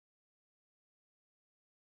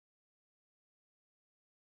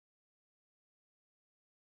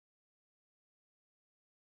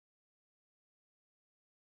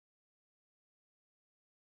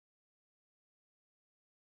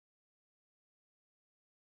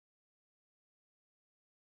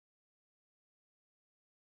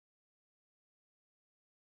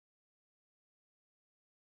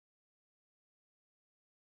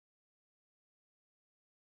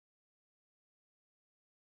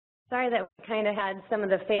Sorry that we kind of had some of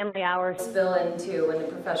the family hours spill into when the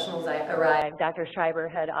professionals arrived. Dr. Schreiber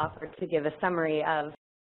had offered to give a summary of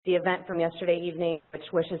the event from yesterday evening, which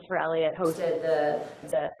Wishes for Elliot hosted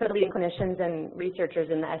the leading clinicians and researchers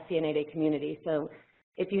in the SCN8A community. So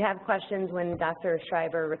if you have questions when Dr.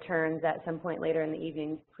 Schreiber returns at some point later in the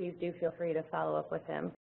evening, please do feel free to follow up with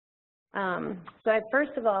him. So I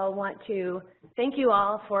first of all want to thank you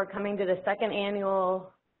all for coming to the second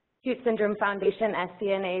annual Acute Syndrome Foundation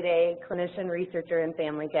SCN8A Clinician, Researcher, and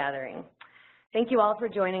Family Gathering. Thank you all for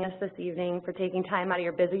joining us this evening, for taking time out of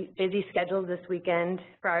your busy schedules this weekend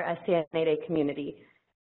for our SCN8A community.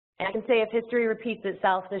 And I can say if history repeats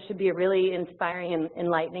itself, this should be a really inspiring and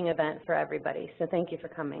enlightening event for everybody, so thank you for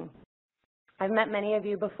coming. I've met many of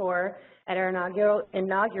you before at our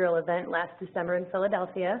inaugural event last December in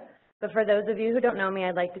Philadelphia, but for those of you who don't know me,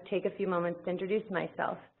 I'd like to take a few moments to introduce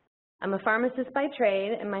myself. I'm a pharmacist by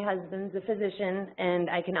trade, and my husband's a physician, and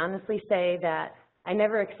I can honestly say that I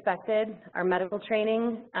never expected our medical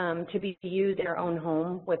training to be used in our own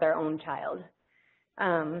home with our own child.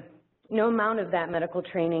 No amount of that medical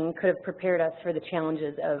training could have prepared us for the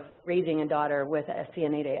challenges of raising a daughter with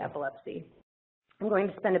SCN8A epilepsy. I'm going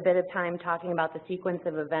to spend a bit of time talking about the sequence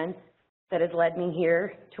of events that has led me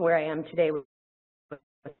here to where I am today with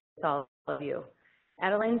all of you.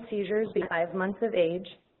 Adeline's seizures being 5 months of age,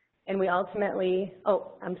 and we ultimately,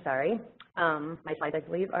 my slides, I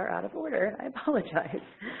believe, are out of order. I apologize.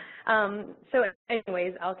 So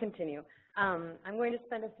anyways, I'll continue. I'm going to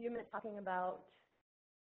spend a few minutes talking about,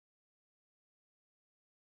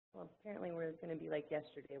 well, apparently we're going to be like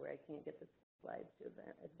yesterday where I can't get the slides to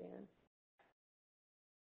advance.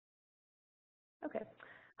 Okay.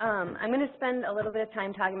 I'm going to spend a little bit of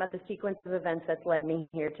time talking about the sequence of events that's led me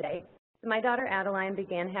here today. My daughter Adeline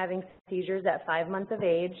began having seizures at 5 months of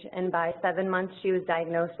age, and by 7 months she was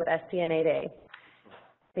diagnosed with SCN8A.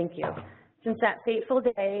 Thank you. Since that fateful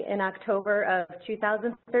day in October of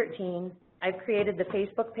 2013, I've created the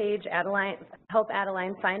Facebook page Help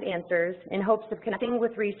Adeline Find Answers in hopes of connecting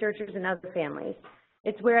with researchers and other families.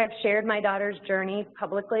 It's where I've shared my daughter's journey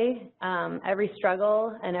publicly, every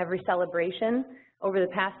struggle and every celebration over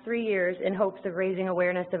the past 3 years in hopes of raising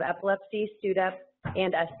awareness of epilepsy, SUDEP,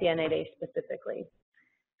 and SCN8A specifically.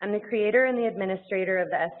 I'm the creator and the administrator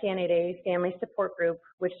of the SCN8A Family Support Group,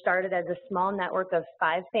 which started as a small network of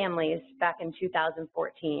 5 families back in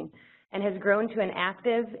 2014 and has grown to an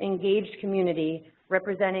active, engaged community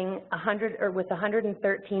representing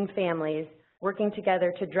 113 families working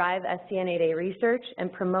together to drive SCN8A research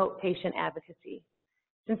and promote patient advocacy.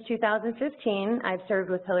 Since 2015, I've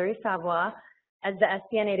served with Hilary Savoie as the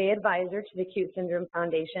SCN8A advisor to the Acute Syndrome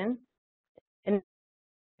Foundation.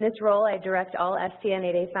 In this role, I direct all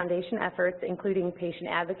SCN8A Foundation efforts, including patient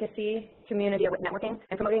advocacy, community networking,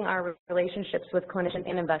 and promoting our relationships with clinicians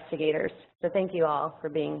and investigators. So thank you all for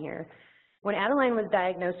being here. When Adeline was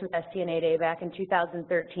diagnosed with SCN8A back in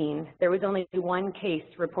 2013, there was only 1 case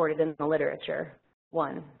reported in the literature.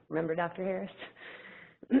 1. Remember, Dr. Harris?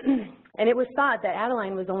 And it was thought that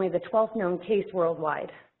Adeline was only the 12th known case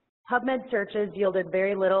worldwide. PubMed searches yielded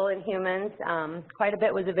very little in humans. Quite a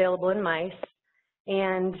bit was available in mice.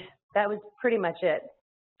 And that was pretty much it.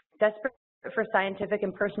 Desperate for scientific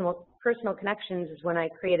and personal connections is when I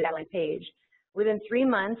created Adeline page. Within 3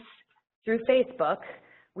 months, through Facebook,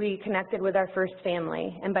 we connected with our first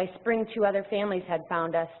family. And by spring, 2 other families had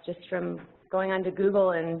found us just from going onto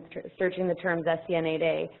Google and searching the terms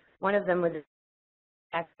SCN8A. One of them was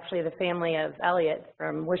actually the family of Elliot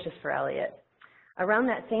from Wishes for Elliot. Around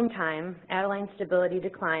that same time, Adeline's stability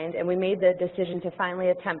declined, and we made the decision to finally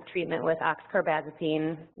attempt treatment with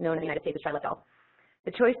oxcarbazepine, known in the United States as trilitol.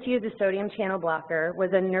 The choice to use a sodium channel blocker was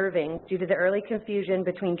unnerving due to the early confusion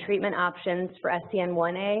between treatment options for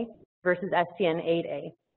SCN1A versus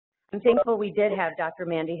SCN8A. I'm thankful we did have Dr.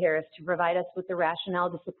 Mandy Harris to provide us with the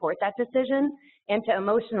rationale to support that decision and to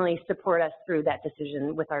emotionally support us through that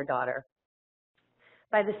decision with our daughter.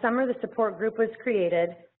 By the summer, the support group was created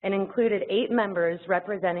and included 8 members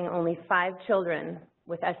representing only 5 children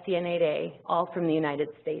with SCN8A, all from the United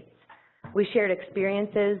States. We shared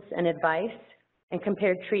experiences and advice and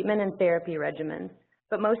compared treatment and therapy regimens,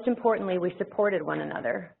 but most importantly, we supported one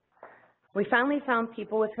another. We finally found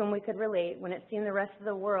people with whom we could relate when it seemed the rest of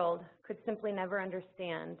the world could simply never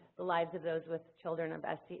understand the lives of those with children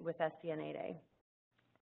with SCN8A.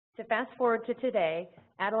 To fast forward to today,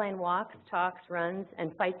 Adeline walks, talks, runs,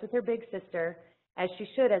 and fights with her big sister, as she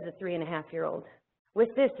should as a 3.5-year-old.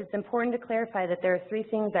 With this, it's important to clarify that there are 3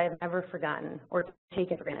 things I have never forgotten or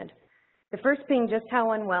taken for granted. The first being just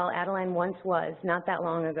how unwell Adeline once was not that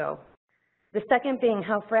long ago. The second being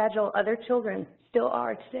how fragile other children still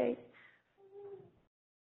are today.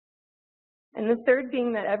 And the third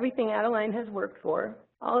being that everything Adeline has worked for,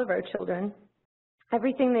 all of our children,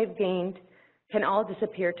 everything they've gained can all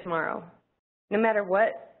disappear tomorrow. No matter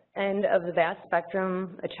what end of the vast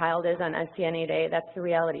spectrum a child is on SCN8A, that's the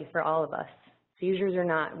reality for all of us. Seizures or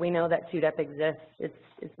not, we know that SUDEP exists.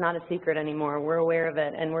 It's not a secret anymore. We're aware of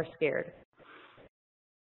it and we're scared.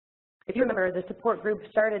 If you remember, the support group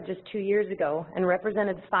started just 2 years ago and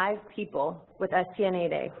represented 5 people with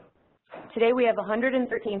SCN8A. Today we have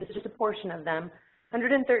 113, this is just a portion of them,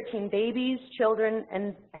 113 babies, children,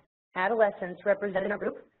 and adolescents represented in our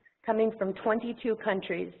group, coming from 22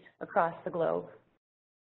 countries across the globe.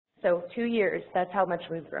 So 2 years, that's how much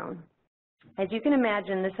we've grown. As you can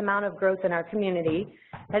imagine, this amount of growth in our community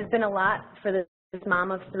has been a lot for this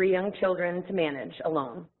mom of 3 young children to manage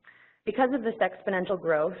alone. Because of this exponential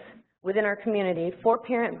growth within our community, 4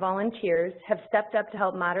 parent volunteers have stepped up to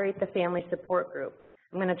help moderate the family support group.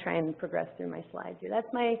 I'm going to try and progress through my slides here.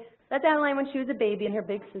 That's Adeline when she was a baby and her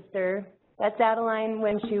big sister. That's Adeline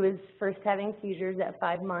when she was first having seizures at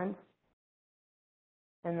 5 months.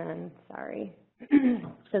 And then, sorry.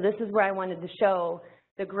 So this is where I wanted to show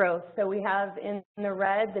the growth. So we have in the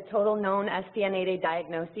red the total known SCN8A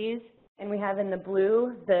diagnoses, and we have in the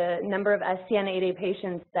blue the number of SCN8A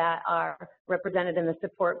patients that are represented in the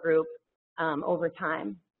support group over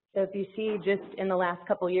time. So if you see just in the last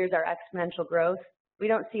couple of years our exponential growth, we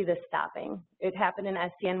don't see this stopping. It happened in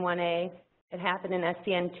SCN1A, it happened in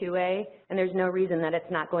SCN2A, and there's no reason that it's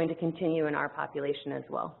not going to continue in our population as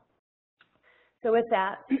well. So with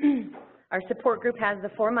that, our support group has the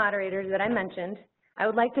 4 moderators that I mentioned. I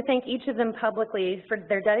would like to thank each of them publicly for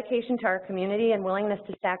their dedication to our community and willingness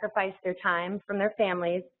to sacrifice their time from their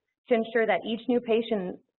families to ensure that each new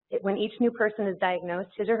patient, when each new person is diagnosed,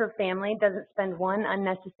 his or her family doesn't spend one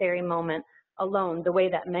unnecessary moment alone the way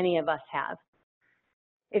that many of us have.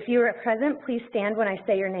 If you are present, please stand when I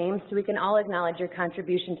say your name so we can all acknowledge your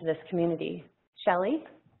contribution to this community. Shelley?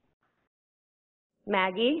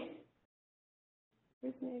 Maggie?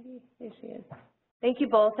 Where's Maggie? There she is. Thank you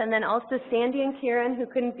both. And then also Sandy and Karen, who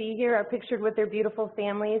couldn't be here, are pictured with their beautiful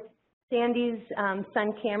families. Sandy's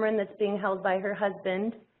son Cameron, that's being held by her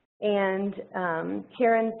husband, and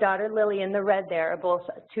Karen's daughter Lily in the red there are both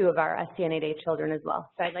 2 of our SCN8A children as well.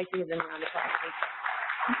 So I'd like to give them a round of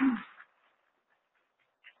applause.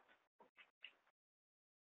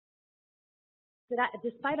 So that,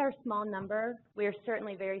 despite our small number, we are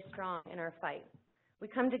certainly very strong in our fight. We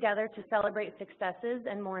come together to celebrate successes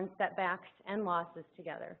and mourn setbacks and losses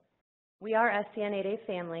together. We are SCN8A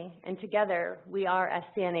family, and together we are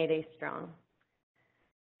SCN8A strong.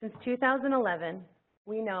 Since 2011,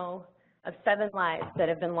 we know of 7 lives that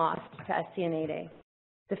have been lost to SCN8A.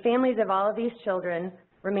 The families of all of these children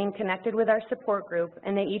remain connected with our support group,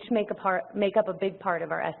 and they each make up a big part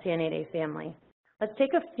of our SCN8A family. Let's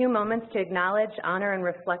take a few moments to acknowledge, honor, and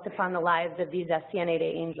reflect upon the lives of these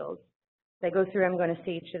SCN8A angels. As I go through, I'm going to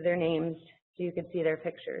say each of their names so you can see their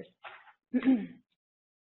pictures.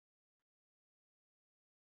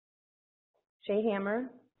 Shay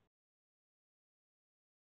Hammer,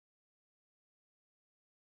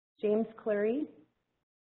 James Cleary,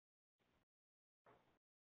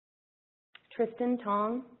 Tristan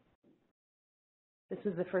Tong. This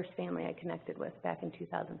was the first family I connected with back in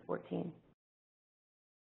 2014.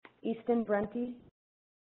 Easton Brunty,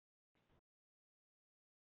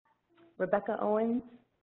 Rebecca Owens,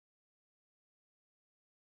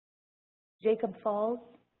 Jacob Falls,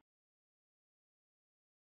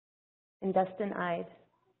 and Dustin Ide.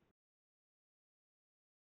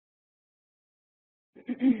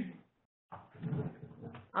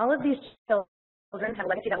 All of these children have a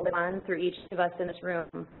legacy that will live on through each of us in this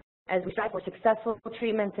room as we strive for successful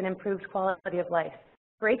treatments and improved quality of life,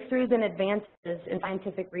 breakthroughs and advances in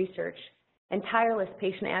scientific research, and tireless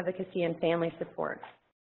patient advocacy and family support.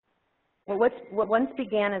 What once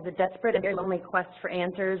began as a desperate and very lonely quest for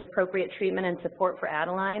answers, appropriate treatment, and support for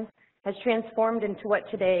Adeline has transformed into what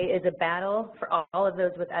today is a battle for all of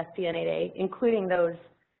those with SCN8A, including those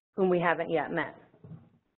whom we haven't yet met.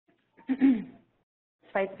 This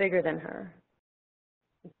fight's bigger than her.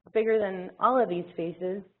 It's bigger than all of these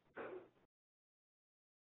faces.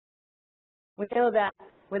 We know that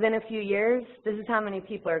within a few years, this is how many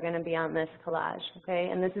people are going to be on this collage, okay?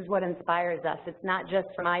 And this is what inspires us. It's not just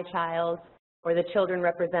for my child or the children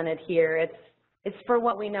represented here. It's for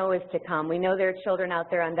what we know is to come. We know there are children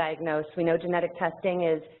out there undiagnosed. We know genetic testing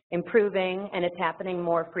is improving and it's happening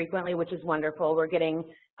more frequently, which is wonderful. We're getting,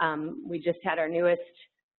 we just had our newest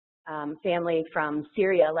family from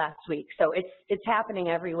Syria last week. So it's happening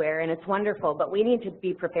everywhere and it's wonderful, but we need to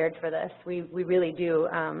be prepared for this. We really do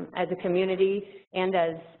as a community and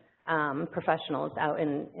as professionals out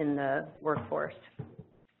in the workforce.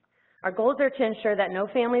 Our goals are to ensure that no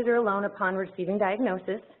families are alone upon receiving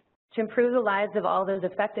diagnosis, to improve the lives of all those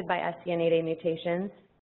affected by SCN8A mutations,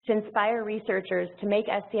 to inspire researchers to make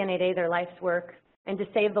SCN8A their life's work, and to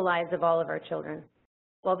save the lives of all of our children.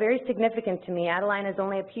 While very significant to me, Adeline is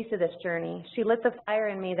only a piece of this journey. She lit the fire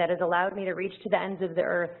in me that has allowed me to reach to the ends of the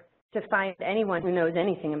earth to find anyone who knows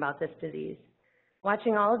anything about this disease.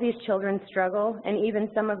 Watching all of these children struggle, and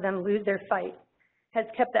even some of them lose their fight, has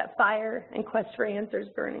kept that fire and quest for answers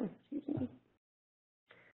burning.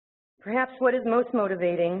 Perhaps what is most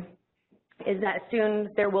motivating is that soon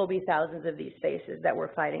there will be thousands of these faces that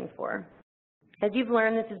we're fighting for. As you've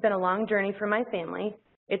learned, this has been a long journey for my family.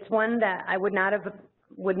 It's one that I would not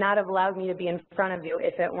have allowed me to be in front of you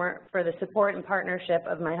if it weren't for the support and partnership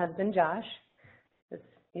of my husband, Josh.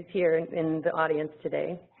 He's here in the audience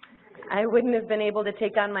today. I wouldn't have been able to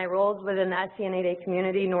take on my roles within the SCN8A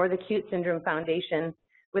community nor the Cute Syndrome Foundation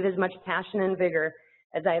with as much passion and vigor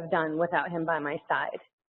as I have done without him by my side,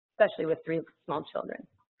 especially with 3 small children.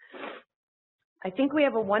 I think we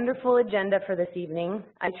have a wonderful agenda for this evening.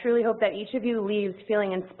 I truly hope that each of you leaves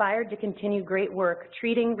feeling inspired to continue great work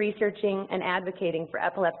treating, researching, and advocating for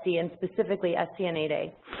epilepsy and specifically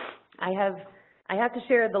SCN8A. I have to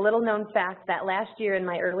share the little-known fact that last year in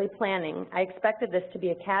my early planning, I expected this to be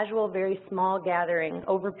a casual, very small gathering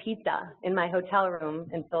over pizza in my hotel room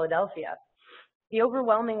in Philadelphia. The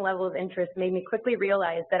overwhelming level of interest made me quickly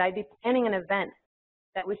realize that I'd be planning an event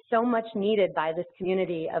that was so much needed by this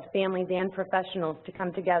community of families and professionals to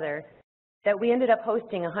come together that we ended up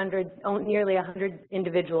hosting nearly 100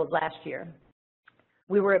 individuals last year.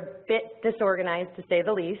 We were a bit disorganized, to say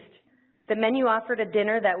the least. The menu offered a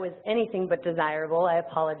dinner that was anything but desirable. I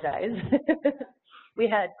apologize. We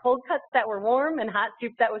had cold cuts that were warm and hot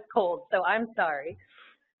soup that was cold, so I'm sorry.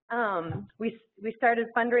 We started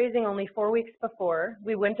fundraising only 4 weeks before.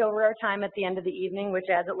 We went over our time at the end of the evening, which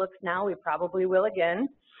as it looks now, we probably will again.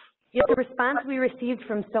 Yet the response we received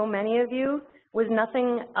from so many of you was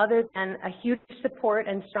nothing other than a huge support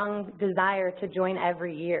and strong desire to join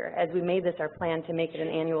every year as we made this our plan to make it an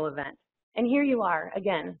annual event. And here you are,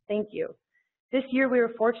 again, thank you. This year we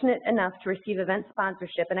were fortunate enough to receive event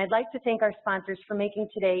sponsorship, and I'd like to thank our sponsors for making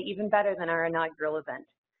today even better than our inaugural event.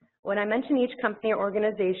 When I mention each company or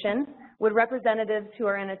organization, would representatives who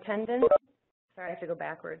are in attendance, sorry, I have to go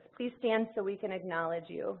backwards, please stand so we can acknowledge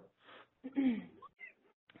you. Here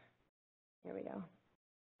we go.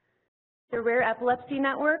 The Rare Epilepsy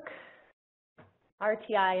Network,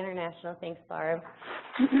 RTI International, thanks Barb.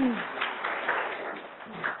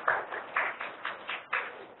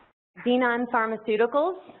 Xenon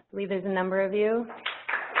Pharmaceuticals, I believe there's a number of you.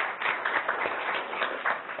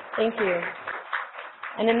 Thank you.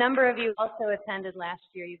 And a number of you also attended last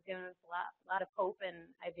year. You've given us a lot of hope, and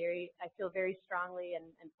I feel very strongly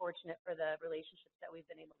and fortunate for the relationships that we've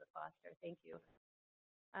been able to foster. Thank you.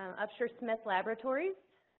 Upshur Smith Laboratories.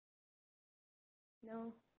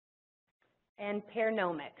 No. And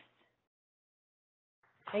Pairnomics.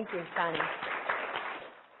 Thank you, Connie.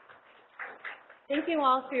 Thank you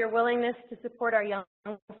all for your willingness to support our Young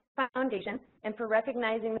Foundation and for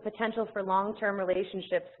recognizing the potential for long-term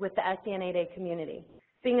relationships with the SCN8A community.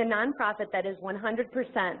 Being a nonprofit that is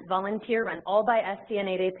 100% volunteer-run, all by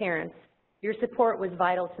SCN8A parents, your support was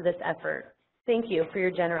vital to this effort. Thank you for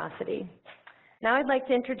your generosity. Now I'd like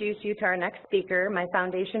to introduce you to our next speaker, my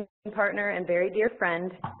foundation partner and very dear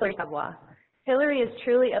friend, Hilary Savoie. Hilary is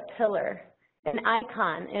truly a pillar, an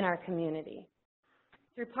icon in our community.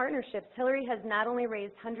 Through partnerships, Hilary has not only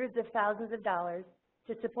raised hundreds of thousands of dollars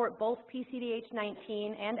to support both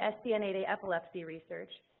PCDH19 and SCN8A epilepsy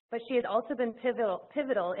research, but she has also been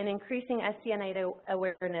pivotal in increasing SCN8A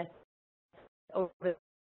awareness over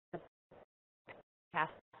the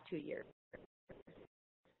past 2 years.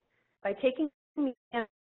 By taking me under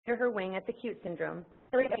her wing at the Cute Syndrome,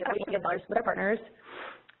 Hilary has $1 million with our partners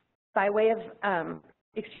by way of,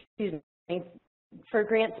 for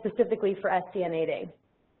grants specifically for SCN8A.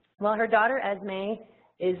 While her daughter Esme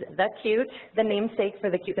is the Cute, the namesake for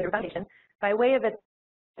the Cute Syndrome Foundation, by way of its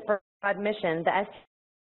broad mission, the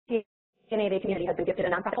SCN8A community has been gifted a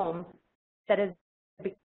nonprofit home that has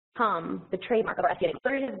become the trademark of our SCN8A.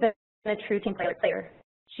 Hilary has been a true team player.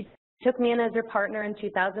 She took me in as her partner in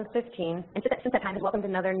 2015, and since that time has welcomed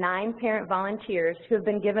another 9 parent volunteers who have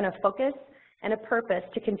been given a focus and a purpose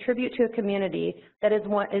to contribute to a community that is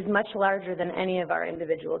much larger than any of our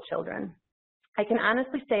individual children. I can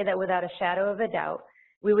honestly say that without a shadow of a doubt,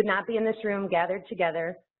 we would not be in this room gathered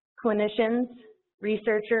together, clinicians,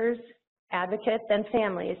 researchers, advocates, and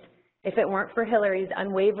families, if it weren't for Hilary's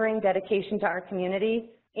unwavering dedication to our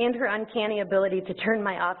community, and her uncanny ability to turn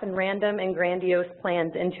my often random and grandiose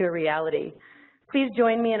plans into a reality. Please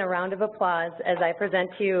join me in a round of applause as I present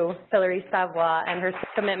to you Hilary Savoie and her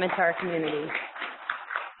commitment to our community.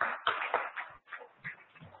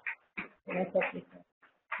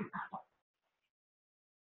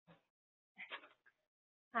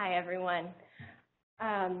 Hi, everyone.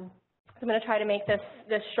 I'm going to try to make this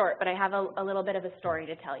short, but I have a little bit of a story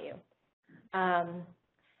to tell you.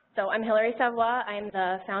 So I'm Hilary Savoie. I'm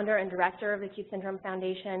the founder and director of the Acute Syndrome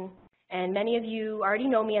Foundation, and many of you already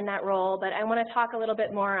know me in that role, but I want to talk a little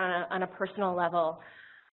bit more on a personal level.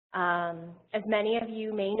 As many of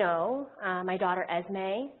you may know, my daughter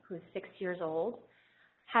Esme, who's 6 years old,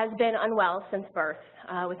 has been unwell since birth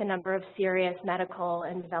with a number of serious medical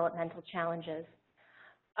and developmental challenges.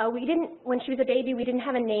 When she was a baby, we didn't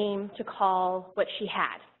have a name to call what she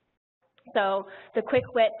had. So the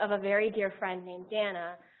quick wit of a very dear friend named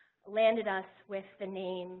Dana landed us with the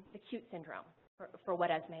name acute syndrome for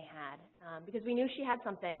what Esme had, because we knew she had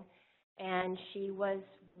something, and she was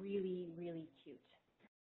really, really cute.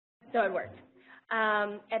 So it worked.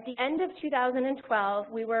 At the end of 2012,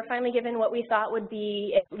 we were finally given what we thought would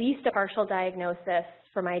be at least a partial diagnosis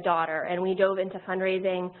for my daughter, and we dove into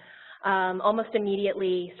fundraising almost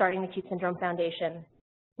immediately, starting the Acute Syndrome Foundation.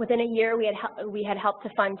 Within a year, we had helped to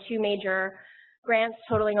fund 2 major grants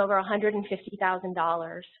totaling over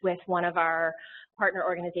 $150,000 with one of our partner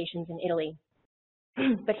organizations in Italy.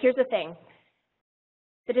 But here's the thing.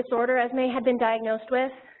 The disorder Esme had been diagnosed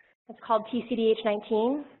with, it's called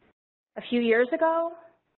TCSF. A few years ago,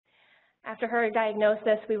 after her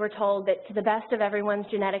diagnosis, we were told that to the best of everyone's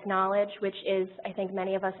genetic knowledge, which is, I think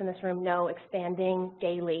many of us in this room know, expanding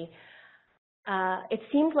daily, it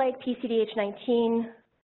seemed like PCDH19,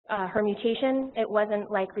 her mutation, it wasn't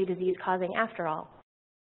likely disease-causing after all.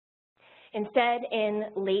 Instead, in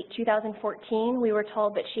late 2014, we were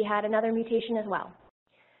told that she had another mutation as well,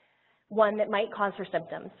 one that might cause her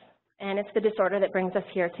symptoms, and it's the disorder that brings us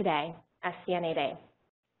here today, SCN8A.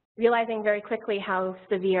 Realizing very quickly how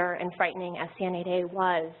severe and frightening SCN8A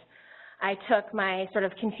was, I took my sort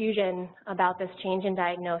of confusion about this change in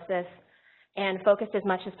diagnosis and focused as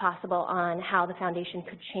much as possible on how the foundation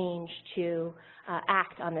could change to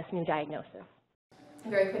act on this new diagnosis. I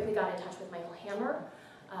very quickly got in touch with Michael Hammer,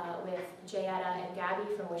 with Jayetta and Gabby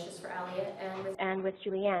from Wishes for Elliot, and with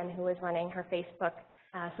Julianne, who was running her Facebook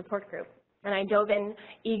support group. And I dove in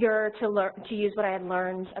eager to use what I had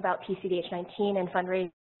learned about PCDH19 and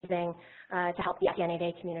fundraising to help the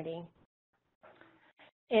SCN8A community.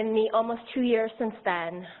 In the almost 2 years since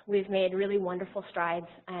then, we've made really wonderful strides,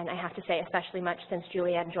 and I have to say especially much since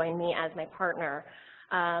Julianne joined me as my partner.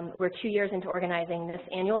 We're 2 years into organizing this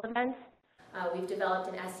annual event. We've developed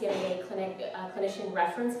an SCN8A clinician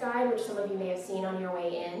reference guide, which some of you may have seen on your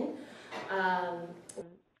way in.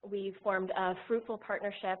 We've formed a fruitful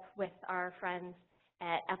partnership with our friends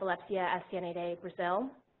at Epilepsy SCN8A Brazil,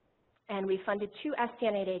 and we funded 2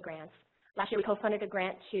 SCN8A grants. Last year, we co-funded a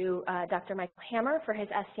grant to Dr. Michael Hammer for his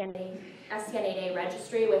SCN8A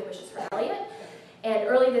registry with Wishes for Elliot. And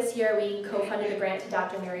early this year, we co-funded a grant to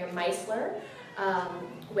Dr. Miriam Meisler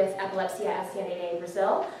with Epilepsy SCN8A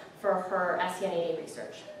Brazil for her SCN8A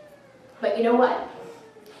research. But you know what?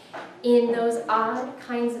 In those odd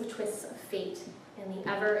kinds of twists of fate and the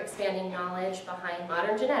ever-expanding knowledge behind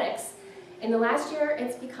modern genetics, in the last year,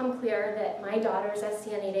 it's become clear that my daughter's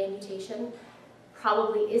SCN8A mutation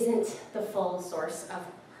probably isn't the full source of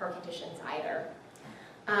her conditions either.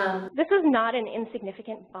 This was not an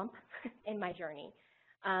insignificant bump in my journey,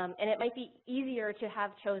 and it might be easier to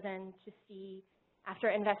have chosen to see, after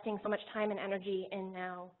investing so much time and energy in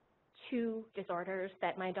now 2 disorders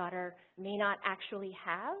that my daughter may not actually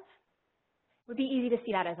have, it would be easy to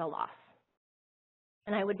see that as a loss.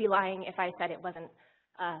 And I would be lying if I said it wasn't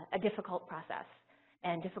a difficult process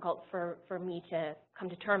and difficult for me to come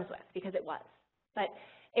to terms with, because it was. But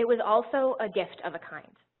it was also a gift of a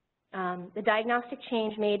kind. The diagnostic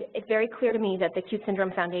change made it very clear to me that the Acute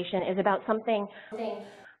Syndrome Foundation is about something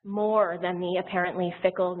more than the apparently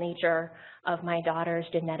fickle nature of my daughter's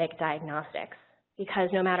genetic diagnostics. Because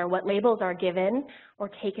no matter what labels are given or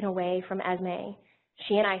taken away from Esme,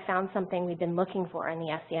 she and I found something we've been looking for in the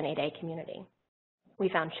SCN8A community. We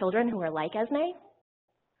found children who are like Esme,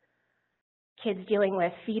 kids dealing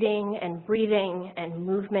with feeding and breathing and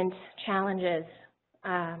movement challenges.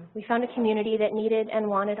 We found a community that needed and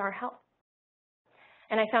wanted our help.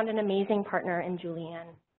 And I found an amazing partner in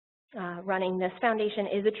Julianne. Running this foundation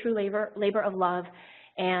is a true labor of love,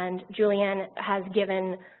 and Julianne has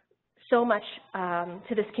given so much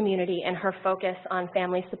to this community, and her focus on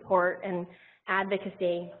family support and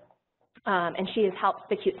advocacy and she has helped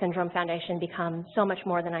the Cute Syndrome Foundation become so much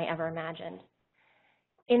more than I ever imagined.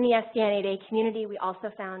 In the SCN8A community, we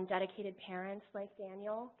also found dedicated parents like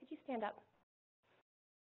Daniel. Could you stand up?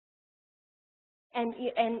 And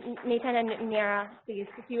Nathan and Mira, please,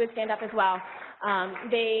 if you would stand up as well.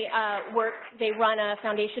 They run a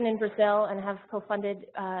foundation in Brazil and have co-funded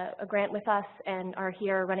a grant with us and are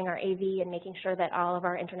here running our AV and making sure that all of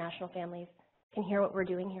our international families can hear what we're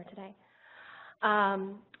doing here today.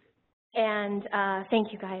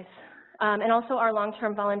 Thank you guys. And also our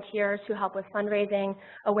long-term volunteers who help with fundraising,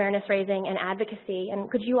 awareness raising, and advocacy.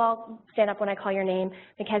 And could you all stand up when I call your name?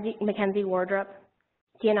 Mackenzie Wardrop,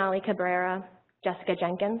 Dianali Cabrera, Jessica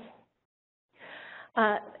Jenkins.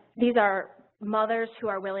 These are mothers who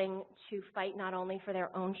are willing to fight not only for their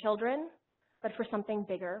own children, but for something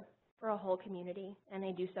bigger, for a whole community, and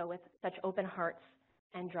they do so with such open hearts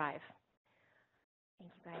and drive.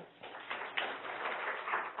 Thank you, guys.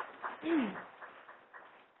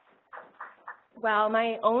 While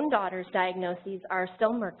my own daughter's diagnoses are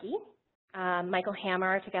still murky, Michael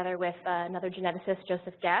Hammer, together with another geneticist,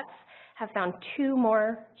 Joseph Gatz, have found 2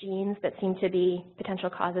 more genes that seem to be potential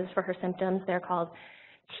causes for her symptoms. They're called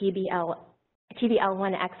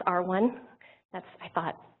TBL1XR1, that's, I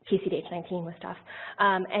thought PCDH19 was tough,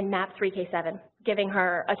 and MAP3K7, giving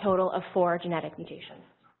her a total of 4 genetic mutations.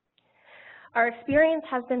 Our experience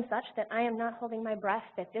has been such that I am not holding my breath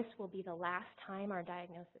that this will be the last time our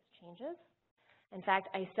diagnosis changes. In fact,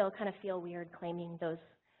 I still kind of feel weird claiming those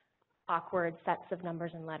awkward sets of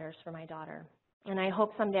numbers and letters for my daughter. And I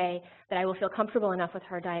hope someday that I will feel comfortable enough with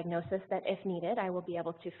her diagnosis that if needed, I will be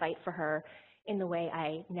able to fight for her in the way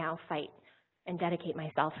I now fight and dedicate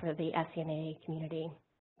myself for the SCN8A community.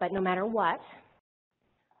 But no matter what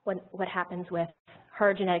happens with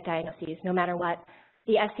her genetic diagnoses, no matter what,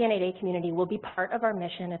 the SCN8A community will be part of our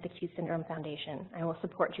mission at the Cute Syndrome Foundation. I will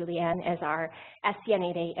support Julianne as our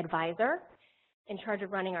SCN8A advisor, in charge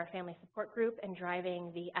of running our family support group and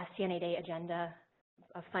driving the SCN8A agenda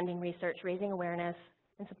of funding research, raising awareness,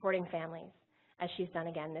 and supporting families, as she's done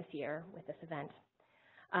again this year with this event.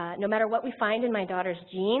 No matter what we find in my daughter's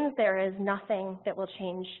genes, there is nothing that will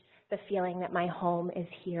change the feeling that my home is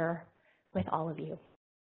here with all of you.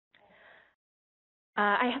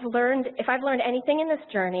 If I've learned anything in this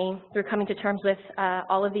journey through coming to terms with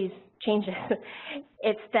all of these changes,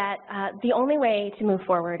 it's that the only way to move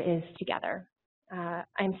forward is together.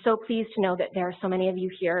 I'm so pleased to know that there are so many of you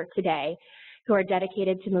here today who are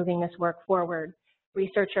dedicated to moving this work forward.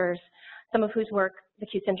 Researchers, some of whose work the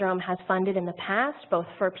Cute Syndrome has funded in the past, both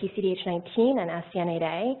for PCDH19 and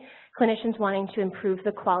SCN8A, clinicians wanting to improve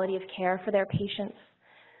the quality of care for their patients,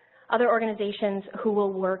 other organizations who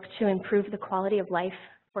will work to improve the quality of life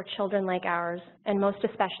for children like ours, and most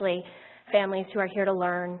especially families who are here to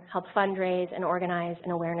learn, help fundraise and organize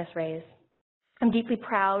and awareness raise. I'm deeply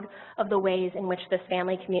proud of the ways in which this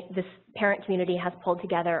parent community has pulled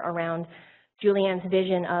together around Julianne's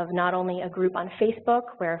vision of not only a group on Facebook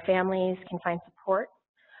where families can find support,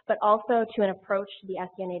 but also to an approach to the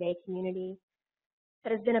SCN8A community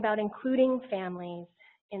that has been about including families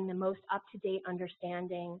in the most up-to-date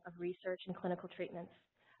understanding of research and clinical treatments,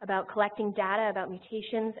 about collecting data about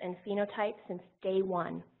mutations and phenotypes since day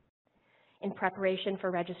 1 in preparation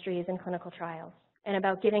for registries and clinical trials, and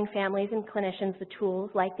about giving families and clinicians the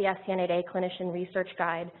tools like the SCN8A Clinician Research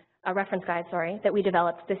Guide, reference guide, that we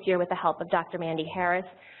developed this year with the help of Dr. Mandy Harris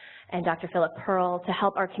and Dr. Philip Pearl to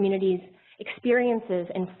help our community's experiences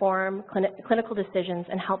inform clinical decisions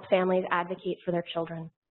and help families advocate for their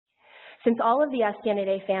children. Since all of the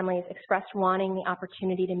SCN8A families expressed wanting the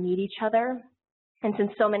opportunity to meet each other, and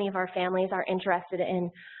since so many of our families are interested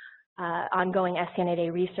in ongoing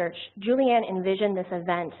SCN8A research, Julianne envisioned this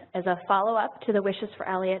event as a follow-up to the Wishes for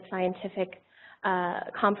Elliott Scientific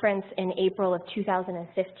Conference in April of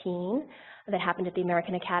 2015 that happened at the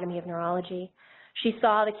American Academy of Neurology. She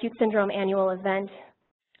saw the Cute Syndrome annual event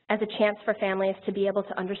as a chance for families to be able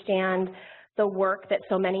to understand the work that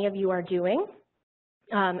so many of you are doing,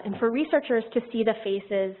 and for researchers to see the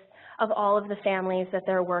faces of all of the families that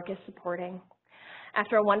their work is supporting.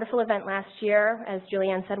 After a wonderful event last year, as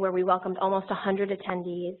Julianne said, where we welcomed almost 100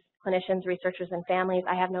 attendees, clinicians, researchers, and families,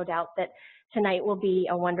 I have no doubt that tonight will be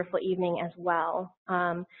a wonderful evening as well.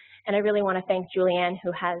 And I really want to thank Julianne,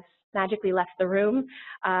 who has magically left the room,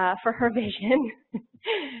 for her vision.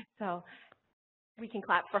 So we can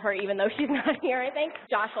clap for her even though she's not here, I think.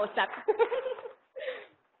 Josh will accept.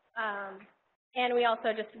 And we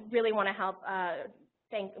also just really want to help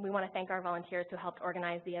we want to thank our volunteers who helped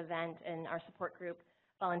organize the event and our support group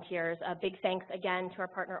volunteers. A big thanks again to our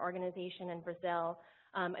partner organization in Brazil,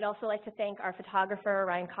 I'd also like to thank our photographer,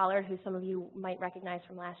 Ryan Collard, who some of you might recognize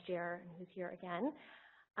from last year, and who's here again.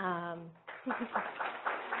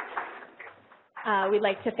 We'd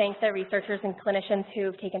like to thank the researchers and clinicians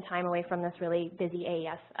who've taken time away from this really busy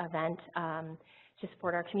AES event to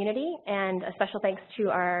support our community. And a special thanks to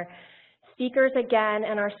our speakers again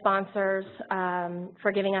and our sponsors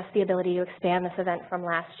for giving us the ability to expand this event from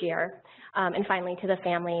last year. And finally, to the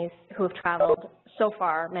families who have traveled so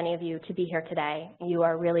far, many of you, to be here today. You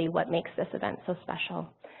are really what makes this event so special.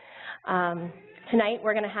 Tonight,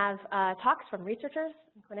 we're going to have talks from researchers,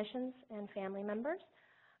 clinicians, and family members.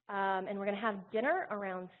 And we're going to have dinner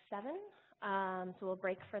around 7, so we'll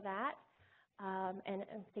break for that. And I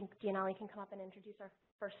think Gianali can come up and introduce our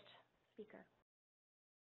first speaker.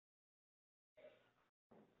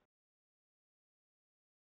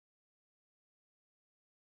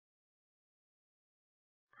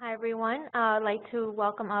 Hi, everyone. I'd like to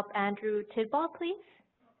welcome up Andrew Tidball, please,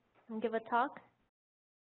 and give a talk.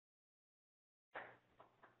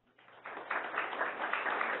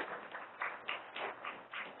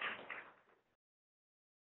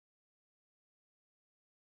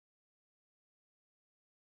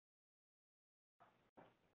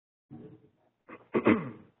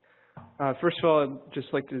 First of all, I'd just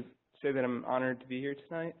like to say that I'm honored to be here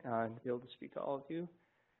tonight and to be able to speak to all of you.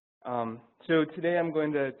 So today I'm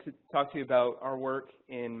going to talk to you about our work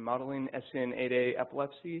in modeling SCN8A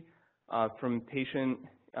epilepsy from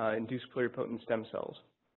patient-induced pluripotent stem cells.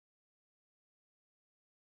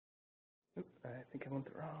 Oops, I think I went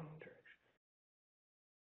the wrong direction.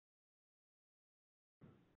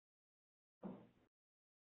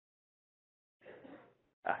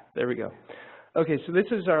 There we go. Okay, so this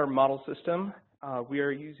is our model system. We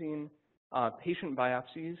are using patient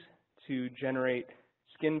biopsies to generate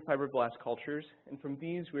skin fibroblast cultures, and from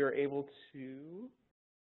these we are able to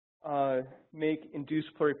make induced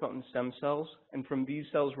pluripotent stem cells, and from these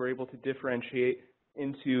cells we're able to differentiate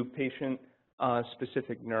into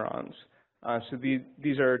patient-specific neurons. So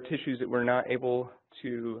these are tissues that we're not able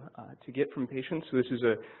to get from patients, so this is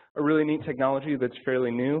a really neat technology that's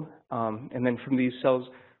fairly new, and then from these cells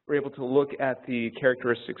we're able to look at the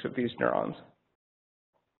characteristics of these neurons.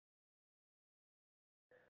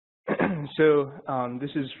 So this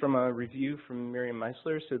is from a review from Miriam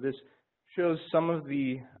Meisler. So this shows some of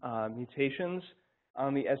the mutations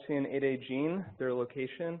on the SCN8A gene, their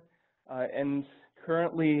location, and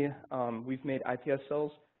currently we've made iPS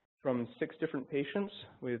cells from 6 different patients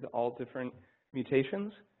with all different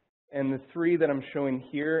mutations, and the 3 that I'm showing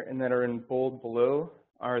here and that are in bold below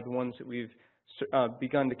are the ones that we've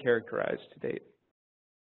begun to characterize to date.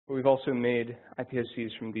 But we've also made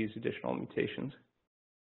iPSCs from these additional mutations.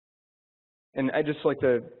 And I'd just like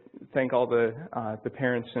to thank all the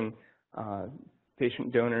parents and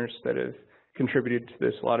patient donors that have contributed to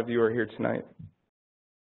this. A lot of you are here tonight.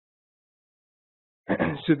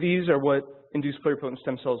 So these are what induced pluripotent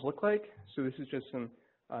stem cells look like. So this is just some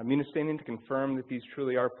immunostaining to confirm that these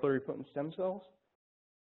truly are pluripotent stem cells.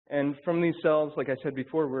 And from these cells, like I said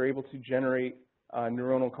before, we're able to generate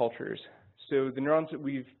neuronal cultures. So the neurons that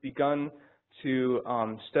we've begun to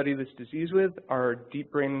study this disease with are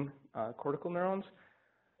deep brain cortical neurons,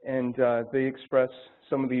 and they express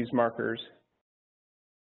some of these markers.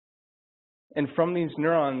 And from these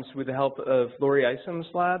neurons, with the help of Lori Isom's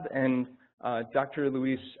lab and Dr.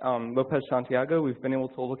 Luis Lopez Santiago, we've been able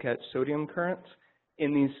to look at sodium currents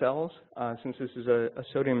in these cells, since this is a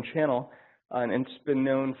sodium channel. And it's been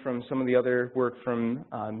known from some of the other work from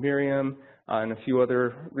Miriam and a few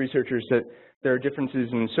other researchers that there are differences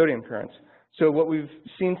in sodium currents. So what we've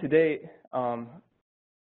seen to date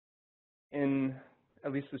in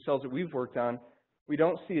at least the cells that we've worked on, we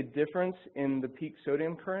don't see a difference in the peak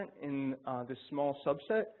sodium current in this small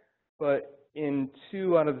subset, but in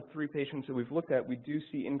 2 out of the 3 patients that we've looked at, we do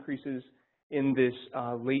see increases in this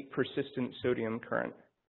late persistent sodium current.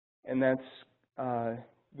 And that's,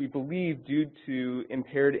 we believe, due to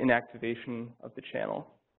impaired inactivation of the channel.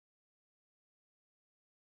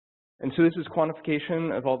 And so this is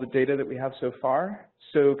quantification of all the data that we have so far.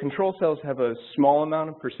 So control cells have a small amount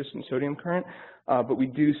of persistent sodium current, but we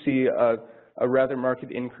do see a rather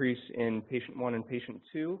marked increase in patient 1 and patient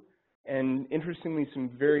 2. And interestingly, some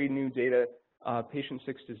very new data, patient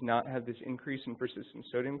 6 does not have this increase in persistent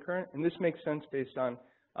sodium current. And this makes sense based on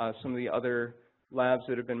some of the other labs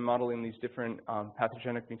that have been modeling these different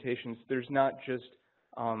pathogenic mutations. There's not just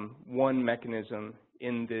one mechanism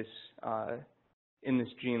in this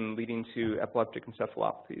gene leading to epileptic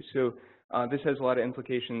encephalopathy. So this has a lot of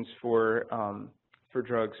implications for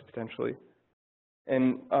drugs potentially.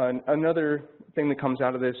 And another thing that comes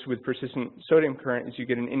out of this with persistent sodium current is you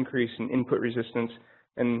get an increase in input resistance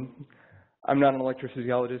And I'm not an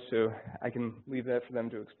electrophysiologist, so I can leave that for them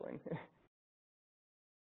to explain.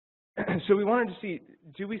 So we wanted to see,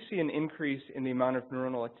 do we see an increase in the amount of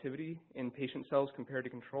neuronal activity in patient cells compared to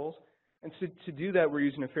controls? And so to do that, we're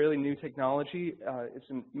using a fairly new technology. It's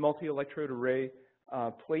a multi-electrode array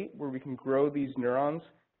plate where we can grow these neurons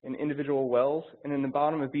in individual wells. And in the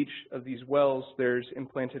bottom of each of these wells, there's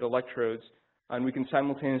implanted electrodes. And we can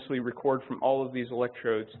simultaneously record from all of these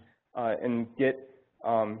electrodes and get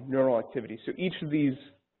neural activity. So each of these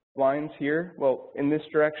lines here, well, in this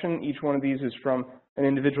direction, each one of these is from an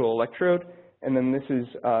individual electrode, and then this is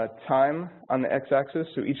time on the x-axis,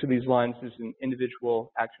 so each of these lines is an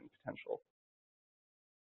individual action potential.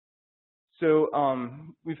 So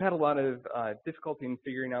we've had a lot of difficulty in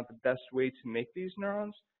figuring out the best way to make these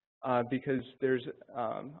neurons because there's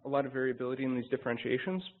a lot of variability in these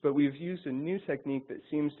differentiations, but we've used a new technique that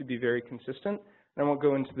seems to be very consistent, and I won't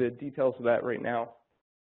go into the details of that right now.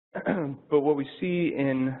 But what we see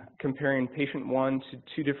in comparing patient 1 to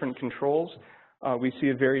 2 different controls, we see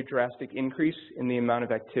a very drastic increase in the amount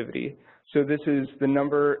of activity. So this is the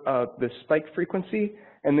number of the spike frequency,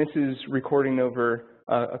 and this is recording over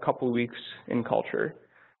a couple of weeks in culture.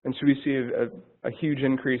 And so we see a huge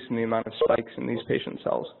increase in the amount of spikes in these patient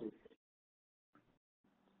cells.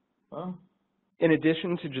 In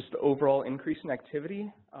addition to just the overall increase in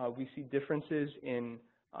activity, we see differences in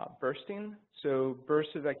bursting. So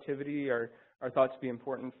bursts of activity are thought to be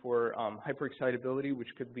important for hyperexcitability, which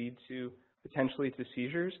could lead to potentially to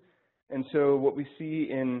seizures. And so what we see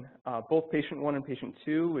in both patient 1 and patient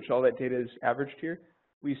 2, which all that data is averaged here,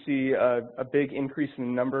 we see a big increase in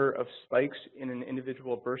the number of spikes in an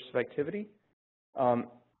individual burst of activity.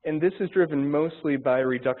 And this is driven mostly by a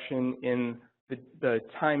reduction in the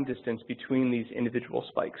time distance between these individual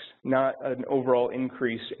spikes, not an overall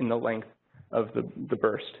increase in the length of the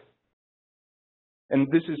burst. And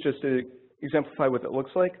this is just to exemplify what it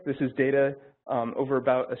looks like. This is data over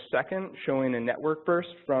about a second showing a network burst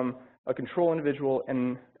from a control individual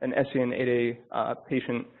and an SCN8A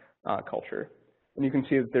patient culture. And you can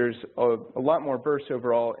see that there's a lot more bursts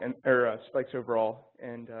overall, or spikes overall,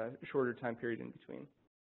 and a shorter time period in between.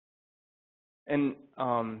 And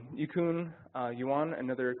Yuan,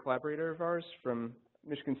 another collaborator of ours from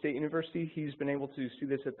Michigan State University, he's been able to see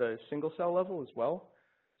this at the single cell level as well.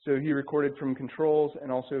 So he recorded from controls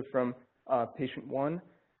and also from patient 1.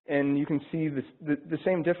 And you can see this, the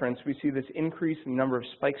same difference. We see this increase in the number of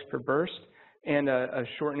spikes per burst and a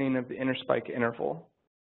shortening of the interspike interval.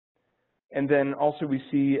 And then also we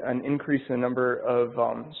see an increase in the number of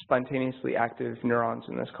spontaneously active neurons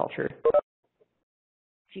in this culture.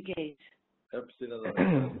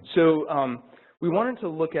 So we wanted to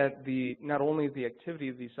look at not only the activity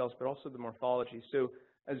of these cells, but also the morphology. So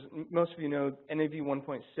as most of you know,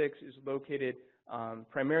 NAV1.6 is located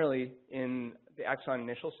primarily in the axon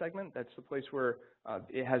initial segment. That's the place where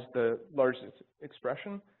it has the largest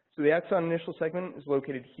expression. So the axon initial segment is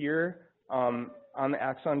located here on the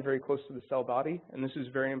axon, very close to the cell body, and this is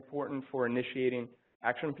very important for initiating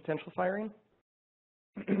action potential firing.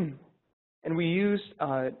 And we used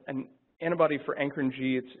an antibody for ankyrin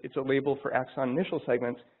G. It's a label for axon initial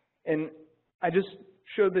segments, and I just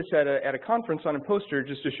showed this at a conference on a poster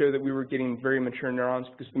just to show that we were getting very mature neurons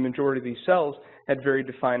because the majority of these cells had very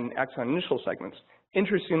defined axon initial segments.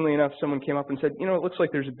 Interestingly enough, someone came up and said, you know, it looks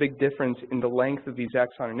like there's a big difference in the length of these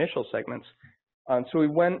axon initial segments. So we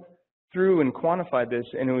went through and quantified this,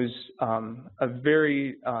 and it was a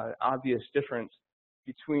very obvious difference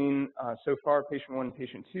between so far patient 1 and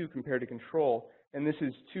patient 2 compared to control. And this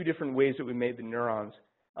is 2 different ways that we made the neurons.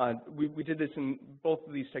 We did this in both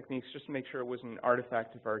of these techniques just to make sure it wasn't an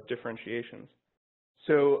artifact of our differentiations.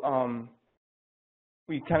 So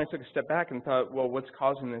we kind of took a step back and thought, well, what's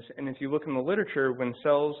causing this? And if you look in the literature, when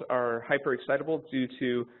cells are hyperexcitable due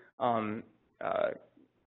to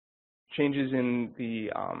changes in the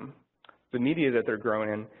media that they're grown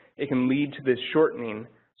in, it can lead to this shortening.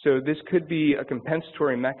 So this could be a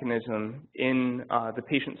compensatory mechanism in the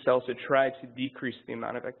patient cells to try to decrease the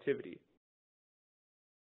amount of activity.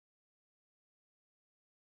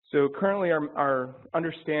 So currently our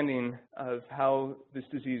understanding of how this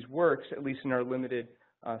disease works, at least in our limited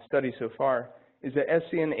study so far, is that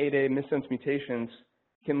SCN8A missense mutations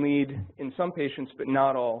can lead, in some patients, but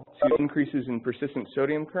not all, to increases in persistent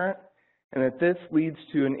sodium current, and that this leads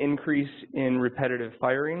to an increase in repetitive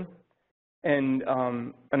firing. And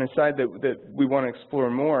an aside that we want to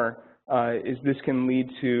explore more is this can lead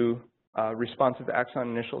to responsive axon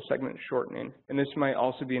initial segment shortening. And this might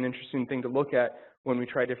also be an interesting thing to look at when we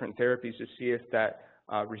try different therapies to see if that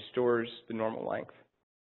restores the normal length.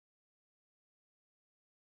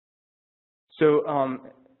 So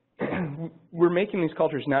we're making these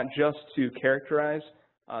cultures not just to characterize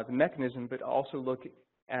the mechanism, but also look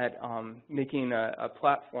at making a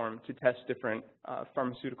platform to test different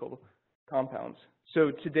pharmaceutical compounds.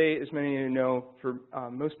 So today, as many of you know, for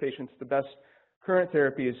most patients, the best current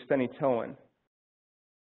therapy is phenytoin.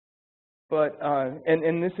 But,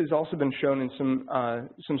 and this has also been shown in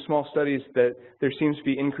some small studies that there seems to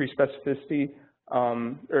be increased specificity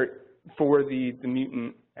for the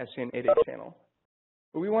mutant SCN8A channel.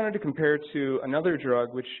 But we wanted to compare to another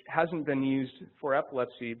drug which hasn't been used for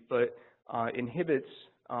epilepsy, but inhibits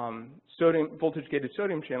voltage-gated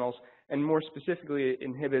sodium channels, and more specifically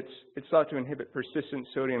it's thought to inhibit persistent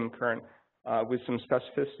sodium current with some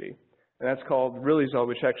specificity. And that's called Riluzole,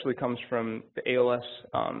 which actually comes from the ALS,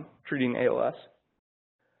 treating ALS.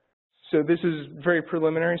 So this is very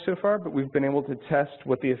preliminary so far, but we've been able to test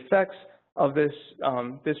what the effects of this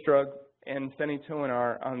drug and phenytoin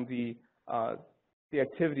are on the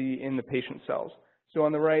activity in the patient cells. So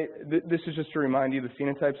on the right, this is just to remind you the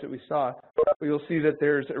phenotypes that we saw. But you'll see that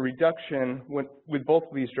there's a reduction with both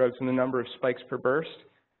of these drugs in the number of spikes per burst,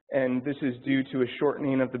 and this is due to a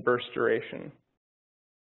shortening of the burst duration.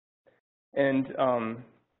 And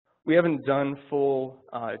we haven't done full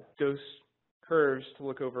dose curves to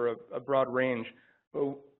look over a broad range,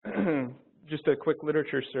 but just a quick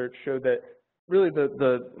literature search showed that really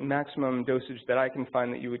the maximum dosage that I can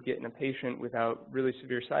find that you would get in a patient without really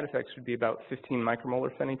severe side effects would be about 15 micromolar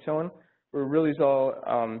phenytoin, where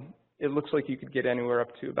Riluzole, it looks like you could get anywhere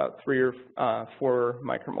up to about 3 or 4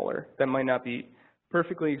 micromolar. That might not be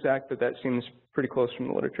perfectly exact, but that seems pretty close from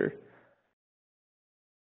the literature.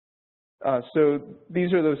 So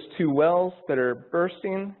these are those two wells that are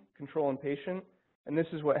bursting, control and patient, and this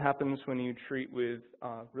is what happens when you treat with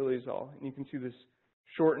Riluzole. And you can see this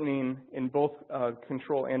shortening in both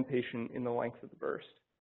control and patient in the length of the burst.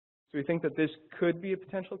 So we think that this could be a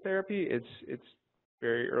potential therapy. It's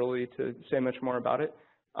very early to say much more about it,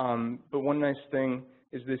 but one nice thing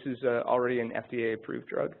is this is already an FDA-approved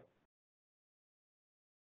drug.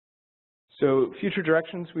 So future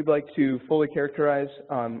directions, we'd like to fully characterize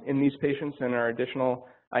in these patients and our additional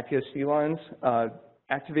iPSC lines,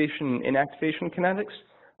 activation and inactivation kinetics.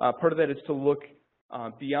 Part of that is to look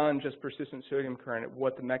beyond just persistent sodium current at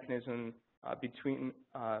what the mechanism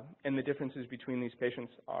and the differences between these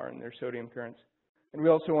patients are in their sodium currents. And we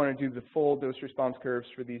also want to do the full dose response curves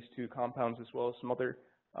for these two compounds as well as some other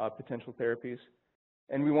potential therapies.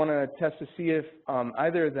 And we want to test to see if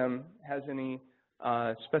either of them has any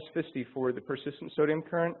specificity for the persistent sodium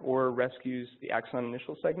current or rescues the axon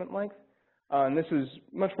initial segment length. And this is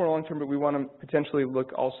much more long-term, but we want to potentially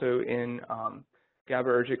look also in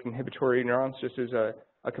GABAergic inhibitory neurons just as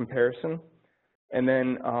a comparison. And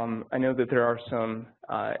then I know that there are some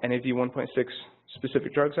NAV 1.6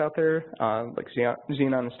 specific drugs out there, like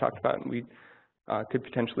Xenon has talked about, and we could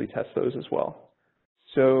potentially test those as well.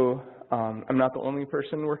 So I'm not the only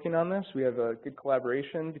person working on this. We have a good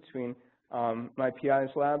collaboration between my PI's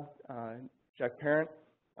lab, Jack Parent,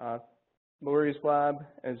 Lori's lab,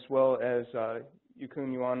 as well as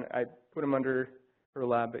Yukun Yuan. I put him under her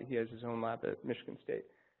lab, but he has his own lab at Michigan State.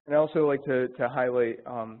 And I also like to highlight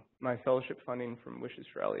my fellowship funding from Wishes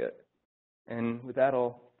for Elliott. And with that,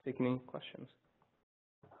 I'll take any questions.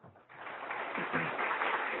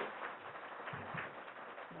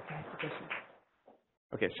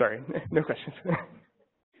 Okay, sorry, no questions.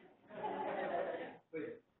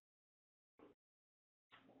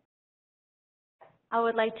 I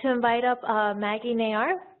would like to invite up Maggie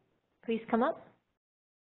Nayar. Please come up.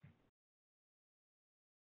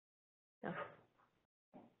 No.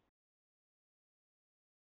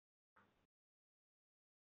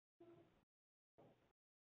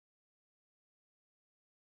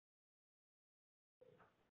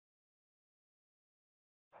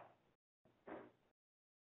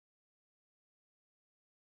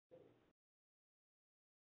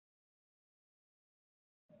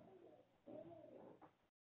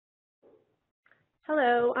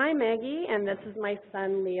 Hello, I'm Maggie, and this is my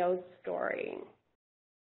son Leo's story.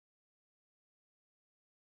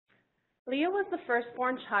 Leo was the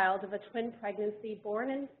firstborn child of a twin pregnancy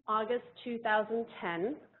born in August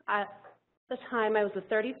 2010. At the time, I was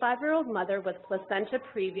a 35-year-old mother with placenta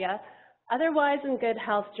previa, otherwise in good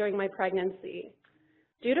health during my pregnancy.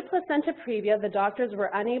 Due to placenta previa, the doctors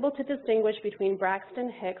were unable to distinguish between Braxton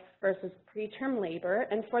Hicks versus preterm labor,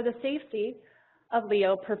 and for the safety of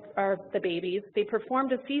Leo, or the babies, they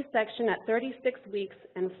performed a C-section at 36 weeks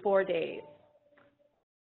and 4 days.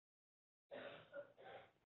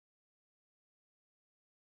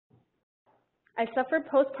 I suffered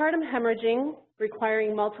postpartum hemorrhaging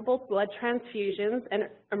requiring multiple blood transfusions and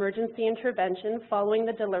emergency intervention following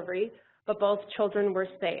the delivery, but both children were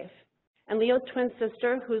safe. And Leo's twin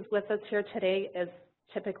sister, who's with us here today, is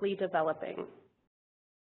typically developing.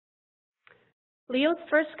 Leo's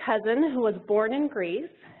first cousin, who was born in Greece,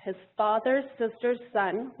 his father's sister's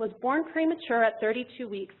son, was born premature at 32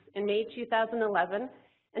 weeks in May 2011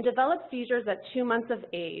 and developed seizures at 2 months of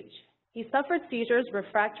age. He suffered seizures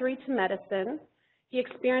refractory to medicine. He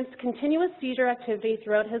experienced continuous seizure activity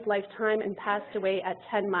throughout his lifetime and passed away at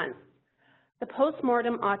 10 months. The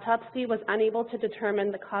post-mortem autopsy was unable to determine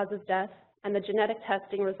the cause of death, and the genetic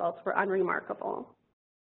testing results were unremarkable.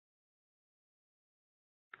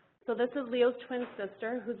 So this is Leo's twin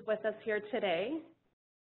sister, who's with us here today.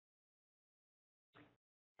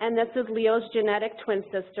 And this is Leo's genetic twin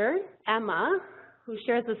sister, Emma, who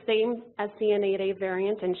shares the same SCN8A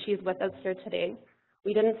variant, and she's with us here today.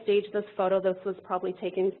 We didn't stage this photo. This was probably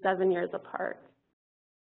taken 7 years apart.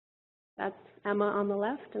 That's Emma on the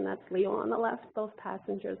left, and that's Leo on the left, both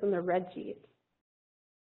passengers in the red Jeep.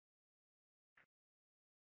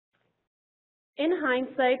 In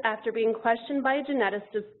hindsight, after being questioned by a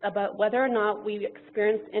geneticist about whether or not we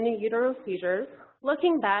experienced in utero seizures,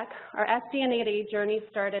 looking back, our SCN8A journey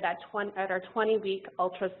started at our 20-week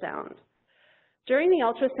ultrasound. During the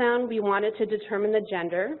ultrasound, we wanted to determine the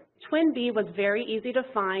gender. Twin B was very easy to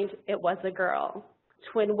find. It was a girl.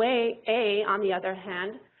 Twin A, on the other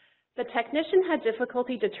hand, the technician had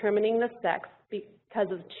difficulty determining the sex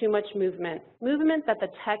because of too much movement that the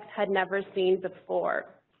tech had never seen before.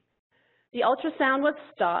 The ultrasound was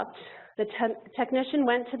stopped. The technician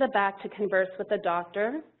went to the back to converse with the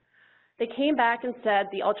doctor. They came back and said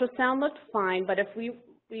the ultrasound looked fine, but if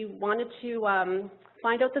we wanted to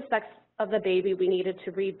find out the sex of the baby, we needed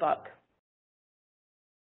to rebook,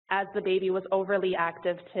 as the baby was overly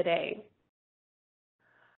active today.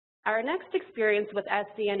 Our next experience with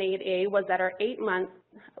SCN8A was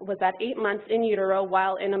at 8 months in utero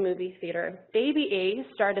while in a movie theater. Baby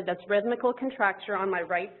A started this rhythmical contracture on my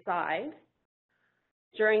right side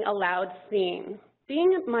during a loud scene.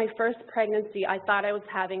 Being my first pregnancy, I thought I was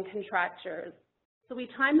having contractures. So we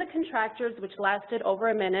timed the contractures, which lasted over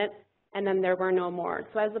a minute, and then there were no more.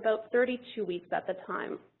 So I was about 32 weeks at the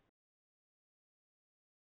time.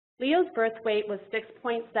 Leo's birth weight was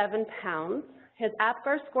 6.7 pounds. His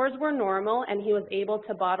APGAR scores were normal, and he was able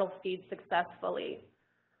to bottle feed successfully.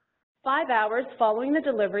 5 hours following the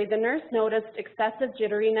delivery, the nurse noticed excessive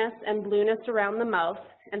jitteriness and blueness around the mouth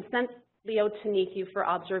and sent Leo to NICU for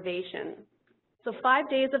observation. So 5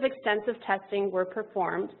 days of extensive testing were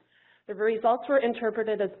performed. The results were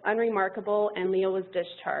interpreted as unremarkable, and Leo was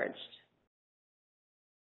discharged.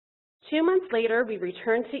 2 months later, we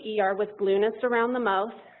returned to ER with blueness around the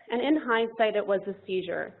mouth, and in hindsight, it was a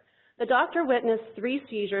seizure. The doctor witnessed 3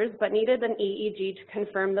 seizures, but needed an EEG to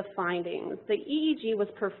confirm the findings. The EEG was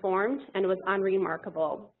performed and was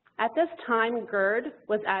unremarkable. At this time, GERD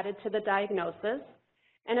was added to the diagnosis,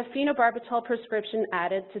 and a phenobarbital prescription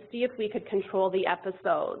added to see if we could control the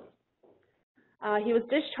episodes. He was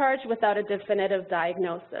discharged without a definitive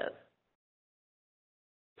diagnosis.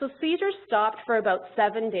 So seizures stopped for about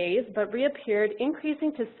 7 days, but reappeared,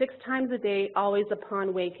 increasing to 6 times a day, always upon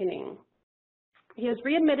awakening. He was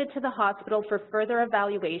readmitted to the hospital for further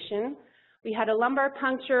evaluation. We had a lumbar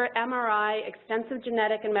puncture, MRI, extensive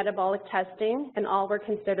genetic and metabolic testing, and all were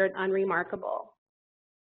considered unremarkable.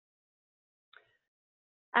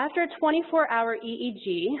 After a 24-hour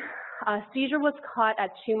EEG, a seizure was caught at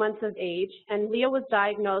 2 months of age, and Leo was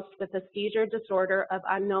diagnosed with a seizure disorder of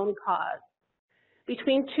unknown cause.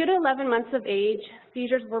 Between 2 to 11 months of age,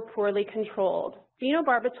 seizures were poorly controlled.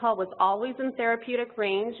 Phenobarbital was always in therapeutic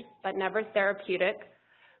range, but never therapeutic.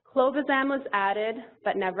 Clobazam was added,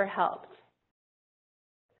 but never helped.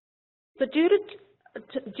 So due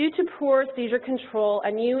to poor seizure control,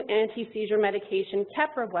 a new anti-seizure medication,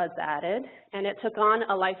 Keppra, was added, and it took on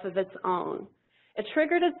a life of its own. It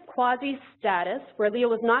triggered a quasi-status where Leo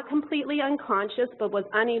was not completely unconscious, but was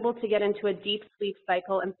unable to get into a deep sleep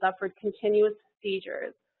cycle and suffered continuous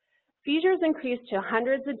seizures. Seizures increased to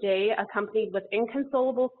hundreds a day, accompanied with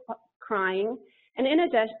inconsolable crying, and in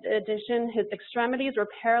addition, his extremities were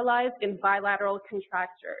paralyzed in bilateral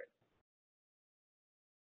contractures.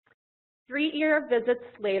 3 ER visits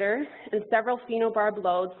later and several phenobarb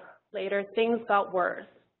loads later, things got worse.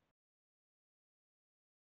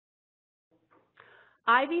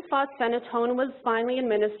 IV fosphenytoin was finally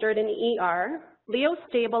administered in ER. Leo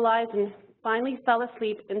stabilized and finally fell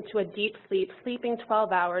asleep into a deep sleep, sleeping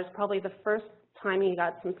 12 hours, probably the first time he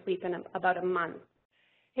got some sleep in about a month.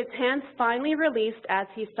 His hands finally released as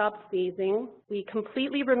he stopped sneezing. We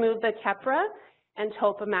completely removed the Keppra, and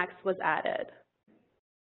Topamax was added.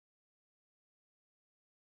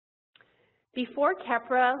 Before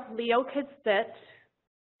Keppra, Leo could sit.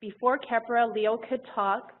 Before Keppra, Leo could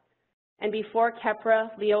talk. And before Keppra,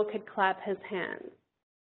 Leo could clap his hands.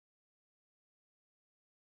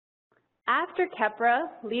 After Keppra,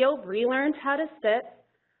 Leo relearned how to sit,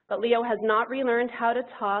 but Leo has not relearned how to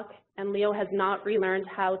talk, and Leo has not relearned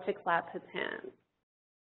how to clap his hands.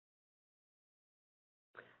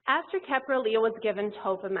 After Keppra, Leo was given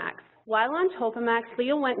Topamax. While on Topamax,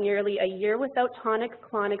 Leo went nearly a year without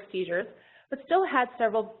tonic-clonic seizures, but still had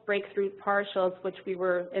several breakthrough partials, which we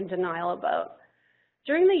were in denial about.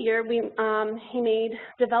 During the year, he made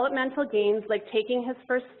developmental gains like taking his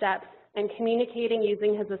first steps and communicating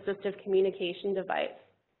using his assistive communication device.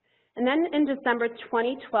 And then in December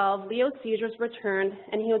 2012, Leo's seizures returned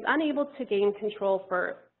and he was unable to gain control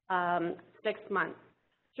for 6 months.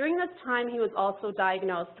 During this time, he was also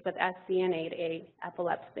diagnosed with SCN8A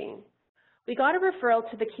epilepsy. We got a referral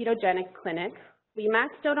to the ketogenic clinic. We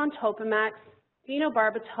maxed out on Topamax,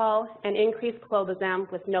 phenobarbital, and increased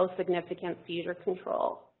clobazam with no significant seizure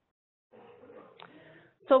control.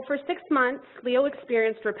 So for 6 months, Leo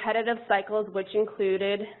experienced repetitive cycles which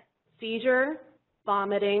included seizure,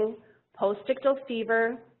 vomiting, post-ictal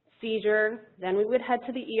fever, seizure, then we would head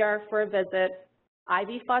to the ER for a visit,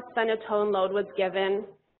 IV phosphenotone load was given,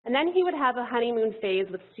 and then he would have a honeymoon phase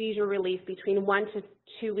with seizure relief between 1 to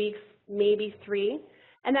 2 weeks, maybe 3,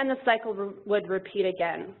 and then the cycle would repeat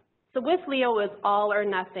again. So with Leo, it was all or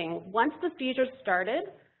nothing. Once the seizures started,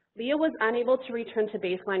 Leo was unable to return to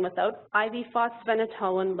baseline without IV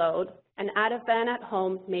phosphenotone load, and Ativan at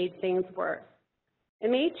home made things worse.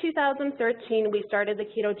 In May 2013, we started the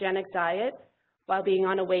ketogenic diet while being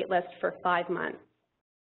on a wait list for 5 months.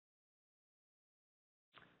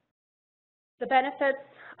 The benefits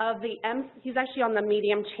of he's actually on the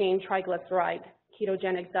medium chain triglyceride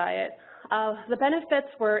ketogenic diet. The benefits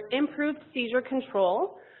were improved seizure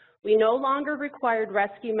control. We no longer required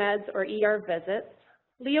rescue meds or ER visits.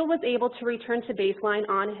 Leo was able to return to baseline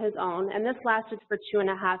on his own, and this lasted for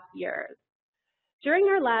 2.5 years. During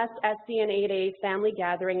our last SCN8A family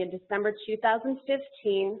gathering in December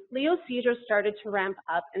 2015, Leo's seizures started to ramp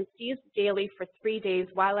up and seized daily for 3 days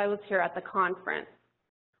while I was here at the conference.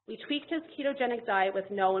 We tweaked his ketogenic diet with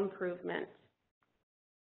no improvement.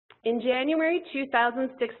 In January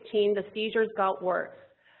 2016, the seizures got worse.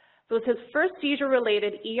 So it was his first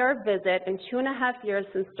seizure-related ER visit in 2.5 years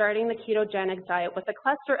since starting the ketogenic diet with a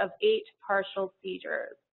cluster of 8 partial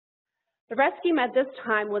seizures. The rescue med this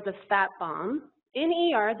time was a fat bomb. In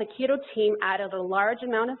ER, the keto team added a large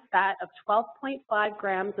amount of fat of 12.5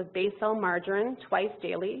 grams of base cell margarine twice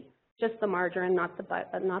daily, just the margarine, not the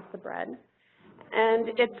bread. And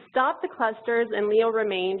it stopped the clusters, and Leo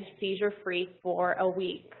remained seizure-free for a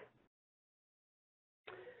week.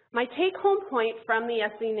 My take-home point from the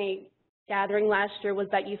SCN8 gathering last year was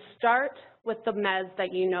that you start with the meds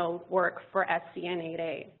that you know work for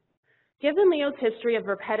SCN8A. Given Leo's history of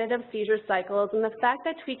repetitive seizure cycles and the fact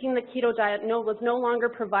that tweaking the keto diet was no longer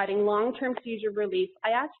providing long-term seizure relief, I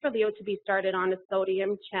asked for Leo to be started on a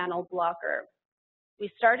sodium channel blocker.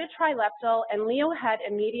 We started Trileptal, and Leo had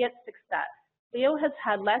immediate success. Leo has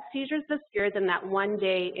had less seizures this year than that one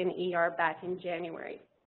day in ER back in January.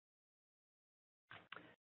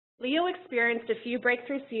 Leo experienced a few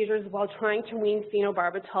breakthrough seizures while trying to wean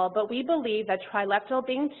phenobarbital, but we believe that Trileptal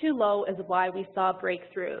being too low is why we saw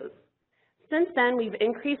breakthroughs. Since then, we've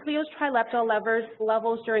increased Leo's Trileptal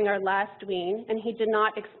levels during our last wean, and he did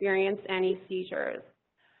not experience any seizures.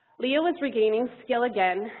 Leo is regaining skill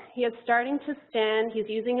again. He is starting to stand, he's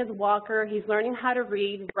using his walker, he's learning how to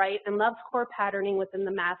read, write, and loves core patterning within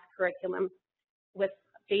the math curriculum with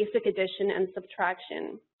basic addition and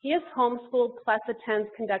subtraction. He is homeschooled plus attends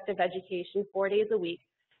conductive education 4 days a week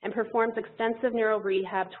and performs extensive neuro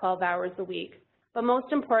rehab 12 hours a week. But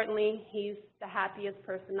most importantly, he's the happiest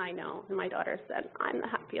person I know. And my daughter said, I'm the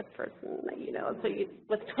happiest person that you know. So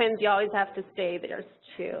with twins, you always have to say there's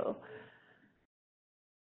two.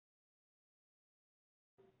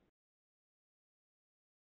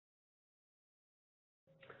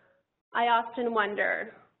 I often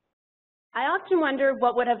wonder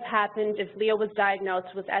what would have happened if Leo was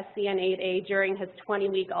diagnosed with SCN8A during his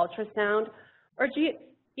 20-week ultrasound, or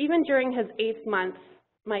even during his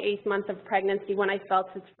my 8th month of pregnancy when I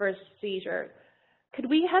felt his first seizure. Could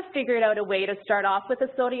we have figured out a way to start off with a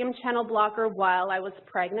sodium channel blocker while I was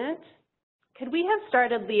pregnant? Could we have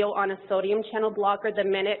started Leo on a sodium channel blocker the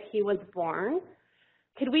minute he was born?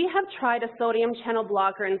 Could we have tried a sodium channel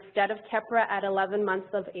blocker instead of Keppra at 11 months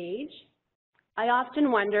of age? I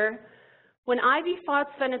often wonder, When IV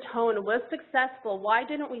phosphenatone was successful, why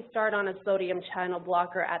didn't we start on a sodium channel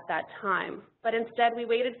blocker at that time? But instead, we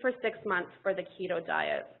waited for 6 months for the keto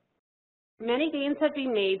diet. Many gains have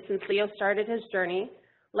been made since Leo started his journey.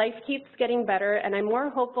 Life keeps getting better, and I'm more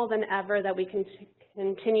hopeful than ever that we can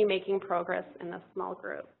continue making progress in this small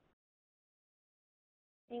group.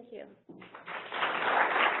 Thank you.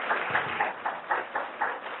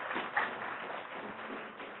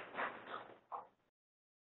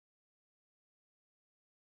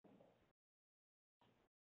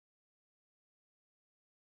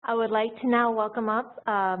 I would like to now welcome up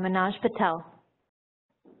Manoj Patel.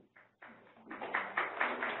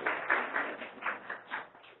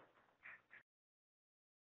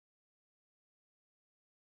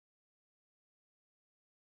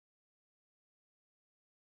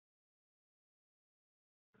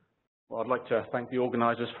 Well, I'd like to thank the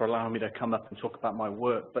organizers for allowing me to come up and talk about my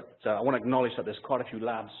work, but I want to acknowledge that there's quite a few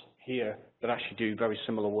labs here that actually do very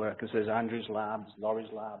similar work. There's Andrew's lab, there's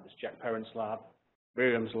Laurie's lab, there's Jack Perrin's lab,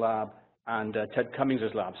 Miriam's lab, and Ted Cummings'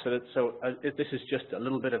 lab. So this is just a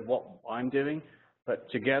little bit of what I'm doing, but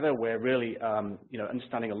together we're really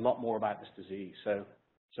understanding a lot more about this disease. So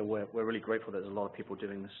we're really grateful that there's a lot of people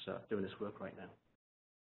doing this work right now.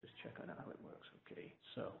 Just check on how it works. Okay,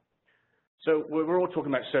 so we're all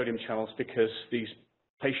talking about sodium channels because these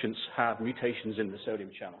patients have mutations in the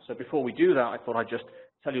sodium channel. So before we do that, I thought I'd just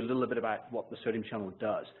tell you a little bit about what the sodium channel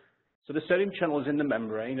does. So the sodium channel is in the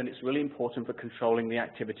membrane, and it's really important for controlling the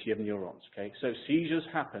activity of neurons. Okay, so seizures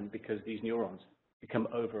happen because these neurons become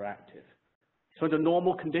overactive. So under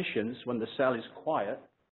normal conditions, when the cell is quiet,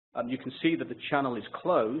 you can see that the channel is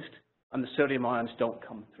closed and the sodium ions don't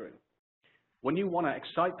come through. When you want to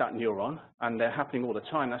excite that neuron, and they're happening all the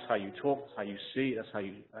time, that's how you talk, that's how you see, that's how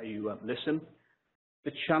you listen,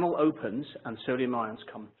 the channel opens and sodium ions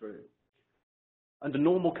come through. Under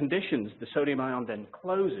normal conditions, the sodium ion then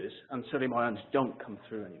closes and sodium ions don't come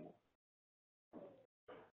through anymore.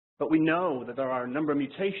 But we know that there are a number of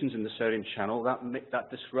mutations in the sodium channel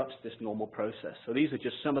that disrupts this normal process. So these are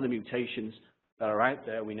just some of the mutations that are out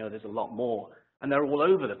there. We know there's a lot more, and they're all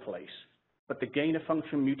over the place. But the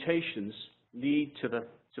gain-of-function mutations lead to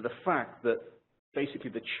the fact that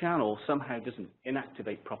basically the channel somehow doesn't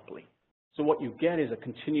inactivate properly. So what you get is a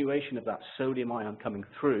continuation of that sodium ion coming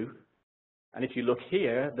through. And if you look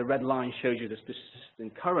here, the red line shows you this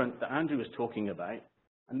persistent current that Andrew was talking about,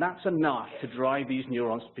 and that's enough to drive these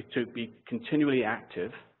neurons to be continually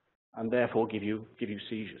active and therefore give you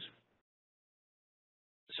seizures.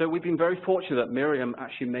 So we've been very fortunate that Miriam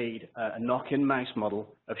actually made a knock-in mouse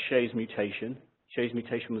model of Shay's mutation. Shay's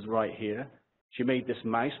mutation was right here. She made this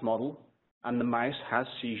mouse model, and the mouse has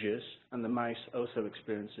seizures, and the mouse also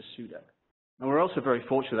experiences SUDEP. And we're also very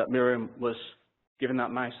fortunate that Miriam was giving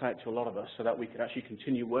that mouse out to a lot of us so that we could actually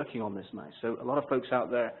continue working on this mouse. So a lot of folks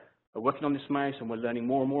out there are working on this mouse, and we're learning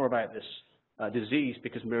more and more about this disease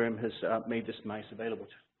because Miriam has made this mouse available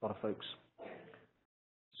to a lot of folks.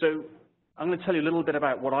 So I'm going to tell you a little bit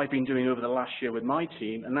about what I've been doing over the last year with my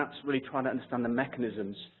team, and that's really trying to understand the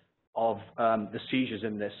mechanisms of the seizures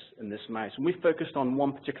in this mouse. And we've focused on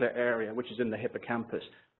one particular area, which is in the hippocampus.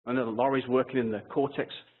 I know that Laurie's working in the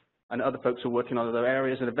cortex, and other folks are working on other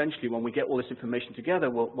areas, and eventually when we get all this information together,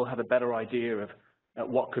 we'll have a better idea of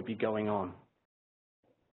what could be going on.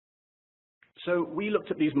 So we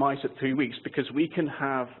looked at these mice at 3 weeks because we can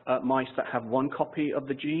have mice that have one copy of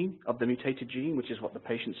the gene, of the mutated gene, which is what the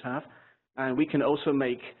patients have, and we can also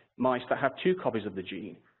make mice that have 2 copies of the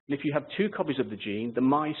gene. And if you have 2 copies of the gene, the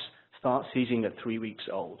mice start seizing at 3 weeks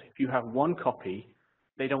old. If you have 1 copy,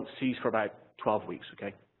 they don't seize for about 12 weeks,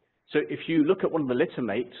 okay? So if you look at one of the litter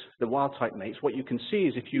mates, the wild-type mates, what you can see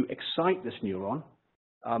is if you excite this neuron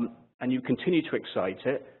and you continue to excite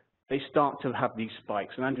it, they start to have these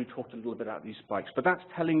spikes. And Andrew talked a little bit about these spikes, but that's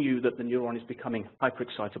telling you that the neuron is becoming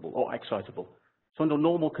hyperexcitable or excitable. So under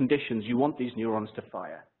normal conditions, you want these neurons to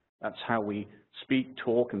fire. That's how we speak,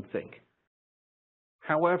 talk, and think.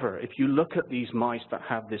 However, if you look at these mice that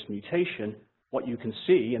have this mutation, what you can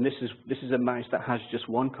see, and this is a mouse that has just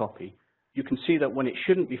 1 copy, you can see that when it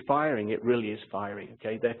shouldn't be firing, it really is firing,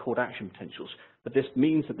 okay? They're called action potentials. But this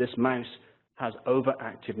means that this mouse has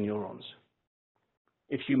overactive neurons.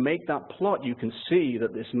 If you make that plot, you can see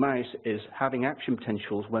that this mouse is having action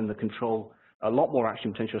potentials when the control, a lot more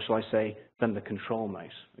action potentials, shall I say, than the control mouse,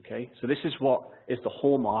 okay? So this is what is the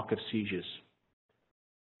hallmark of seizures.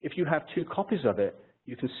 If you have 2 copies of it,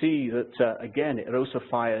 you can see that, again, it also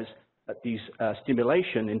fires at these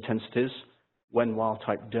stimulation intensities when wild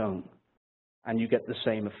type don't, and you get the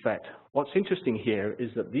same effect. What's interesting here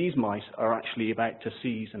is that these mice are actually about to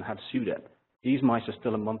seize and have SUDEP. These mice are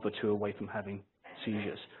still a month or 2 away from having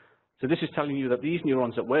seizures. So this is telling you that these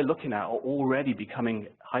neurons that we're looking at are already becoming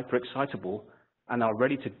hyperexcitable and are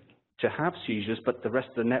ready to have seizures, but the rest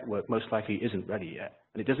of the network most likely isn't ready yet.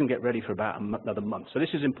 And it doesn't get ready for about another month. So this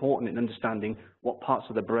is important in understanding what parts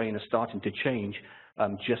of the brain are starting to change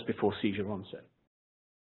just before seizure onset.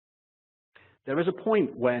 There is a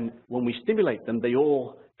point when we stimulate them, they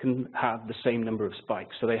all can have the same number of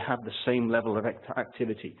spikes, so they have the same level of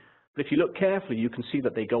activity. But if you look carefully, you can see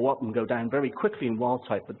that they go up and go down very quickly in wild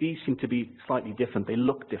type, but these seem to be slightly different. They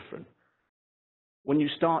look different. When you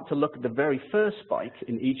start to look at the very first spike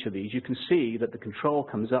in each of these, you can see that the control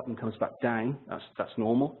comes up and comes back down. That's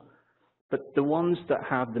normal. But the ones that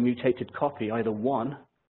have the mutated copy, either one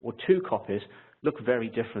or two copies, look very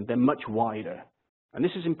different. They're much wider. And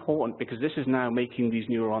this is important because this is now making these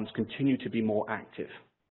neurons continue to be more active.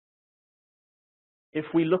 If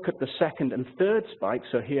we look at the second and third spikes,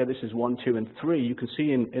 so here this is 1, 2, and 3, you can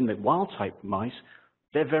see in the wild-type mice,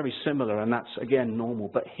 they're very similar, and that's, again, normal.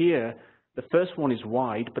 But here, the first one is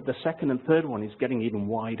wide, but the second and third one is getting even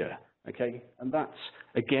wider, okay? And that's,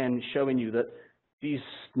 again, showing you that these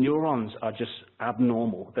neurons are just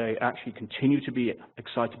abnormal. They actually continue to be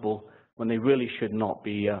excitable when they really should not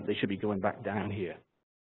be. They should be going back down here.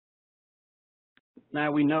 Now,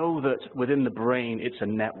 we know that within the brain, it's a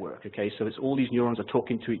network, okay? So it's all these neurons are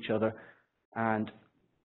talking to each other, and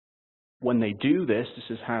when they do this,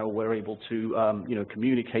 this is how we're able to,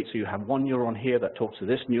 communicate. So you have one neuron here that talks to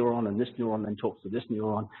this neuron, and this neuron then talks to this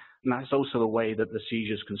neuron, and that's also the way that the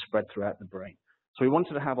seizures can spread throughout the brain. So we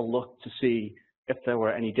wanted to have a look to see if there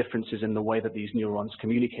were any differences in the way that these neurons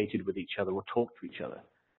communicated with each other or talked to each other.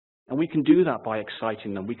 And we can do that by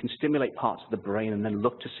exciting them. We can stimulate parts of the brain and then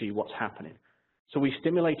look to see what's happening. So we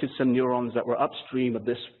stimulated some neurons that were upstream of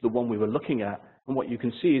the one we were looking at, and what you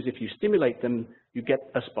can see is if you stimulate them, you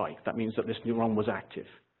get a spike. That means that this neuron was active.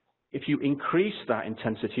 If you increase that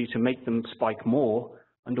intensity to make them spike more,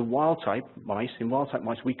 under wild-type mice,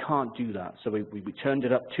 we can't do that. So we turned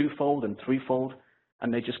it up twofold and threefold,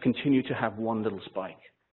 and they just continue to have one little spike.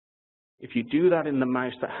 If you do that in the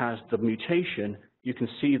mouse that has the mutation, you can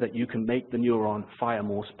see that you can make the neuron fire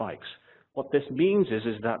more spikes. What this means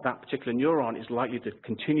is that that particular neuron is likely to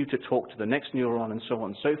continue to talk to the next neuron and so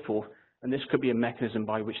on and so forth, and this could be a mechanism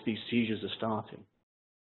by which these seizures are starting.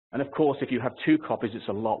 And of course, if you have two copies, it's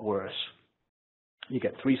a lot worse. You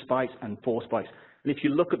get 3 spikes and 4 spikes. And if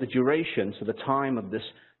you look at the duration, so the time of this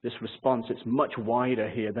response, it's much wider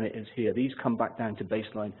here than it is here. These come back down to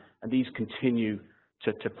baseline, and these continue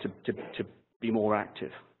to be more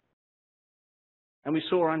active. And we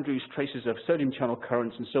saw Andrew's traces of sodium channel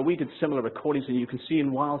currents, and so we did similar recordings, and you can see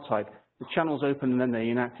in wild type, the channels open and then they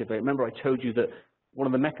inactivate. Remember I told you that one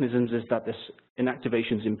of the mechanisms is that this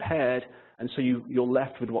inactivation is impaired, and so you're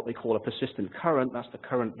left with what they call a persistent current. That's the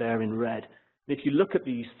current there in red. And if you look at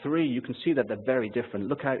these 3, you can see that they're very different.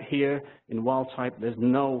 Look out here in wild type,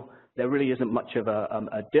 there really isn't much of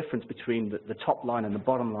a difference between the top line and the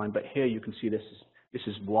bottom line, but here you can see this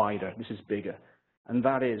is wider, this is bigger. And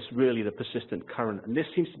that is really the persistent current. And this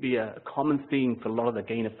seems to be a common theme for a lot of the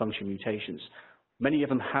gain-of-function mutations. Many of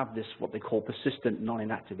them have this, what they call persistent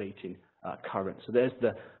non-inactivating current. So there's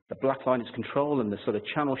the black line is control, and the sort of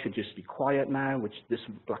channel should just be quiet now, which this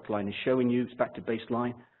black line is showing you. It's back to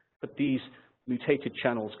baseline. But these mutated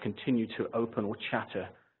channels continue to open or chatter,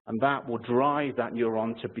 and that will drive that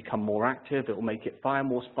neuron to become more active. It will make it fire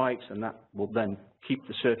more spikes, and that will then keep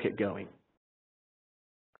the circuit going.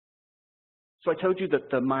 So I told you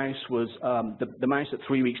that the mouse was, the mouse at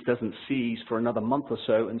 3 weeks doesn't seize for another month or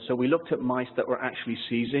so, and so we looked at mice that were actually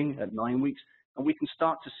seizing at 9 weeks, and we can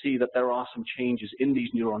start to see that there are some changes in these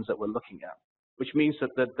neurons that we're looking at, which means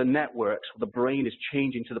that the networks, the brain is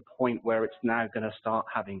changing to the point where it's now going to start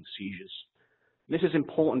having seizures. This is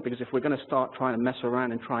important because if we're going to start trying to mess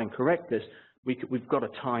around and try and correct this, we've got a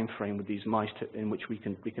time frame with these mice in which we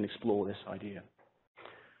can explore this idea.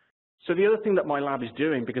 So the other thing that my lab is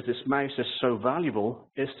doing, because this mouse is so valuable,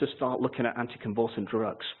 is to start looking at anticonvulsant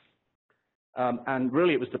drugs. And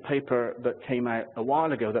really it was the paper that came out a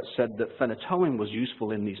while ago that said that phenytoin was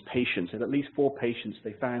useful in these patients. In at least 4 patients,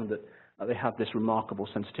 they found that they had this remarkable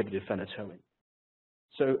sensitivity to phenytoin.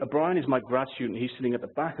 So Brian is my grad student. He's sitting at the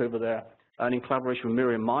back over there. And in collaboration with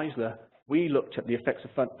Miriam Meisler, we looked at the effects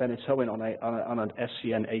of phenytoin on an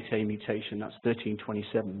SCN8A mutation. That's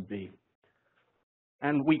 1327B.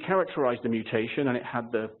 And we characterized the mutation, and it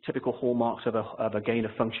had the typical hallmarks of a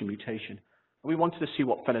gain-of-function mutation. And we wanted to see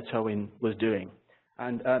what phenytoin was doing.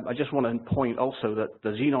 And I just want to point also that the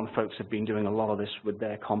Xenon folks have been doing a lot of this with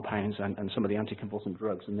their compounds and some of the anticonvulsant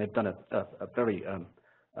drugs, and they've done a very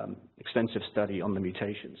extensive study on the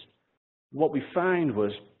mutations. What we found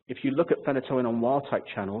was, if you look at phenytoin on wild-type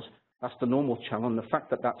channels, That's the normal channel, and the fact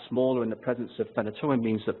that that's smaller in the presence of phenytoin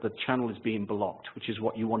means that the channel is being blocked, which is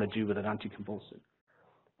what you want to do with an anticonvulsant.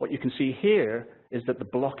 What you can see here is that the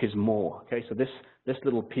block is more. Okay, so this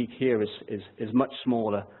little peak here is much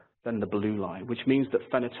smaller than the blue line, which means that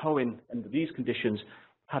phenytoin under these conditions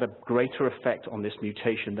had a greater effect on this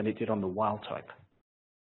mutation than it did on the wild type.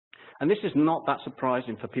 And this is not that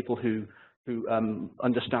surprising for people who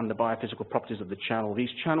understand the biophysical properties of the channel. These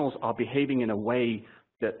channels are behaving in a way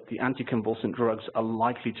that the anticonvulsant drugs are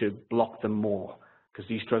likely to block them more, because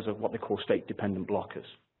these drugs are what they call state-dependent blockers.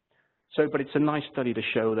 So, but it's a nice study to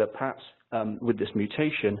show that perhaps with this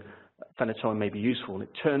mutation, phenytoin may be useful. And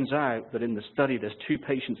it turns out that in the study, there's 2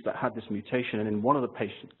 patients that had this mutation, and in one of the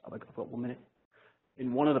patients, I've got 1 minute.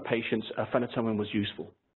 In one of the patients, phenytoin was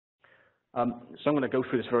useful. So I'm going to go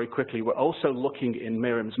through this very quickly. We're also looking in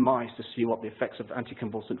Miriam's mice to see what the effects of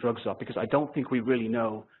anticonvulsant drugs are, because I don't think we really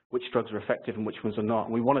know which drugs are effective and which ones are not.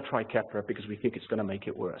 And we want to try Keppra because we think it's going to make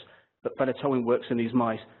it worse. But phenytoin works in these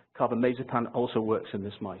mice. Carbamazepam also works in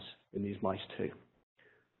these mice too.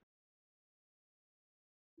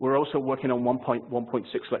 We're also working on 1.6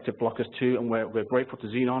 selective blockers too, and we're grateful to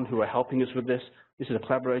Xenon who are helping us with this. This is a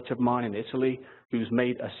collaborator of mine in Italy who's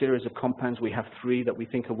made a series of compounds. We have 3 that we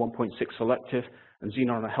think are 1.6 selective, and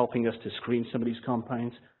Xenon are helping us to screen some of these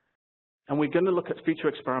compounds. And we're going to look at future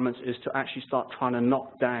experiments is to actually start trying to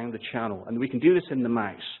knock down the channel, and we can do this in the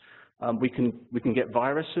mouse. We can get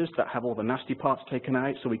viruses that have all the nasty parts taken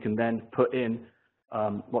out, so we can then put in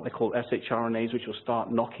what they call shRNAs, which will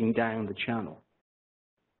start knocking down the channel.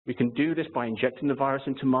 We can do this by injecting the virus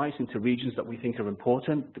into mice, into regions that we think are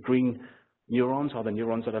important. The green neurons are the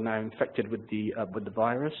neurons that are now infected with the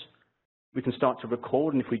virus. We can start to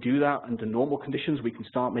record, and if we do that under normal conditions, we can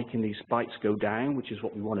start making these spikes go down, which is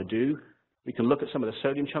what we want to do. We can look at some of the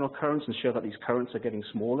sodium channel currents and show that these currents are getting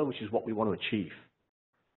smaller, which is what we want to achieve.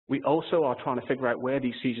 We also are trying to figure out where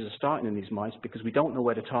these seizures are starting in these mice, because we don't know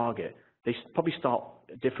where to target. They probably start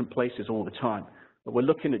at different places all the time. But we're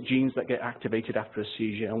looking at genes that get activated after a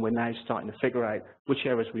seizure, and we're now starting to figure out which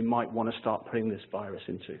areas we might want to start putting this virus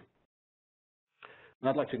into. And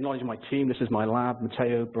I'd like to acknowledge my team. This is my lab,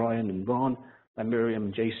 Matteo, Brian, and Ron, and Miriam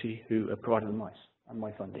and JC, who have provided the mice and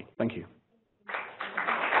my funding. Thank you.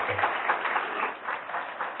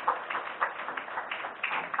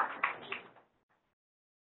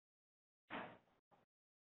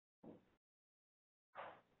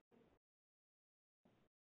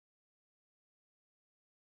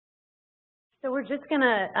 So we're just going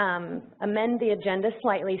to amend the agenda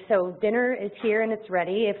slightly. So dinner is here and it's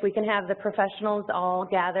ready. If we can have the professionals all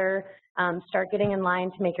gather, start getting in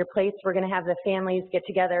line to make your plates. We're going to have the families get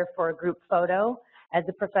together for a group photo as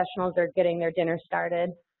the professionals are getting their dinner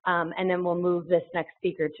started. And then we'll move this next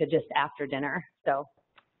speaker to just after dinner. So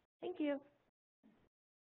thank you.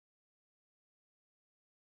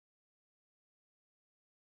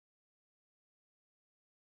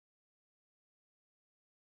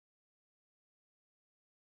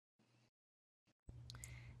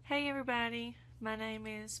 Hey everybody, my name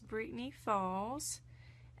is Brittany Falls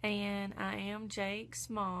and I am Jake's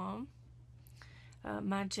mom.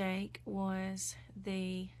 My Jake was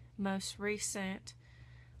the most recent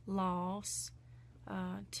loss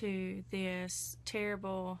to this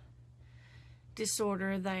terrible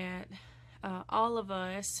disorder that all of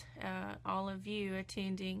us, all of you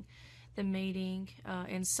attending the meeting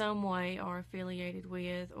in some way are affiliated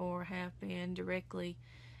with or have been directly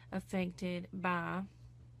affected by.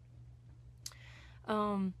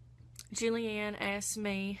 Julianne asked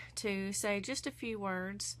me to say just a few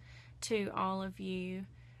words to all of you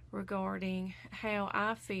regarding how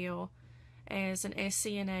I feel as an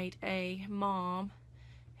SCN8A mom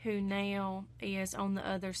who now is on the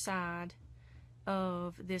other side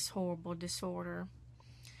of this horrible disorder.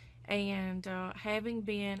 And having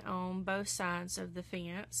been on both sides of the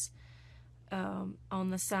fence, on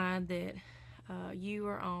the side that you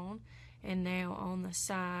are on, and now on the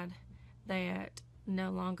side that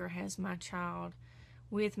no longer has my child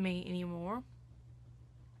with me anymore,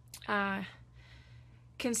 I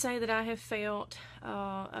can say that I have felt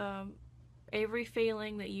every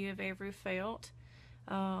feeling that you have ever felt,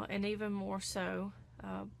 and even more so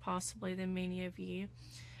possibly than many of you.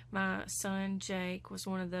 My son Jake was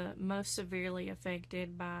one of the most severely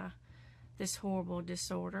affected by this horrible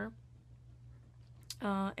disorder,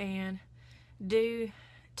 and due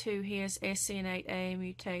to his SCN8A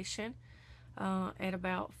mutation, at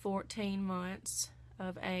about 14 months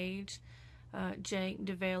of age, Jake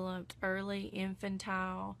developed early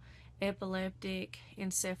infantile epileptic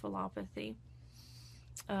encephalopathy,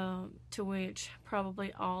 to which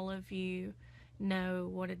probably all of you know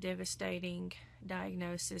what a devastating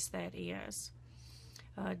diagnosis that is.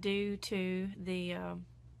 Due to the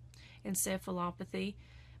encephalopathy,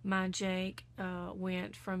 my Jake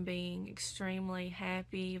went from being extremely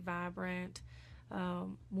happy, vibrant,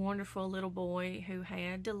 wonderful little boy who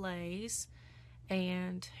had delays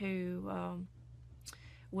and who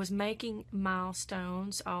was making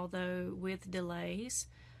milestones, although with delays,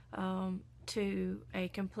 to a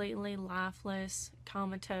completely lifeless,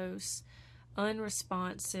 comatose,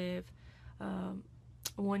 unresponsive,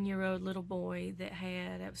 1-year-old little boy that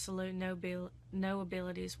had absolute no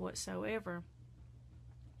abilities whatsoever.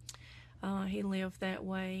 He lived that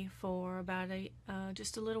way for about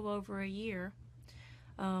just a little over a year.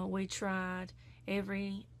 We tried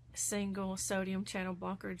every single sodium channel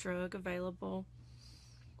blocker drug available.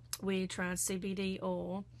 We tried CBD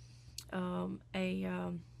oil.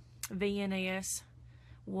 VNS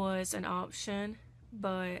was an option,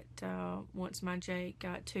 but once my Jake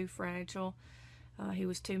got too fragile, he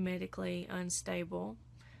was too medically unstable,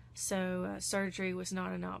 so surgery was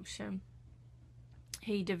not an option.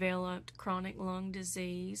 He developed chronic lung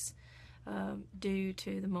disease due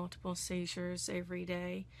to the multiple seizures every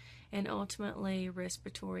day, and ultimately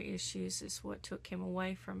respiratory issues is what took him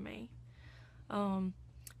away from me.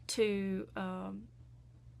 To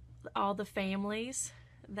all the families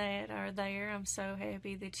that are there, I'm so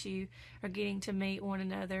happy that you are getting to meet one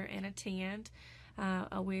another and attend.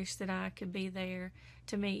 I wish that I could be there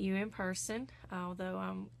to meet you in person, although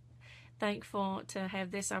I'm thankful to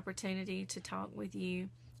have this opportunity to talk with you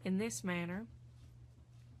in this manner.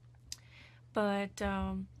 But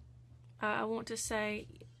I want to say,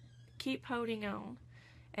 keep holding on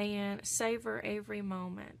and savor every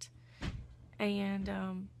moment. And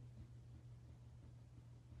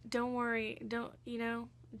don't worry about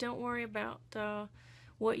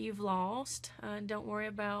what you've lost. Don't worry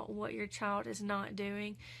about what your child is not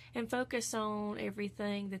doing, and focus on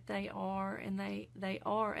everything that they are and they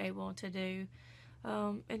are able to do.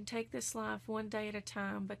 And take this life one day at a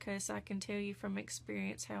time, because I can tell you from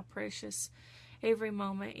experience how precious every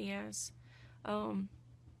moment is.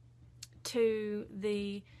 To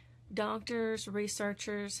the doctors,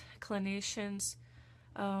 researchers, clinicians,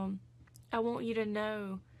 I want you to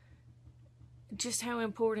know just how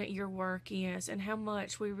important your work is and how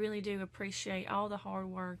much we really do appreciate all the hard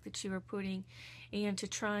work that you are putting into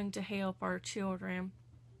trying to help our children.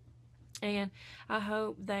 And I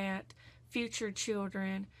hope that future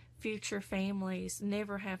children, future families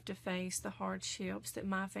never have to face the hardships that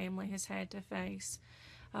my family has had to face.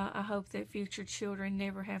 I hope that future children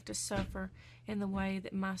never have to suffer in the way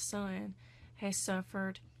that my son has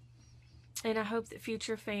suffered. And I hope that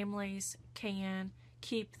future families can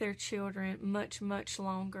keep their children much, much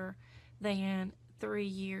longer than 3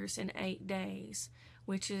 years and 8 days,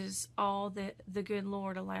 which is all that the good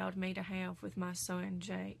Lord allowed me to have with my son,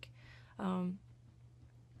 Jake. I'm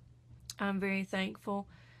very thankful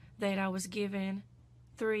that I was given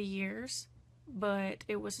 3 years, but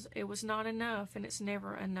it was not enough, and it's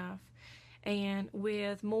never enough. And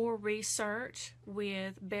with more research,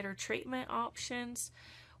 with better treatment options,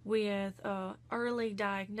 with early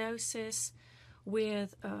diagnosis,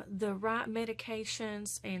 with the right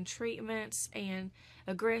medications and treatments, and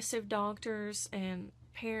aggressive doctors and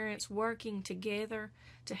parents working together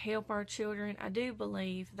to help our children, I do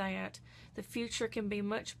believe that the future can be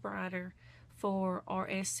much brighter for our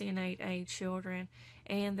SCN8A children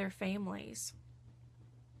and their families.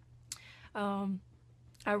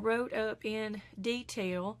 I wrote up in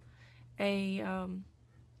detail a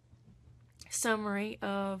summary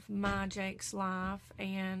of my Jake's life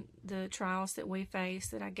and the trials that we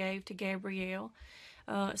faced that I gave to Gabrielle.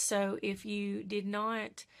 So if you did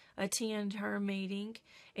not attend her meeting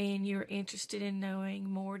and you're interested in knowing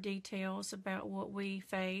more details about what we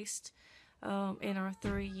faced in our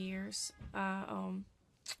 3 years,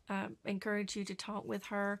 I encourage you to talk with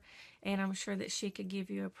her, and I'm sure that she could give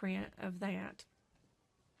you a print of that.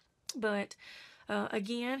 But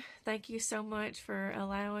again, thank you so much for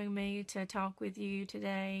allowing me to talk with you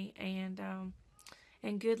today, and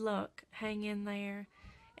good luck. Hang in there,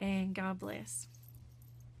 and God bless.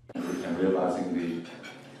 And realizing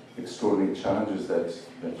the extraordinary challenges that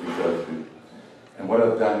you go through. And what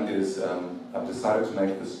I've done is I've decided to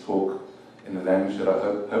make this talk in the language that I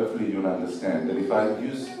hopefully you'll understand. And if I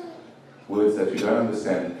use words that you don't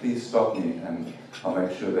understand, please stop me and I'll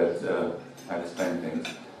make sure that I explain things.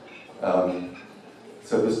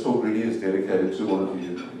 So this talk really is dedicated to all of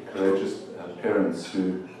you courageous parents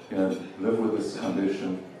who live with this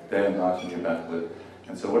condition day and night and you battle with.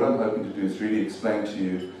 And so what I'm hoping to do is really explain to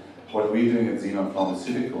you what we're doing at Xenon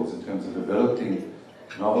Pharmaceuticals in terms of developing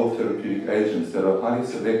novel therapeutic agents that are highly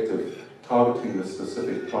selective, targeting the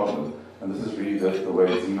specific problem. And this is really the way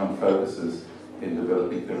Xenon focuses in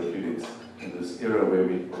developing therapeutics in this era where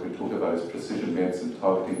what we talk about is precision medicine,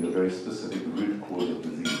 targeting the very specific root cause of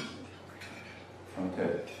disease.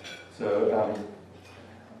 Okay, so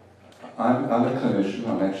I'm a clinician.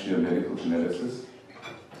 I'm actually a medical geneticist.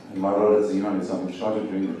 And my role at Xenon is I'm in charge of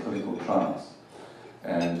doing the clinical trials.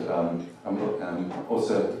 And I'm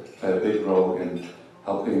also play a big role in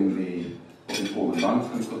helping what we call the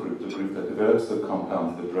non-clinical group, the group that develops the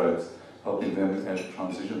compounds, the drugs, helping them and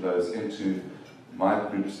transition those into my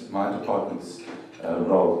department's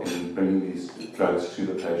role in bringing these drugs to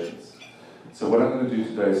the patients. So what I'm going to do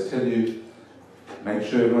today is tell you, make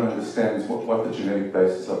sure everyone understands what the genetic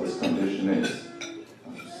basis of this condition is.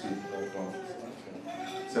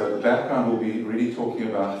 So the background will be really talking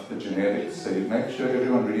about the genetics. So you make sure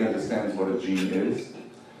everyone really understands what a gene is.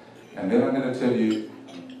 And then I'm going to tell you,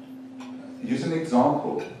 use an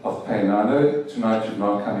example of pain. Now I know tonight you've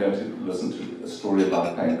not come here to listen to a story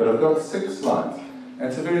about pain, but I've got 6 slides. And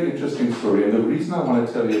it's a very interesting story. And the reason I want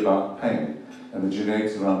to tell you about pain and the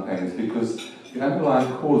genetics around pain is because the underlying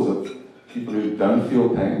cause of people who don't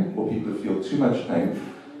feel pain or people who feel too much pain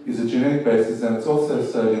is a genetic basis, and it's also a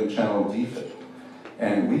sodium channel defect.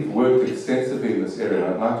 And we've worked extensively in this area,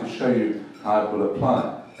 and I'd like to show you how it will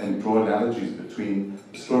apply and draw analogies between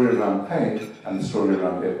the story around pain and the story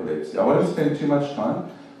around epilepsy. I won't spend too much time,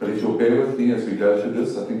 but if you'll bear with me as we go through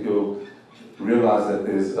this, I think you'll realize that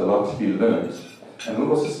there's a lot to be learned. And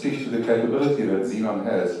we'll also speak to the capability that Xenon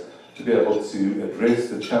has to be able to address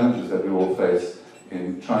the challenges that we all face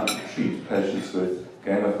in trying to treat patients with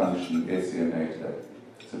gain-of-function SCN8A.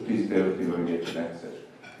 So please bear with me when we get to that session.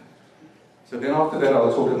 So then after that,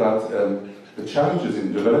 I'll talk about the challenges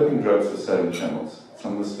in developing drugs for sodium channels,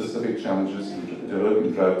 some of the specific challenges in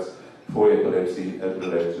developing drugs for epilepsy that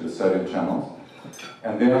relate to the sodium channels.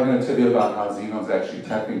 And then I'm going to tell you about how Xenon's actually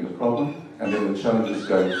tackling the problem, and then the challenges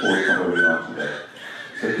going forward from where we are today.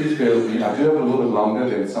 So please bear with me. I do have a little bit longer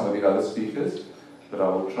than some of the other speakers, but I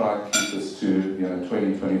will try and keep this to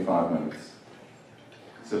 20, 25 minutes.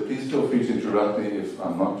 So please feel free to interrupt me if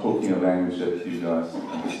I'm not talking a language that you guys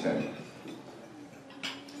understand.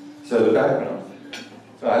 So the background.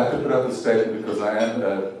 So I have to put up the statement because I am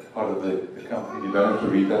part of the company. You don't have to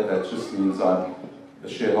read that. That just means I'm a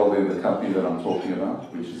shareholder in the company that I'm talking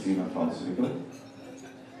about, which is Xenon Pharmaceuticals.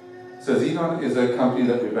 So Xenon is a company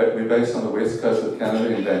that we're based on the west coast of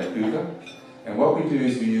Canada in Vancouver. And what we do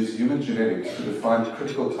is we use human genetics to define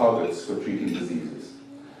critical targets for treating diseases.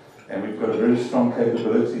 And we've got a very strong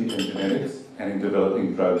capability in genetics and in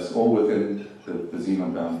developing drugs, all within the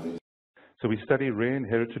Xenon boundaries. So we study rare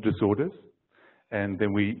inherited disorders, and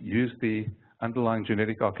then we use the underlying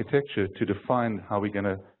genetic architecture to define how we're going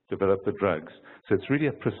to develop the drugs. So it's really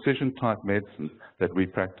a precision-type medicine that we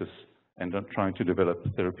practice and are trying to develop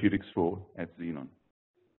therapeutics for at Xenon.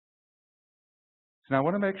 So now I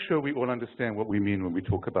want to make sure we all understand what we mean when we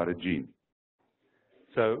talk about a gene.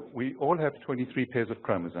 So we all have 23 pairs of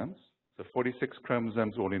chromosomes, so 46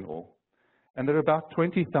 chromosomes all in all. And there are about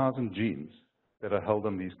 20,000 genes that are held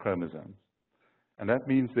on these chromosomes. And that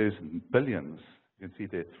means there's billions. You can see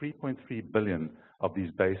there are 3.3 billion of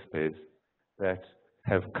these base pairs that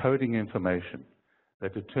have coding information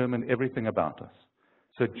that determine everything about us.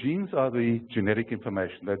 So genes are the genetic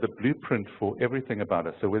information. They're the blueprint for everything about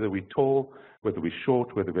us. So whether we're tall, whether we're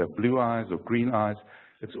short, whether we have blue eyes or green eyes,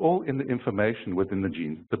 it's all in the information within the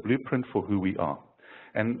genes, the blueprint for who we are.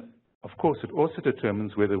 And of course, it also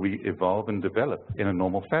determines whether we evolve and develop in a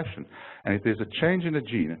normal fashion. And if there's a change in a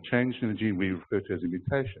gene we refer to as a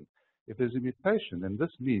mutation. If there's a mutation, then this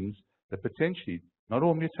means that potentially not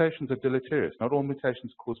all mutations are deleterious, not all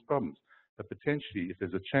mutations cause problems, but potentially if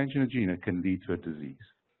there's a change in a gene, it can lead to a disease.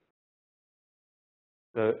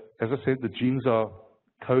 So, as I said, the genes are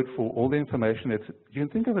code for all the information. You can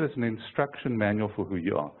think of it as an instruction manual for who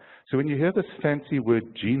you are. So when you hear this fancy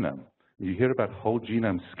word genome, you hear about whole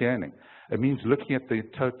genome scanning, it means looking at the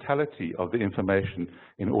totality of the information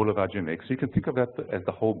in all of our genetics. So you can think of that as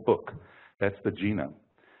the whole book. That's the genome.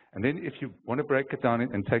 And then if you want to break it down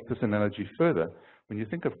and take this analogy further, when you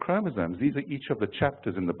think of chromosomes, these are each of the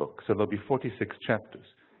chapters in the book. So there'll be 46 chapters,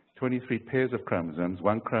 23 pairs of chromosomes,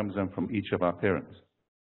 one chromosome from each of our parents.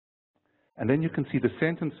 And then you can see the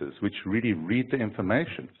sentences which really read the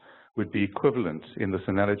information would be equivalent in this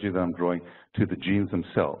analogy that I'm drawing to the genes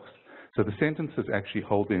themselves. So the sentences actually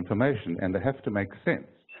hold the information, and they have to make sense.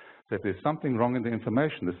 So if there's something wrong in the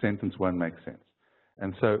information, the sentence won't make sense.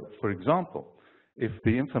 And so, for example, if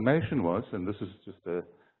the information was, and this is just a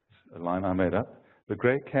line I made up, the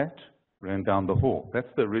gray cat ran down the hall. That's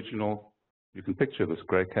the original You can picture this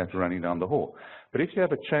grey cat running down the hall. But if you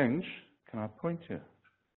have a change, can I point here?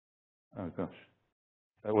 Oh gosh,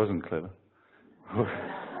 that wasn't clever.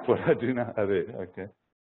 What do I do now? Oh, there, okay.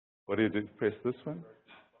 What do you do? Press this one?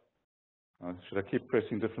 Oh, should I keep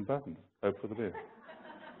pressing different buttons? Hope for the best.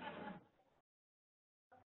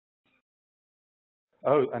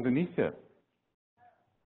 Oh, underneath here.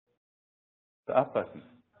 The up button.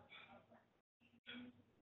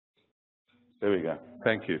 There we go.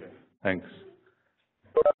 Thank you. Thanks.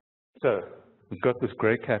 So, we've got this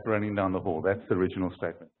grey cat running down the hall. That's the original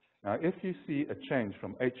statement. Now, if you see a change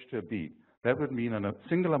from H to a B, that would mean a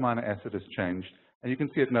single amino acid has changed, and you can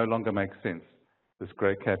see it no longer makes sense, this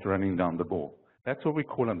grey cat running down the hall. That's what we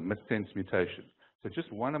call a missense mutation. So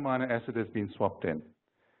just one amino acid has been swapped in.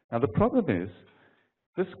 Now, the problem is,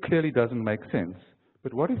 this clearly doesn't make sense,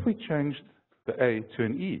 but what if we changed the A to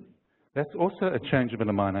an E? That's also a change of an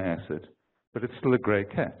amino acid, but it's still a grey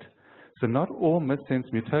cat. So not all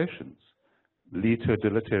missense mutations lead to a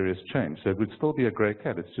deleterious change. So it would still be a grey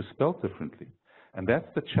cat, it's just spelled differently. And that's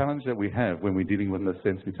the challenge that we have when we're dealing with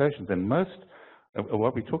missense mutations. And most of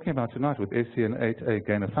what we're talking about tonight with SCN8A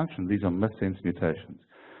gain of function, these are missense mutations.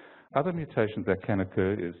 Other mutations that can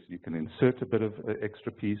occur is you can insert a bit of an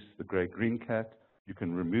extra piece, the grey-green cat, you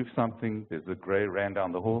can remove something, there's a grey ran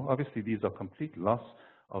down the hall. Obviously, these are complete loss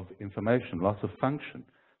of information, loss of function.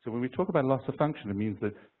 So when we talk about loss of function, it means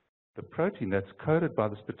that the protein that's coded by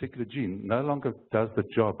this particular gene no longer does the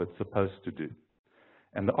job it's supposed to do.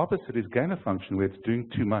 And the opposite is gain of function, where it's doing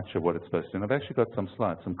too much of what it's supposed to. And I've actually got some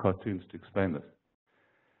slides, some cartoons to explain this.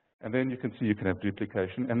 And then you can see you can have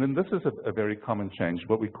duplication. And then this is a very common change,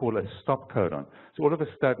 what we call a stop codon. So all of a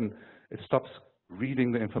sudden, it stops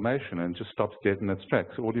reading the information and just stops dead in its tracks.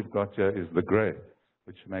 So all you've got here is the grey,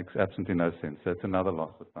 which makes absolutely no sense. So it's another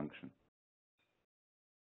loss of function.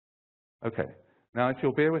 Okay. Now, if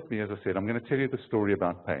you'll bear with me, as I said, I'm going to tell you the story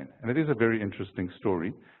about pain. And it is a very interesting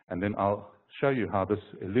story. And then I'll show you how this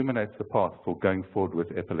illuminates the path for going forward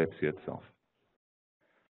with epilepsy itself.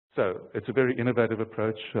 So it's a very innovative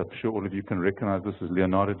approach. I'm sure all of you can recognize this as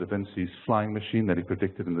Leonardo da Vinci's flying machine that he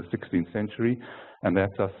predicted in the 16th century. And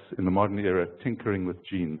that's us in the modern era tinkering with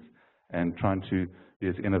genes and trying to be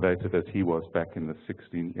as innovative as he was back in the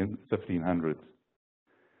 1500s.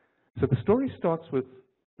 So the story starts with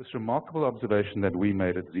this remarkable observation that we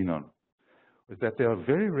made at Xenon, was that there are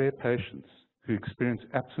very rare patients who experience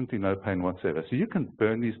absolutely no pain whatsoever. So you can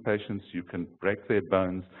burn these patients, you can break their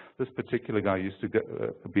bones. This particular guy used to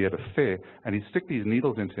be at a fair, and he'd stick these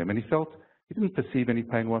needles into him, and he didn't perceive any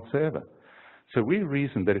pain whatsoever. So we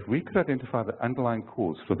reasoned that if we could identify the underlying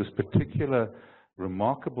cause for this particular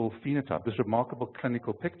remarkable phenotype, this remarkable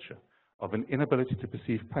clinical picture of an inability to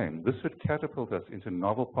perceive pain, this would catapult us into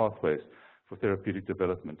novel pathways for therapeutic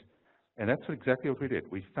development. And that's exactly what we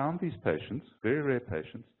did. We found these patients, very rare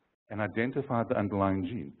patients, and identified the underlying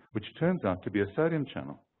gene, which turns out to be a sodium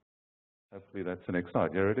channel. Hopefully that's the next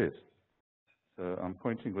slide. Here it is. So I'm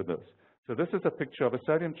pointing with this. So this is a picture of a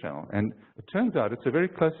sodium channel, and it turns out it's a very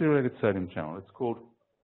closely related sodium channel. It's called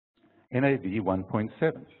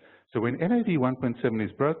NAV1.7. So when NAV1.7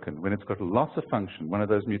 is broken, when it's got a loss of function, one of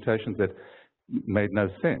those mutations that made no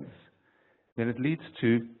sense, then it leads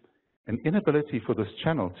to an inability for this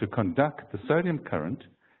channel to conduct the sodium current,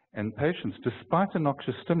 and patients, despite a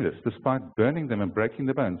noxious stimulus, despite burning them and breaking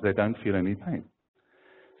the bones, they don't feel any pain.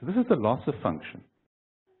 So this is the loss of function.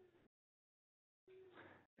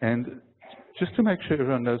 And just to make sure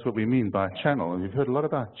everyone knows what we mean by a channel, and you've heard a lot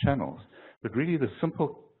about channels, but really the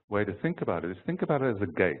simple way to think about it is think about it as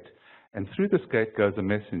a gate. And through this gate goes a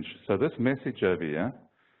message. So this message over here,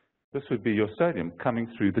 this would be your sodium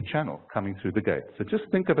coming through the channel, coming through the gate. So just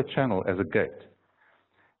think of a channel as a gate.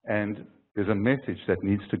 And there's a message that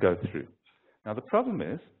needs to go through. Now the problem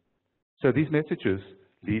is, so these messages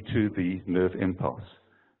lead to the nerve impulse.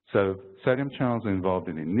 So sodium channels are involved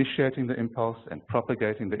in initiating the impulse and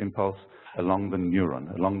propagating the impulse along the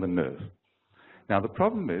neuron, along the nerve. Now the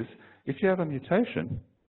problem is, if you have a mutation,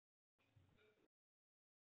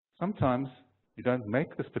 sometimes you don't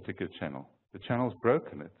make this particular channel. The channel's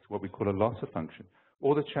broken. It's what we call a loss of function.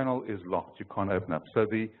 Or the channel is locked. You can't open up. So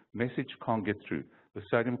the message can't get through. The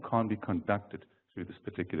sodium can't be conducted through this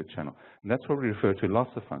particular channel. And that's what we refer to loss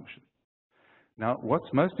of function. Now, what's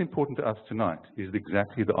most important to us tonight is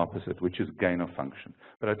exactly the opposite, which is gain of function.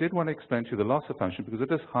 But I did want to explain to you the loss of function because it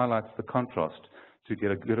just highlights the contrast to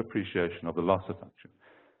get a good appreciation of the loss of function.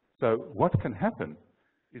 So what can happen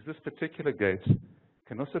is this particular gate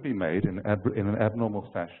can also be made in an abnormal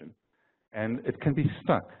fashion, and it can be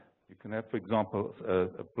stuck. You can have, for example,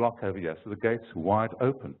 a block over here, so the gate's wide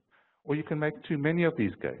open. Or you can make too many of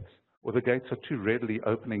these gates, or the gates are too readily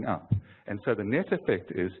opening up. And so the net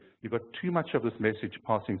effect is you've got too much of this message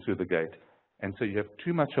passing through the gate, and so you have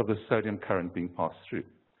too much of the sodium current being passed through.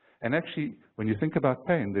 And actually, when you think about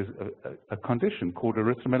pain, there's a condition called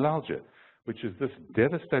erythromelalgia, which is this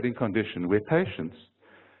devastating condition where patients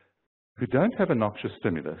who don't have a noxious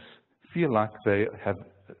stimulus feel like they have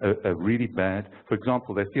a really bad, for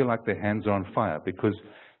example, they feel like their hands are on fire because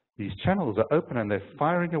these channels are open and they're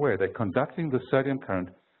firing away, they're conducting the sodium current.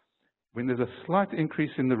 When there's a slight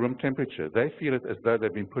increase in the room temperature, they feel it as though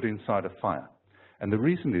they've been put inside a fire. And the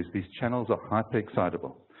reason is these channels are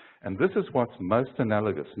hyperexcitable. And this is what's most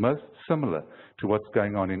analogous, most similar to what's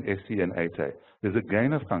going on in SCN8A. There's a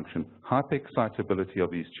gain of function, hyperexcitability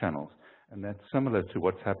of these channels, and that's similar to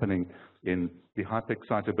what's happening in the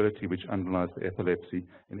hyperexcitability which underlies the epilepsy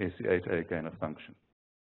in SCN8A gain of function.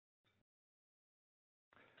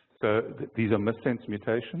 So these are missense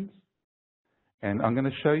mutations, and I'm going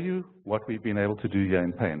to show you what we've been able to do here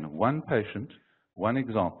in pain. One patient, one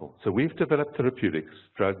example. So we've developed therapeutics,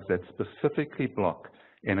 drugs that specifically block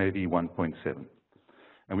NAD 1.7.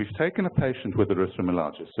 And we've taken a patient with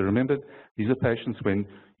erythromelalgia. So remember, these are patients when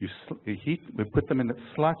you we put them in the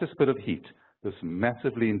slightest bit of heat. This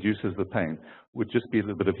massively induces the pain. Would just be a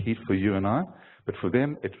little bit of heat for you and I, but for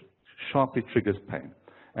them, it sharply triggers pain.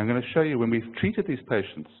 I'm going to show you when we've treated these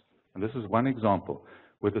patients, and this is one example,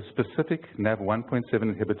 with a specific NAV 1.7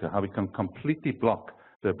 inhibitor, how we can completely block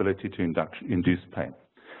the ability to induce pain.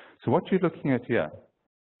 So what you're looking at here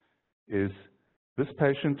is this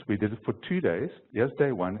patient, we did it for 2 days. Here's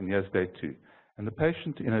day 1 and here's day 2. And the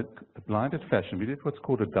patient, in a blinded fashion, we did what's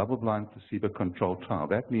called a double-blind placebo-controlled trial.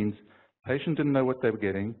 That means the patient didn't know what they were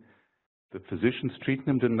getting. The physicians treating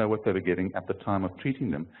them didn't know what they were getting at the time of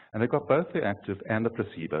treating them. And they got both the active and the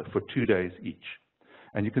placebo for 2 days each.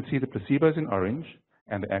 And you can see the placebo is in orange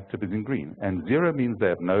and the active is in green. And 0 means they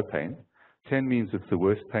have no pain. 10 means it's the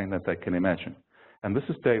worst pain that they can imagine. And this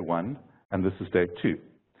is day 1 and this is day 2.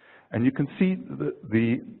 And you can see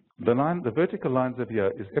the vertical lines of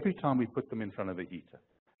here is every time we put them in front of a heater.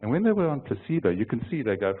 And when they were on placebo, you can see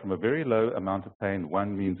they go from a very low amount of pain.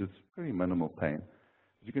 1 means it's very minimal pain.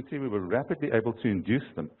 As you can see, we were rapidly able to induce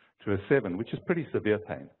them to a 7, which is pretty severe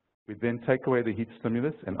pain. We then take away the heat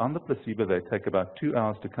stimulus, and on the placebo, they take about 2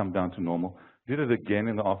 hours to come down to normal. Did it again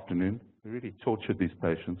in the afternoon. We really tortured these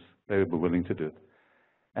patients. They were willing to do it.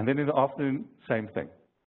 And then in the afternoon, same thing.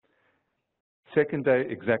 Second day,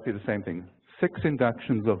 exactly the same thing. 6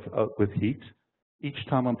 inductions with heat. Each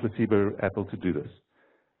time on placebo, we're able to do this.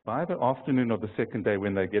 By the afternoon of the second day,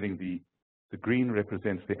 when they're getting the green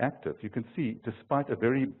represents the active, you can see, despite a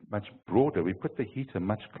very much broader, we put the heater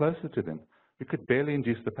much closer to them. We could barely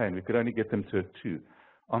induce the pain. We could only get them to a 2.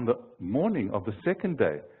 On the morning of the second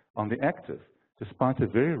day, on the active, despite a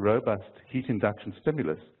very robust heat induction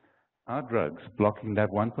stimulus, our drugs, blocking NAV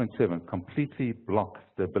 1.7, completely block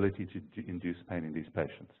the ability to induce pain in these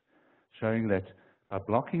patients, showing that by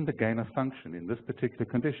blocking the gain of function in this particular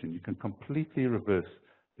condition, you can completely reverse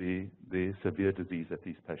the severe disease that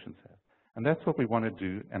these patients have. And that's what we want to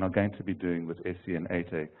do and are going to be doing with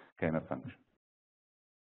SCN8A gain of function.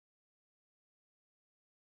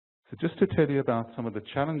 So just to tell you about some of the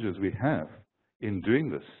challenges we have in doing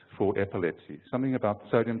this for epilepsy, something about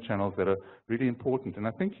sodium channels that are really important. And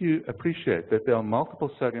I think you appreciate that there are multiple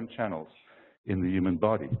sodium channels in the human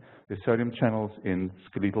body. There's sodium channels in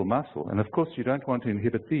skeletal muscle. And of course, you don't want to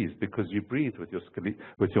inhibit these because you breathe with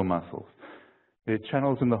your muscles. There are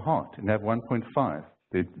channels in the heart, NAV 1.5.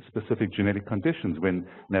 There are specific genetic conditions when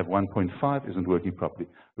NAV 1.5 isn't working properly.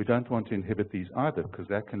 We don't want to inhibit these either because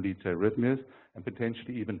that can lead to arrhythmias and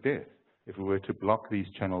potentially even death if we were to block these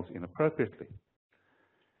channels inappropriately.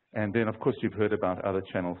 And then, of course, you've heard about other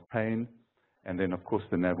channels, pain, and then, of course,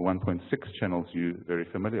 the NAV 1.6 channels you're very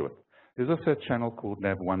familiar with. There's also a channel called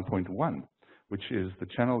NAV 1.1, which is the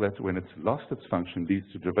channel that, when it's lost its function,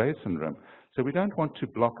 leads to Dravet syndrome. So we don't want to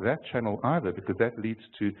block that channel either because that leads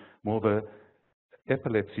to more of a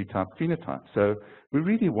epilepsy-type phenotype. So we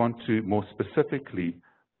really want to more specifically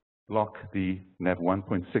block the NAV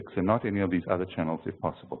 1.6 and not any of these other channels if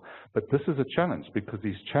possible. But this is a challenge because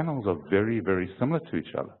these channels are very, very similar to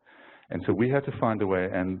each other. And so we had to find a way,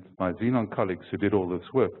 and my Xenon colleagues who did all this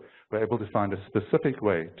work were able to find a specific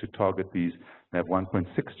way to target these NAV 1.6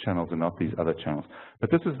 channels and not these other channels.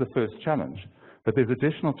 But this is the first challenge. But there's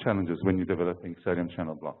additional challenges when you're developing sodium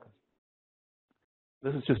channel blockers.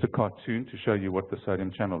 This is just a cartoon to show you what the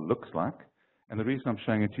sodium channel looks like. And the reason I'm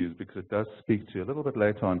showing it to you is because it does speak to you a little bit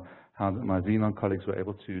later on how my Xenon colleagues were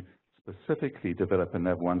able to specifically develop a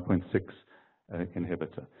NAV 1.6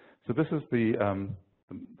 inhibitor. So this is the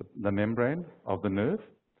membrane of the nerve,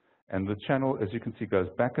 and the channel, as you can see, goes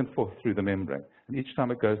back and forth through the membrane. And each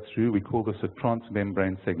time it goes through, we call this a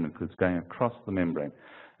transmembrane segment because it's going across the membrane.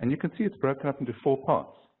 And you can see it's broken up into 4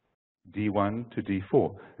 parts, D1 to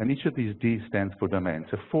D4. And each of these D stands for domain.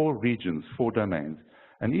 So 4 regions, 4 domains.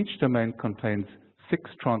 And each domain contains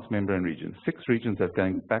 6 transmembrane regions, 6 regions that are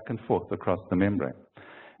going back and forth across the membrane.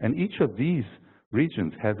 And each of these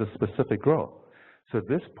regions has a specific role. So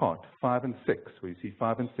this part, 5 and 6, where you see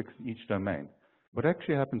 5 and 6 in each domain, what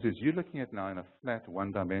actually happens is you're looking at now in a flat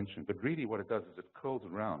 1 dimension, but really what it does is it curls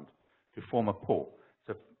around to form a pore.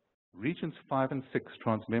 So regions 5 and 6,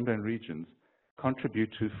 transmembrane regions, contribute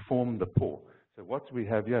to form the pore. So what we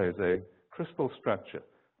have here is a crystal structure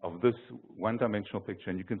of this 1-dimensional picture,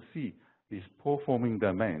 and you can see these pore-forming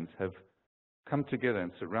domains have come together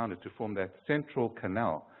and surrounded to form that central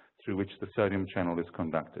canal through which the sodium channel is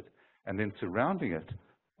conducted. And then surrounding it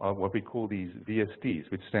are what we call these VSDs,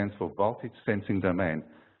 which stands for voltage sensing domain.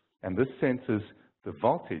 And this senses the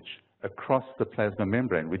voltage across the plasma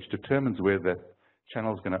membrane, which determines whether that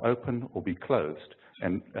channel is going to open or be closed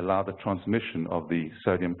and allow the transmission of the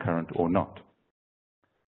sodium current or not.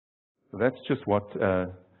 So that's just what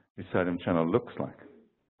the sodium channel looks like.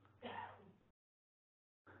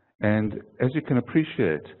 And as you can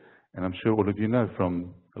appreciate, and I'm sure all of you know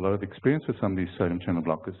from a lot of experience with some of these sodium channel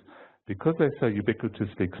blockers, because they're so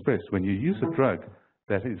ubiquitously expressed, when you use a drug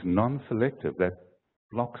that is non-selective, that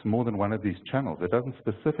blocks more than one of these channels, it doesn't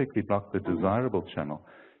specifically block the desirable channel,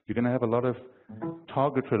 you're going to have a lot of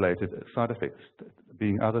target-related side effects,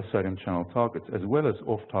 being other sodium channel targets, as well as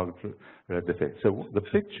off-target related effects. So the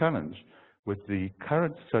big challenge with the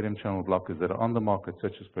current sodium channel blockers that are on the market,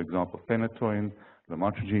 such as, for example, phenytoin,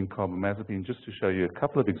 lamotrigine, carbamazepine, just to show you a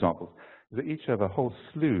couple of examples, they each have a whole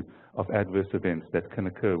slew of adverse events that can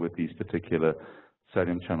occur with these particular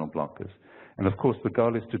sodium channel blockers. And of course, the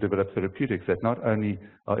goal is to develop therapeutics that not only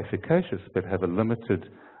are efficacious, but have a limited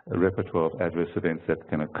repertoire of adverse events that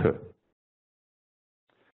can occur.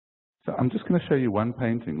 So I'm just going to show you one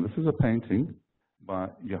painting. This is a painting by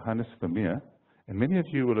Johannes Vermeer, and many of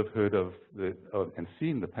you will have heard of and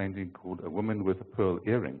seen the painting called A Woman with a Pearl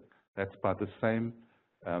Earring. That's by the same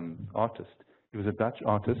artist. He was a Dutch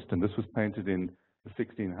artist, and this was painted in the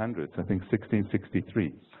 1600s, I think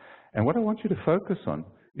 1663. And what I want you to focus on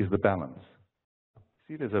is the balance.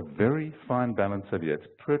 See, there's a very fine balance over here. It's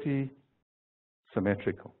pretty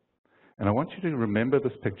symmetrical. And I want you to remember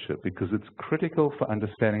this picture because it's critical for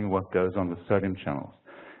understanding what goes on with sodium channels.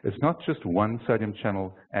 It's not just one sodium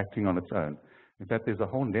channel acting on its own. In fact, there's a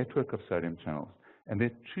whole network of sodium channels. And there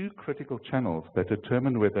are 2 critical channels that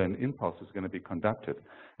determine whether an impulse is going to be conducted,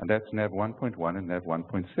 and that's NAV 1.1 and NAV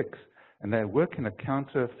 1.6. And they work in a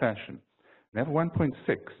counter fashion. NAV 1.6,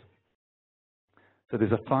 so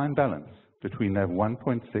there's a fine balance between NAV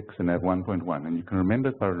 1.6 and NAV 1.1, and you can remember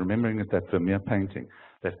it by remembering it, that Vermeer painting,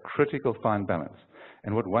 that critical fine balance.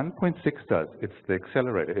 And what 1.6 does, it's the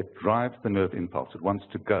accelerator. It drives the nerve impulse. It wants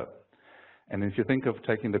to go. And if you think of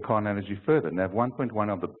taking the car analogy further, NAV 1.1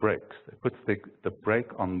 are the brakes. It puts the brake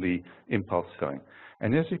on the impulse going.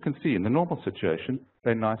 And as you can see, in the normal situation,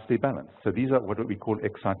 they're nicely balanced. So these are what we call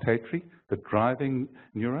excitatory, the driving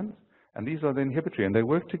neurons, and these are the inhibitory, and they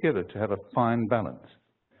work together to have a fine balance.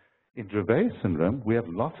 In Dravet syndrome, we have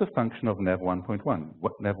loss of function of NAV 1.1.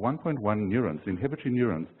 NAV 1.1 neurons, the inhibitory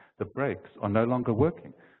neurons, the brakes are no longer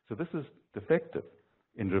working. So this is defective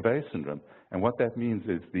in Dravet syndrome. And what that means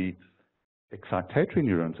is the excitatory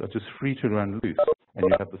neurons are just free to run loose, and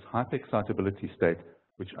you have this hyperexcitability state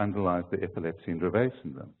which underlies the epilepsy in Dravet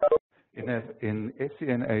syndrome. In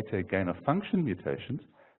SCN8A gain-of-function mutations,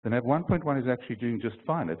 the NAV 1.1 is actually doing just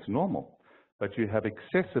fine. It's normal. But you have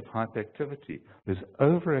excessive hyperactivity. There's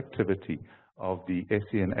overactivity of the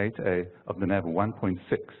SCN8A of the NAV 1.6.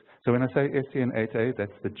 So when I say SCN8A,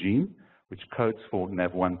 that's the gene which codes for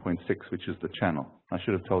NAV 1.6, which is the channel. I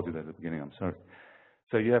should have told you that at the beginning. I'm sorry.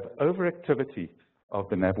 So you have overactivity of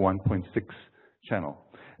the NAV 1.6 channel.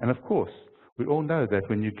 And of course, we all know that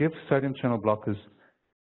when you give sodium channel blockers,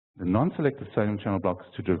 the non-selective sodium channel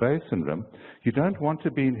blockers to Dravet syndrome, you don't want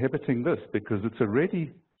to be inhibiting this because it's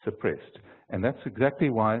already suppressed. And that's exactly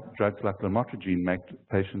why drugs like lamotrigine make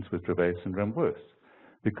patients with Dravet syndrome worse,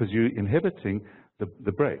 because you're inhibiting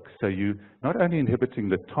the brakes. So you're not only inhibiting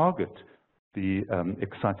the target, the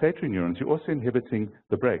excitatory neurons, you're also inhibiting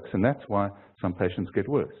the brakes, and that's why some patients get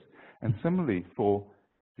worse. And similarly, for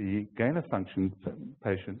the gain-of-function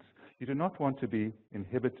patients, you do not want to be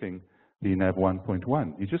inhibiting the NAV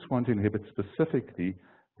 1.1. You just want to inhibit specifically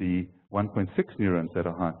the 1.6 neurons that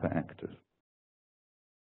are hyperactive.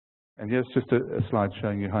 And here's just a slide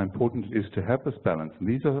showing you how important it is to have this balance. And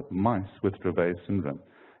these are mice with Dravet syndrome.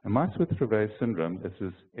 And mice with Dravet syndrome, this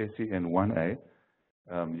is SCN8A,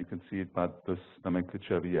 You can see it by this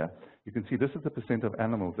nomenclature over here. You can see this is the percent of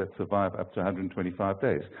animals that survive up to 125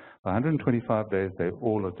 days. By 125 days, they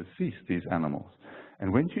all are deceased, these animals.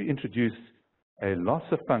 And when you introduce a loss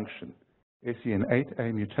of function,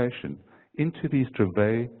 SCN8A mutation, into these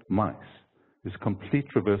Dravet mice, there's complete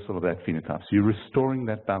reversal of that phenotype. So you're restoring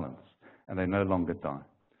that balance, and they no longer die.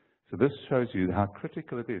 So this shows you how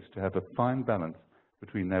critical it is to have a fine balance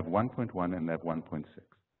between NAV1.1 and NAV1.6.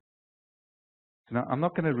 So now, I'm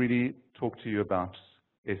not going to really talk to you about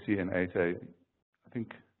SCN8A. I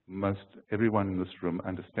think most everyone in this room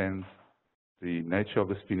understands the nature of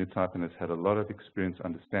this phenotype and has had a lot of experience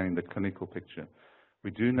understanding the clinical picture.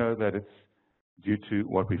 We do know that it's due to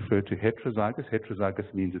what we refer to heterozygous.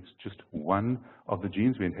 Heterozygous means it's just one of the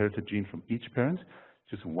genes. We inherit a gene from each parent.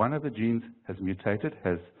 Just one of the genes has mutated,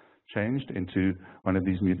 has changed into one of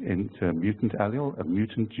these into a mutant allele, a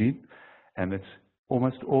mutant gene, and it's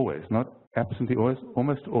almost always, not absently always,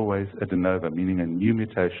 almost always a de novo, meaning a new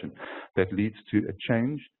mutation that leads to a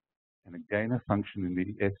change and a gain of function in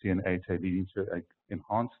the SCN8A, leading to an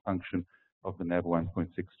enhanced function of the NAV1.6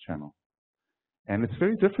 channel. And it's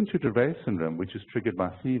very different to Dravet syndrome, which is triggered by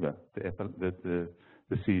fever, the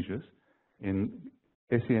seizures. In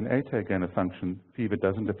SCN8A gain of function, fever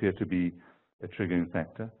doesn't appear to be a triggering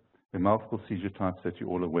factor. There are multiple seizure types that you're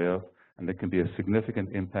all aware of, and there can be a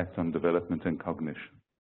significant impact on development and cognition.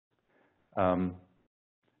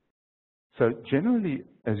 So generally,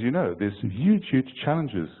 as you know, there's huge, huge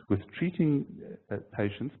challenges with treating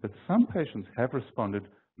patients, but some patients have responded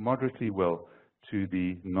moderately well to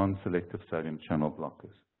the non-selective sodium channel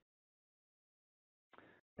blockers.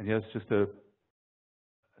 And here's just a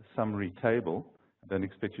summary table. I don't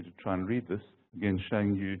expect you to try and read this. Again,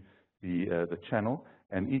 showing you the channel,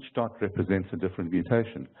 and each dot represents a different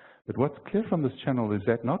mutation. But what's clear from this channel is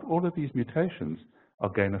that not all of these mutations are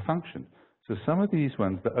gain of function. So some of these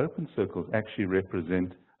ones, the open circles, actually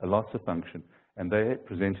represent a loss of function, and they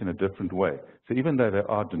present in a different way. So even though they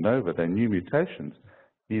are de novo, they're new mutations,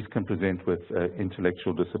 these can present with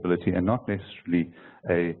intellectual disability and not necessarily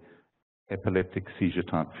a epileptic seizure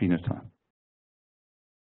type phenotype.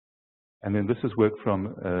 And then this is work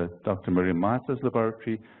from Dr. Miriam Meisler's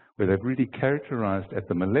laboratory, where they've really characterized at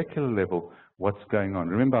the molecular level what's going on.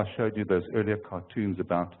 Remember, I showed you those earlier cartoons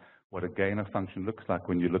about what a gain of function looks like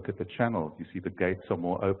when you look at the channel. You see the gates are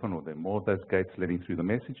more open, or there are more of those gates letting through the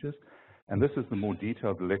messages. And this is the more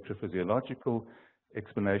detailed electrophysiological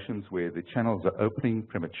explanations where the channels are opening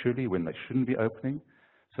prematurely when they shouldn't be opening.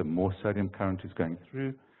 So more sodium current is going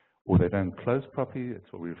through, or they don't close properly. It's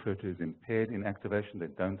what we refer to as impaired inactivation. They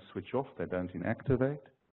don't switch off, they don't inactivate.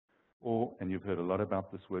 Or, and you've heard a lot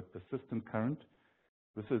about this word, persistent current.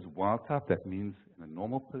 This is wild type. That means in a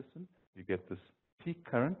normal person, you get this peak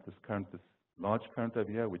current, this large current over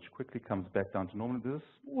here, which quickly comes back down to normal. There's a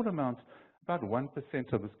small amount, about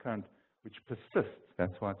 1% of this current, which persists.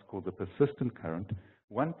 That's why it's called the persistent current.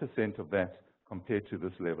 1% of that compared to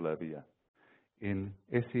this level over here. In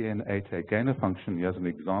SCN8A gain of function, here's an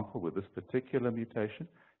example with this particular mutation.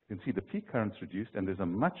 You can see the peak current's reduced, and there's a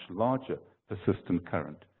much larger persistent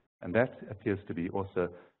current. And that appears to be also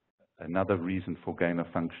another reason for gain of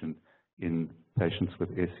function in patients with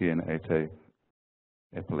SCN8A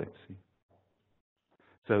epilepsy.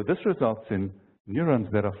 So this results in neurons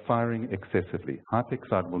that are firing excessively,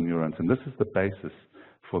 hyperexcitable neurons, and this is the basis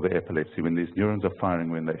for the epilepsy, when these neurons are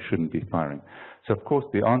firing when they shouldn't be firing. So of course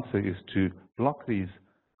the answer is to block these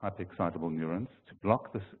hyperexcitable neurons, to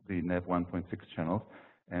block the NAV1.6 channels,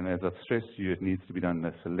 and as I've stressed to you, it needs to be done in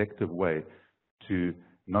a selective way to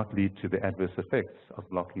not lead to the adverse effects of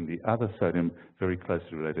blocking the other sodium, very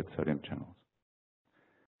closely related sodium channels.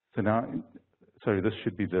 So now, sorry, this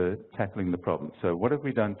should be the tackling the problem. So what have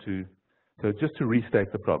we done so just to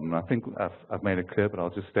restate the problem, I think I've made it clear, but I'll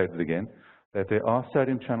just state it again, that there are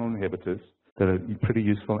sodium channel inhibitors that are pretty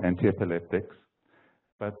useful anti-epileptics,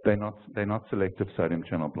 but they're not selective sodium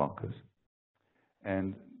channel blockers.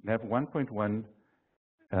 And NAV1.1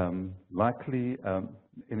 likely,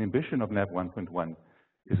 inhibition of NAV1.1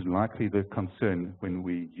 is likely the concern when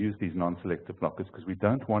we use these non-selective blockers, because we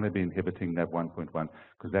don't want to be inhibiting NAV1.1,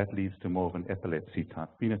 because that leads to more of an epilepsy type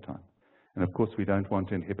phenotype. And of course, we don't want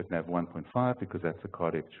to inhibit NAV1.5 because that's a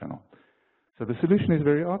cardiac channel. So the solution is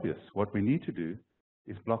very obvious. What we need to do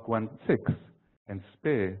is block 1.6 and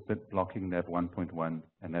spare the blocking NAV1.1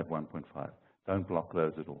 and NAV1.5. Don't block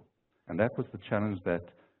those at all. And that was the challenge that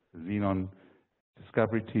the Xenon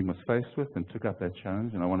discovery team was faced with and took up that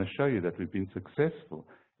challenge. And I want to show you that we've been successful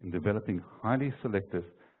in developing highly selective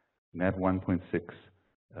NAV1.6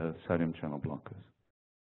 sodium channel blockers.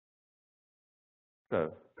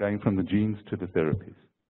 So, going from the genes to the therapies.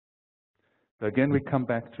 So again, we come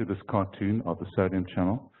back to this cartoon of the sodium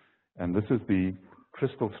channel, and this is the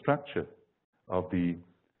crystal structure of the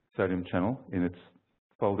sodium channel in its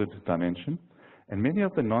folded dimension. And many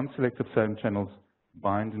of the non-selective sodium channels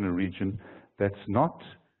bind in a region that's not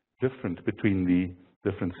different between the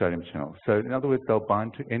different sodium channels. So in other words, they'll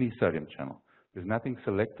bind to any sodium channel. There's nothing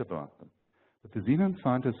selective about them. But the Xenon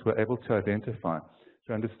scientists were able to identify,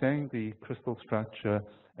 through understanding the crystal structure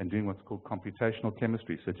and doing what's called computational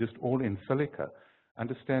chemistry, so just all in silica,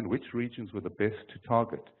 understand which regions were the best to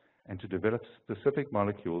target and to develop specific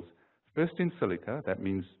molecules, first in silica, that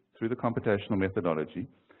means through the computational methodology,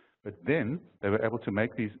 but then they were able to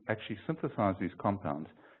make these, actually synthesize these compounds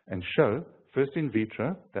and show, first in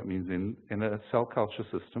vitro, that means in a cell culture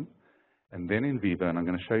system, and then in vivo, and I'm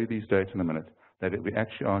going to show you these data in a minute, that we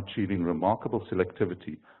actually are achieving remarkable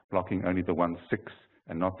selectivity, blocking only the 1,6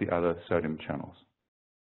 and not the other sodium channels.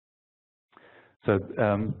 So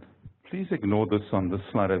please ignore this on this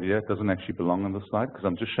slide over here. It doesn't actually belong on the slide because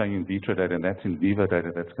I'm just showing in vitro data, and that's in vivo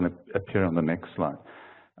data that's going to appear on the next slide.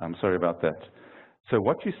 I'm sorry about that. So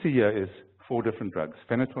what you see here is 4 different drugs.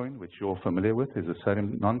 Phenytoin, which you're familiar with, is a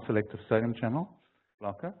non-selective sodium channel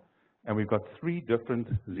blocker. And we've got 3 different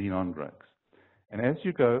xenon drugs. And as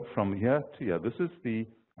you go from here to here, this is the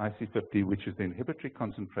IC50, which is the inhibitory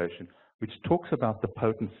concentration, which talks about the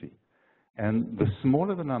potency. And the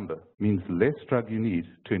smaller the number means less drug you need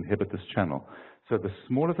to inhibit this channel. So the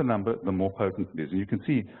smaller the number, the more potent it is. And you can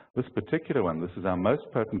see this particular one, this is our most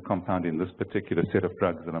potent compound in this particular set of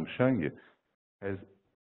drugs that I'm showing you, has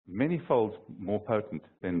many folds more potent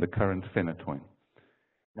than the current phenytoin.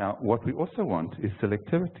 Now, what we also want is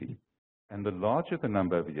selectivity. And the larger the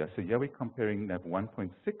number over here, so here we're comparing that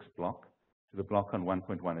 1.6 block to the block on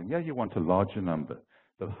 1.1. And here you want a larger number.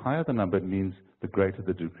 The higher the number, it means the greater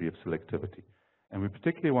the degree of selectivity. And we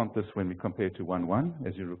particularly want this when we compare to 1.1.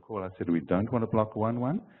 As you recall, I said we don't want to block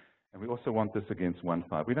 1.1. And we also want this against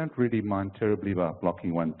 1.5. We don't really mind terribly about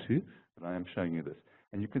blocking 1.2, but I am showing you this.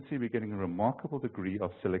 And you can see we're getting a remarkable degree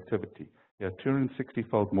of selectivity. They are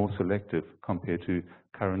 260-fold more selective compared to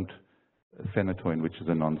current phenytoin, which is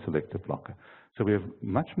a non-selective blocker. So we have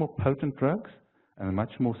much more potent drugs and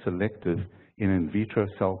much more selective in vitro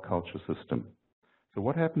cell culture system. So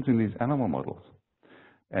what happens in these animal models?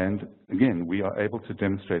 And again, we are able to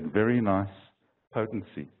demonstrate very nice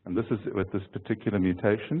potency. And this is with this particular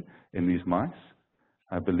mutation in these mice.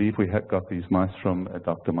 I believe we have got these mice from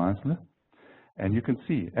Dr. Meisler. And you can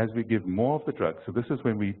see, as we give more of the drug, so this is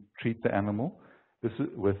when we treat the animal, this is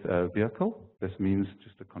with a vehicle, this means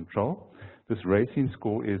just a control. This racing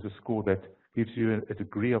score is a score that gives you a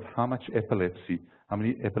degree of how much epilepsy, how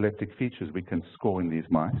many epileptic features we can score in these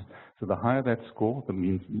mice. So the higher that score, that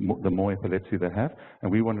means the more epilepsy they have,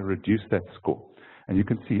 and we want to reduce that score. And you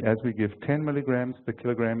can see, as we give 10 milligrams per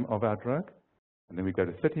kilogram of our drug, and then we go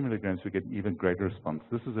to 30 milligrams, we get even greater response.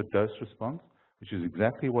 This is a dose response, which is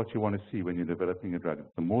exactly what you want to see when you're developing a drug.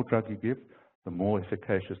 The more drug you give, the more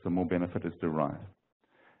efficacious, the more benefit is derived.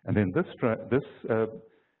 And then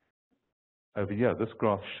over here, this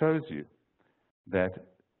graph shows you that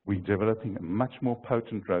we're developing a much more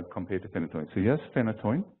potent drug compared to phenytoin. So here's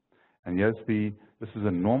phenytoin, and here's this is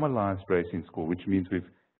a normalized racing score, which means we've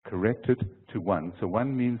corrected to 1. So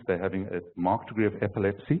 1 means they're having a marked degree of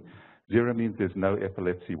epilepsy. 0 means there's no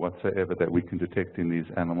epilepsy whatsoever that we can detect in these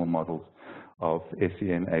animal models of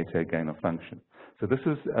SCN8A gain of function. So this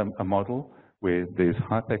is a model where there's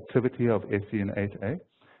hyperactivity of SCN8A,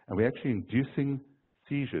 and we're actually inducing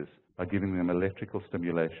seizures by giving them electrical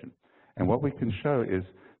stimulation. And what we can show is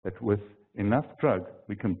that with enough drug,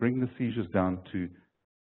 we can bring the seizures down to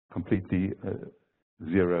completely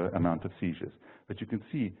 0 amount of seizures. But you can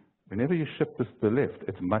see, whenever you shift this to the left,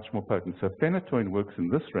 it's much more potent. So phenytoin works in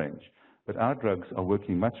this range, but our drugs are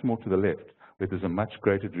working much more to the left, where there's a much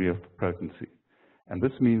greater degree of potency. And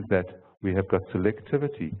this means that we have got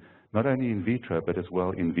selectivity, not only in vitro, but as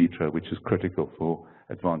well in vitro, which is critical for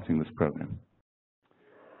advancing this program.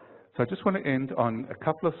 So I just want to end on a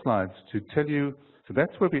couple of slides to tell you, so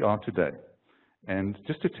that's where we are today. And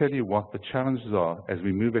just to tell you what the challenges are as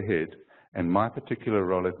we move ahead, and my particular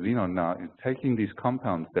role at Xenon now is taking these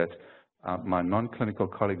compounds that my non-clinical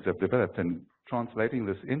colleagues have developed and translating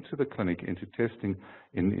this into the clinic, into testing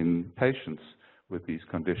in patients with these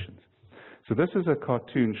conditions. So this is a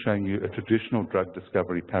cartoon showing you a traditional drug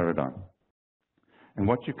discovery paradigm. And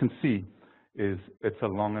what you can see is it's a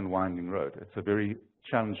long and winding road. It's a very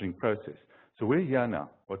challenging process. So we're here now,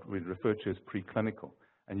 what we refer to as preclinical.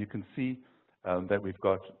 And you can see that we've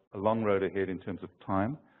got a long road ahead in terms of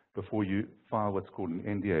time before you file what's called an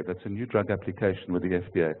NDA. That's a new drug application with the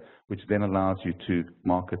FDA, which then allows you to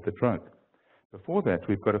market the drug. Before that,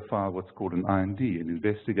 we've got to file what's called an IND, an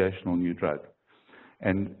investigational new drug.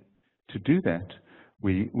 And to do that,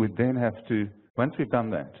 we would then have to, once we've done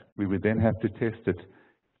that, we would then have to test it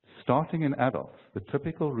starting in adults. The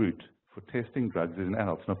typical route for testing drugs is in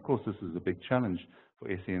adults. And of course, this is a big challenge for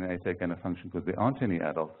SCN8A gain of function because there aren't any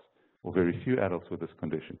adults or very few adults with this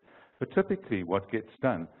condition. But typically what gets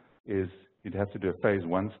done is you'd have to do a phase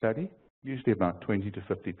 1 study, usually about 20 to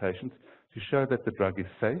 50 patients, to show that the drug is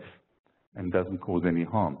safe and doesn't cause any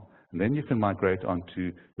harm. And then you can migrate on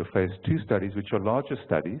to your phase 2 studies, which are larger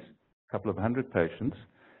studies, a couple of 100 patients.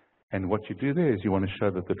 And what you do there is you want to show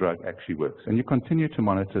that the drug actually works. And you continue to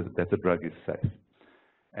monitor that the drug is safe.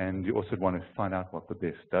 And you also want to find out what the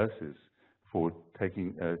best dose is for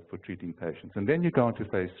treating patients. And then you go on to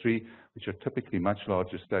phase 3, which are typically much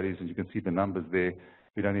larger studies, and you can see the numbers there.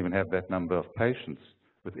 We don't even have that number of patients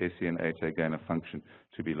with SCN8A gain of function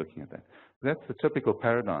to be looking at that. That's the typical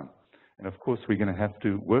paradigm. And of course, we're going to have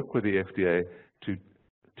to work with the FDA to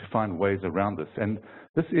find ways around this. And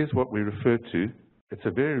this is what we refer to. It's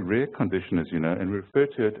a very rare condition, as you know, and we refer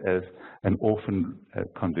to it as an orphan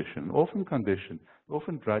condition. Orphan condition, the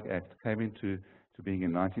Orphan Drug Act came into being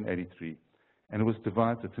in 1983, and it was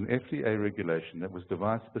devised, it's an FDA regulation that was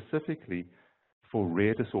devised specifically for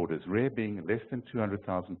rare disorders, rare being less than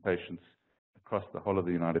 200,000 patients across the whole of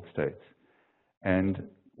the United States. And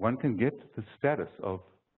one can get the status of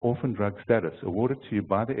orphan drug status awarded to you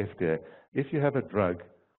by the FDA if you have a drug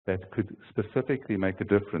that could specifically make a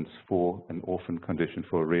difference for an orphan condition,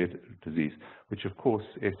 for a rare disease, which of course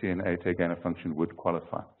SCN8A gain of function would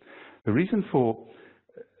qualify. The reason for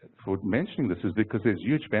mentioning this is because there's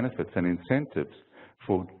huge benefits and incentives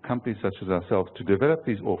for companies such as ourselves to develop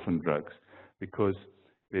these orphan drugs, because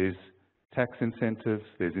there's tax incentives,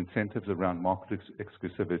 there's incentives around market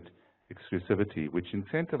exclusivity, which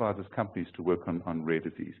incentivizes companies to work on rare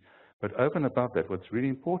disease. But over and above that, what's really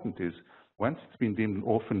important is once it's been deemed an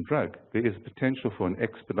orphan drug, there is potential for an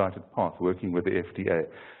expedited path working with the FDA,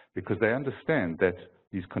 because they understand that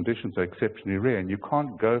these conditions are exceptionally rare and you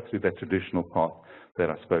can't go through that traditional path that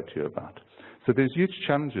I spoke to you about. So there's huge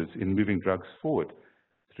challenges in moving drugs forward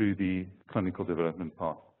through the clinical development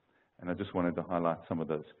path. And I just wanted to highlight some of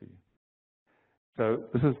those for you. So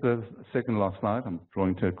this is the second last slide. I'm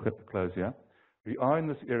drawing to a close here. We are in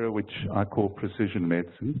this era which I call precision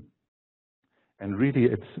medicine. And really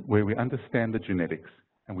it's where we understand the genetics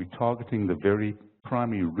and we're targeting the very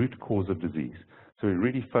primary root cause of disease. So we're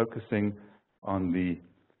really focusing on the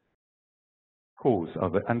cause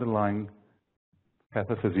of the underlying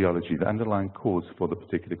pathophysiology, the underlying cause for the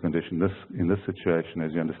particular condition. In this situation,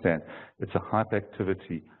 as you understand, it's a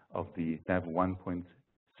hyperactivity of the NaV1.6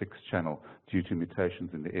 channel due to mutations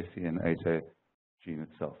in the SCN8A gene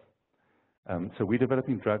itself. So we're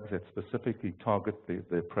developing drugs that specifically target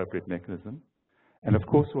the appropriate mechanism. And of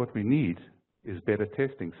course, what we need is better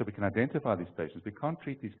testing so we can identify these patients. We can't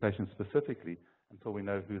treat these patients specifically until we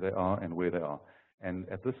know who they are and where they are. And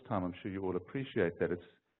at this time, I'm sure you all appreciate that it's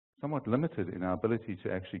somewhat limited in our ability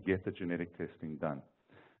to actually get the genetic testing done.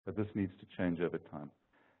 But this needs to change over time.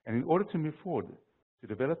 And in order to move forward, to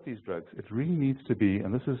develop these drugs, it really needs to be,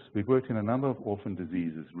 and we've worked in a number of orphan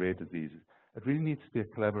diseases, rare diseases, it really needs to be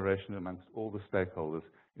a collaboration amongst all the stakeholders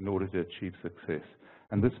in order to achieve success.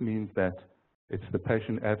 And this means that it's the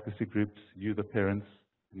patient advocacy groups, you, the parents,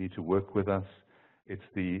 need to work with us. It's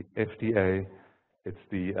the FDA, it's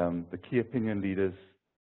the key opinion leaders,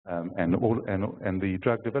 and the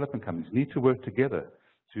drug development companies need to work together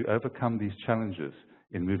to overcome these challenges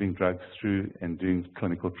in moving drugs through and doing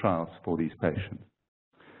clinical trials for these patients.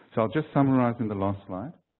 So I'll just summarize in the last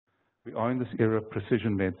slide. We are in this era of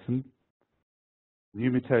precision medicine.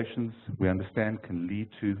 New mutations, we understand, can lead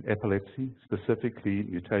to epilepsy. Specifically,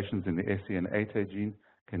 mutations in the SCN8A gene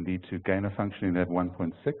can lead to gain of function in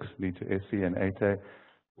NaV1.6, lead to SCN8A,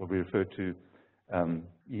 what we refer to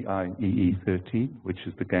EIEE13, which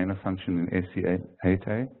is the gain of function in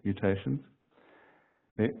SCN8A mutations.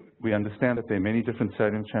 We understand that there are many different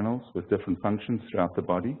sodium channels with different functions throughout the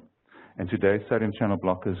body. And today, sodium channel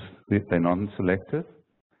blockers, they're non-selective,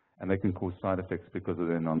 and they can cause side effects because of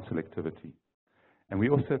their non-selectivity. And we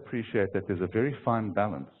also appreciate that there's a very fine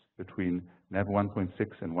balance between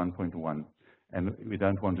NaV1.6 and 1.1, and we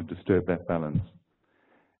don't want to disturb that balance.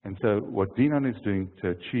 And so what Xenon is doing to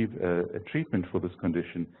achieve a treatment for this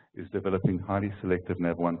condition is developing highly selective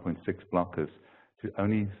NaV1.6 blockers to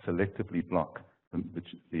only selectively block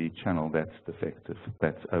the channel that's defective,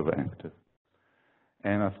 that's overactive.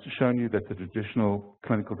 And I've shown you that the traditional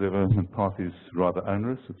clinical development path is rather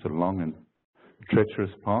onerous. It's a long and treacherous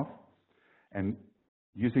path. And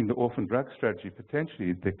using the orphan drug strategy,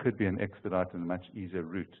 potentially there could be an expedited and much easier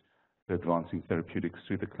route to advancing therapeutics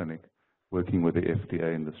through the clinic, working with the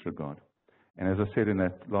FDA in this regard. And as I said in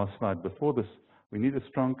that last slide before this, we need a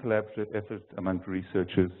strong collaborative effort amongst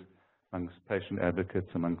researchers, amongst patient advocates,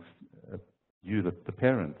 amongst you, the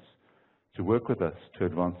parents, to work with us to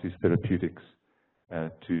advance these therapeutics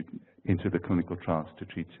into the clinical trials to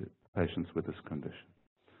treat patients with this condition.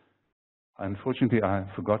 Unfortunately, I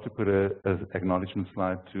forgot to put an acknowledgement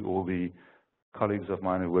slide to all the colleagues of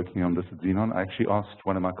mine who are working on this at Xenon. I actually asked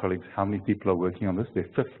one of my colleagues how many people are working on this. There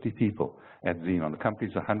are 50 people at Xenon. The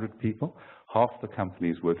company's 100 people. Half the company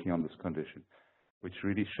is working on this condition, which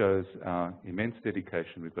really shows our immense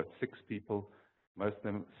dedication. We've got 6 people, most of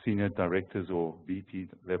them senior directors or VP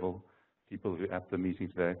level people who are at the meeting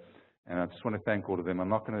today. And I just want to thank all of them. I'm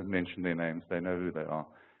not going to mention their names. They know who they are,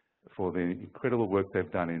 for the incredible work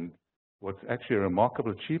they've done in what's actually a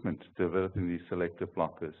remarkable achievement, developing these selective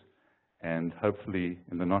blockers. And hopefully,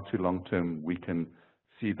 in the not too long term, we can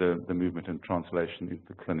see the movement and translation into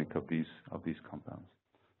the clinic of these compounds.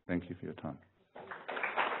 Thank you for your time.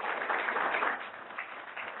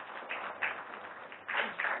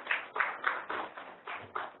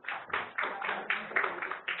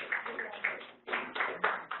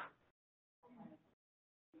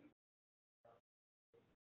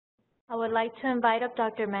 I would like to invite up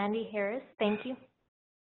Dr. Mandy Harris. Thank you.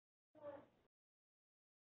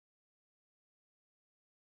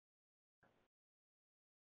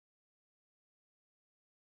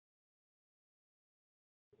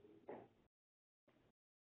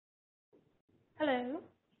 Hello.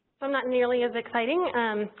 So I'm not nearly as exciting.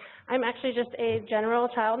 I'm actually just a general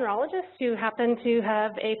child neurologist who happened to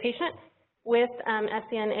have a patient with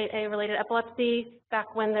SCN8A related epilepsy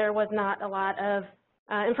back when there was not a lot of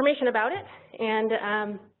information about it.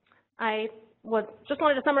 And I just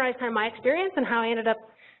wanted to summarize kind of my experience and how I ended up,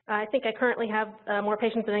 I think I currently have more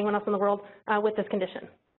patients than anyone else in the world with this condition.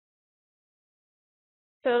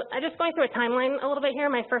 So I'm just going through a timeline a little bit here.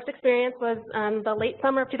 My first experience was the late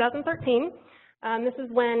summer of 2013. This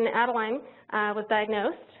is when Adeline was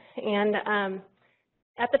diagnosed, and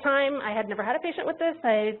at the time I had never had a patient with this.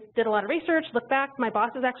 I did a lot of research, looked back. My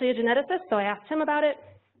boss is actually a geneticist, so I asked him about it.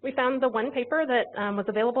 We found the one paper that was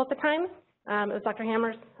available at the time. It was Dr.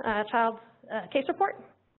 Hammer's child's case report,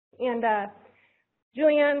 and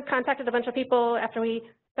Julianne contacted a bunch of people after we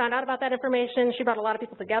found out about that information. She brought a lot of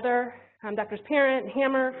people together, Doctor's parent,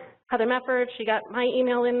 Hammer, Heather Mefford. She got my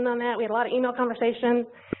email in on that. We had a lot of email conversations.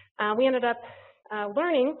 We ended up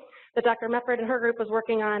learning that Dr. Mefford and her group was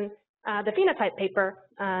working on the phenotype paper,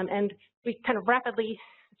 and we kind of rapidly,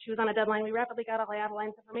 she was on a deadline, we rapidly got all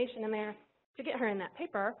Adeline's information in there to get her in that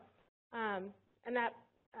paper. And that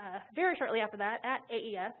very shortly after that, at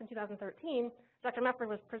AES in 2013, Dr. Mefford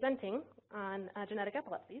was presenting on genetic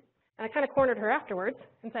epilepsies, and I kind of cornered her afterwards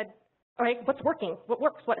and said, all right, what's working? What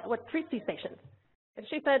works? What treats these patients? And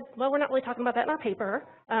she said, well, we're not really talking about that in our paper,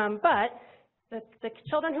 but the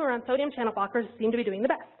children who are on sodium channel blockers seem to be doing the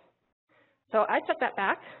best. So I took that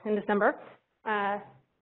back in December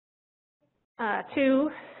to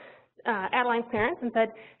Adeline's parents and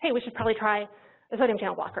said, hey, we should probably try a sodium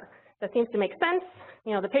channel blocker. That seems to make sense.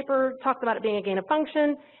 You know, the paper talks about it being a gain of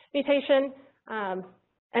function mutation,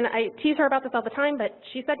 and I tease her about this all the time, but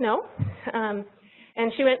she said no.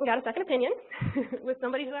 And she went and got a second opinion with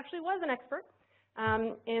somebody who actually was an expert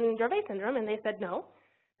in Dravet syndrome, and they said no,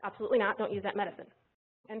 absolutely not, don't use that medicine.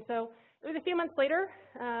 And so it was a few months later,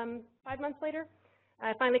 5 months later,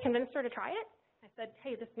 I finally convinced her to try it. I said,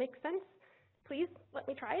 hey, this makes sense. Please let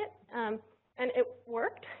me try it. And it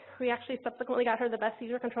worked. We actually subsequently got her the best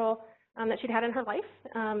seizure control that she'd had in her life,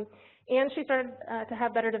 and she started to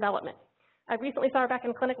have better development. I recently saw her back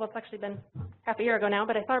in clinic. Well, it's actually been half a year ago now,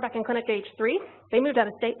 but I saw her back in clinic at age 3. They moved out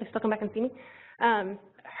of state. They still come back and see me.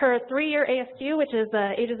 Her 3-year ASQ, which is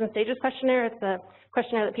the Ages and Stages questionnaire, it's a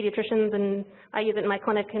questionnaire that pediatricians, and I use it in my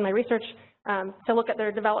clinic in my research to look at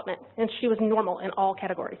their development, and she was normal in all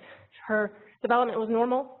categories. Her development was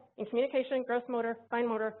normal in communication, gross motor, fine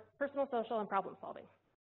motor, personal, social, and problem solving.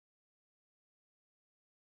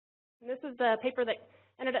 And this is the paper that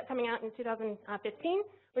ended up coming out in 2015,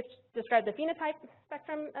 which described the phenotype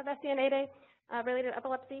spectrum of SCN8A related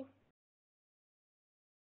epilepsy.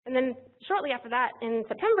 And then shortly after that, in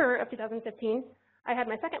September of 2015, I had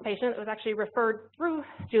my second patient that was actually referred through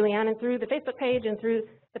Julianne and through the Facebook page and through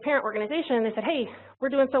the parent organization. They said, hey, we're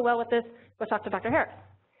doing so well with this, go talk to Dr. Harris.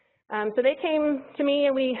 So they came to me,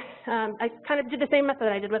 and I kind of did the same method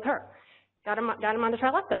I did with her. Got him on the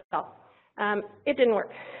trileptal. It didn't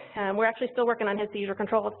work. We're actually still working on his seizure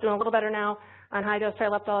control. It's doing a little better now on high-dose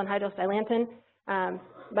trileptal and high-dose dilantin.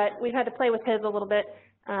 But we've had to play with his a little bit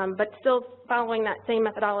but still following that same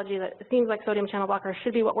methodology that it seems like sodium channel blockers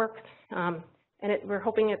should be what works, and we're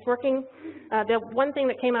hoping it's working. The one thing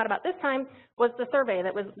that came out about this time was the survey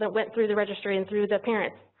that went through the registry and through the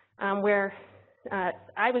parents, where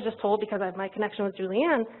I was just told, because of my connection with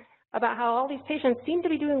Julianne, about how all these patients seem to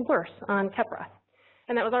be doing worse on Keppra.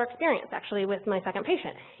 And that was our experience, actually, with my second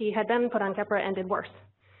patient. He had been put on Keppra and did worse.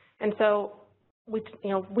 And so we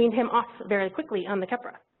weaned him off very quickly on the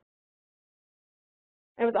Keppra.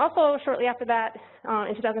 It was also shortly after that,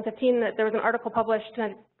 in 2015, that there was an article published,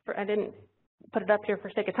 and I didn't put it up here for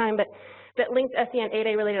sake of time, but that linked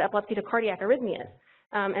SCN8A related epilepsy to cardiac arrhythmias.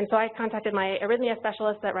 And so I contacted my arrhythmia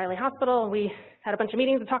specialist at Riley Hospital, and we had a bunch of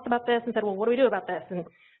meetings and talked about this and said, well, what do we do about this? And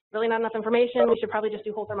really not enough information. We should probably just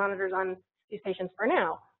do Holter monitors on these patients for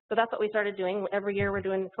now. So that's what we started doing. Every year we're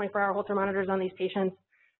doing 24-hour Holter monitors on these patients.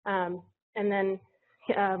 And then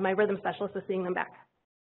my rhythm specialist is seeing them back.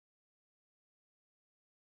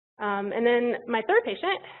 And then my third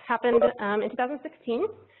patient happened in 2016.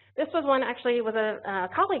 This was one actually was a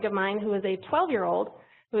colleague of mine who was a 12-year-old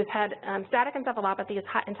who has had static encephalopathy his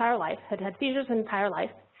entire life, had had seizures his entire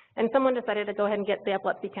life, and someone decided to go ahead and get the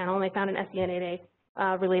epilepsy panel, and they found an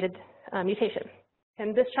SCN8A related mutation.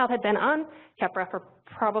 And this child had been on Keppra for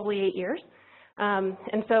probably 8 years.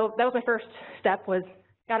 And so that was my first step, was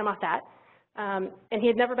got him off that. And he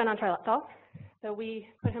had never been on trileptal. So we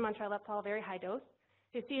put him on trileptal, very high dose.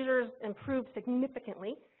 His seizures improved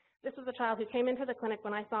significantly. This was a child who came into the clinic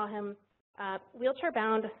when I saw him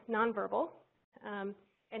wheelchair-bound, nonverbal.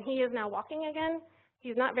 And he is now walking again.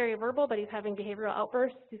 He's not very verbal, but he's having behavioral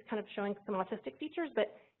outbursts. He's kind of showing some autistic features,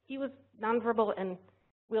 but he was nonverbal and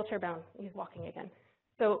wheelchair-bound. He's walking again.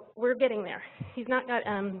 So we're getting there. He's not got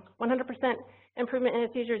 100% improvement in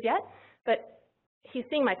his seizures yet, but he's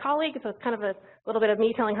seeing my colleague, so it's kind of a little bit of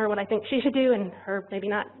me telling her what I think she should do, and her maybe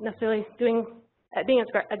not necessarily being as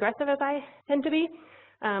aggressive as I tend to be.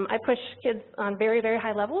 I push kids on very, very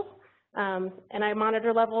high levels, and I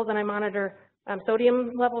monitor levels, and I monitor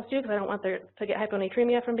sodium levels too, because I don't want them to get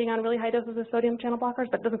hyponatremia from being on really high doses of sodium channel blockers,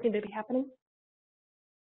 but it doesn't seem to be happening.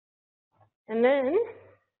 And then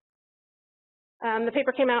the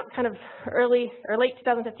paper came out kind of early or late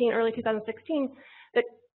 2015, early 2016 that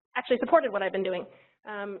actually supported what I've been doing.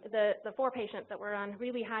 The 4 patients that were on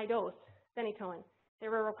really high dose phenytoin, they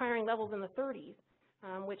were requiring levels in the 30s,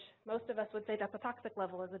 which most of us would say that's a toxic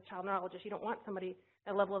level as a child neurologist. You don't want somebody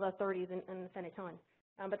at a level of the 30s in phenytoin.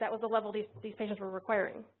 But that was the level these patients were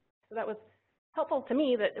requiring. So that was helpful to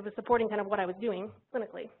me, that it was supporting kind of what I was doing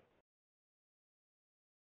clinically.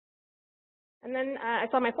 And then I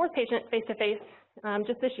saw my 4th patient face-to-face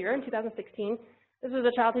just this year in 2016. This was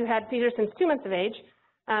a child who had seizures since 2 months of age.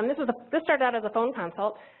 This started out as a phone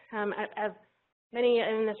consult. As many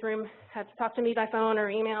in this room have talked to me by phone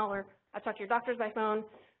or email, or I've talked to your doctors by phone.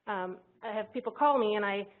 I have people call me and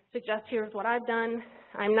I suggest, here's what I've done.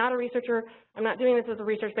 I'm not a researcher. I'm not doing this as a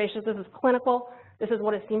research basis. This is clinical. This is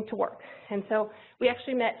what has seemed to work. And so we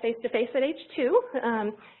actually met face-to-face at age 2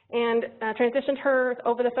 and transitioned her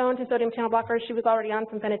over the phone to sodium channel blockers. She was already on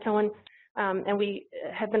some phenytoin, and we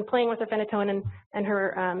have been playing with her phenytoin and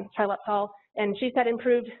her trileptal. And she's had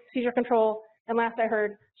improved seizure control. And last I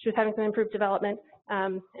heard, she was having some improved development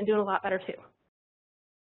and doing a lot better too.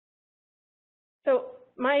 So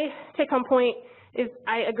my take-home point is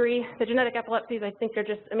I agree. The genetic epilepsies, I think, are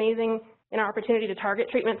just amazing in our opportunity to target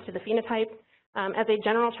treatments to the phenotype. As a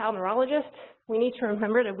general child neurologist, we need to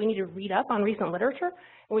remember that we need to read up on recent literature,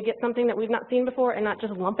 and we get something that we've not seen before and not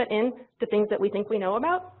just lump it in to things that we think we know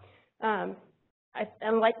about.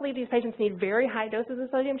 Unlikely these patients need very high doses of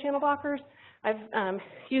sodium channel blockers. I've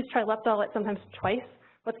used trileptal at sometimes twice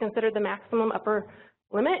what's considered the maximum upper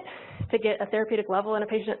limit to get a therapeutic level in a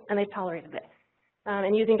patient, and they've tolerated it.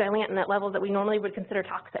 And using dilantin at levels that we normally would consider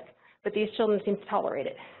toxic, but these children seem to tolerate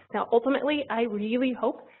it. Now, ultimately, I really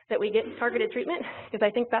hope that we get targeted treatment, because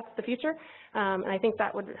I think that's the future, and I think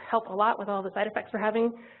that would help a lot with all the side effects we're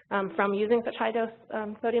having from using such high-dose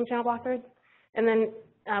sodium channel blockers. And then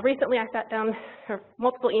recently I sat down, or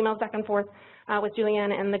multiple emails back and forth with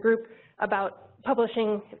Julianne and the group about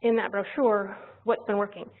publishing in that brochure what's been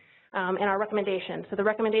working and our recommendations. So the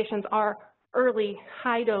recommendations are early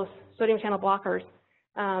high-dose sodium channel blockers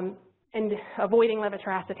and avoiding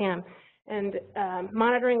levetiracetam, and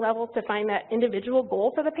monitoring levels to find that individual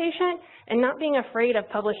goal for the patient and not being afraid of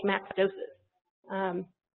published max doses.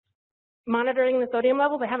 Monitoring the sodium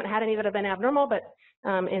levels, I haven't had any that have been abnormal, but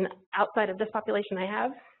outside of this population I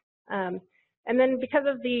have. And then because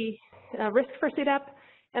of the risk for SUDEP,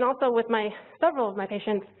 and also with several of my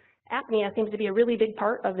patients, apnea seems to be a really big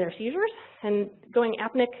part of their seizures, and going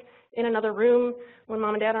apneic in another room when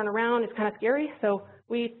mom and dad aren't around is kind of scary. So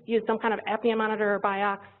we use some kind of apnea monitor or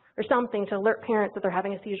Biox or something to alert parents that they're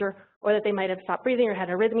having a seizure or that they might have stopped breathing or had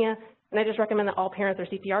arrhythmia. And I just recommend that all parents are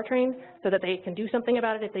CPR trained so that they can do something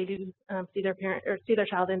about it if they do see their parent or see their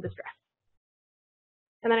child in distress.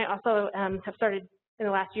 And then I also have started in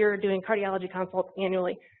the last year doing cardiology consults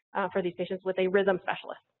annually for these patients with a rhythm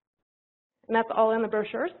specialist. And that's all in the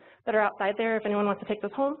brochures that are outside there. If anyone wants to take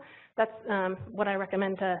this home, that's what I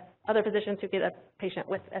recommend to other physicians who get a patient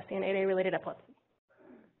with SCN8A related epilepsy.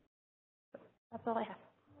 That's all I have.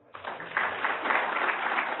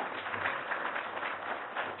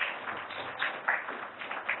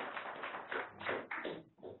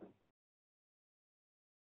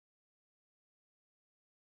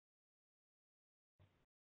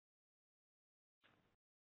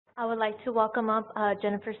 I would like to welcome up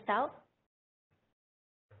Jennifer Stout.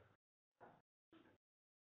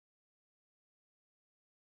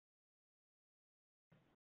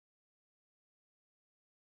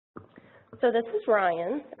 So this is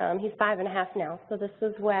Ryan. He's 5.5 now. So this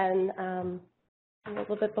was when a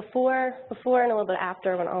little bit before and a little bit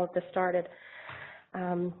after when all of this started.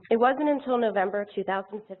 It wasn't until November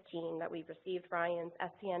 2015 that we received Ryan's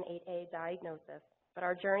SCN8A diagnosis, but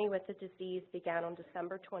our journey with the disease began on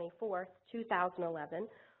December 24th, 2011,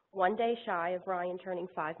 one day shy of Ryan turning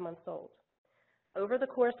 5 months old. Over the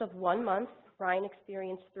course of 1 month, Ryan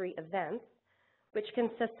experienced 3 events, which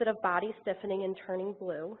consisted of body stiffening and turning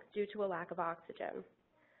blue due to a lack of oxygen.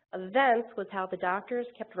 Events was how the doctors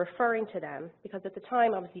kept referring to them, because at the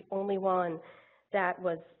time I was the only one that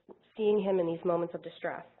was seeing him in these moments of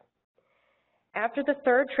distress. After the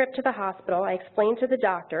 3rd trip to the hospital, I explained to the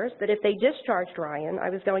doctors that if they discharged Ryan, I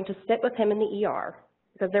was going to sit with him in the ER,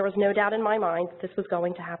 because there was no doubt in my mind that this was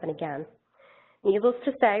going to happen again. Needless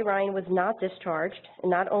to say, Ryan was not discharged, and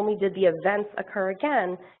not only did the events occur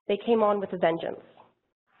again, they came on with a vengeance.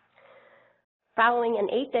 Following an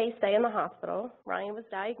 8-day stay in the hospital, Ryan was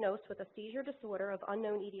diagnosed with a seizure disorder of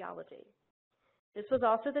unknown etiology. This was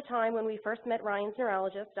also the time when we first met Ryan's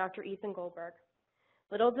neurologist, Dr. Ethan Goldberg.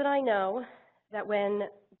 Little did I know that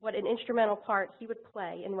what an instrumental part he would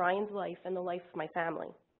play in Ryan's life and the life of my family.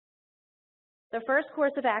 The first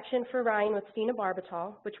course of action for Ryan was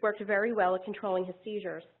phenobarbital, which worked very well at controlling his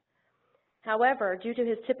seizures. However, due to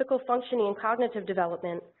his typical functioning and cognitive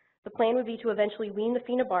development, the plan would be to eventually wean the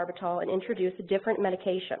phenobarbital and introduce a different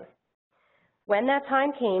medication. When that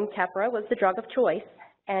time came, Keppra was the drug of choice,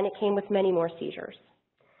 and it came with many more seizures.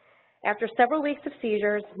 After several weeks of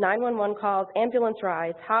seizures, 911 calls, ambulance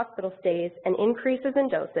rides, hospital stays, and increases in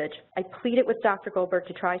dosage, I pleaded with Dr. Goldberg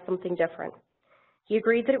to try something different. He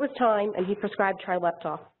agreed that it was time, and he prescribed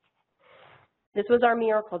Trileptal. This was our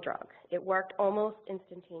miracle drug. It worked almost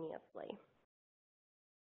instantaneously.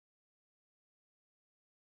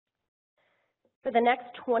 For the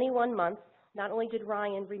next 21 months, not only did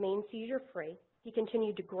Ryan remain seizure-free, he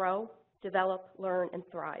continued to grow, develop, learn, and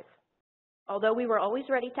thrive. Although we were always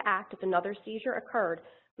ready to act if another seizure occurred,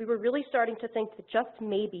 we were really starting to think that just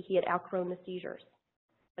maybe he had outgrown the seizures.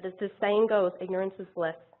 But as this saying goes, ignorance is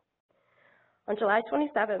bliss. On July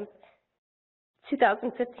 27th,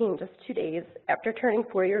 2015, just 2 days after turning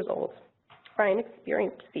 4 years old, Ryan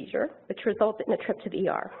experienced a seizure, which resulted in a trip to the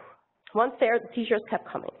ER. Once there, the seizures kept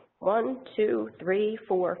coming. 1, 2, 3,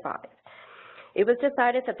 4, 5. It was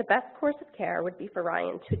decided that the best course of care would be for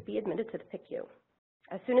Ryan to be admitted to the PICU.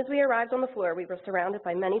 As soon as we arrived on the floor, we were surrounded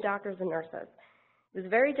by many doctors and nurses. It was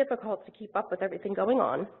very difficult to keep up with everything going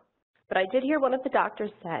on, but I did hear one of the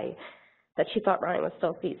doctors say that she thought Ryan was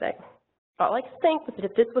still seizing. All I could think was that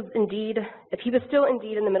if he was still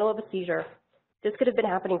indeed in the middle of a seizure, this could have been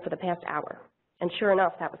happening for the past hour. And sure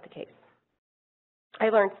enough, that was the case. I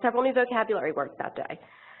learned several new vocabulary words that day: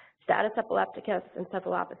 status epilepticus,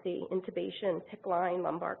 encephalopathy, intubation, PICC line,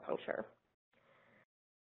 lumbar puncture.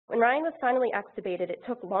 When Ryan was finally extubated, it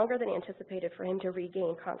took longer than anticipated for him to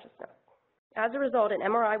regain consciousness. As a result, an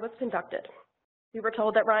MRI was conducted. We were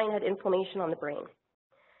told that Ryan had inflammation on the brain.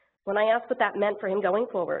 When I asked what that meant for him going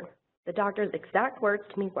forward, the doctor's exact words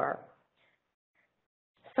to me were,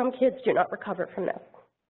 "Some kids do not recover from this,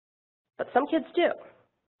 but some kids do.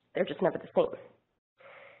 They're just never the same."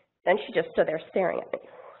 Then she just stood there staring at me.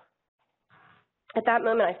 At that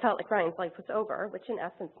moment, I felt like Ryan's life was over, which in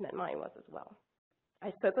essence meant mine was as well.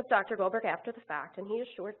 I spoke with Dr. Goldberg after the fact, and he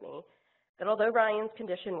assured me that although Ryan's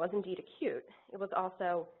condition was indeed acute, it was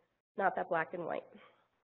also not that black and white.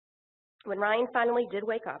 When Ryan finally did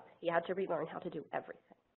wake up, he had to relearn how to do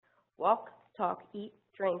everything: walk, talk, eat,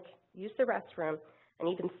 drink, use the restroom, and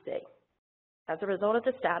even see. As a result of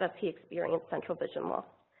the status, he experienced central vision loss.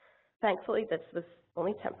 Thankfully, this was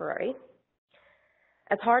only temporary.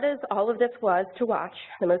 As hard as all of this was to watch,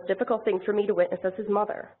 the most difficult thing for me to witness as his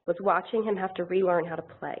mother was watching him have to relearn how to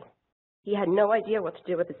play. He had no idea what to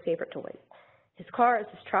do with his favorite toys. His cars,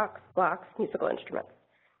 his trucks, blocks, musical instruments.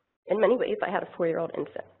 In many ways, I had a 4-year-old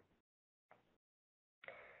infant.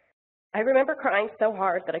 I remember crying so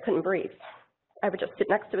hard that I couldn't breathe. I would just sit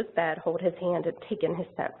next to his bed, hold his hand, and take in his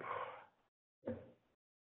scent.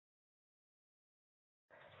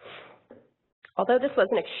 Although this was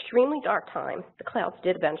an extremely dark time, the clouds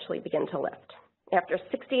did eventually begin to lift. After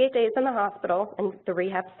 68 days in the hospital and the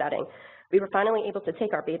rehab setting, we were finally able to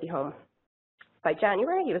take our baby home. By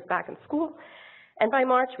January, he was back in school, and by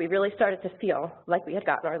March, we really started to feel like we had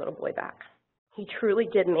gotten our little boy back. He truly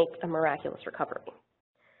did make a miraculous recovery.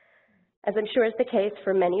 As I'm sure is the case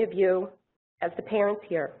for many of you, as the parents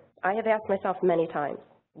here, I have asked myself many times,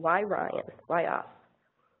 why Ryan? Why us?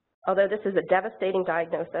 Although this is a devastating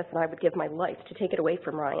diagnosis and I would give my life to take it away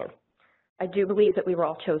from Ryan, I do believe that we were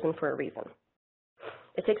all chosen for a reason.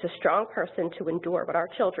 It takes a strong person to endure what our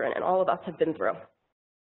children and all of us have been through.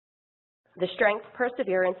 The strength,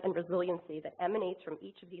 perseverance, and resiliency that emanates from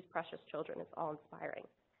each of these precious children is all-inspiring.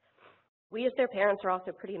 We as their parents are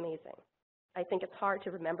also pretty amazing. I think it's hard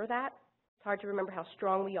to remember that. It's hard to remember how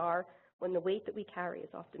strong we are when the weight that we carry is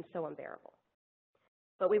often so unbearable.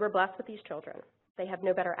 But we were blessed with these children. They have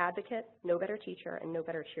no better advocate, no better teacher, and no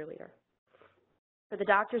better cheerleader. For the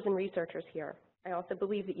doctors and researchers here, I also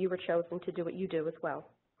believe that you were chosen to do what you do as well.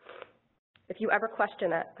 If you ever question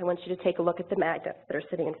that, I want you to take a look at the magnets that are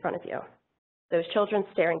sitting in front of you. Those children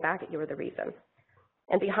staring back at you are the reason.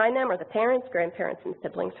 And behind them are the parents, grandparents, and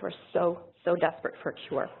siblings who are so desperate for a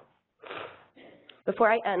cure.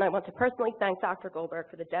 Before I end, I want to personally thank Dr. Goldberg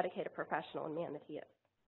for the dedicated professional and man that he is.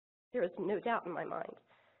 There is no doubt in my mind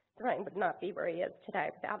that Ryan would not be where he is today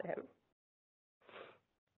without him.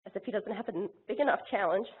 As if he doesn't have a big enough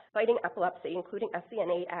challenge fighting epilepsy, including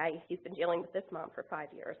SCN8A, he's been dealing with this mom for 5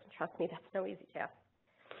 years. And trust me, that's no easy task.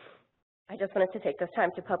 I just wanted to take this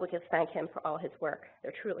time to publicly thank him for all his work.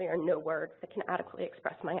 There truly are no words that can adequately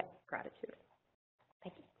express my gratitude.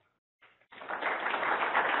 Thank you.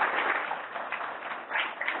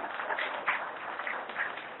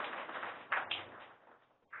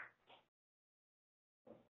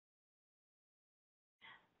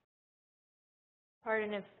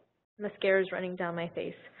 Pardon if mascara is running down my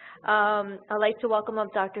face. I'd like to welcome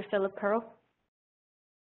up Dr. Philip Pearl.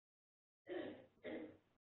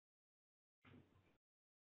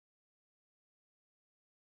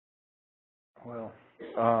 Well,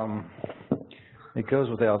 it goes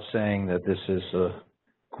without saying that this is a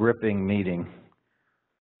gripping meeting,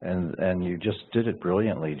 and you just did it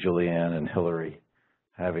brilliantly, Julianne and Hillary,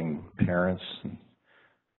 having parents, and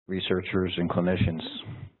researchers, and clinicians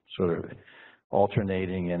sort of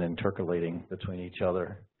alternating and intercalating between each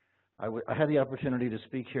other. I had the opportunity to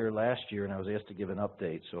speak here last year, and I was asked to give an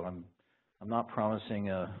update, so I'm not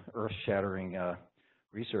promising a earth-shattering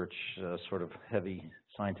research sort of heavy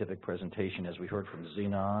scientific presentation as we heard from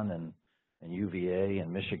Xenon and UVA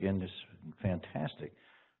and Michigan. It's fantastic.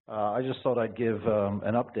 I just thought I'd give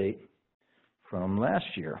an update from last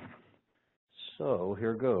year. So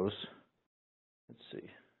here goes. Let's see.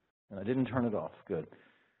 And I didn't turn it off. Good.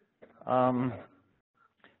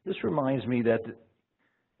 This reminds me that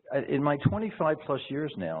in my 25 plus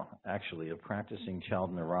years now, actually, of practicing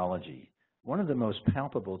child neurology, one of the most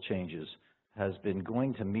palpable changes has been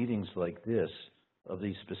going to meetings like this of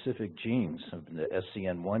these specific genes, of the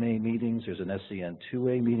SCN8A meetings. There's an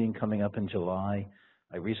SCN2A meeting coming up in July.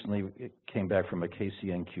 I recently came back from a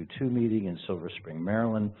KCNQ2 meeting in Silver Spring,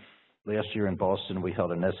 Maryland. Last year in Boston, we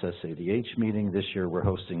held an SSADH meeting. This year, we're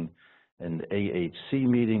hosting an AHC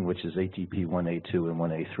meeting, which is ATP 1A2 and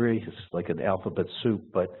 1A3. It's like an alphabet soup,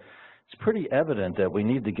 but it's pretty evident that we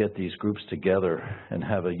need to get these groups together and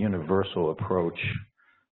have a universal approach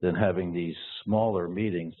than having these smaller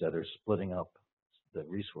meetings that are splitting up the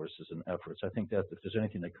resources and efforts. I think that if there's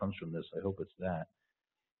anything that comes from this, I hope it's that.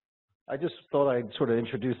 I just thought I'd sort of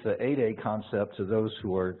introduce the 8A concept to those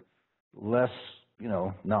who are less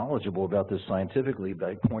knowledgeable about this scientifically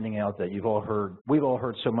by pointing out that we've all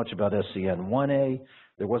heard so much about SCN1A.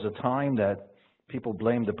 There was a time that people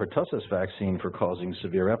blamed the pertussis vaccine for causing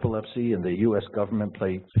severe epilepsy, and the U.S. government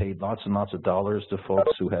paid lots and lots of dollars to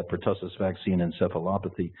folks who had pertussis vaccine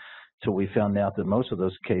encephalopathy, till we found out that most of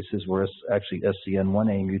those cases were actually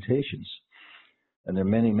SCN1A mutations. And there are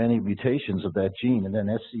many, many mutations of that gene. And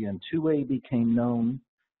then SCN2A became known,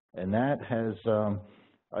 and that has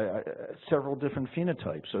several different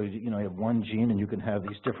phenotypes. So, you have one gene and you can have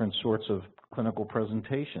these different sorts of clinical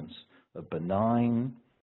presentations. A benign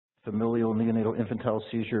familial neonatal infantile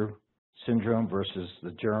seizure syndrome versus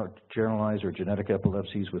the generalized or genetic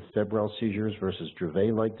epilepsies with febrile seizures versus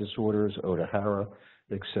Dravet-like disorders, Ohtahara,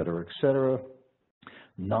 et cetera, et cetera.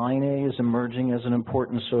 9A is emerging as an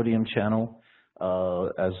important sodium channel,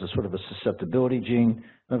 as a sort of a susceptibility gene.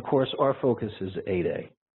 And of course, our focus is 8A.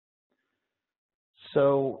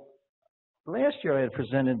 So last year I had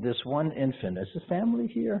presented this one infant. Is the family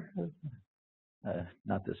here?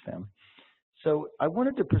 Not this family. So I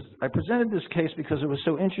presented this case because it was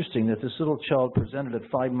so interesting that this little child presented at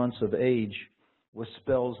 5 months of age with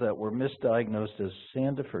spells that were misdiagnosed as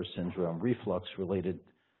Sandifer syndrome, reflux-related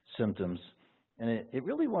symptoms. And it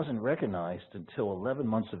really wasn't recognized until 11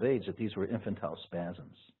 months of age that these were infantile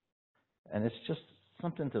spasms. And it's just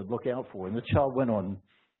something to look out for. And the child went on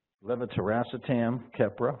levetiracetam,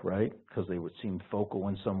 Keppra, right, because they would seem focal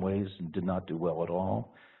in some ways and did not do well at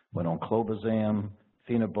all. Went on clobazam,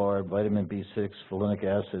 phenobarb, vitamin B6, folinic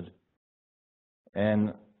acid.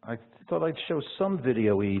 And I thought I'd show some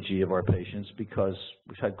video EEG of our patients because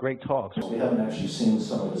we've had great talks. We haven't actually seen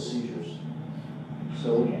some of the seizures.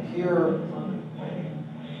 So here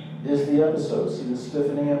is the episode. See the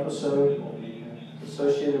stiffening episode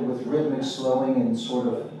associated with rhythmic slowing in sort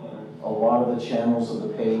of a lot of the channels of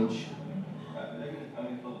the page.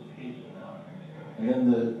 And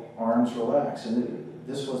then the arms relax. And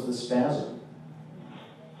this was the spasm.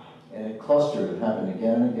 And it clustered. It happened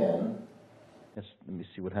again and again. Yes, let me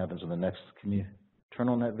see what happens on the next. Can you turn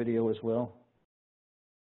on that video as well?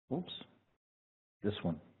 Oops. This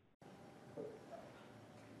one.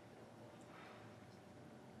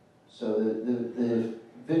 So the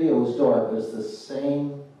video was dark, but it's the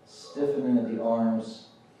same stiffening of the arms,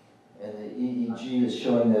 and the EEG is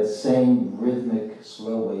showing that same rhythmic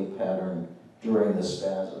slow wave pattern during the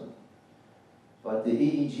spasm. But the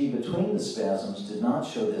EEG between the spasms did not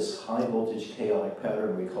show this high voltage chaotic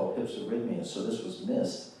pattern we call hypsarrhythmia, so this was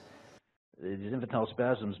missed. These infantile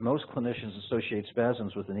spasms, most clinicians associate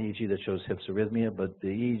spasms with an EEG that shows hypsarrhythmia, but the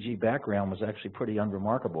EEG background was actually pretty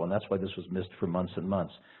unremarkable, and that's why this was missed for months and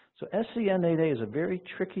months. So SCN8A is a very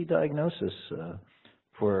tricky diagnosis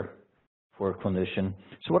for a clinician.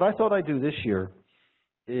 So what I thought I'd do this year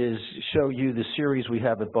is show you the series we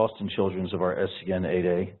have at Boston Children's of our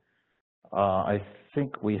SCN8A. I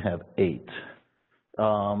think we have 8.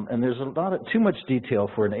 And there's too much detail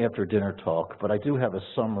for an after-dinner talk, but I do have a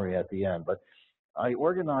summary at the end. But I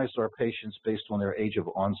organized our patients based on their age of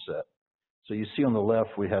onset. So you see on the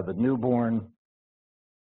left, we have a newborn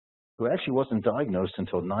who actually wasn't diagnosed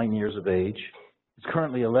until 9 years of age. He's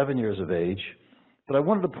currently 11 years of age. But I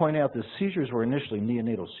wanted to point out that seizures were initially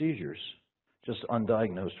neonatal seizures, just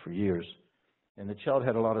undiagnosed for years. And the child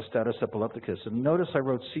had a lot of status epilepticus. And notice I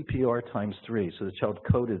wrote CPR times 3, so the child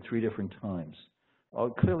coded 3 different times.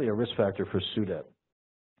 Clearly a risk factor for SUDEP.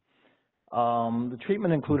 The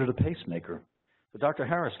treatment included a pacemaker. But Dr.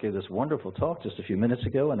 Harris gave this wonderful talk just a few minutes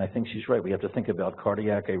ago, and I think she's right. We have to think about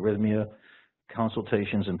cardiac arrhythmia,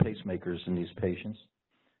 consultations, and pacemakers in these patients.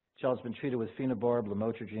 The child's been treated with phenobarb,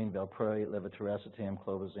 lamotrigine, valproate, levetiracetam,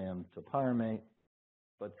 clobazam, topiramate,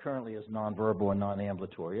 but currently is nonverbal and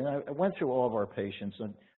non-ambulatory. And I went through all of our patients,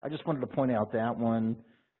 and I just wanted to point out that one,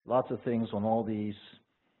 lots of things on all these.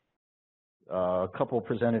 A couple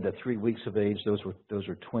presented at 3 weeks of age. Those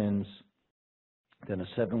are twins. Then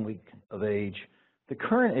a 7-week of age. The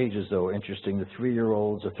current ages, though, are interesting. The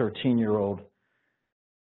 3-year-olds, a 13-year-old.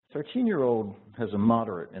 13-year-old has a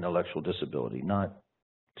moderate intellectual disability, not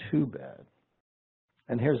too bad.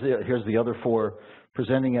 And here's the other 4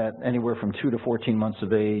 presenting at anywhere from 2 to 14 months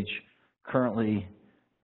of age, currently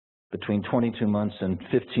between 22 months and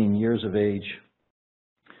 15 years of age.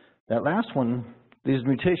 That last one, these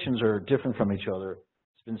mutations are different from each other.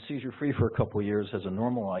 It's been seizure-free for a couple of years, has a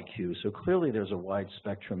normal IQ, so clearly there's a wide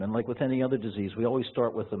spectrum. And like with any other disease, we always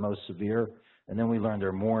start with the most severe, and then we learn there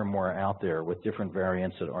are more and more out there with different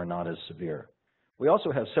variants that are not as severe. We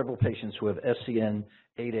also have several patients who have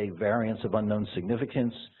SCN8A variants of unknown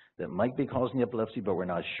significance that might be causing epilepsy, but we're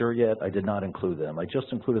not sure yet. I did not include them. I just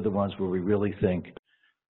included the ones where we really think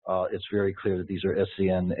it's very clear that these are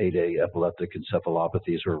SCN8A epileptic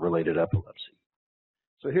encephalopathies or related epilepsy.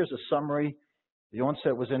 So here's a summary. The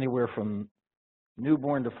onset was anywhere from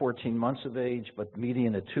newborn to 14 months of age, but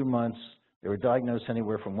median at 2 months. They were diagnosed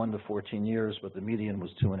anywhere from 1 to 14 years, but the median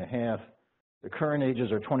was 2.5. The current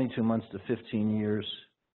ages are 22 months to 15 years.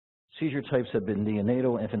 Seizure types have been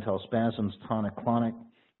neonatal, infantile spasms, tonic-clonic,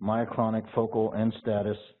 myoclonic, focal, and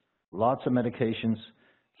status. Lots of medications,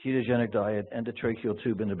 ketogenic diet, endotracheal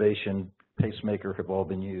tube intubation, pacemaker have all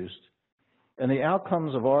been used. And the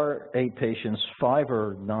outcomes of our 8 patients, 5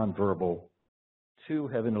 are nonverbal, 2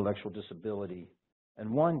 have intellectual disability, and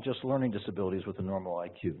one just learning disabilities with a normal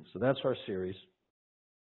IQ. So that's our series.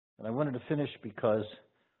 And I wanted to finish because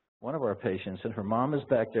one of our patients, and her mom is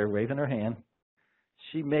back there waving her hand,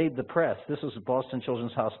 she made the press. This was a Boston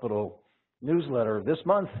Children's Hospital newsletter this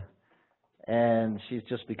month, and she's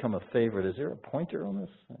just become a favorite. Is there a pointer on this?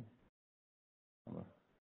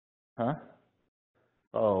 Huh?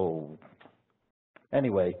 Oh.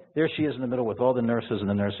 Anyway, there she is in the middle with all the nurses and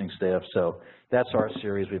the nursing staff. So that's our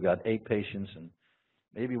series. We've got 8 patients, and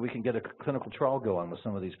maybe we can get a clinical trial going with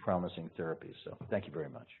some of these promising therapies. So thank you very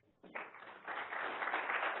much.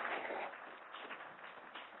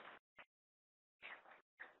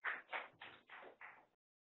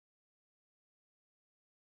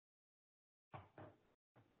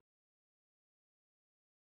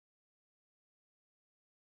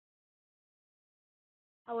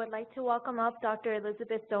 I would like to welcome up Dr.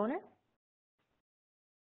 Elizabeth Donor.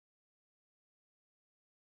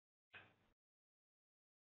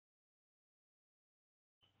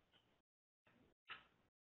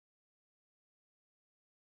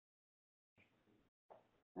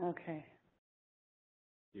 Okay.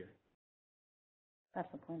 Here. That's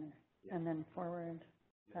the pointer. Yeah. And then forward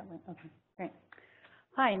that way. Okay, great.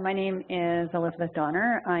 Hi, my name is Elizabeth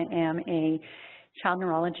Donner. I am a child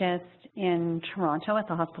neurologist in Toronto at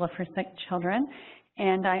the Hospital for Sick Children,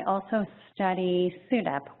 and I also study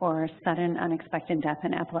SUDEP, or sudden unexpected death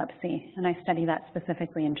in epilepsy, and I study that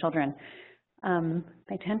specifically in children.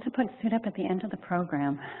 They tend to put SUDEP at the end of the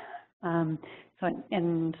program, so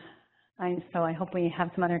I hope we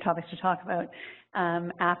have some other topics to talk about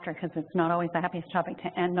after, because it's not always the happiest topic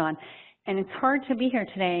to end on. And it's hard to be here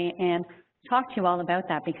today and talk to you all about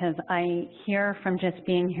that, because I hear from just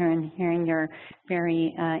being here and hearing your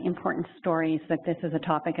very important stories that this is a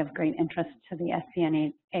topic of great interest to the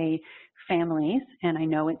SCN8A families, and I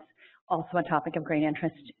know it's also a topic of great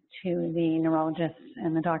interest to the neurologists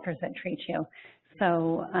and the doctors that treat you.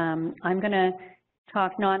 So I'm going to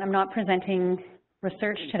talk, I'm not presenting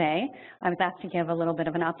research today. I was asked to give a little bit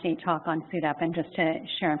of an update talk on SUDEP and just to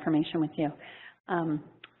share information with you.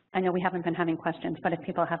 I know we haven't been having questions, but if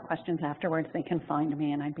people have questions afterwards, they can find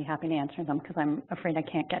me, and I'd be happy to answer them, because I'm afraid I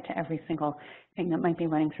can't get to every single thing that might be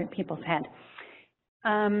running through people's head.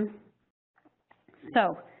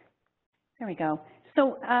 So there we go.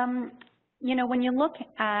 So, you know, when you look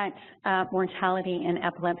at mortality in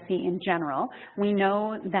epilepsy in general, we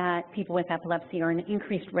know that people with epilepsy are at an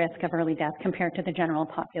increased risk of early death compared to the general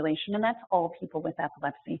population, and that's all people with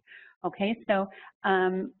epilepsy. Okay, so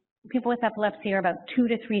people with epilepsy are about 2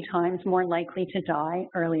 to 3 times more likely to die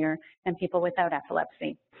earlier than people without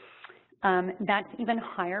epilepsy. That's even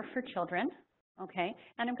higher for children, okay?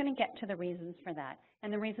 And I'm going to get to the reasons for that.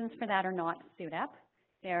 And the reasons for that are not SUDEP,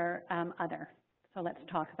 they're other. So let's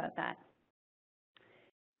talk about that.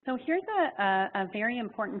 So here's a very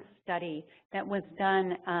important study that was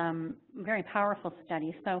done, very powerful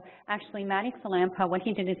study. So actually, Matty Salampa, what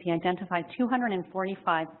he did is he identified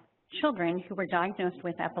 245 children who were diagnosed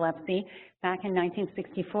with epilepsy back in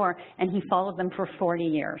 1964, and he followed them for 40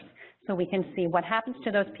 years. So we can see what happens to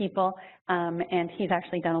those people, and he's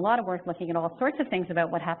actually done a lot of work looking at all sorts of things about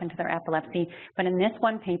what happened to their epilepsy. But in this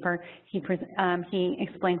one paper, he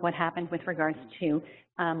explained what happened with regards to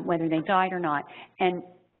whether they died or not. And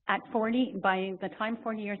at 40, by the time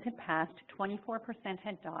 40 years had passed, 24%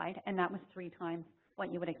 had died, and that was 3 times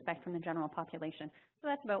what you would expect from the general population. So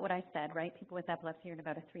that's about what I said, right? People with epilepsy are at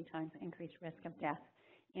about a 3 times increased risk of death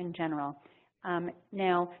in general.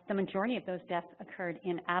 Now, the majority of those deaths occurred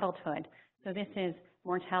in adulthood. So this is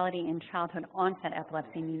mortality in childhood onset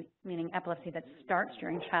epilepsy, meaning epilepsy that starts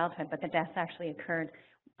during childhood, but the deaths actually occurred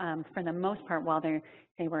for the most part while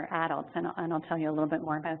they were adults, and I'll tell you a little bit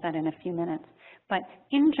more about that in a few minutes. But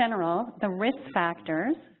in general, the risk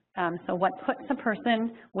factors, so what puts a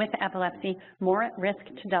person with epilepsy more at risk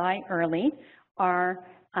to die early are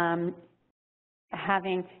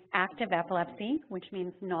having active epilepsy, which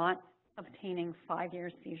means not obtaining 5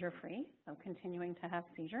 years seizure-free, so continuing to have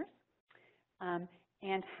seizures,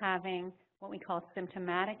 and having what we call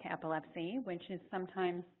symptomatic epilepsy, which is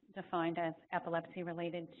sometimes defined as epilepsy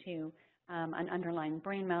related to an underlying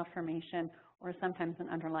brain malformation or sometimes an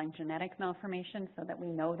underlying genetic malformation, so that we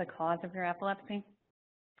know the cause of your epilepsy.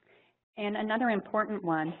 And another important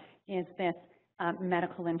one is this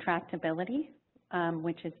medical intractability,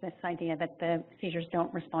 which is this idea that the seizures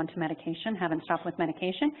don't respond to medication, haven't stopped with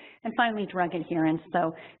medication. And finally, drug adherence,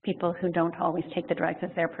 so people who don't always take the drugs as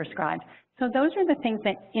they're prescribed. So those are the things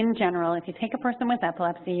that, in general, if you take a person with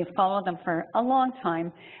epilepsy, you follow them for a long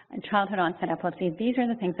time, childhood onset epilepsy, these are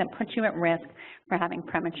the things that put you at risk for having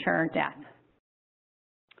premature death.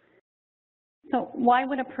 So why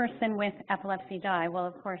would a person with epilepsy die? Well,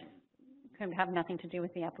 of course, it could have nothing to do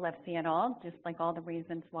with the epilepsy at all, just like all the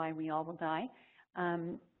reasons why we all will die.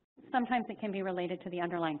 Sometimes it can be related to the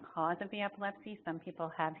underlying cause of the epilepsy. Some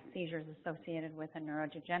people have seizures associated with a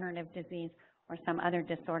neurodegenerative disease or some other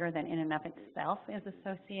disorder that in and of itself is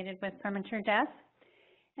associated with premature death.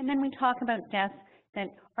 And then we talk about deaths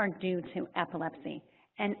that are due to epilepsy.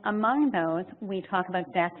 And among those, we talk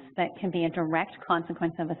about deaths that can be a direct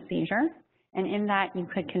consequence of a seizure. And in that, you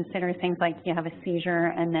could consider things like you have a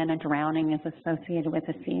seizure and then a drowning is associated with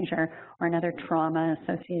a seizure or another trauma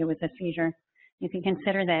associated with a seizure. You can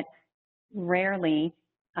consider that rarely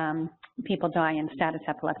people die in status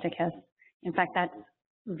epilepticus. In fact, that's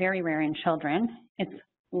very rare in children. It's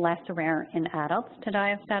less rare in adults to die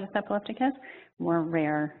of status epilepticus, more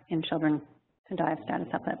rare in children to die of status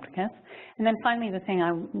epilepticus. And then finally, the thing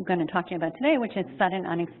I'm going to talk to you about today, which is sudden,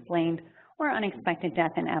 unexplained, or unexpected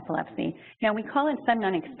death in epilepsy. Now, we call it sudden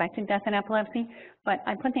unexpected death in epilepsy, but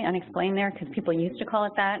I put the unexplained there because people used to call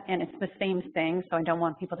it that, and it's the same thing, so I don't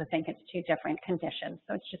want people to think it's two different conditions.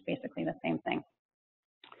 So it's just basically the same thing.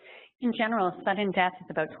 In general, sudden death is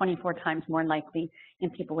about 24 times more likely in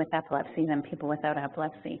people with epilepsy than people without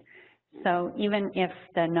epilepsy. So even if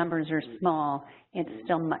the numbers are small, it's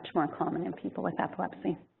still much more common in people with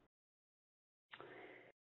epilepsy.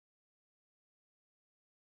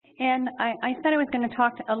 And I said I was going to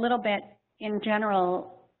talk a little bit in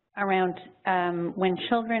general around when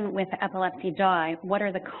children with epilepsy die, what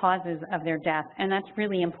are the causes of their death? And that's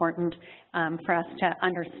really important for us to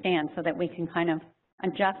understand so that we can kind of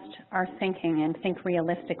adjust our thinking and think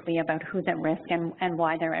realistically about who's at risk and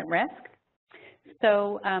why they're at risk.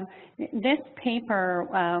 So this paper,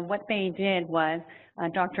 what they did was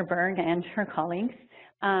Dr. Berg and her colleagues,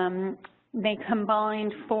 they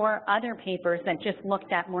combined 4 other papers that just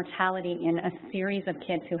looked at mortality in a series of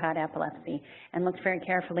kids who had epilepsy and looked very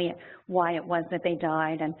carefully at why it was that they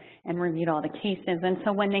died and reviewed all the cases. And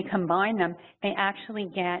so when they combine them, they actually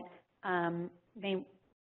get,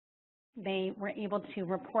 they were able to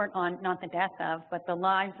report on not the death of, but the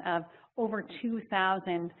lives of over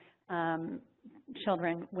 2,000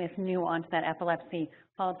 children with new onset epilepsy,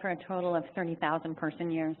 followed for a total of 30,000 person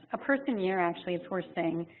years. A person year, actually, it's worth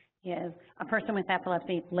saying, is a person with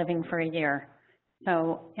epilepsy living for a year.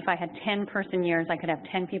 So if I had 10 person years, I could have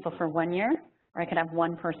 10 people for 1 year, or I could have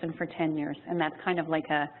 1 person for 10 years. And that's kind of like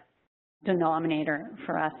a denominator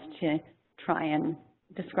for us to try and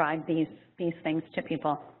describe these things to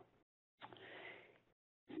people.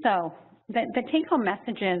 So the take-home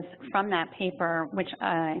messages from that paper, which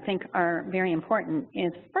I think are very important,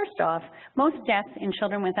 is first off, most deaths in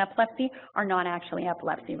children with epilepsy are not actually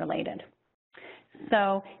epilepsy related.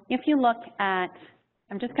 So if you look at,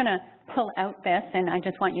 I'm just going to pull out this, and I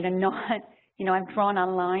just want you to not, I've drawn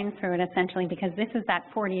a line through it essentially because this is that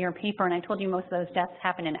 40-year paper, and I told you most of those deaths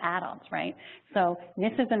happen in adults, right? So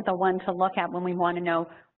this isn't the one to look at when we want to know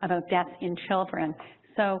about deaths in children.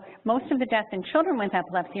 So most of the deaths in children with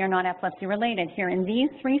epilepsy are not epilepsy related. Here in these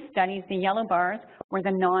 3 studies, the yellow bars were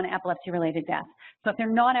the non-epilepsy related deaths. So if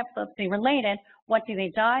they're not epilepsy related, what do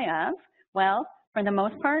they die of? Well, for the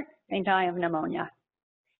most part, they die of pneumonia.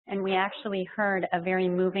 And we actually heard a very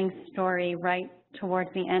moving story right towards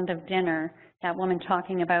the end of dinner, that woman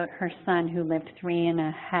talking about her son who lived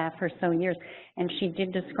 3.5 or so years. And she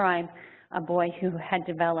did describe a boy who had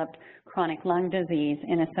developed chronic lung disease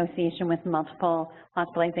in association with multiple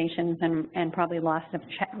hospitalizations and probably lots of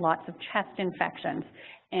chest infections.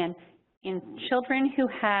 And in children who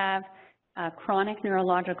have chronic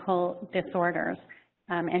neurological disorders,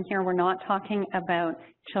 and here we're not talking about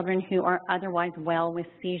children who are otherwise well with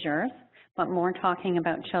seizures, but more talking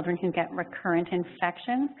about children who get recurrent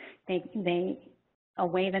infections. A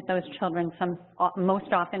way that those children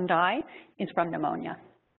most often die is from pneumonia.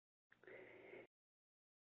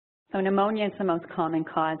 So pneumonia is the most common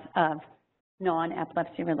cause of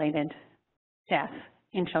non-epilepsy related death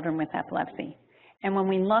in children with epilepsy. And when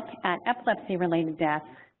we look at epilepsy-related deaths,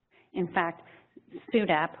 in fact,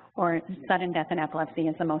 SUDEP, or sudden death in epilepsy,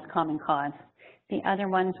 is the most common cause. The other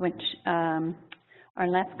ones which are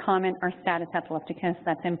less common are status epilepticus,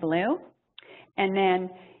 that's in blue. And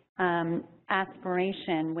then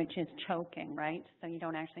aspiration, which is choking, right? So you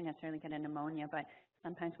don't actually necessarily get a pneumonia, but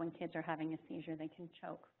sometimes when kids are having a seizure, they can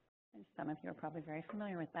choke. And some of you are probably very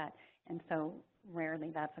familiar with that. And so rarely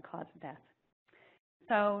that's a cause of death.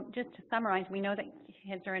 So just to summarize, we know that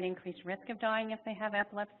kids are at increased risk of dying if they have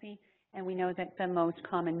epilepsy, and we know that the most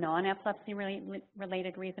common non-epilepsy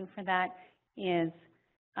related reason for that is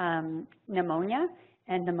pneumonia,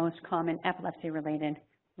 and the most common epilepsy related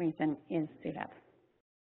reason is SUDEP.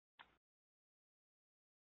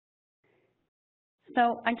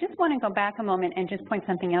 So I just want to go back a moment and just point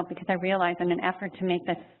something out, because I realize in an effort to make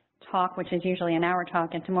this talk, which is usually an hour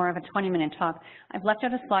talk, into more of a 20-minute talk, I've left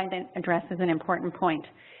out a slide that addresses an important point.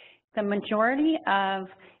 The majority of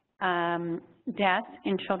deaths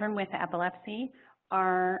in children with epilepsy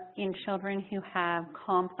are in children who have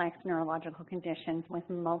complex neurological conditions with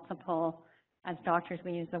multiple, as doctors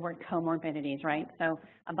we use the word comorbidities, right? So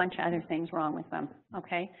a bunch of other things wrong with them,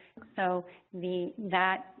 okay? So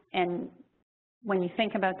and when you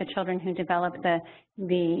think about the children who develop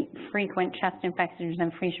the frequent chest infections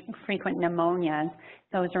and frequent pneumonias,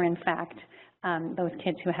 those are in fact those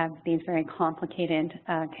kids who have these very complicated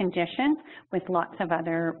conditions with lots of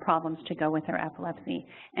other problems to go with their epilepsy.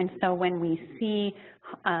 And so when we see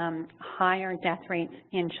higher death rates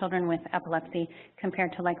in children with epilepsy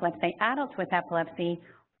compared to, like, let's say, adults with epilepsy,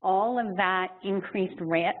 all of that increased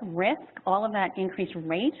risk, all of that increased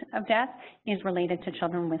rate of death is related to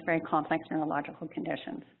children with very complex neurological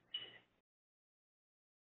conditions.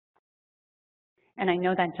 And I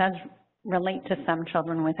know that does relate to some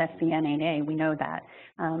children with SCN8A, we know that.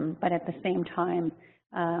 But at the same time,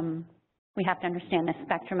 we have to understand the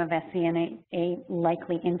spectrum of SCN8A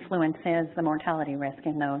likely influences the mortality risk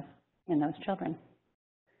in those children.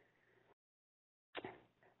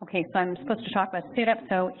 Okay, so I'm supposed to talk about SUDEP,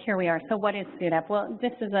 so here we are. So what is SUDEP? Well,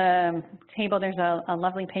 this is a table. There's a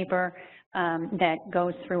lovely paper that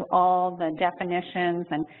goes through all the definitions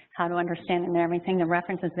and how to understand it and everything. The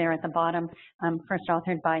references there at the bottom, first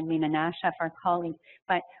authored by Nina Nashef, our colleague.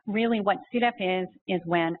 But really what SUDEP is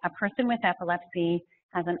when a person with epilepsy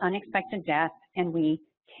has an unexpected death and we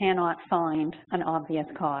cannot find an obvious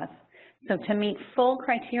cause. So to meet full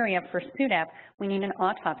criteria for SUDEP, we need an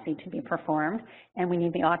autopsy to be performed, and we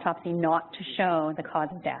need the autopsy not to show the cause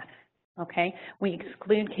of death, okay? We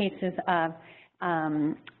exclude cases of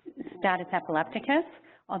status epilepticus,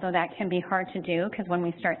 although that can be hard to do, because when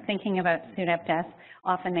we start thinking about SUDEP deaths,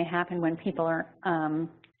 often they happen when people are,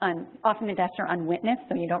 often the deaths are unwitnessed,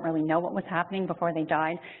 so you don't really know what was happening before they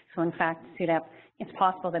died. So in fact, SUDEP, it's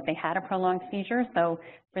possible that they had a prolonged seizure, so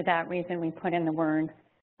for that reason we put in the word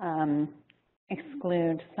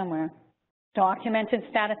exclude somewhere. Documented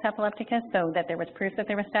status epilepticus, so that there was proof that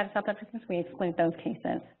there was status epilepticus, we exclude those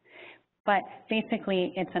cases. But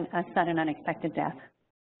basically, it's a sudden unexpected death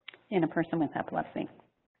in a person with epilepsy.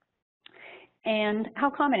 And how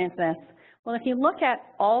common is this? Well, if you look at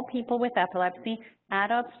all people with epilepsy,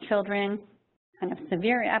 adults, children, kind of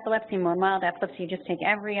severe epilepsy, more mild epilepsy, you just take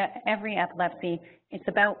every epilepsy, it's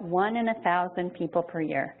about 1 in 1,000 people per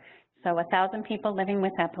year. So 1,000 people living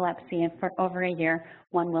with epilepsy, and for over a year,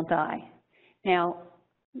 1 will die. Now,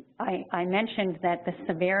 I mentioned that the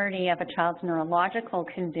severity of a child's neurological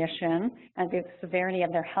condition and the severity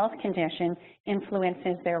of their health condition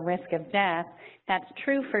influences their risk of death. That's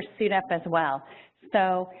true for SUDEP as well.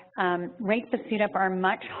 So rates of SUDEP are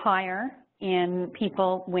much higher in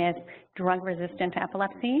people with drug-resistant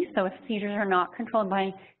epilepsy. So if seizures are not controlled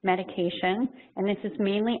by medication, and this is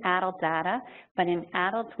mainly adult data, but in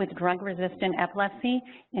adults with drug-resistant epilepsy,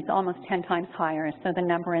 it's almost 10 times higher. So the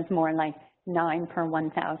number is more like 9 per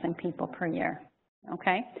 1,000 people per year,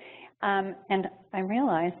 okay? And I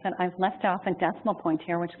realize that I've left off a decimal point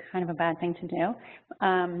here, which is kind of a bad thing to do.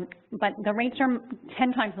 But the rates are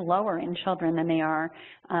 10 times lower in children than they are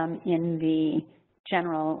in the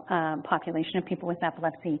general population of people with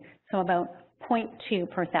epilepsy, so about 0.2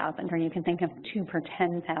 per 1,000, or you can think of 2 per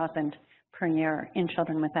 10,000 per year in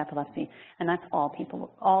children with epilepsy, and that's all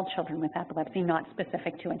children with epilepsy, not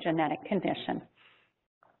specific to a genetic condition.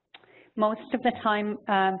 Most of the time,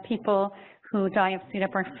 people who die of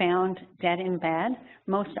SUDEP are found dead in bed,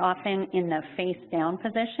 most often in the face-down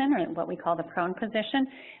position, or what we call the prone position,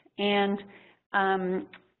 and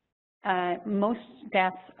most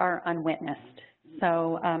deaths are unwitnessed.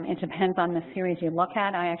 So it depends on the series you look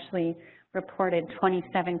at. I actually reported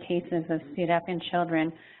 27 cases of SUDEP in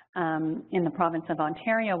children in the province of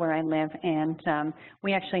Ontario where I live, and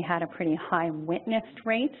we actually had a pretty high witnessed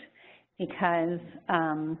rate because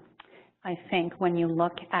I think when you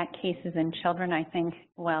look at cases in children, I think,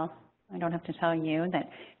 well, I don't have to tell you that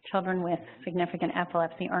children with significant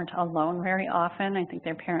epilepsy aren't alone very often. I think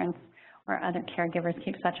their parents or other caregivers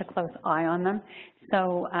keep such a close eye on them.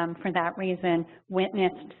 So for that reason,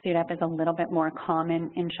 witnessed SUDEP is a little bit more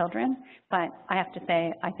common in children. But I have to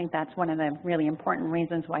say, I think that's one of the really important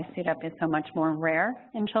reasons why SUDEP is so much more rare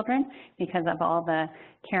in children, because of all the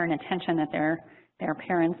care and attention that their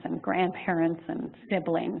parents and grandparents and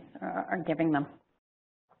siblings are giving them.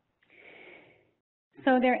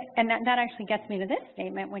 So that actually gets me to this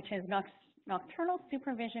statement, which is nocturnal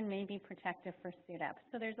supervision may be protective for SUDEP.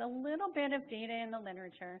 So there's a little bit of data in the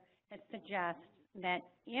literature that suggests that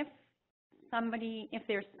if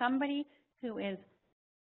there's somebody who is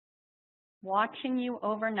watching you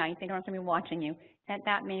overnight, they don't have to be watching you,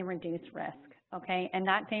 that may reduce risk, okay? And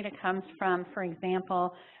that data comes from, for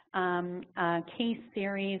example, a case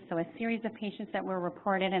series, so a series of patients that were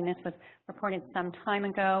reported, and this was reported some time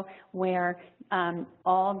ago, where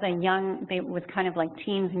all the it was kind of like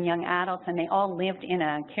teens and young adults, and they all lived in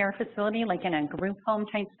a care facility, like in a group home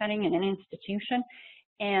type setting in an institution,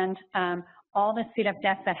 and all the SUDEP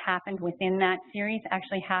deaths that happened within that series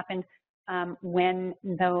actually happened when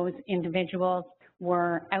those individuals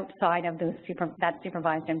were outside of that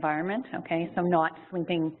supervised environment, okay? So not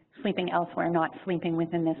sleeping elsewhere, not sleeping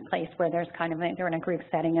within this place where there's they're in a group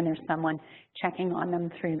setting and there's someone checking on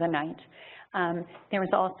them through the night. There was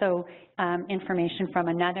also information from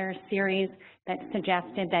another series that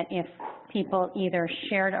suggested that if people either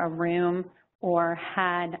shared a room or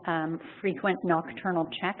had frequent nocturnal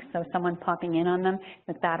checks, so someone popping in on them,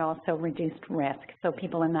 that also reduced risk. So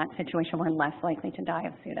people in that situation were less likely to die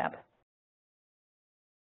of SUDEP.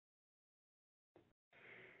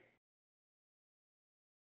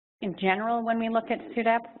 In general, when we look at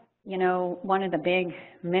SUDEP, you know, one of the big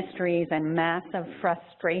mysteries and massive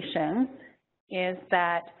frustrations is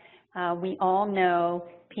that we all know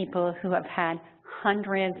people who have had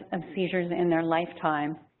hundreds of seizures in their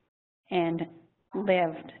lifetime and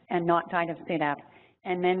lived and not died of SUDEP.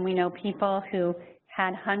 And then we know people who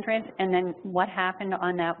had hundreds, and then what happened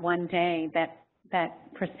on that one day that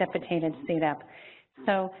precipitated SUDEP.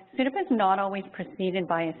 So SUDEP is not always preceded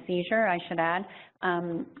by a seizure, I should add.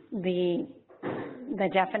 The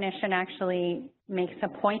definition actually makes a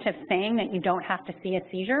point of saying that you don't have to see a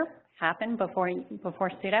seizure happen before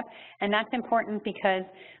SUDEP, and that's important because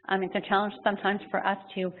it's a challenge sometimes for us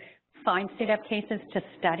to find SUDEP cases to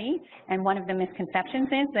study, and one of the misconceptions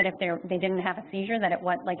is that if they didn't have a seizure, that it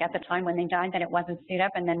was, like at the time when they died, that it wasn't SUDEP,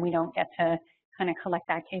 and then we don't get to kind of collect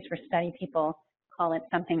that case for study. People call it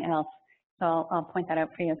something else. So I'll point that out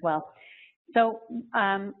for you as well. So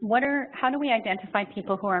how do we identify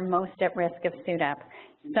people who are most at risk of SUDEP?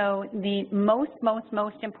 So the most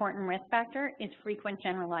important risk factor is frequent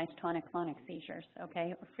generalized tonic-clonic seizures,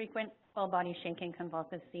 okay? Frequent full body shaking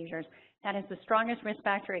convulsive seizures. That is the strongest risk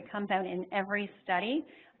factor. It comes out in every study.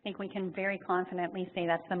 I think we can very confidently say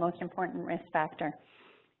that's the most important risk factor.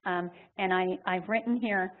 And I've written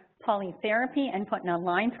here polytherapy and putting a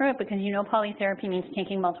line through it because you know polytherapy means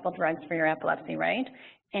taking multiple drugs for your epilepsy, right?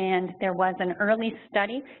 And there was an early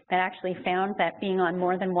study that actually found that being on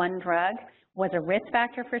more than one drug was a risk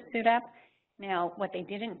factor for SUDEP. Now, what they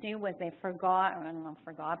didn't do was they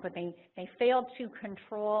but they failed to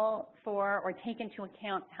control for or take into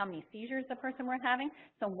account how many seizures the person were having.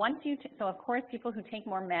 So so of course, people who take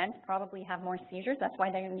more meds probably have more seizures. That's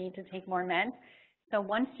why they need to take more meds. So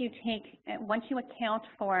once you account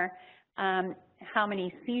for how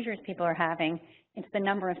many seizures people are having, it's the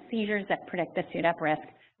number of seizures that predict the SUDEP risk,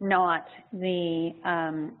 not the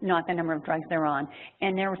number of drugs they're on.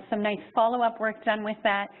 And there was some nice follow-up work done with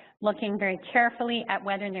that, looking very carefully at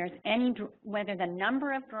whether whether the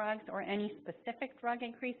number of drugs or any specific drug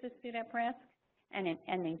increases SUDEP risk,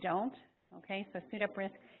 and they don't. Okay, so SUDEP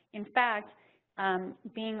risk, in fact,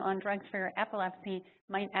 being on drugs for your epilepsy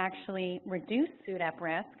might actually reduce SUDEP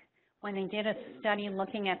risk. When they did a study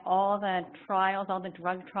looking at all the trials, all the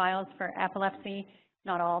drug trials for epilepsy,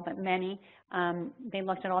 not all, but many, they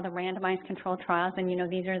looked at all the randomized controlled trials, and you know,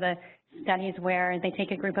 these are the studies where they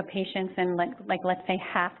take a group of patients and let's say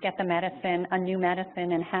half get the medicine, a new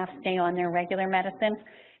medicine, and half stay on their regular medicines.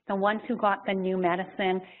 The ones who got the new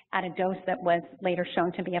medicine at a dose that was later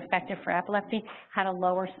shown to be effective for epilepsy had a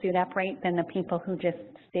lower SUDEP rate than the people who just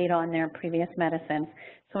stayed on their previous medicines.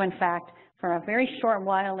 So in fact, for a very short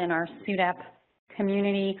while in our SUDEP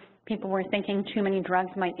community, people were thinking too many drugs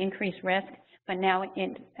might increase risk, but now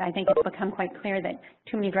I think it's become quite clear that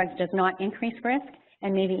too many drugs does not increase risk,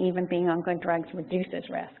 and maybe even being on good drugs reduces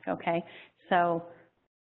risk, okay? So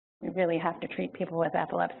we really have to treat people with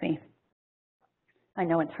epilepsy. I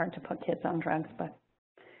know it's hard to put kids on drugs, but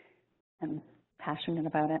I'm passionate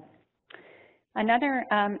about it. Another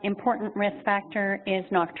important risk factor is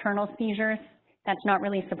nocturnal seizures. That's not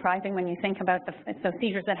really surprising when you think about so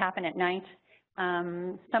seizures that happen at night.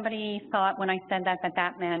 Somebody thought when I said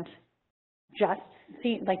that meant just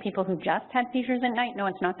people who just had seizures at night. No,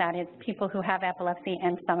 it's not that. It's people who have epilepsy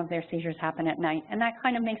and some of their seizures happen at night. And that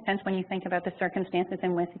kind of makes sense when you think about the circumstances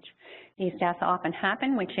in which these deaths often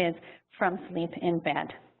happen, which is from sleep in bed.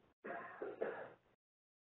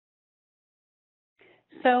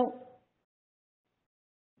 So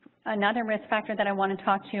another risk factor that I want to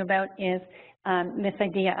talk to you about is this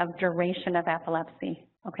idea of duration of epilepsy.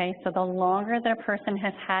 Okay, so the longer that a person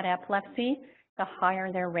has had epilepsy, the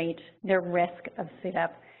higher their risk of SUDEP.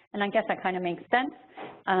 And I guess that kind of makes sense,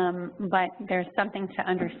 but there's something to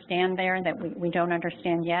understand there that we don't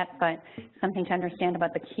understand yet, but something to understand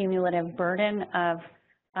about the cumulative burden of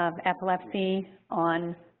epilepsy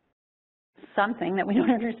on something that we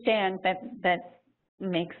don't understand that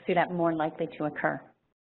makes SUDEP more likely to occur.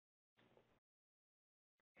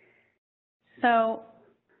 So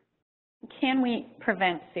can we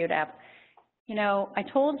prevent SUDEP? You know, I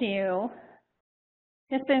told you,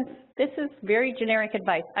 this is very generic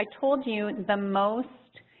advice. I told you the most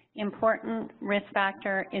important risk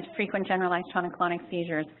factor is frequent generalized tonic-clonic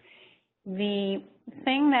seizures. The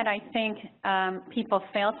thing that I think people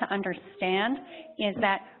fail to understand is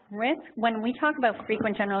that risk, when we talk about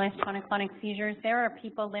frequent generalized tonic-clonic seizures, there are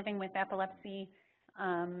people living with epilepsy,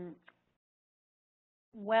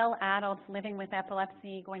 well adults living with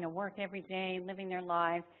epilepsy, going to work every day, living their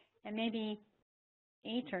lives, and maybe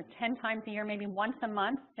 8 or 10 times a year, maybe once a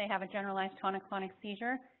month, they have a generalized tonic-clonic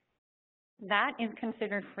seizure. That is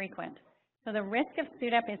considered frequent. So the risk of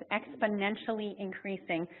SUDEP is exponentially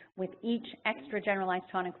increasing with each extra generalized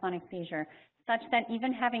tonic-clonic seizure, such that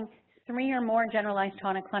even having 3 or more generalized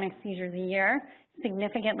tonic-clonic seizures a year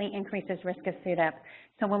significantly increases risk of SUDEP.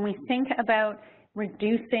 So when we think about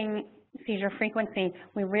reducing seizure frequency,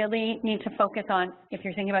 we really need to focus on, if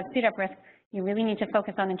you're thinking about SUDEP risk, you really need to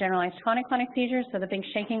focus on the generalized tonic-clonic seizures, so the big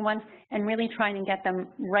shaking ones, and really trying to get them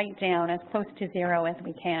right down as close to 0 as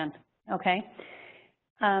we can, okay?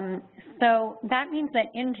 So that means that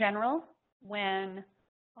in general, when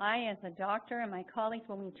I, as a doctor, and my colleagues,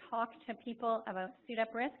 when we talk to people about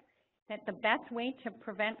SUDEP risk, that the best way to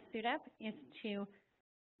prevent SUDEP is to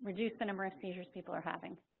reduce the number of seizures people are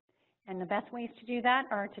having. And the best ways to do that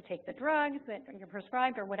are to take the drugs that you're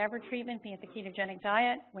prescribed or whatever treatment, be it the ketogenic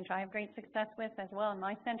diet, which I have great success with as well in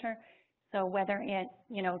my center. So whether it,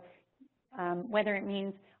 you know, whether it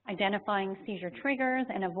means identifying seizure triggers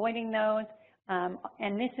and avoiding those,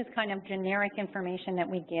 and this is kind of generic information that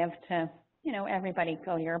we give to, you know, everybody.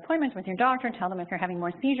 Go to your appointments with your doctor, tell them if you're having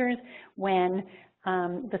more seizures. When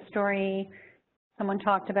the story someone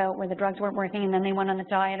talked about where the drugs weren't working and then they went on the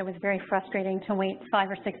diet, it was very frustrating to wait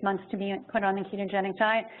 5 or 6 months to be put on the ketogenic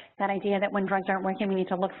diet. That idea that when drugs aren't working, we need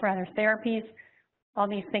to look for other therapies. All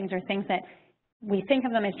these things are things that we think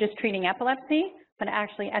of them as just treating epilepsy, but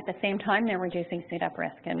actually at the same time, they're reducing SUDEP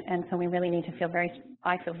risk. And so we really need to feel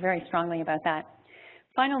I feel very strongly about that.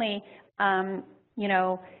 Finally, you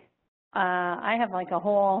know, I have like a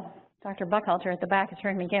whole, Dr. Buckhalter at the back has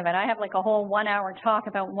heard me give it. I have like a whole 1-hour talk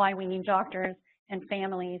about why we need doctors and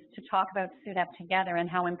families to talk about SUDEP together and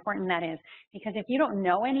how important that is. Because if you don't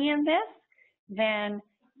know any of this, then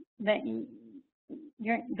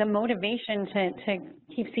the motivation to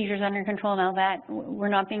keep seizures under control and all that, we're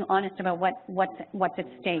not being honest about what's at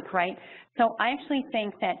stake, right? So I actually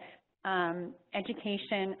think that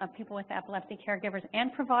education of people with epilepsy, caregivers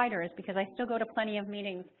and providers, because I still go to plenty of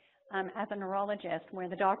meetings as a neurologist where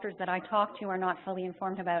the doctors that I talk to are not fully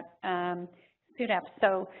informed about SUDEP.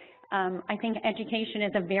 So I think education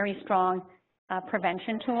is a very strong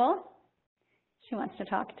prevention tool. She wants to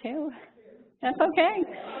talk too. That's okay.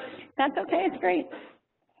 That's okay. It's great.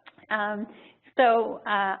 So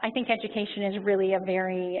I think education is really a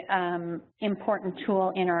very important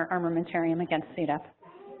tool in our armamentarium against SUDEP.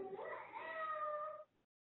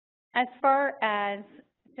 As far as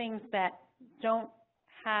things that don't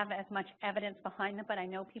have as much evidence behind them, but I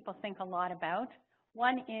know people think a lot about,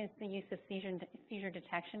 one is the use of seizure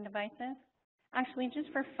detection devices. Actually, just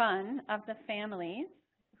for fun of the families,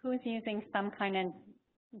 who's using some kind of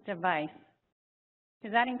device?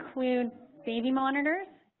 Does that include baby monitors?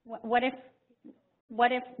 What if,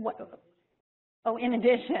 oh, in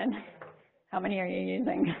addition, how many are you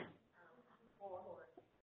using?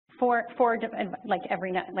 Four, like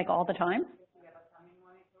every night, like all the time? We have a tummy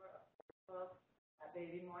monitor, a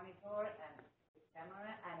baby monitor, and a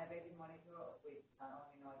camera, and a baby monitor with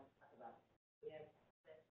only noise at the back.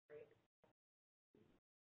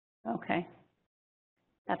 Okay,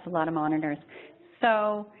 that's a lot of monitors.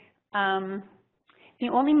 So the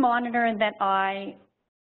only monitor that I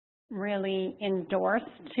really endorse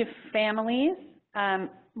to families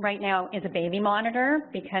right now is a baby monitor,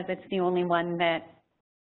 because it's the only one that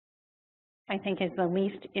I think is the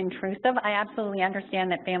least intrusive. I absolutely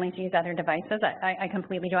understand that families use other devices. I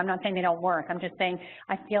completely do. I'm not saying they don't work. I'm just saying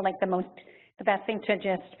I feel like the best thing to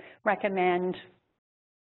just recommend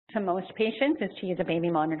to most patients is to use a baby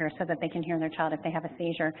monitor so that they can hear their child if they have a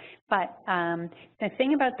seizure. But the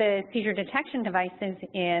thing about the seizure detection devices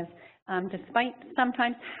is, despite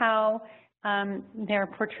sometimes how they're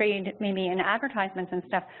portrayed maybe in advertisements and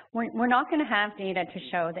stuff, we're not going to have data to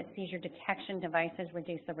show that seizure detection devices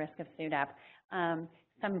reduce the risk of SUDEP.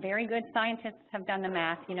 Some very good scientists have done the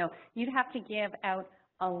math. You know, you'd have to give out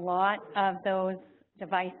a lot of those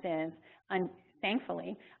devices,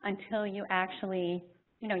 thankfully, until you actually,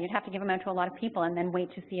 you know, you'd have to give them out to a lot of people and then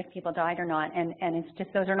wait to see if people died or not, and it's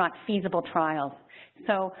just, those are not feasible trials.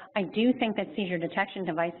 So I do think that seizure detection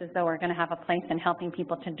devices, though, are going to have a place in helping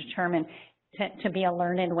people to determine, to be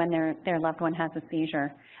alerted when their loved one has a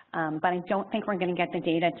seizure. But I don't think we're going to get the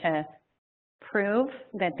data to prove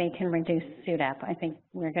that they can reduce SUDEP. I think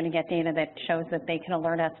we're going to get data that shows that they can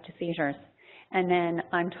alert us to seizures. And then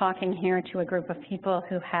I'm talking here to a group of people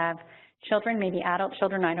who have children, maybe adult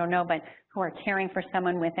children, I don't know, but who are caring for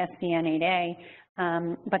someone with SCN8A.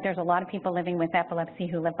 But there's a lot of people living with epilepsy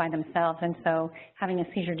who live by themselves, and so having a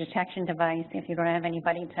seizure detection device, if you don't have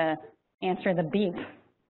anybody to answer the beep,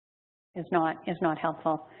 is not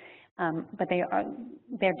helpful. But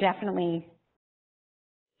they're definitely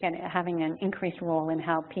having an increased role in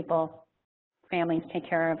how families take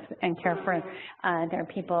care of and care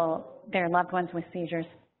for their loved ones with seizures.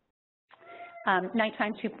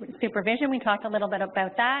 Nighttime supervision, we talked a little bit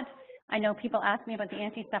about that. I know people ask me about the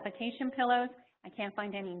anti-suffocation pillows. I can't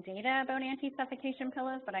find any data about anti-suffocation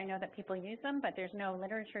pillows, but I know that people use them, but there's no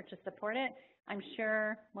literature to support it. I'm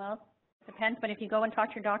sure, well, it depends, but if you go and talk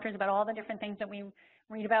to your doctors about all the different things that we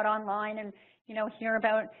read about online and, you know, hear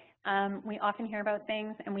about, we often hear about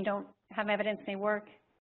things and we don't have evidence they work.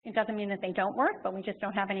 It doesn't mean that they don't work, but we just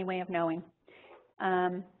don't have any way of knowing.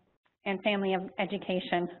 And family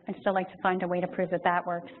education, I'd still like to find a way to prove that that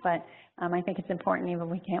works, but I think it's important even if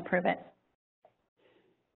we can't prove it.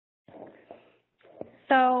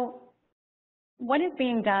 So what is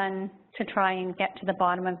being done to try and get to the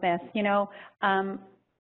bottom of this? You know, I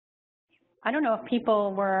don't know if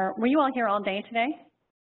people were you all here all day today?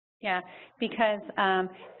 Yeah, because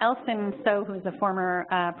Elson So, who's the former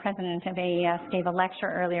president of AES, gave a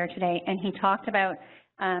lecture earlier today, and he talked about,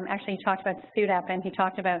 actually he talked about SUDEP, and he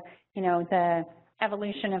talked about, you know, the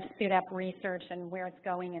evolution of SUDEP research and where it's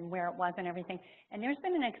going and where it was and everything. And there's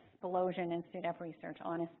been an explosion in SUDEP research,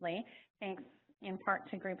 honestly, thanks in part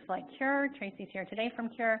to groups like CURE. Tracy's here today from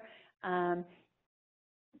CURE,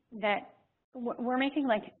 that we're making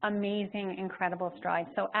like amazing, incredible strides.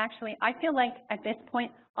 So actually, I feel like at this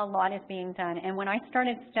point, a lot is being done. And when I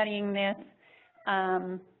started studying this,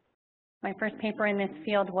 my first paper in this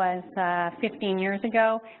field was 15 years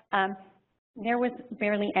ago. There was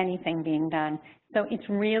barely anything being done. So it's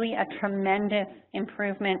really a tremendous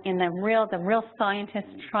improvement in the real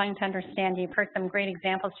scientists trying to understand. You've heard some great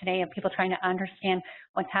examples today of people trying to understand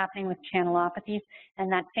what's happening with channelopathies,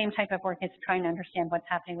 and that same type of work is trying to understand what's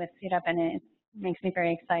happening with SUDEP, and it makes me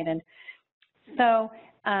very excited. So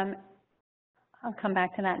I'll come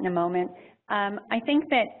back to that in a moment. I think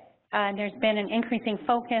that there's been an increasing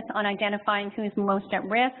focus on identifying who's most at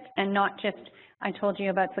risk, and not just, I told you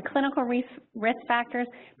about the clinical risk factors,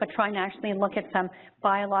 but trying to actually look at some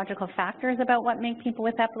biological factors about what make people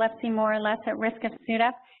with epilepsy more or less at risk of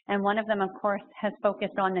SUDEP. And one of them, of course, has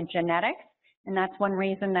focused on the genetics. And that's one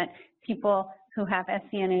reason that people who have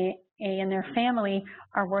SCN8A in their family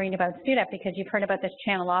are worried about SUDEP, because you've heard about this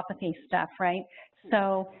channelopathy stuff, right?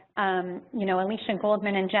 So, you know, Alicia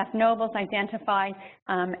Goldman and Jeff Nobles identified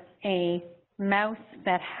a mouse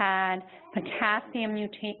that had potassium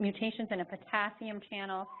mutations in a potassium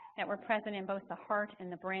channel that were present in both the heart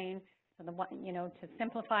and the brain. So the one, you know, to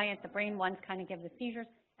simplify it, the brain ones kind of give the seizures,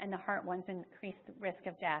 and the heart ones increase the risk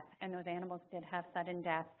of death. And those animals did have sudden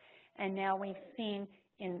death. And now we've seen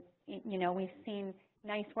we've seen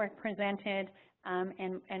nice work presented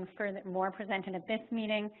and furthermore presented at this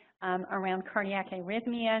meeting around cardiac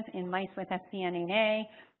arrhythmias in mice with SCN8A.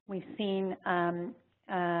 We've seen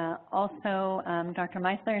also Dr.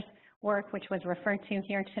 Meisler's work, which was referred to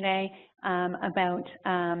here today, about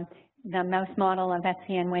the mouse model of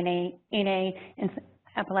SCN8A and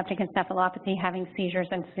epileptic encephalopathy having seizures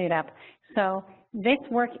and SUDEP. So this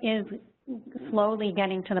work is slowly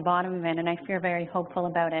getting to the bottom of it, and I feel very hopeful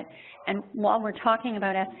about it. And while we're talking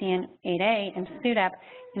about SCN8A and SUDEP,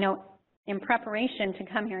 you know, in preparation to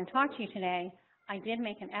come here and talk to you today, I did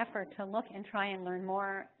make an effort to look and try and learn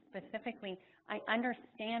more specifically. I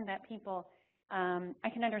understand that people, I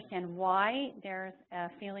can understand why there's a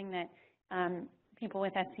feeling that people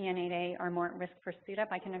with SCN8A are more at risk for SUDEP.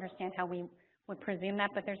 I can understand how we would presume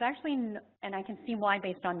that, but there's actually, and I can see why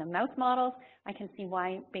based on the mouse models. I can see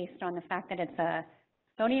why based on the fact that it's a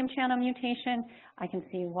sodium channel mutation. I can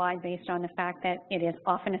see why based on the fact that it is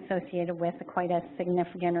often associated with quite a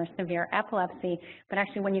significant or severe epilepsy. But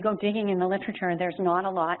actually, when you go digging in the literature, there's not a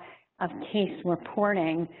lot case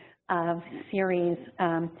reporting of series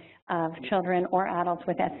of children or adults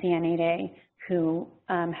with SCN8A who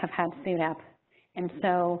have had SUDEP. And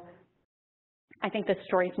so I think the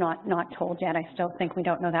story's not told yet. I still think we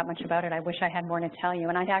don't know that much about it. I wish I had more to tell you.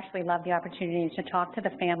 And I'd actually love the opportunity to talk to the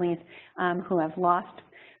families who have lost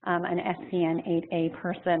an SCN8A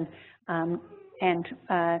person, and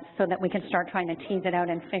so that we can start trying to tease it out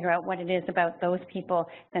and figure out what it is about those people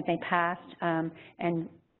that they passed, and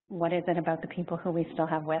what is it about the people who we still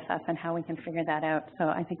have with us, and how we can figure that out. So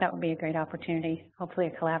I think that would be a great opportunity, hopefully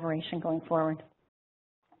a collaboration going forward.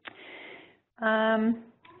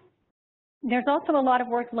 There's also a lot of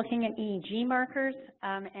work looking at EEG markers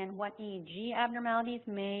and what EEG abnormalities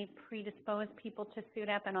may predispose people to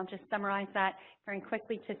SUDEP, and I'll just summarize that very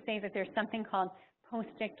quickly to say that there's something called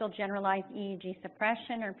postictal generalized EEG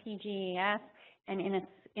suppression, or PGES, and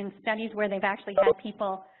in studies where they've actually had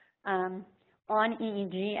people on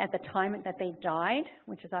EEG at the time that they died,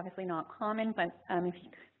 which is obviously not common, but if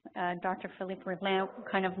Dr. Philippe Rivlin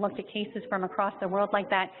kind of looked at cases from across the world like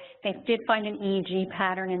that, they did find an EEG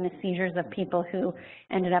pattern in the seizures of people who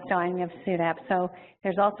ended up dying of SUDEP. So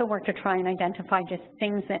there's also work to try and identify just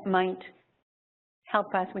things that might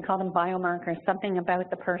help us. We call them biomarkers, something about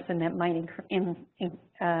the person that might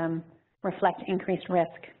reflect increased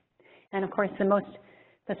risk. And of course,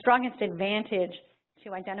 the strongest advantage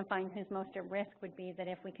to identifying who's most at risk would be that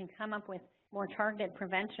if we can come up with more targeted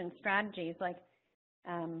prevention strategies, like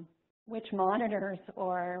which monitors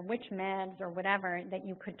or which meds or whatever, that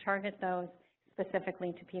you could target those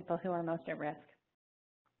specifically to people who are most at risk.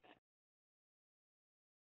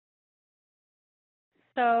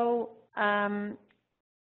 So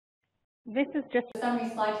this is just a summary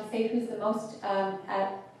slide to say who's the most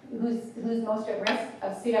who's most at risk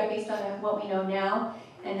of SUDEP based on what we know now,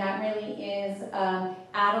 and that really is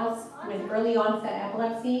adults with early onset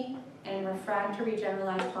epilepsy and refractory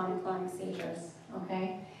generalized tonic-clonic seizures.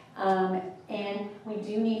 Okay, and we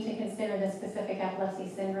do need to consider the specific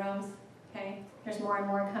epilepsy syndromes. Okay, there's more and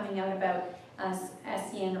more coming out about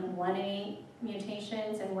SCN8A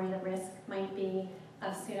mutations and where the risk might be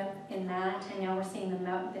of SUDEP in that, and now we're seeing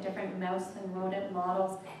the different mouse and rodent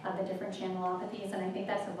models of the different channelopathies, and I think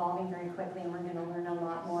that's evolving very quickly, and we're going to learn a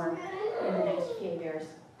lot more in the next few years.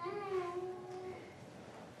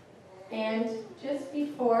 And just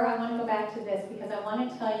before, I want to go back to this because I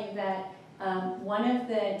want to tell you that one of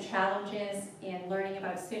the challenges in learning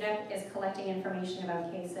about SUDEP is collecting information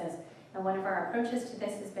about cases. And one of our approaches to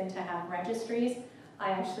this has been to have registries. I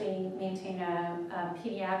actually maintain a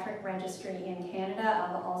pediatric registry in Canada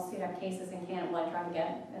of all SUDEP cases in Canada. Well, I try to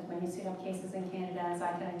get as many SUDEP cases in Canada as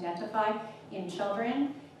I can identify in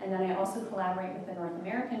children. And then I also collaborate with the North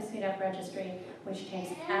American SUDEP registry, which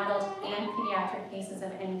takes adult and pediatric cases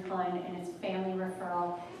of any kind, and it's family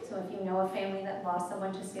referral. So if you know a family that lost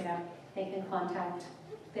someone to SUDEP, they can contact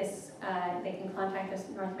this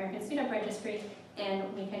North American SUDEP registry,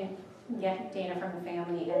 and we can get data from the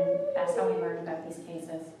family, and that's how we learn about these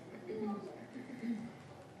cases.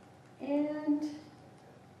 And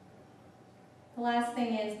the last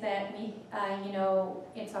thing is that we, you know,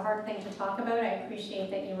 it's a hard thing to talk about. I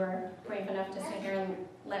appreciate that you were brave enough to sit here and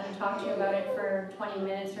let me talk to you about it for 20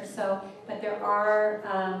 minutes or so, but there are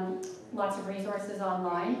lots of resources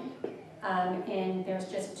online. And there's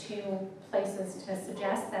just 2 places to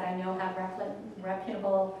suggest that I know have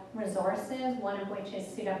reputable resources, one of which is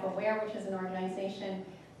SUDEP Aware, which is an organization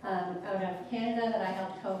out of Canada that I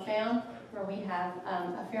helped co-found, where we have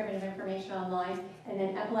a fair bit of information online, and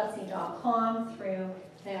then epilepsy.com through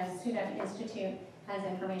the SUDEP Institute has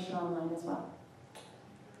information online as well.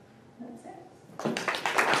 That's it.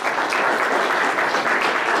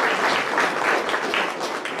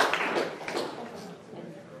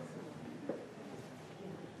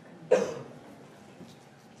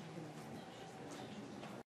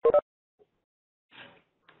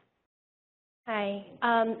 Hi.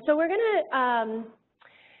 So we're going to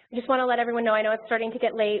just want to let everyone know, I know it's starting to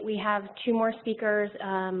get late. We have 2 more speakers.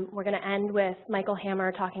 We're going to end with Michael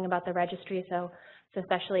Hammer talking about the registry, so it's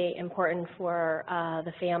especially important for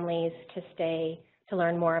the families to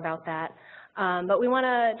learn more about that. But we want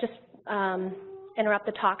to just interrupt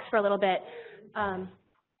the talks for a little bit. I'm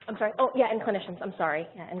sorry. Oh, yeah, and clinicians. I'm sorry.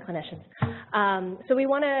 Yeah, and clinicians. So we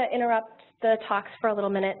want to interrupt the talks for a little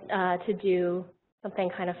minute to do something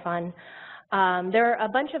kind of fun. There are a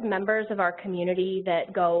bunch of members of our community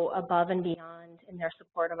that go above and beyond in their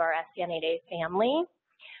support of our SCN8A family.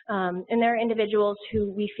 And there are individuals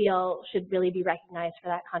who we feel should really be recognized for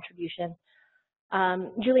that contribution.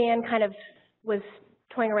 Julianne kind of was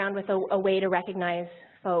toying around with a way to recognize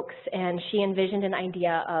folks, and she envisioned an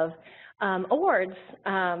idea of awards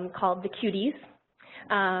called the Cuties,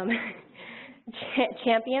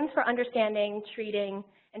 champions for understanding, treating,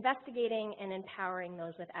 investigating, and empowering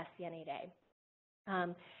those with SCN8A.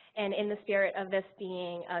 And in the spirit of this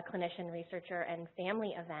being a clinician, researcher, and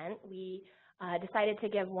family event, we decided to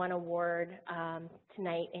give one award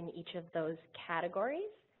tonight in each of those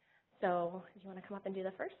categories. So, do you want to come up and do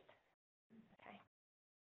the first? Okay.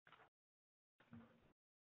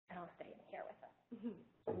 And I'll stay here with us.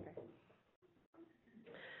 Okay.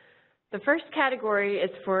 The first category is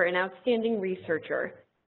for an outstanding researcher,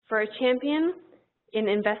 for a champion in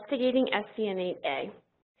investigating SCN8A.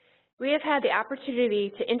 We have had the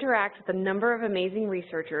opportunity to interact with a number of amazing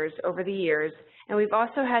researchers over the years, and we've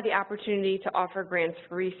also had the opportunity to offer grants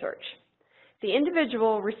for research. The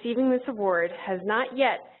individual receiving this award has not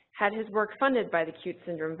yet had his work funded by the Cute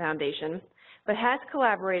Syndrome Foundation, but has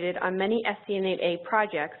collaborated on many SCN8A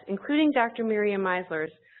projects, including Dr. Miriam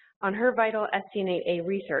Meisler's on her vital SCN8A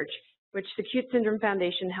research, which the Cute Syndrome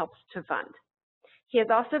Foundation helps to fund. He has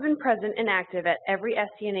also been present and active at every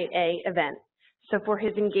SCN8A event. So for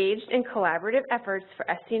his engaged and collaborative efforts for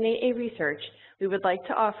SCN8A research, we would like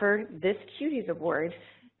to offer this Cuties Award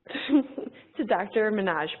to Dr.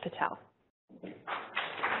 Manoj Patel.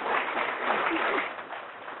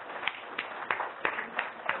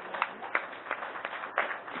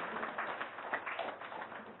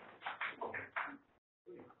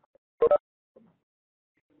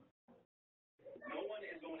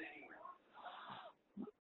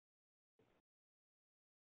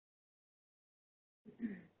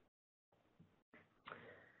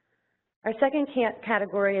 Our second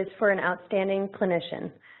category is for an outstanding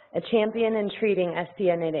clinician, a champion in treating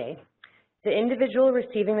SCN8A. The individual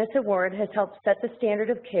receiving this award has helped set the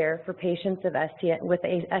standard of care for patients with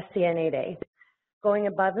SCN8A, going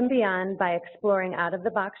above and beyond by exploring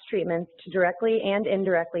out-of-the-box treatments to directly and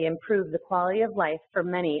indirectly improve the quality of life for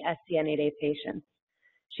many SCN8A patients.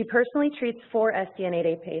 She personally treats 4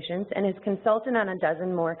 SCN8A patients and is consultant on a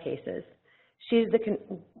dozen more cases. She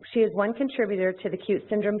is one contributor to the Cute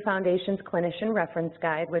Syndrome Foundation's Clinician Reference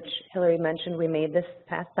Guide, which Hillary mentioned we made this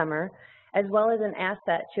past summer, as well as an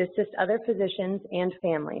asset to assist other physicians and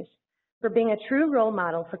families. For being a true role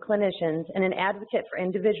model for clinicians and an advocate for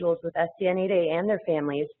individuals with SCN8A and their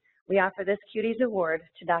families, we offer this Cuties Award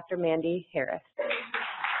to Dr. Mandy Harris.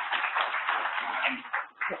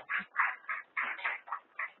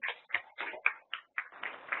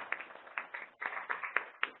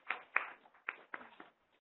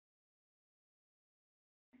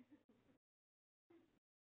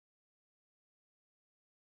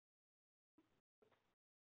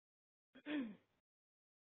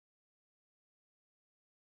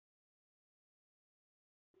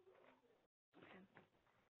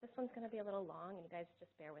 This one's going to be a little long, and you guys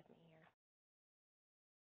just bear with me here.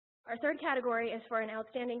 Our third category is for an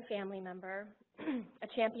outstanding family member, a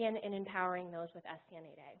champion in empowering those with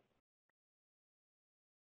SCN8A.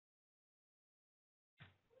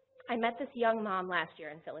 I met this young mom last year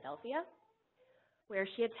in Philadelphia, where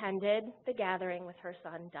she attended the gathering with her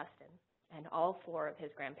son, Dustin, and all 4 of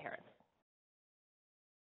his grandparents.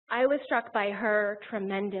 I was struck by her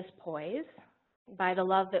tremendous poise, by the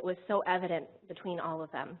love that was so evident between all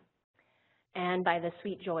of them, and by the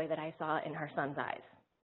sweet joy that I saw in her son's eyes.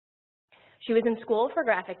 She was in school for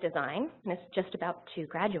graphic design, and is just about to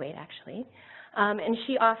graduate, actually, and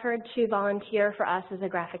she offered to volunteer for us as a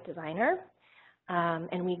graphic designer,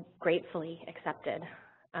 and we gratefully accepted.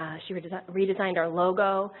 She redesigned our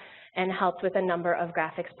logo and helped with a number of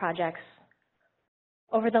graphics projects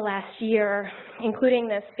over the last year, including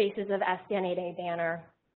this Faces of SCN8A banner,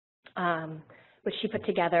 which she put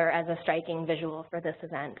together as a striking visual for this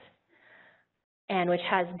event, and which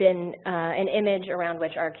has been an image around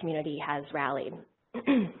which our community has rallied.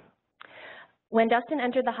 When Dustin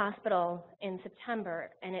entered the hospital in September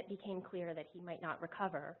and it became clear that he might not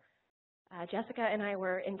recover, Jessica and I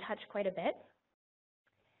were in touch quite a bit,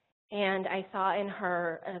 and I saw in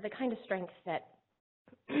her the kind of strength that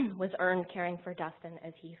was earned caring for Dustin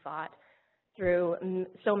as he fought through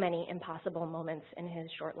so many impossible moments in his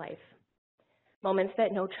short life, moments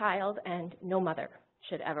that no child and no mother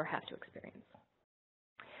should ever have to experience.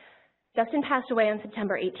 Dustin passed away on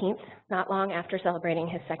September 18th, not long after celebrating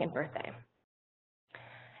his 2nd birthday.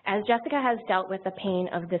 As Jessica has dealt with the pain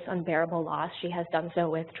of this unbearable loss, she has done so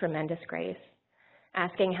with tremendous grace,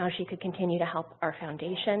 asking how she could continue to help our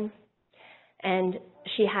foundation, and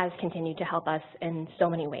she has continued to help us in so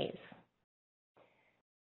many ways.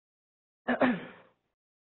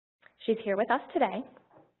 She's here with us today,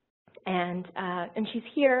 and she's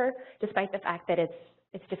here despite the fact that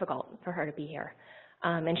it's difficult for her to be here.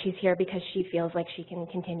 And she's here because she feels like she can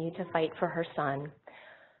continue to fight for her son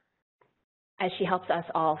as she helps us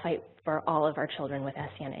all fight for all of our children with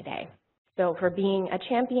SCN8A. So for being a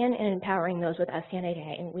champion and empowering those with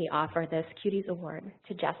SCN8A, we offer this Cuties Award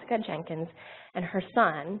to Jessica Jenkins and her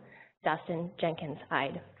son, Dustin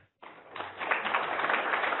Jenkins-Hyde.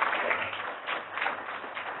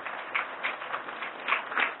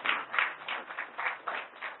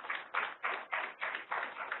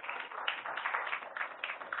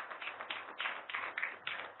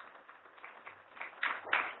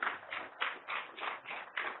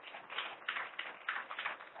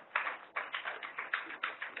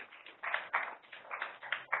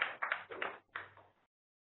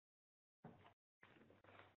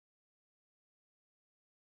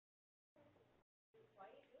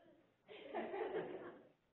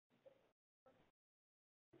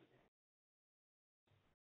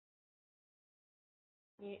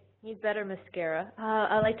 Need better mascara.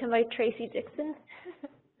 I'd like to invite Tracy Dixon.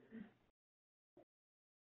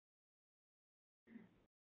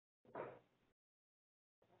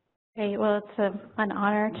 Hey, well, it's an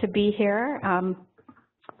honor to be here.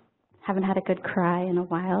 Haven't had a good cry in a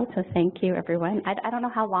while, so thank you, everyone. I don't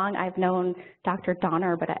know how long I've known Dr.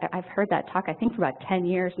 Donner, but I've heard that talk, I think, for about 10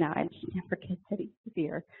 years now. I just never get to be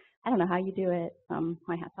here. I don't know how you do it.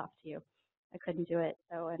 My hat's off to you. I couldn't do it.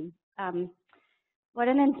 So, and what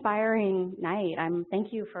an inspiring night.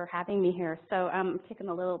 Thank you for having me here. So I'm taking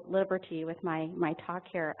a little liberty with my talk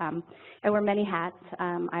here. I wear many hats.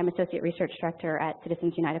 I'm Associate Research Director at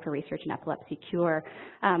Citizens United for Research in Epilepsy Cure,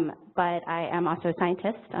 but I am also a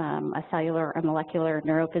scientist, a cellular and molecular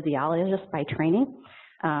neurophysiologist by training,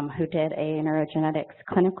 who did a neurogenetics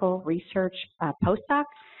clinical research postdoc.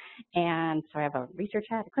 And so I have a research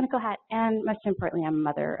hat, a clinical hat, and most importantly, I'm a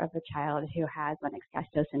mother of a child who has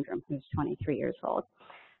Lennox-Gastaut syndrome, who's 23 years old.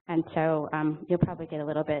 And so you'll probably get a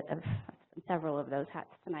little bit of several of those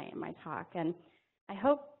hats tonight in my talk. And I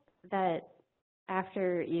hope that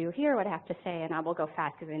after you hear what I have to say, and I will go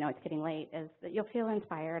fast because I know it's getting late, is that you'll feel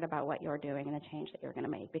inspired about what you're doing and the change that you're going to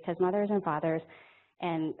make. Because mothers and fathers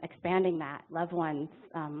and expanding that, loved ones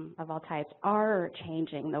of all types are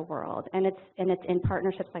changing the world. And it's in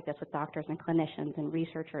partnerships like this with doctors and clinicians and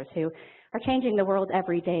researchers who are changing the world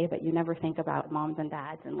every day, but you never think about moms and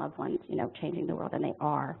dads and loved ones, changing the world, and they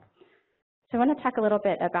are. So I want to talk a little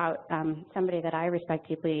bit about somebody that I respect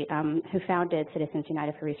deeply who founded Citizens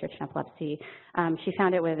United for Research in Epilepsy. She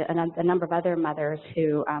founded it with a number of other mothers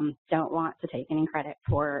who don't want to take any credit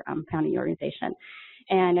for founding the organization.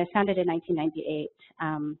 And it was founded in 1998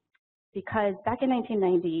 because back in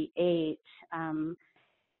 1998,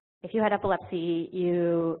 if you had epilepsy,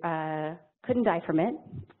 you couldn't die from it.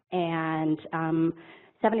 And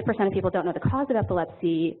 70% of people don't know the cause of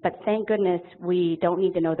epilepsy, but thank goodness we don't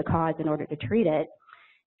need to know the cause in order to treat it.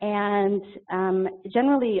 And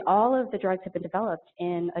generally, all of the drugs have been developed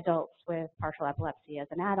in adults with partial epilepsy as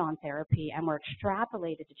an add-on therapy and were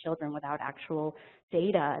extrapolated to children without actual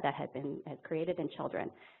data that had created in children.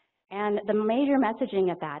 And the major messaging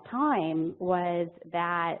at that time was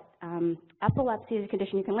that epilepsy is a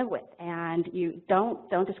condition you can live with, and you don't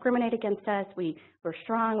discriminate against us. We're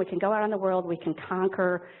strong. We can go out in the world. We can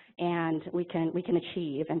conquer, and we can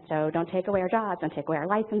achieve. And so, don't take away our jobs. Don't take away our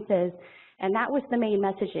licenses. And that was the main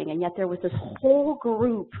messaging. And yet, there was this whole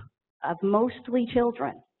group of mostly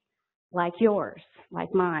children, like yours,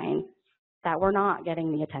 like mine, that were not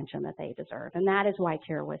getting the attention that they deserve. And that is why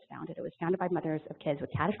CURE was founded. It was founded by mothers of kids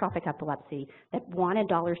with catastrophic epilepsy that wanted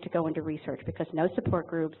dollars to go into research because no support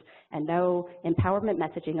groups and no empowerment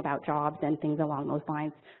messaging about jobs and things along those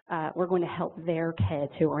lines were going to help their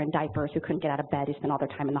kids who were in diapers, who couldn't get out of bed, who spent all their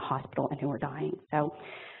time in the hospital, and who were dying. So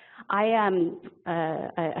I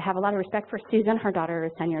have a lot of respect for Susan. Her daughter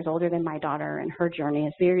is 10 years older than my daughter, and her journey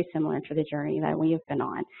is very similar to the journey that we have been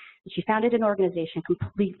on. She founded an organization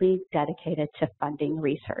completely dedicated to funding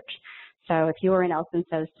research. So if you were in Elson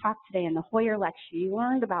So's talk today in the Hoyer lecture, you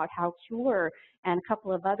learned about how CURE and a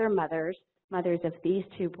couple of other mothers of these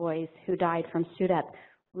two boys who died from SUDEP,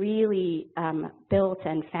 really built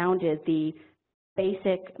and founded the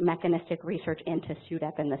basic mechanistic research into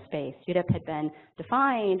SUDEP in the space. SUDEP had been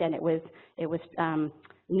defined and it was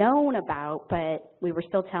known about, but we were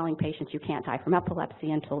still telling patients you can't die from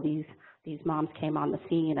epilepsy until these moms came on the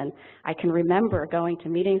scene. And I can remember going to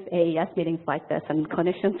meetings, AES meetings like this, and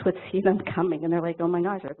clinicians would see them coming and they're like, oh my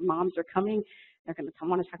gosh, our moms are coming. They're going to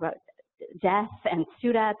want to talk about death and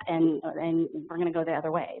SUDEP, and we're going to go the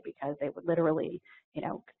other way, because they would literally,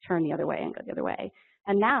 turn the other way and go the other way.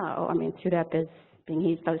 And now, SUDEP is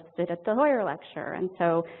being posted at the Hoyer lecture. And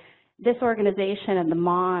so this organization and the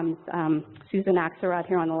moms, Susan Axelrod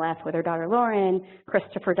here on the left with her daughter Lauren,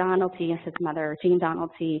 Christopher Donalty and his mother Jean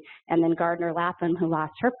Donalty, and then Gardner Lapham, who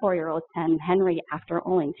lost her 4-year-old son Henry after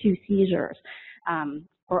only 2 seizures,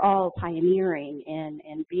 were all pioneering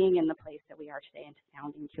in being in the place that we are today and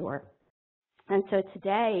founding CURE. And so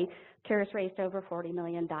today, CURE has raised over $40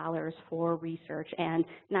 million for research, and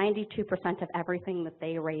 92% of everything that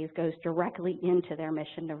they raise goes directly into their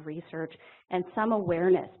mission of research and some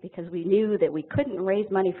awareness, because we knew that we couldn't raise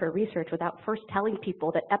money for research without first telling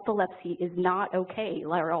people that epilepsy is not okay. There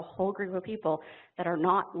are a whole group of people that are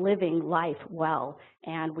not living life well,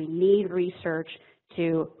 and we need research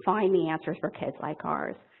to find the answers for kids like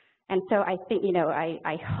ours. And so I think, you know,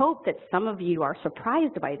 I hope that some of you are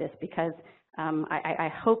surprised by this, because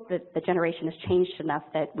I hope that the generation has changed enough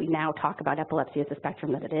that we now talk about epilepsy as a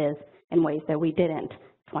spectrum that it is in ways that we didn't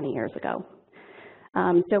 20 years ago.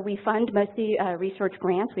 So we fund mostly research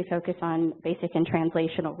grants. We focus on basic and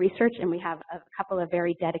translational research, and we have a couple of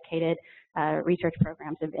very dedicated research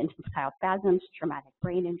programs of infantile spasms, traumatic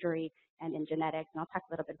brain injury, and in genetics. And I'll talk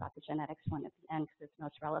a little bit about the genetics one at the end because it's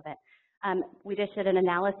most relevant. We just did an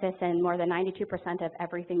analysis, and more than 92% of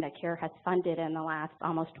everything that CURE has funded in the last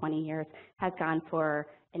almost 20 years has gone for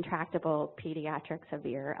intractable pediatric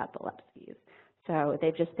severe epilepsies. So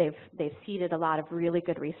they've seeded a lot of really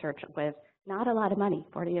good research with not a lot of money.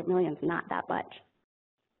 48 million is not that much.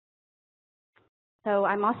 So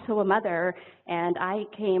I'm also a mother, and I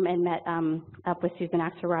came and met up with Susan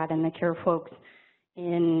Axelrod and the CURE folks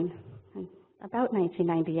in about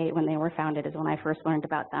 1998 when they were founded is when I first learned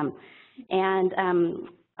about them. And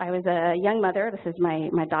I was a young mother. This is my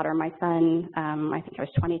daughter, my son. I think I was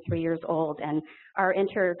 23 years old, and our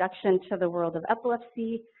introduction to the world of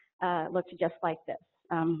epilepsy looked just like this.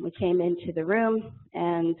 We came into the room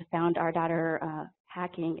and found our daughter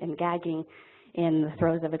hacking and gagging in the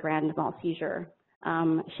throes of a grand mal seizure.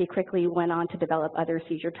 She quickly went on to develop other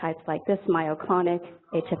seizure types like this: myoclonic,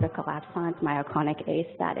 atypical absence, myoclonic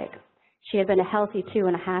aesthetic. She had been a healthy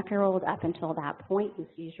 2.5-year-old up until that point. The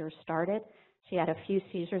seizures started. She had a few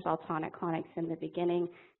seizures, all tonic-clonics in the beginning,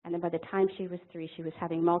 and then by the time she was 3, she was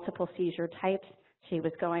having multiple seizure types. She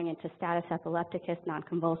was going into status epilepticus,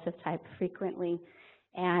 non-convulsive type frequently,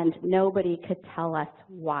 and nobody could tell us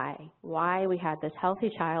why we had this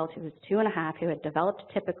healthy child who was 2.5, who had developed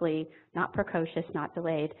typically, not precocious, not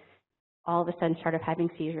delayed, all of a sudden started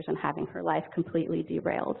having seizures and having her life completely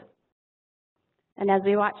derailed. And as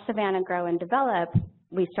we watched Savannah grow and develop,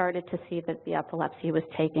 we started to see that the epilepsy was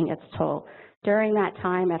taking its toll. During that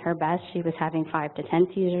time, at her best, she was having 5 to 10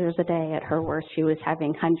 seizures a day. At her worst, she was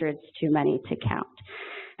having hundreds, too many to count.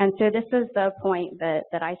 And so this is the point that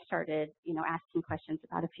I started, you know, asking questions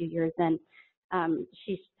about a few years in.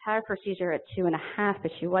 She had her seizure at 2.5,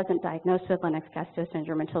 but she wasn't diagnosed with Lennox-Gastaut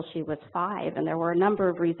syndrome until she was 5, and there were a number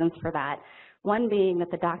of reasons for that. One being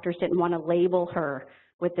that the doctors didn't want to label her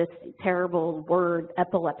with this terrible word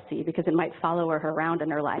epilepsy because it might follow her around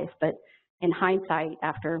in her life. But in hindsight,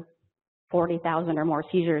 after 40,000 or more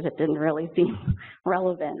seizures, it didn't really seem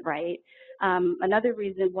relevant, right? Another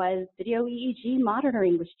reason was video EEG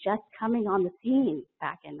monitoring was just coming on the scene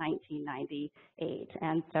back in 1998.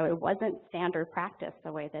 And so it wasn't standard practice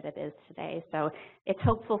the way that it is today. So it's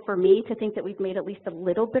hopeful for me to think that we've made at least a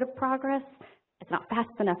little bit of progress. It's not fast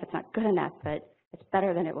enough, it's not good enough, but it's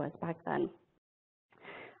better than it was back then.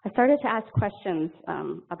 I started to ask questions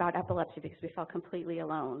about epilepsy because we felt completely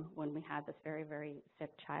alone when we had this very, very sick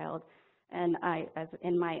child. And as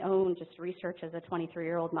in my own just research as a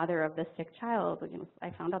 23-year-old mother of this sick child, you know, I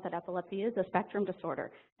found out that epilepsy is a spectrum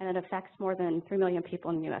disorder, and it affects more than 3 million people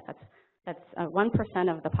in the U.S. That's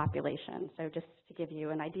 1% of the population. So just to give you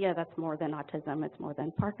an idea, that's more than autism, it's more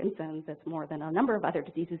than Parkinson's, it's more than a number of other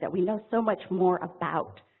diseases that we know so much more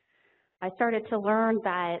about. I started to learn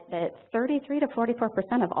that 33 to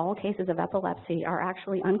 44% of all cases of epilepsy are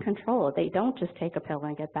actually uncontrolled. They don't just take a pill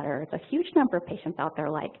and get better. It's a huge number of patients out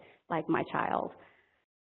there like my child.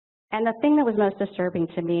 And the thing that was most disturbing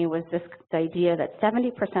to me was the idea that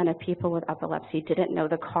 70% of people with epilepsy didn't know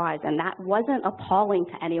the cause, and that wasn't appalling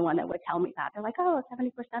to anyone that would tell me that. They're like, oh,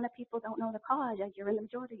 70% of people don't know the cause. You're in the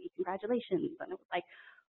majority. Congratulations. And it was like,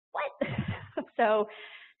 what? So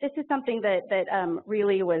this is something that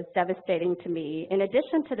really was devastating to me. In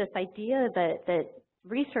addition to this idea that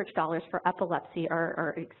research dollars for epilepsy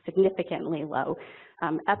are significantly low.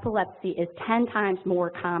 Epilepsy is 10 times more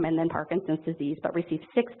common than Parkinson's disease, but receives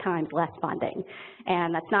 6 times less funding.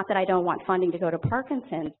 And that's not that I don't want funding to go to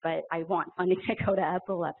Parkinson's, but I want funding to go to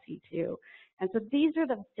epilepsy too. And so these are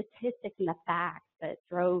the statistics and the facts that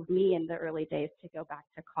drove me in the early days to go back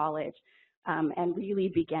to college. and really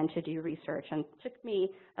began to do research. And it took me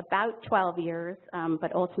about 12 years,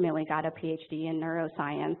 but ultimately got a PhD in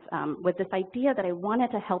neuroscience with this idea that I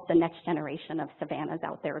wanted to help the next generation of Savannahs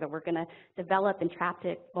out there that were going to develop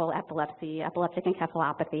intractable epilepsy, epileptic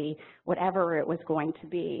encephalopathy, whatever it was going to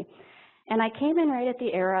be. And I came in right at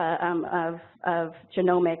the era of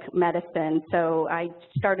genomic medicine. So I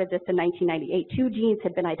started this in 1998. 2 genes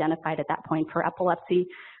had been identified at that point for epilepsy,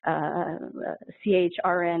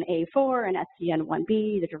 CHRNA4 and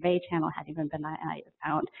SCN1B. The Dravet channel hadn't even been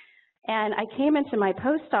found. And I came into my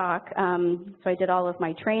postdoc, so I did all of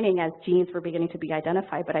my training as genes were beginning to be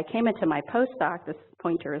identified, but I came into my postdoc, this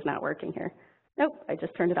pointer is not working here. Nope, I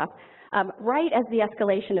just turned it off. Right as the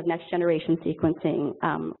escalation of next generation sequencing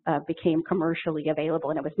became commercially available,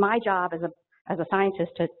 and it was my job as a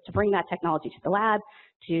scientist to bring that technology to the lab,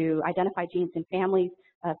 to identify genes in families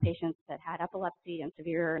of patients that had epilepsy and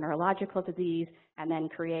severe neurological disease, and then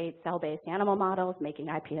create cell-based animal models, making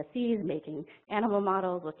iPSCs, making animal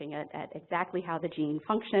models, looking at exactly how the gene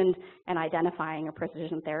functioned, and identifying a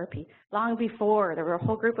precision therapy. Long before, there were a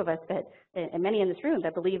whole group of us that, and many in this room,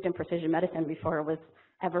 that believed in precision medicine before it was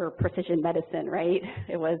ever precision medicine, right?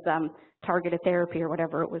 It was targeted therapy or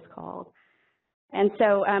whatever it was called. And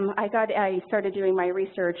so I started doing my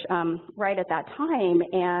research right at that time,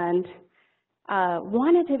 and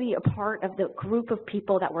wanted to be a part of the group of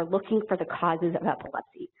people that were looking for the causes of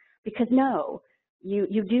epilepsy. Because no,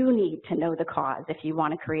 you do need to know the cause if you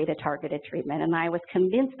want to create a targeted treatment. And I was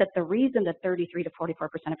convinced that the reason that 33 to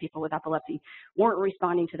 44% of people with epilepsy weren't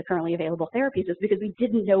responding to the currently available therapies is because we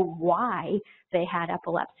didn't know why they had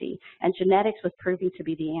epilepsy. And genetics was proving to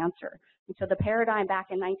be the answer. And so the paradigm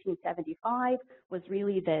back in 1975 was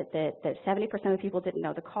really that 70% of people didn't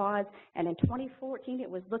know the cause, and in 2014 it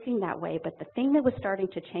was looking that way, but the thing that was starting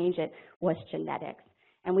to change it was genetics.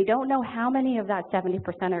 And we don't know how many of that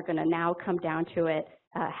 70% are going to now come down to it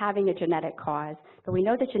having a genetic cause, but we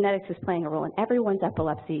know that genetics is playing a role in everyone's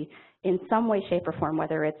epilepsy in some way, shape, or form,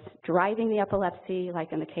 whether it's driving the epilepsy,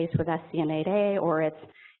 like in the case with SCN8A, or it's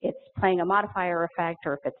playing a modifier effect,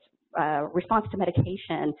 or if it's response to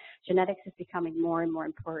medication. Genetics is becoming more and more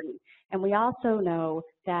important. And we also know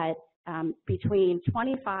that between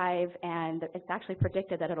 25 and it's actually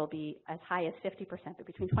predicted that it'll be as high as 50%, but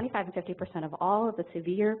between 25 and 50% of all of the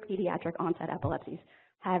severe pediatric onset epilepsies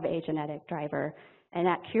have a genetic driver. And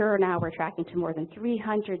at Cure now we're tracking to more than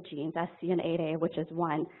 300 genes, SCN8A, which is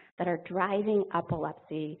one, that are driving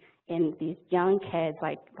epilepsy in these young kids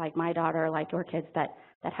like my daughter, like your kids that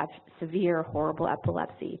have severe, horrible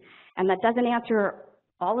epilepsy. And that doesn't answer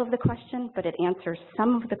all of the question, but it answers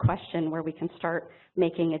some of the question where we can start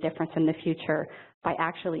making a difference in the future by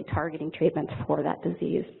actually targeting treatments for that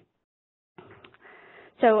disease.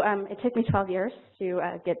 So it took me 12 years to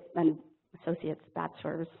get an associate's,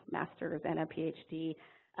 bachelor's, master's, and a PhD,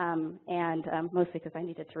 and mostly because I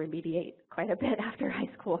needed to remediate quite a bit after high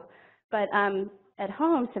school. But at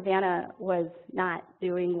home, Savannah was not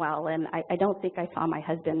doing well, and I don't think I saw my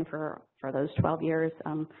husband for those 12 years.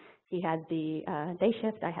 He had the day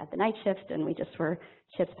shift, I had the night shift, and we just were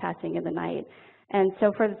shifts passing in the night. And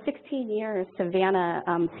so for the 16 years, Savannah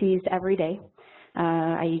seized every day.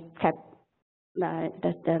 I kept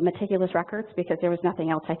the meticulous records because there was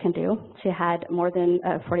nothing else I can do. She had more than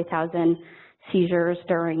 40,000 seizures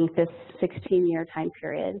during this 16-year time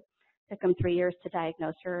period. It took them 3 years to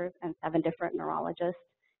diagnose her and 7 different neurologists.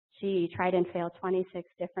 She tried and failed 26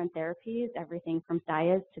 different therapies, everything from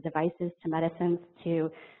diets to devices to medicines to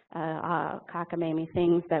cockamamie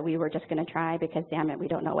things that we were just going to try because, damn it, we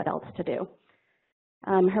don't know what else to do.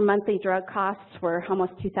 Her monthly drug costs were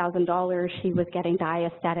almost $2,000. She was getting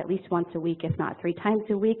Diastat at least once a week, if not 3 times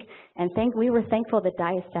a week. And we were thankful that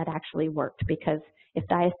Diastat actually worked, because if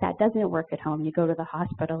Diastat doesn't work at home, you go to the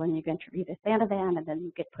hospital and you get intravenous Ativan, and then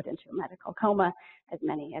you get put into a medical coma, as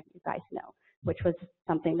many of you guys know, which was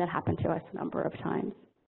something that happened to us a number of times.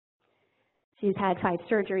 She's had 5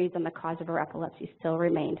 surgeries, and the cause of her epilepsy still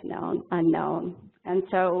remained unknown. And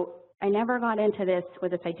so I never got into this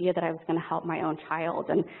with this idea that I was going to help my own child.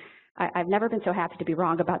 And I've never been so happy to be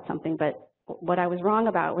wrong about something, but what I was wrong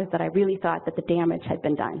about was that I really thought that the damage had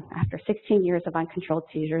been done. After 16 years of uncontrolled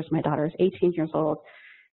seizures, my daughter is 18 years old,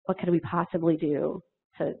 what could we possibly do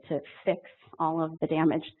to fix all of the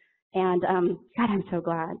damage? And God, I'm so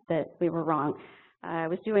glad that we were wrong. I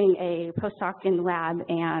was doing a postdoc in the lab,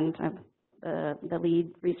 and the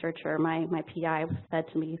lead researcher, my PI, said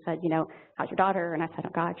to me, he said, you know, how's your daughter? And I said,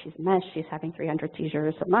 oh God, she's a mess. She's having 300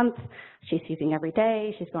 seizures a month. She's seizing every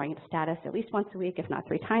day. She's going into status at least once a week, if not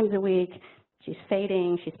 3 times a week. She's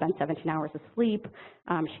fading. She spends 17 hours asleep.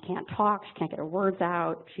 She can't talk. She can't get her words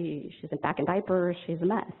out. She's back in diapers. She's a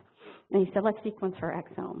mess. And he said, let's sequence her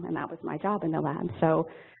exome, and that was my job in the lab. So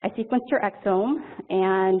I sequenced her exome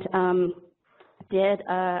and did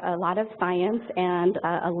a lot of science and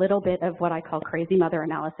a little bit of what I call crazy mother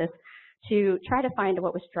analysis to try to find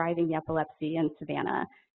what was driving the epilepsy in Savannah.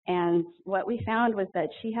 And what we found was that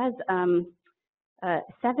she has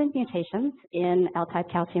 7 mutations in L-type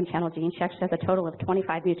calcium channel gene. She actually has a total of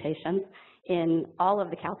 25 mutations in all of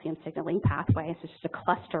the calcium signaling pathways. It's just a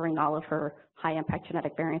clustering all of her high-impact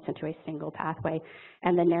genetic variants into a single pathway,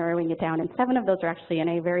 and then narrowing it down. And 7 of those are actually in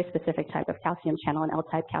a very specific type of calcium channel, an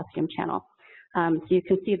L-type calcium channel. So you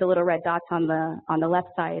can see the little red dots on the left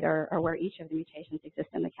side are where each of the mutations exist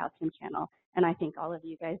in the calcium channel. And I think all of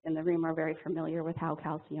you guys in the room are very familiar with how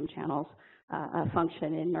calcium channels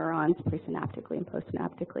function in neurons presynaptically and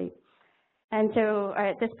postsynaptically. And so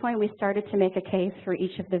at this point, we started to make a case for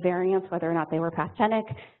each of the variants, whether or not they were pathogenic,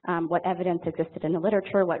 what evidence existed in the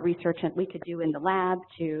literature, what research we could do in the lab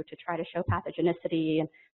to try to show pathogenicity.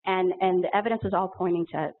 And the evidence was all pointing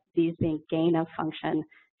to these being gain-of-function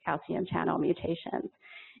calcium channel mutations.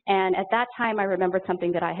 And at that time, I remembered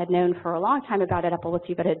something that I had known for a long time about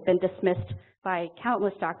epilepsy, but had been dismissed by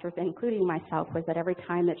countless doctors, including myself, was that every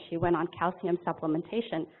time that she went on calcium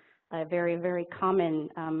supplementation, a very, very common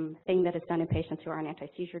thing that is done in patients who are on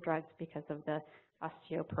anti-seizure drugs because of the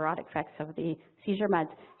osteoporotic effects of the seizure meds,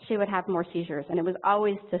 she would have more seizures. And it was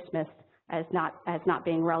always dismissed as not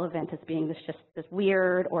being relevant, as being this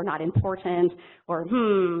weird or not important, or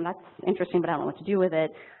that's interesting, but I don't know what to do with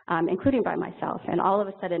it, including by myself. And all of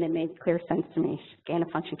a sudden, it made clear sense to me.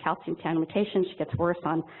 Gain-of-function calcium channel mutation, she gets worse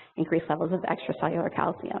on increased levels of extracellular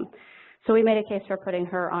calcium. So we made a case for putting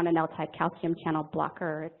her on an L-type calcium channel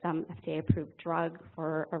blocker. It's an FDA-approved drug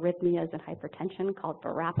for arrhythmias and hypertension called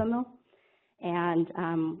verapamil.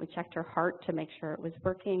 And we checked her heart to make sure it was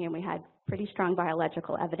working, and we had pretty strong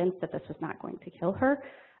biological evidence that this was not going to kill her.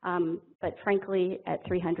 But frankly, at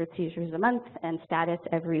 300 seizures a month and status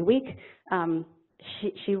every week,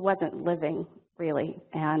 she wasn't living, really,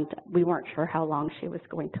 and we weren't sure how long she was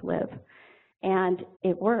going to live. And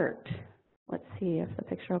it worked. Let's see if the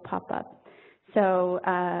picture will pop up. So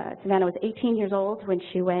Savannah was 18 years old when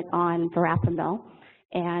she went on verapamil,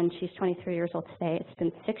 and she's 23 years old today. It's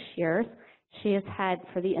been 6 years. She has had,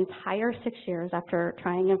 for the entire 6 years, after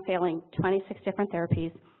trying and failing 26 different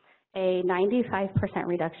therapies, a 95%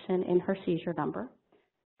 reduction in her seizure number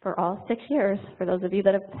for all 6 years, for those of you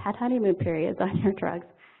that have had honeymoon periods on your drugs,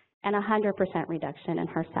 and 100% reduction in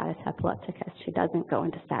her status epilepticus. She doesn't go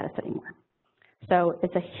into status anymore. So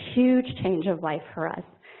it's a huge change of life for us.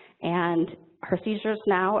 And her seizures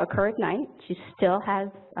now occur at night. She still has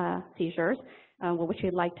seizures, which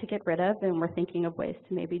we'd like to get rid of, and we're thinking of ways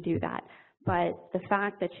to maybe do that. But the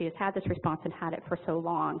fact that she has had this response and had it for so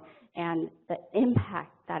long, and the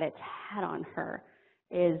impact that it's had on her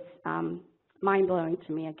is mind-blowing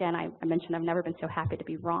to me. Again, I mentioned I've never been so happy to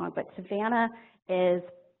be wrong, but Savannah is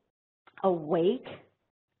awake,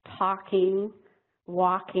 talking,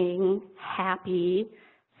 walking, happy,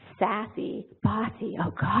 sassy, bossy.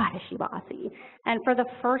 Oh God, is she bossy. And for the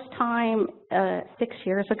first time 6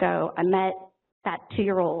 years ago, I met that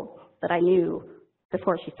 2-year-old that I knew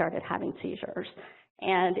before she started having seizures.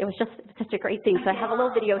 And it was just a great thing. So I have a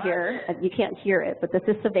little video here. You can't hear it, but this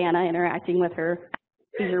is Savannah interacting with her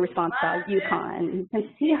seizure response dog, Yukon. You can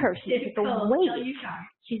see her. She's awake.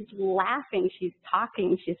 She's laughing. She's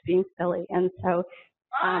talking. She's being silly. And so,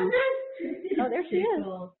 oh, there she is.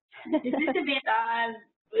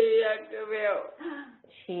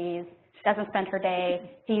 She doesn't spend her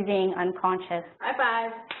day seizing, unconscious. High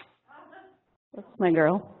five. That's my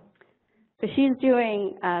girl. So she's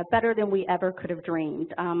doing better than we ever could have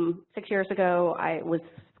dreamed. 6 years ago, I was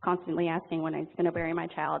constantly asking when I was going to bury my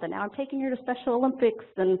child, and now I'm taking her to Special Olympics,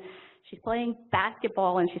 and she's playing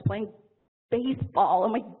basketball, and she's playing baseball. Oh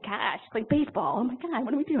my gosh, she's playing baseball. Oh my God,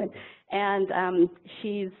 what are we doing? And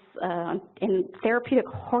she's in therapeutic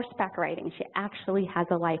horseback riding. She actually has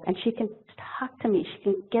a life, and she can talk to me. She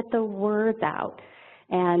can get the words out,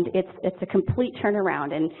 and it's a complete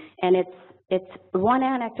turnaround, and it's one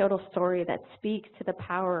anecdotal story that speaks to the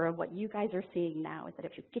power of what you guys are seeing now, is that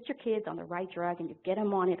if you get your kids on the right drug and you get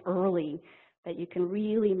them on it early, that you can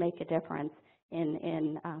really make a difference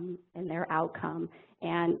in their outcome.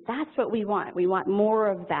 And that's what we want. We want more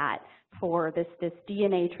of that for this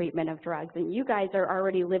DNA treatment of drugs. And you guys are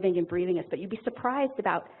already living and breathing this, but you'd be surprised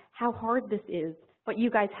about how hard this is. What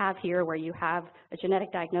you guys have here, where you have a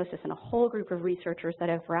genetic diagnosis and a whole group of researchers that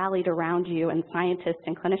have rallied around you, and scientists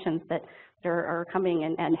and clinicians that are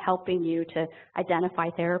coming and helping you to identify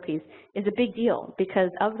therapies, is a big deal, because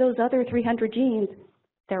of those other 300 genes,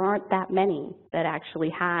 there aren't that many that actually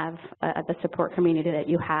have the support community that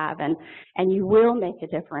you have, and you will make a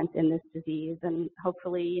difference in this disease. And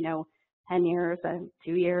hopefully, you know, 10 years,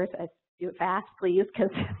 2 years, do it fast, please,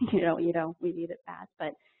 because we need it fast.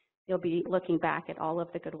 But you'll be looking back at all of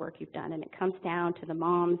the good work you've done, and it comes down to the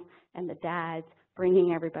moms and the dads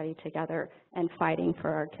bringing everybody together and fighting for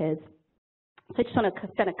our kids. So I just want to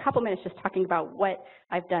spend a couple minutes just talking about what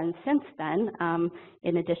I've done since then,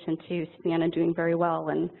 in addition to Susanna doing very well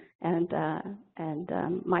and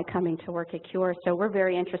my coming to work at Cure. So we're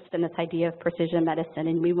very interested in this idea of precision medicine,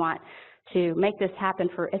 and we want to make this happen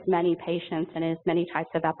for as many patients and as many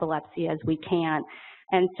types of epilepsy as we can.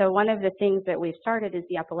 And so one of the things that we've started is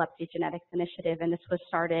the Epilepsy Genetics Initiative, and this was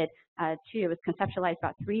started it was conceptualized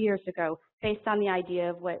about 3 years ago based on the idea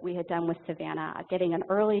of what we had done with Savannah. Getting an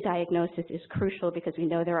early diagnosis is crucial because we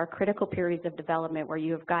know there are critical periods of development where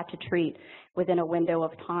you have got to treat within a window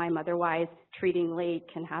of time. Otherwise, treating late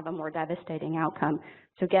can have a more devastating outcome.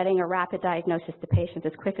 So getting a rapid diagnosis to patients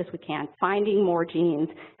as quick as we can, finding more genes,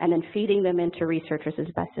 and then feeding them into researchers as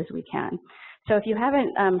best as we can. So if you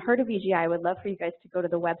haven't heard of EGI, I would love for you guys to go to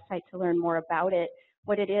the website to learn more about it.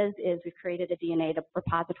 What it is we've created a DNA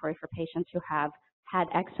repository for patients who have had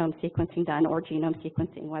exome sequencing done or genome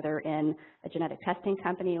sequencing, whether in a genetic testing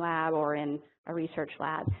company lab or in a research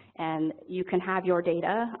lab. And you can have your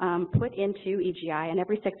data put into EGI, and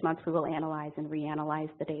every 6 months we will analyze and reanalyze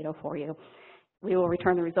the data for you. We will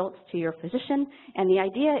return the results to your physician, and the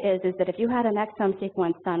idea is that if you had an exome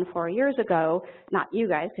sequence done 4 years ago, not you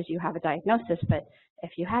guys because you have a diagnosis, but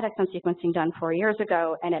if you had exome sequencing done 4 years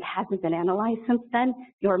ago and it hasn't been analyzed since then,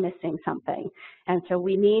 you're missing something. And so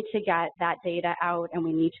we need to get that data out, and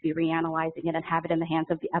we need to be reanalyzing it and have it in the hands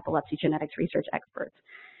of the epilepsy genetics research experts.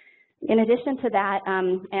 In addition to that,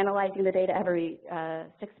 analyzing the data every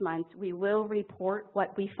 6 months, we will report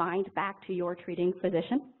what we find back to your treating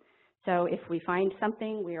physician. So if we find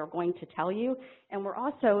something, we are going to tell you. And we're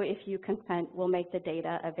also, if you consent, we'll make the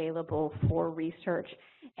data available for research.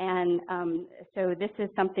 And so this is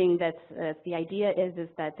something that's, the idea is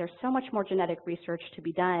that there's so much more genetic research to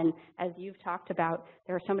be done. As you've talked about,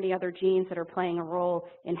 there are so many other genes that are playing a role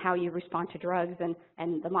in how you respond to drugs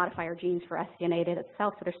and the modifier genes for SCN8A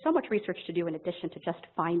itself. So there's so much research to do in addition to just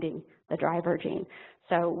finding the driver gene.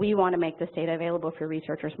 So we want to make this data available for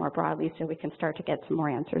researchers more broadly so we can start to get some more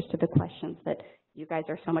answers to the questions that you guys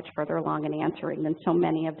are so much further along in answering than so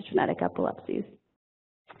many of the genetic epilepsies.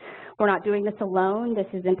 We're not doing this alone. This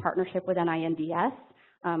is in partnership with NINDS,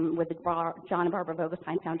 with the John and Barbara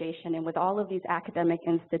Vogelsine Foundation, and with all of these academic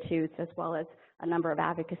institutes, as well as a number of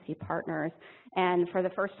advocacy partners. And for the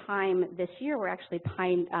first time this year, we're actually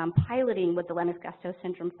piloting with the Lennox-Gastaut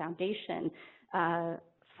Syndrome Foundation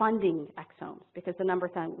funding exomes, because the number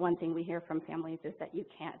one thing we hear from families is that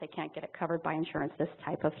they can't get it covered by insurance, this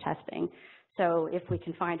type of testing. So if we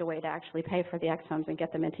can find a way to actually pay for the exomes and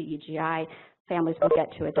get them into EGI, families will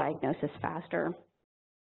get to a diagnosis faster.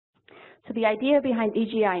 So the idea behind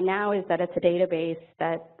EGI now is that it's a database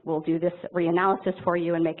that will do this reanalysis for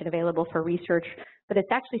you and make it available for research, but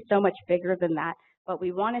it's actually so much bigger than that. What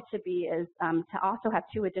we want it to be is to also have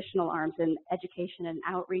 2 additional arms, an education and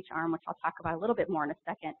outreach arm, which I'll talk about a little bit more in a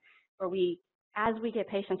second, where as we get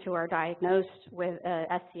patients who are diagnosed with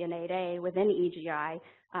SCN8A within EGI,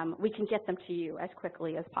 we can get them to you as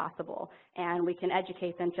quickly as possible. And we can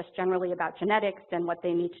educate them just generally about genetics and what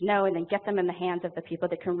they need to know, and then get them in the hands of the people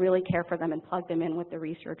that can really care for them and plug them in with the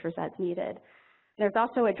researchers as needed. There's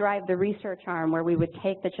also a Drive the Research arm where we would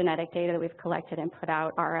take the genetic data that we've collected and put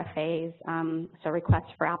out RFAs, so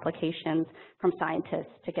requests for applications from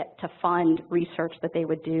scientists to fund research that they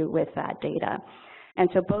would do with that data. And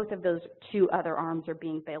so both of those 2 other arms are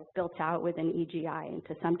being built out within EGI and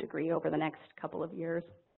to some degree over the next couple of years.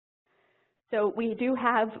 So we do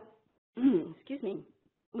have, excuse me,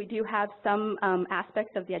 we do have some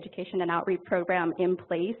aspects of the education and outreach program in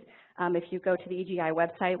place. If you go to the EGI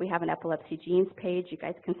website, we have an epilepsy genes page. You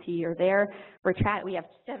guys can see you're there. We have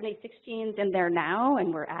 76 genes in there now,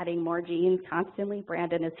 and we're adding more genes constantly.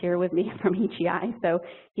 Brandon is here with me from EGI, so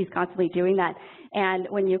he's constantly doing that. And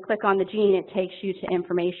when you click on the gene, it takes you to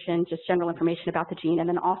information, just general information about the gene, and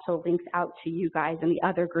then also links out to you guys and the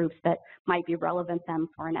other groups that might be relevant to them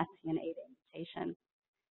for an SCN8A mutation.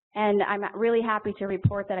 And I'm really happy to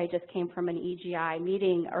report that I just came from an EGI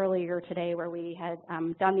meeting earlier today where we had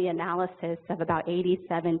done the analysis of about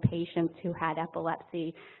 87 patients who had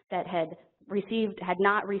epilepsy that had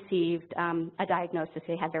not received a diagnosis.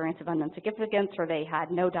 They had variants of unknown significance, or they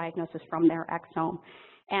had no diagnosis from their exome.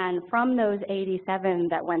 And from those 87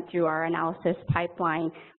 that went through our analysis pipeline,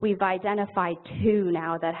 we've identified 2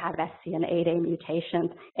 now that have SCN8A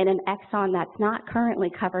mutations in an exon that's not currently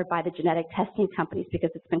covered by the genetic testing companies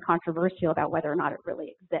because it's been controversial about whether or not it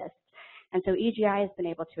really exists. And so EGI has been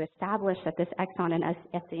able to establish that this exon in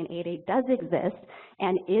SCN8A does exist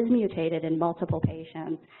and is mutated in multiple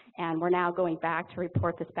patients. And we're now going back to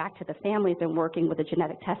report this back to the families and working with the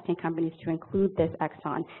genetic testing companies to include this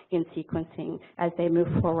exon in sequencing as they move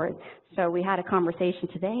forward. So we had a conversation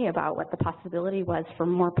today about what the possibility was for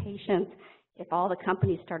more patients if all the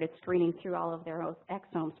companies started screening through all of their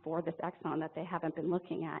exomes for this exon that they haven't been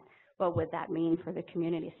looking at. What would that mean for the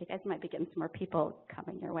community? So you guys might be getting some more people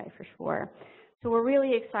coming your way for sure. So we're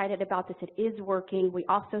really excited about this. It is working. We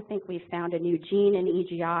also think we've found a new gene in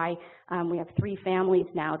EGI. We have 3 families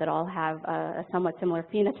now that all have a somewhat similar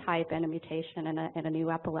phenotype and a mutation and a new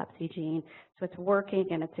epilepsy gene. So it's working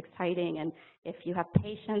and it's exciting. And if you have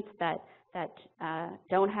patients that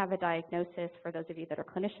don't have a diagnosis, for those of you that are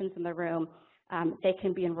clinicians in the room, they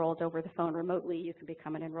can be enrolled over the phone remotely. You can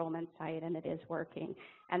become an enrollment site, and it is working.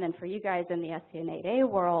 And then for you guys in the SCN8A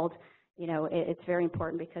world, you know, it's very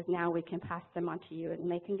important because now we can pass them on to you, and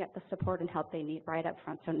they can get the support and help they need right up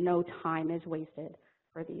front, so no time is wasted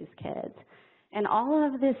for these kids. And all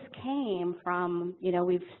of this came from, you know,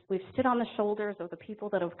 we've stood on the shoulders of the people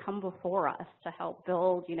that have come before us to help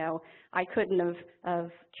build. You know,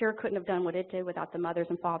 Cure couldn't have done what it did without the mothers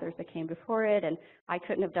and fathers that came before it, and I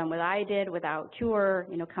couldn't have done what I did without Cure,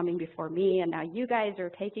 you know, coming before me. And now you guys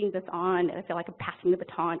are taking this on, and I feel like I'm passing the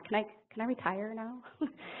baton. Can I retire now?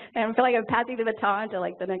 And I feel like I'm passing the baton to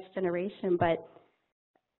like the next generation, but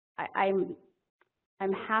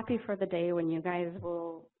I'm happy for the day when you guys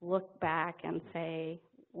will look back and say,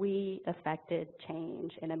 we affected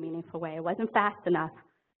change in a meaningful way. It wasn't fast enough,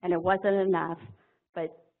 and it wasn't enough,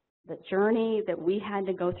 but the journey that we had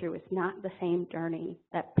to go through is not the same journey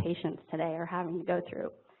that patients today are having to go through.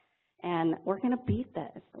 And we're going to beat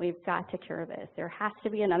this. We've got to cure this. There has to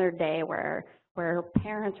be another day where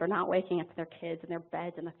parents are not waking up their kids in their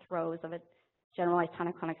beds in the throes of a generalized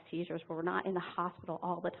tonic-clonic seizures, where we're not in the hospital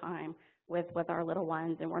all the time with our little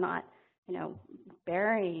ones, and we're not, you know,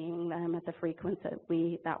 burying them at the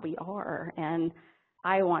frequency that we are. And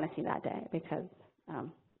I want to see that day because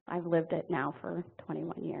I've lived it now for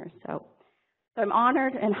 21 years. So I'm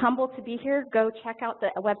honored and humbled to be here. Go check out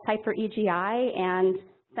the website for EGI and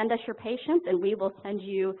send us your patients, and we will send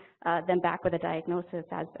you them back with a diagnosis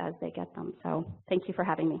as they get them. So thank you for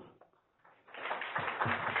having me.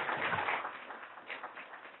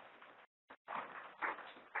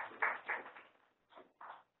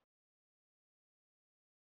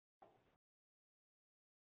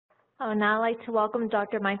 I would now like to welcome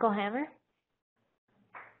Dr. Michael Hammer.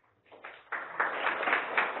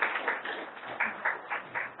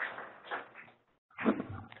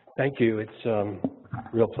 Thank you. It's a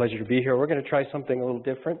real pleasure to be here. We're going to try something a little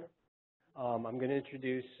different. I'm going to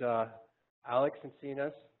introduce Alex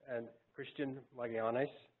Encinas and Christian Magallanes,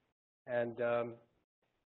 and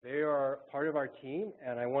they are part of our team,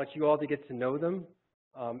 and I want you all to get to know them,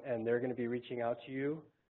 and they're going to be reaching out to you.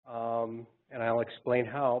 And I'll explain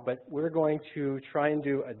how, but we're going to try and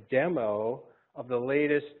do a demo of the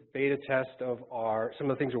latest beta test of some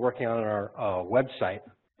of the things we're working on our website.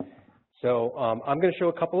 So I'm going to show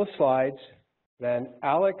a couple of slides, then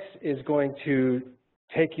Alex is going to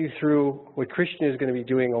take you through what Christian is going to be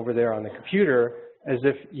doing over there on the computer as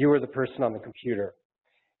if you were the person on the computer.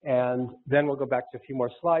 And then we'll go back to a few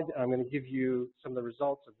more slides, and I'm going to give you some of the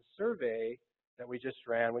results of the survey that we just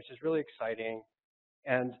ran, which is really exciting.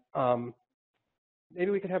 And maybe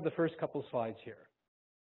we could have the first couple slides here.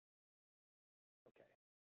 Okay.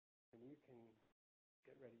 And you can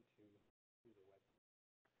get ready to do the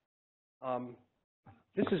web.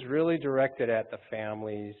 This is really directed at the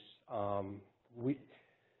families.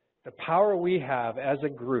 The power we have as a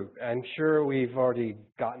group, I'm sure we've already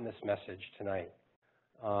gotten this message tonight.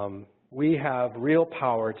 We have real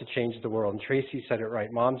power to change the world. And Tracy said it right,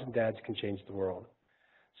 moms and dads can change the world.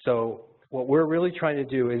 So what we're really trying to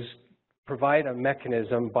do is provide a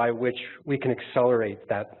mechanism by which we can accelerate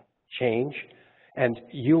that change, and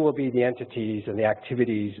you will be the entities and the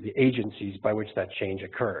activities, the agencies by which that change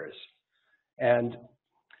occurs. And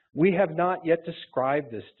we have not yet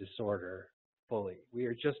described this disorder fully. We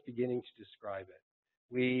are just beginning to describe it.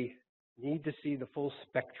 We need to see the full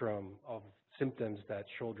spectrum of symptoms that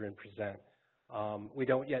children present. We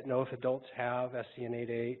don't yet know if adults have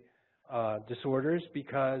SCN8A disorders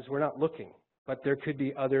because we're not looking. But there could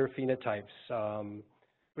be other phenotypes,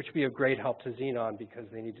 which would be of great help to Xenon because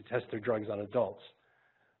they need to test their drugs on adults.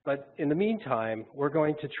 But in the meantime, we're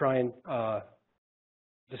going to try and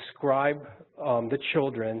describe the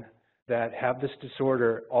children that have this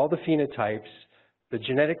disorder, all the phenotypes, the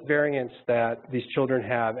genetic variants that these children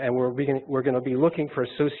have, and we're going to be looking for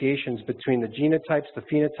associations between the genotypes, the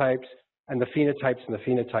phenotypes, and the phenotypes and the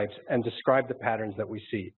phenotypes, and describe the patterns that we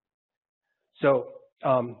see. So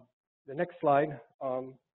the next slide,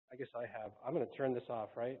 I guess I'm going to turn this off,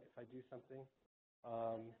 right, if I do something.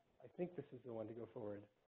 I think this is the one to go forward.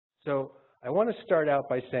 So I want to start out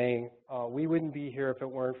by saying we wouldn't be here if it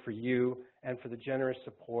weren't for you and for the generous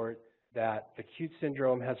support that the CUTE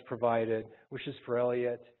syndrome has provided, Wishes for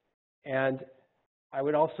Elliott. And I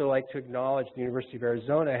would also like to acknowledge the University of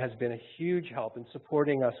Arizona has been a huge help in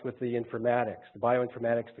supporting us with the informatics, the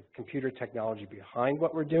bioinformatics, the computer technology behind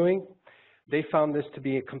what we're doing. They found this to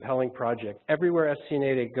be a compelling project. Everywhere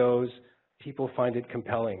SCN8A goes, people find it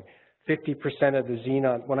compelling. 50% of the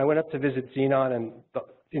Xenon, when I went up to visit Xenon and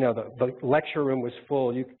the lecture room was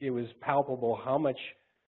full, it was palpable how much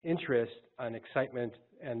interest and excitement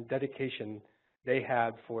and dedication they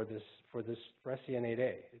had for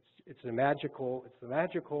SCN8A. It's the magical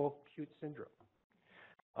CUTE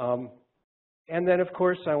syndrome. And then, of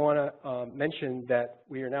course, I want to mention that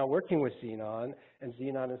we are now working with Xenon, and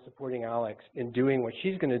Xenon is supporting Alex in doing what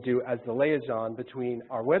she's going to do as the liaison between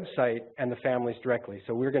our website and the families directly.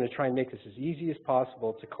 So we're going to try and make this as easy as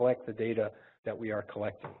possible to collect the data that we are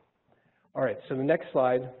collecting. All right, so the next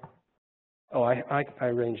slide. Oh, I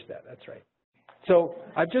arranged that. That's right. So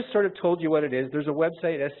I've just sort of told you what it is. There's a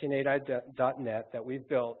website, scn8a.net, that we've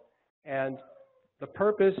built. And the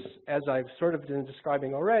purpose, as I've sort of been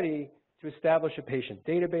describing already, to establish a patient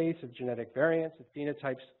database of genetic variants and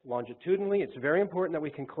phenotypes longitudinally. It's very important that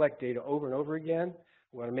we can collect data over and over again.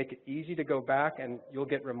 We want to make it easy to go back, and you'll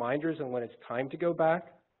get reminders on when it's time to go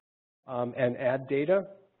back and add data.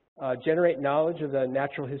 Generate knowledge of the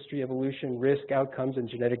natural history, evolution, risk, outcomes, and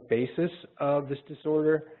genetic basis of this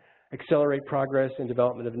disorder. Accelerate progress in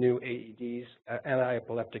development of new AEDs,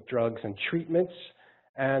 anti-epileptic drugs, and treatments.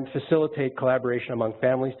 And facilitate collaboration among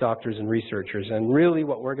families, doctors, and researchers. And really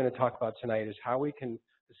what we're going to talk about tonight is how we can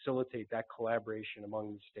facilitate that collaboration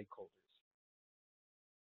among these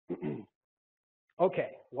stakeholders. Okay,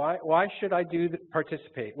 why should I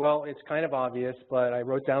participate? Well, it's kind of obvious, but I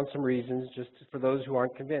wrote down some reasons just for those who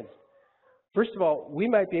aren't convinced. First of all, we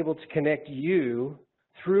might be able to connect you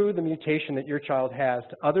through the mutation that your child has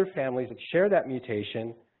to other families that share that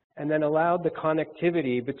mutation, and then allow the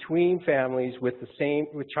connectivity between families with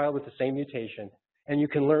child with the same mutation, and you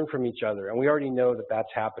can learn from each other. And we already know that that's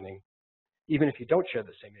happening, even if you don't share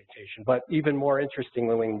the same mutation, but even more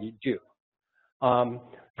interestingly when you do.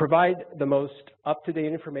 Provide the most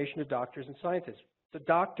up-to-date information to doctors and scientists. The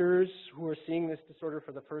doctors who are seeing this disorder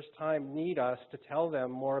for the first time need us to tell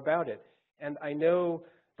them more about it. And I know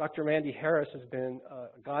Dr. Mandy Harris has been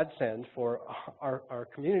a godsend for our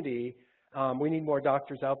community. We need more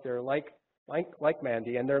doctors out there like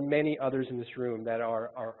Mandy, and there are many others in this room that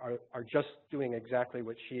are just doing exactly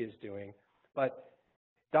what she is doing. But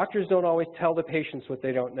doctors don't always tell the patients what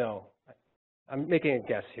they don't know. I'm making a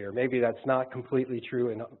guess here. Maybe that's not completely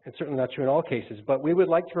true, and it's certainly not true in all cases. But we would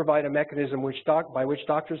like to provide a mechanism by which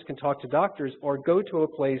doctors can talk to doctors or go to a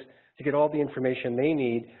place to get all the information they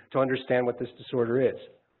need to understand what this disorder is.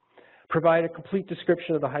 Provide a complete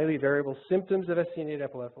description of the highly variable symptoms of SCN8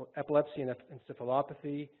 epilepsy and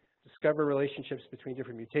encephalopathy, discover relationships between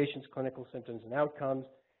different mutations, clinical symptoms, and outcomes,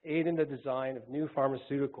 aid in the design of new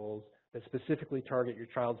pharmaceuticals that specifically target your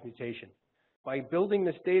child's mutation. By building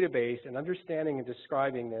this database and understanding and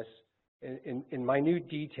describing this in minute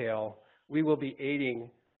detail, we will be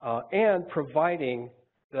aiding and providing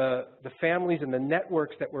the families and the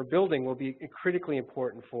networks that we're building will be critically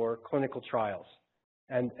important for clinical trials.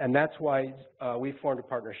 And that's why we formed a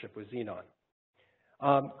partnership with Xenon.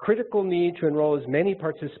 Critical need to enroll as many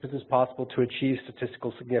participants as possible to achieve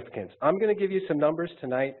statistical significance. I'm going to give you some numbers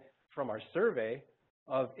tonight from our survey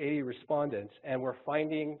of 80 respondents, and we're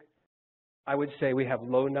finding, I would say we have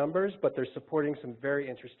low numbers, but they're supporting some very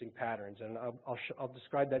interesting patterns, and I'll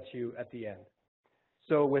describe that to you at the end.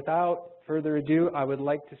 So without further ado, I would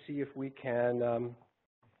like to see if we can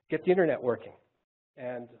get the internet working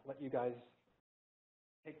and let you guys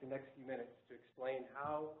take the next few minutes to explain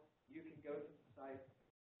how you can go to the site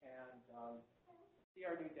and see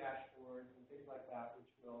our new dashboards and things like that, which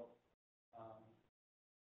will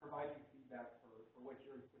provide you feedback for what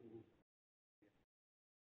you're putting in.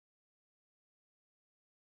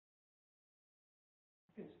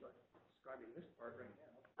 You can start describing this part right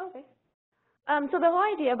now. Okay. So the whole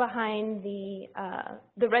idea behind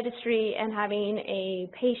the registry and having a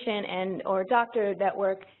patient or doctor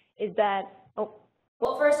network is that,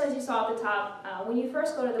 Well, first, as you saw at the top, when you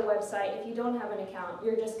first go to the website, if you don't have an account,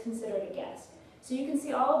 you're just considered a guest. So you can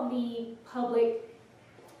see all of the public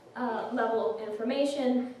level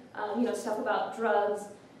information, stuff about drugs,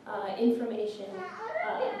 information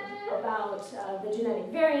about the genetic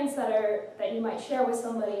variants that you might share with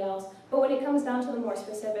somebody else. But when it comes down to the more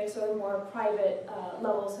specifics or the more private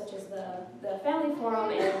levels, such as the family forum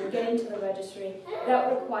and getting to the registry,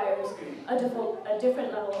 that requires a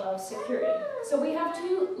different level of security. So we have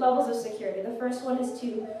two levels of security. The first one is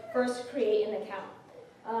to first create an account.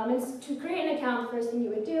 And to create an account, the first thing you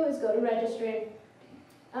would do is go to registry.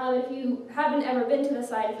 If you haven't ever been to the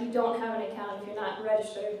site, if you don't have an account, if you're not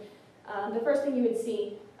registered, the first thing you would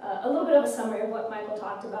see, a little bit of a summary of what Michael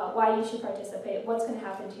talked about, why you should participate, what's going to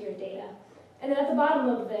happen to your data. And then at the bottom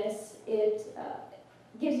of this, it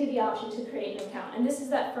gives you the option to create an account. And this is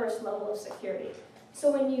that first level of security.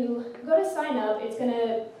 So when you go to sign up, it's going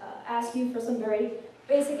to ask you for some very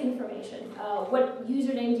basic information. What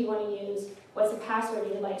username do you want to use? What's the password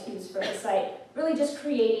you'd like to use for the site? Really just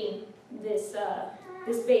creating this,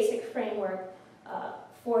 this basic framework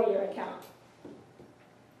for your account.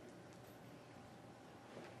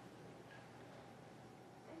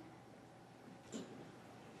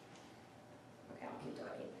 Okay, I'll keep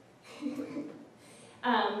talking.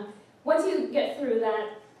 Once you get through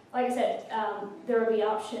that, like I said, there will be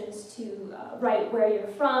options to write where you're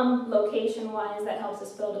from, location-wise. That helps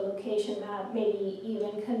us build a location map, maybe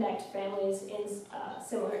even connect families in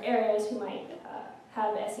similar areas who might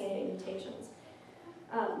have SCN8A mutations.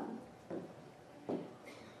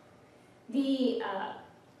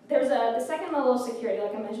 There's the second level of security,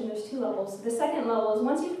 like I mentioned, there's two levels. The second level is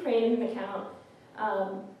once you've created an account,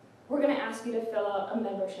 we're going to ask you to fill out a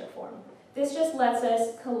membership form. This just lets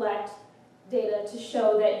us collect data to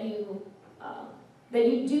show that you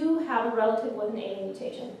do have a relative with an A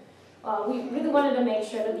mutation. We really wanted to make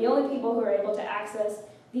sure that the only people who are able to access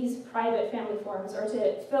these private family forms or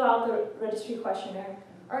to fill out the registry questionnaire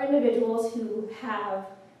are individuals who have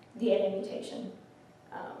the A mutation.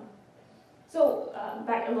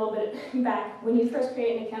 Back a little bit back, when you first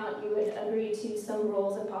create an account, you would agree to some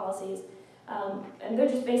rules and policies, and they're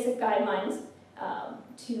just basic guidelines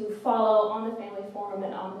to follow on the family forum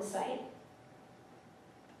and on the site.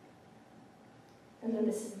 And then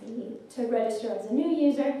this is to register as a new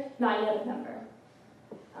user, not yet a member.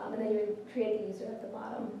 And then you would create the user at the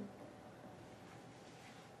bottom.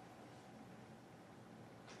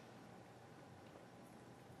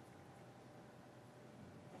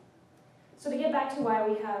 So to get back to why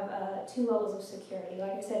we have two levels of security,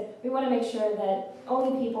 like I said, we want to make sure that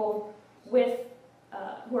only people with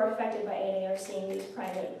who are affected by 8A are seeing these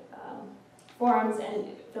private forums and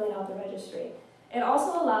filling out the registry. It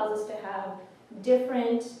also allows us to have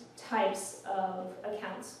different types of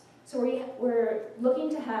accounts. So we're looking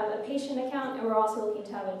to have a patient account, and we're also looking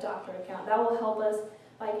to have a doctor account. That will help us,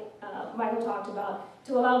 like Michael talked about,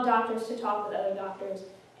 to allow doctors to talk with other doctors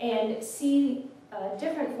and see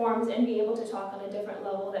different forms and be able to talk on a different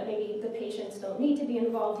level that maybe the patients don't need to be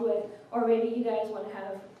involved with, or maybe you guys want to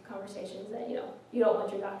have conversations that you don't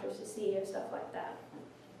want your doctors to see or stuff like that.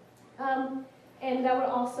 And that would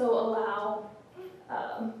also allow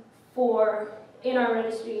for, in our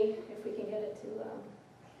registry, if we can get it to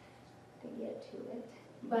it,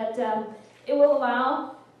 but it will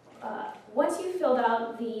allow, once you've filled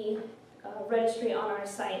out the registry on our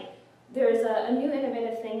site, there's a new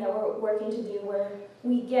innovative thing that we're working to do where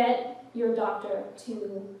we get your doctor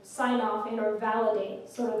to sign off and or validate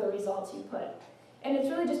sort of the results you put. And it's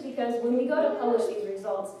really just because when we go to publish these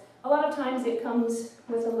results, a lot of times it comes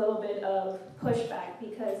with a little bit of pushback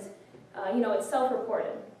because it's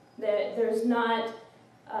self-reported. That there's not,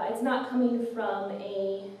 it's not coming from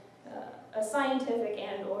a scientific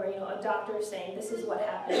and or a doctor saying this is what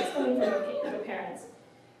happened. It's coming from the parents.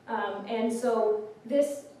 And so the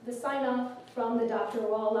sign-off from the doctor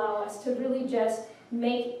will allow us to really just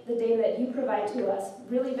make the data that you provide to us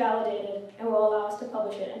really validated and will allow us to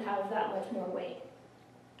publish it and have that much more weight.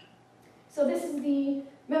 So this is the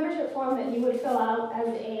membership form that you would fill out as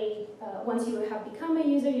once you have become a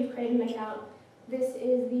user, you've created an account. This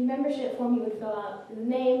is the membership form you would fill out, the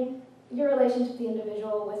name, your relation to the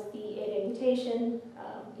individual with the 8A mutation,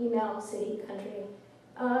 email, city, country.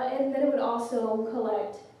 And then it would also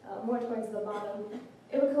collect, more towards the bottom,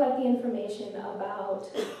 it would collect the information about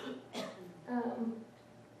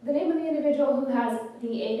the name of the individual who has the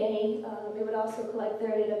 8A. It would also collect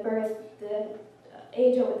their date of birth, the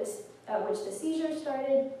age at which the seizure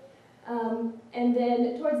started, and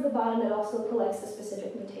then towards the bottom it also collects the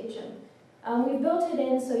specific mutation. We've built it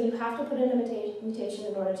in so you have to put in a mutation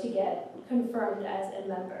in order to get confirmed as a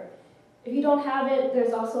member. If you don't have it,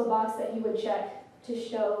 there's also a box that you would check to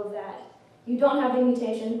show that you don't have the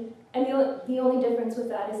mutation, and the only difference with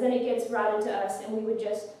that is then it gets routed to us, and we would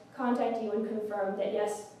just contact you and confirm that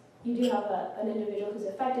yes, you do have an individual who's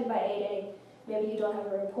affected by 8A, maybe you don't have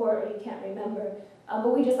a report or you can't remember,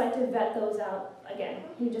 but we just like to vet those out again.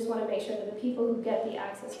 We just want to make sure that the people who get the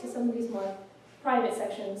access to some of these more private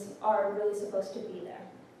sections are really supposed to be there.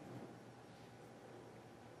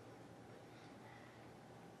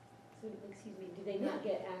 So, excuse me, do they not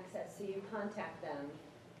get access? So you contact them,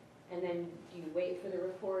 and then do you wait for the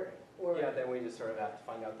report? Or Yeah, then we just sort of have to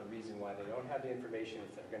find out the reason why they don't have the information,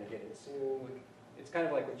 if they're going to get it soon. It's kind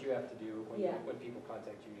of like what you have to do when, when people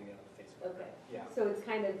contact you to get on Facebook. Okay. Yeah. So it's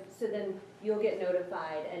kind of, so then you'll get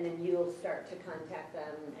notified, and then you'll start to contact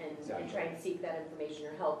them and try and seek that information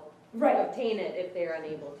or help obtain it if they're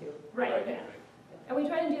unable to. Right. And we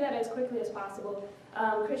try to do that as quickly as possible.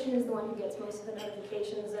 Christian is the one who gets most of the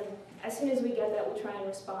notifications, and as soon as we get that, we try and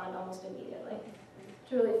respond almost immediately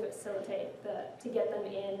to really facilitate to get them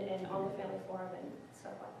in and on the family forum and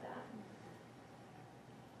stuff like that.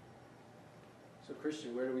 So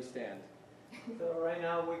Christian, where do we stand? So right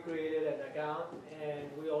now we created an account, and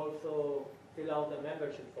we also fill out the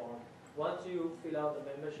membership form. Once you fill out the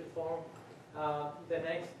membership form, the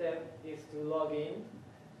next step is to log in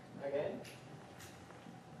again.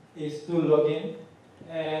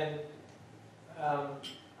 And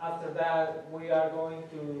after that, we are going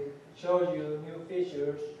to show you new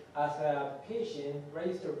features as a patient,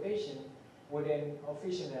 registered patient with an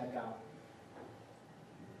official account.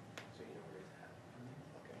 So you know where it's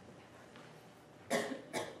at.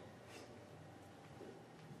 Okay.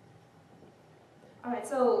 All right,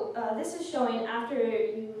 so this is showing after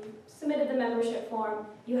you submitted the membership form,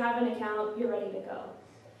 you have an account, you're ready to go.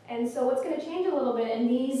 And so what's going to change a little bit, and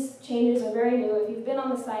these changes are very new. If you've been on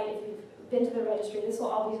the site, if you've been to the registry, this will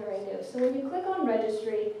all be very new. So when you click on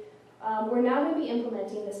registry, we're now going to be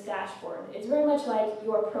implementing this dashboard. It's very much like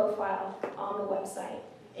your profile on the website.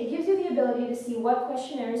 It gives you the ability to see what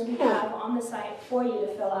questionnaires we have on the site for you to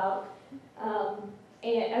fill out,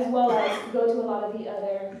 and as well as go to a lot of the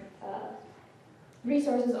other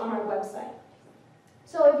resources on our website.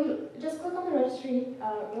 So if you just click on the registry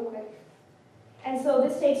real quick. And so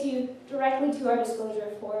this takes you directly to our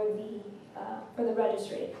disclosure for the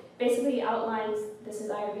registry. Basically outlines this is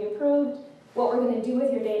IRB approved, what we're going to do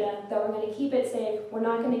with your data, that we're going to keep it safe, we're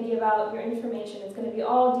not going to give out your information, it's going to be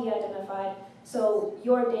all de-identified, so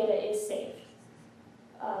your data is safe.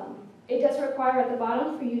 It does require at the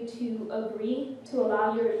bottom for you to agree to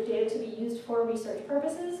allow your data to be used for research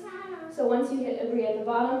purposes. So once you hit agree at the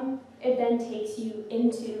bottom, it then takes you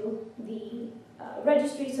into the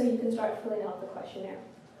registry so you can start filling out the questionnaire.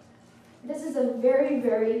 This is a very,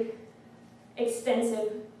 very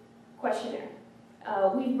extensive questionnaire.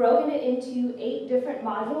 We've broken it into 8 different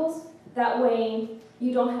modules. That way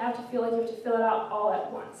you don't have to feel like you have to fill it out all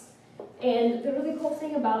at once. And the really cool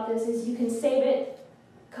thing about this is you can save it,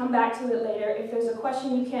 come back to it later. If there's a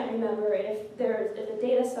question you can't remember, if the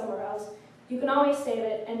data's somewhere else, you can always save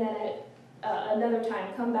it and then at another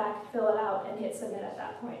time come back, fill it out, and hit submit at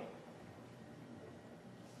that point.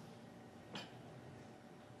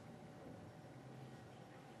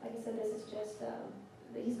 Like I said, this is just,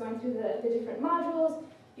 he's going through the different modules.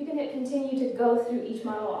 You can hit continue to go through each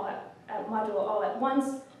module all at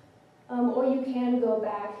once, or you can go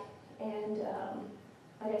back and,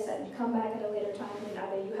 like I said, come back at a later time when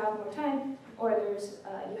either you have more time or you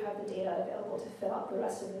have the data available to fill out the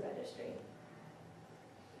rest of the registry.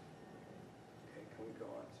 Okay, can we go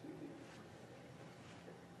on to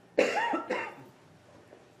the...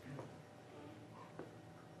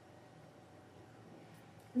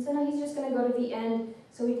 And so now he's just going to go to the end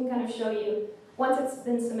so we can kind of show you, once it's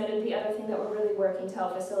been submitted, the other thing that we're really working to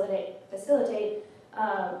help facilitate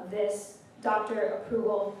this doctor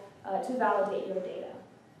approval to validate your data.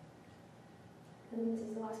 And this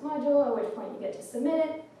is the last module, at which point you get to submit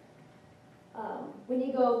it. When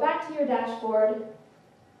you go back to your dashboard,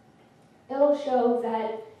 it'll show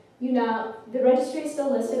that the registry is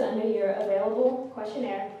still listed under your available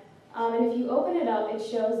questionnaire. And if you open it up, it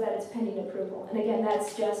shows that it's pending approval. And again,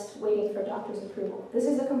 that's just waiting for doctor's approval. This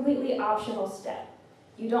is a completely optional step.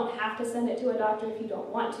 You don't have to send it to a doctor if you don't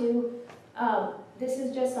want to. This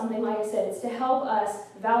is just something, like I said, it's to help us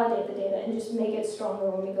validate the data and just make it stronger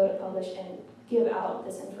when we go to publish and give out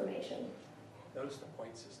this information. Notice the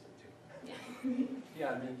point system too.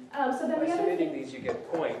 Yeah, I mean, so then by submitting these, you get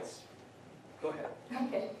points. Go ahead.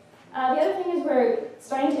 Okay. The other thing is we're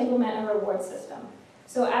starting to implement a reward system.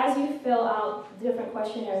 So as you fill out different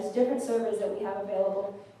questionnaires, different surveys that we have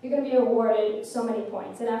available, you're going to be awarded so many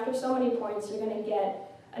points. And after so many points, you're going to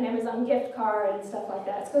get an Amazon gift card and stuff like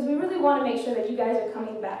that. It's because we really want to make sure that you guys are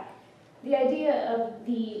coming back. The idea of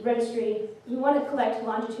the registry, we want to collect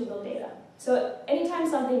longitudinal data. So anytime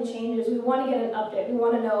something changes, we want to get an update. We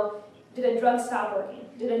want to know, did a drug stop working?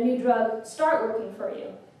 Did a new drug start working for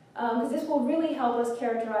you? Because this will really help us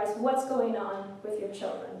characterize what's going on with your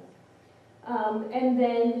children. And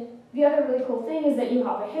then the other really cool thing is that you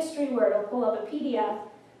have a history where it'll pull up a PDF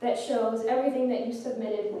that shows everything that you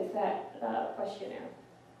submitted with that questionnaire.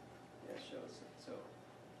 That shows it, so.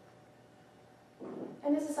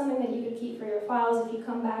 And this is something that you could keep for your files if you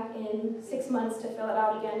come back in 6 months to fill it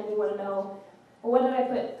out again and you want to know, well, what did I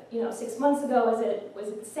put 6 months ago? Was it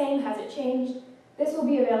the same? Has it changed? This will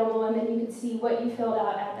be available, and then you can see what you filled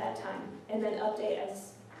out at that time and then update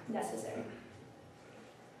as necessary.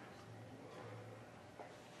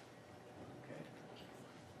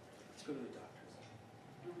 Let's go to the doctors.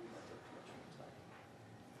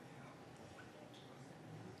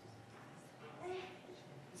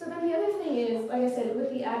 So then the other thing is, like I said,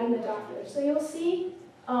 with the adding the doctor. So you'll see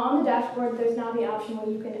on the dashboard, there's now the option where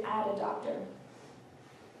you can add a doctor.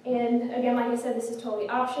 And again, like I said, this is totally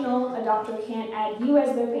optional. A doctor can't add you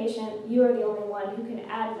as their patient. You are the only one who can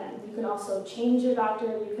add them. You can also change your doctor.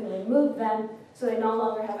 You can remove them so they no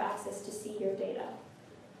longer have access to see your data.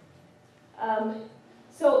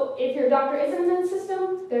 So if your doctor isn't in the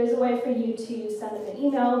system, there's a way for you to send them an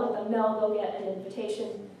email, let them know they'll get an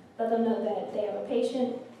invitation, let them know that they have a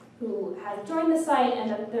patient who has joined the site and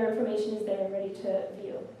that their information is there ready to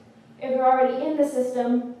view. If they're already in the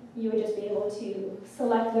system, you would just be able to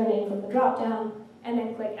select their name from the drop-down and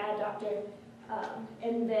then click Add Doctor.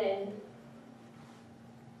 And then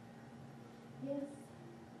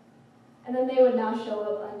they would now show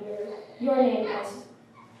up under your name as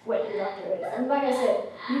what your doctor is. And like I said,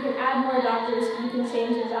 you can add more doctors, you can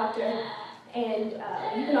change your doctor, and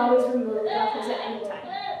you can always remove doctors at any time.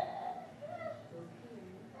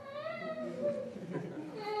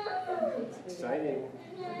 Exciting.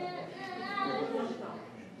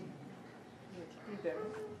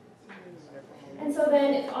 And so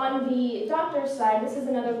then on the doctor's side, this is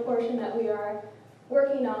another portion that we are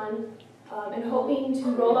working on and hoping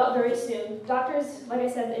to roll out very soon. Doctors, like I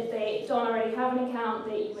said, if they don't already have an account,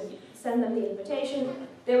 they would send them the invitation.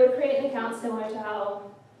 They would create an account similar to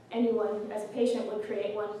how anyone as a patient would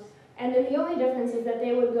create one. And then the only difference is that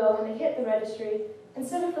they would go, when they hit the registry,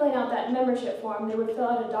 instead of filling out that membership form, they would fill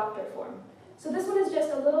out a doctor form. So this one is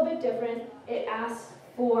just a little bit different. It asks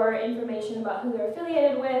for information about who they're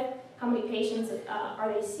affiliated with, how many patients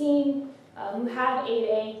are they seeing, who have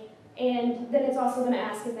 8A, and then it's also going to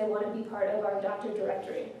ask if they want to be part of our doctor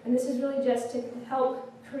directory. And this is really just to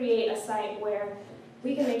help create a site where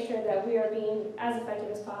we can make sure that we are being as effective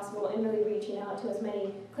as possible and really reaching out to as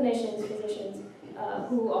many clinicians, physicians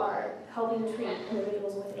who are helping treat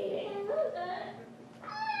individuals with 8A.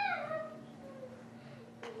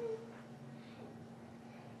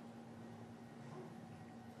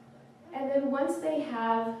 And then once they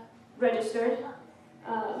have registered,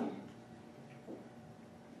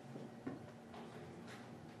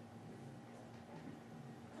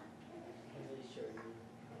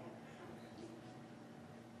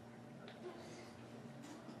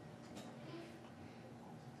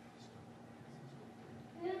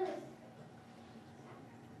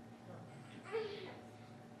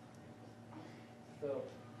 So,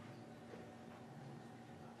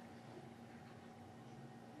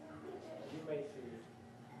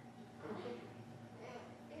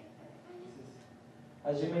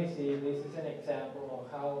 as you may see, this is an example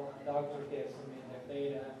of how a doctor can submit their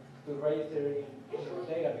data to register in your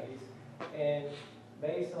database. And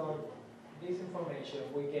based on this information,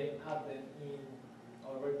 we can add them in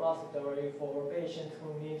our repository for patients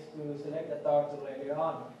who needs to select a doctor later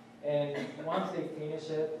on. And once they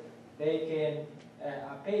finish it, they can,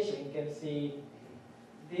 a patient can see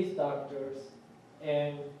these doctors,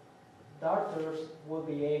 and doctors will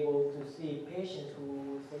be able to see patients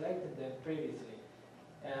who selected them previously.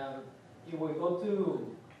 If we go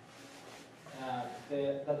to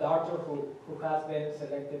the doctor who has been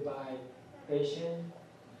selected by patient,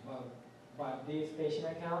 by this patient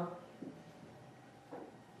account,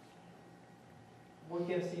 we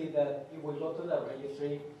can see that if we go to the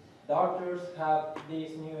registry, doctors have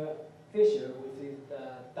this new feature, which is the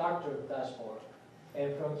doctor dashboard.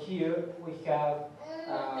 And from here, we have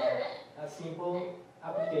a simple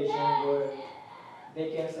application where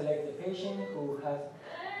they can select the patient who has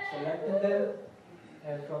selected them,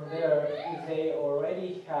 and from there, if they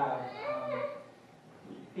already have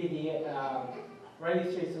PDF,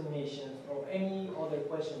 registry submissions or any other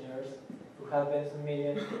questionnaires who have been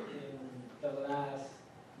submitted in the last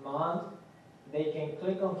month, they can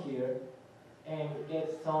click on here and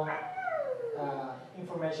get some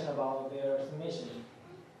information about their submission.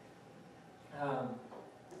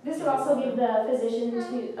 This would also give the physician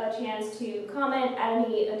a chance to comment, add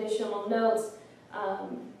any additional notes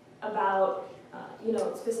about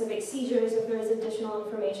specific seizures. If there is additional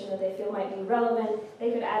information that they feel might be relevant,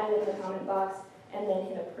 they could add it in the comment box and then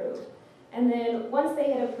hit approve. And then once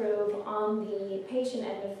they hit approve on the patient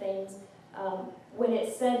end of things, when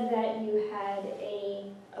it said that you had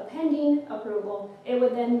a pending approval, it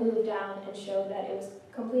would then move down and show that it was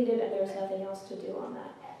completed and there was nothing else to do on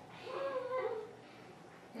that.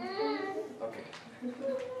 Okay.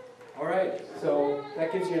 All right, so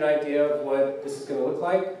that gives you an idea of what this is going to look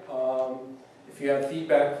like. If you have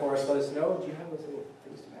feedback for us, let us know. Do you have those little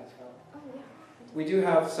things to pass out? Oh, yeah. We do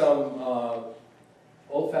have some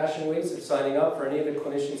old-fashioned ways of signing up for any of the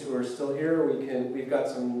clinicians who are still here. We've got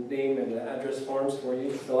some name and address forms for you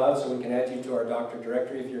to fill out so we can add you to our doctor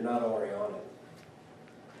directory if you're not already on it.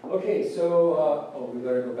 Okay, so, we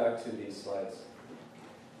better go back to these slides.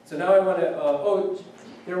 So now I want to,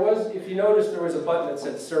 if you notice, there was a button that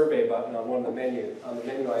said survey button on one of the menu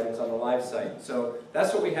items on the live site. So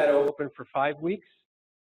that's what we had open for 5 weeks.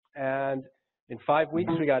 And in 5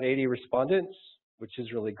 weeks, we got 80 respondents, which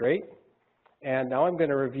is really great. And now I'm going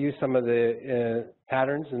to review some of the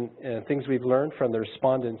patterns and things we've learned from the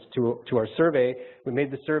respondents to our survey. We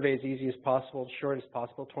made the survey as easy as possible, short as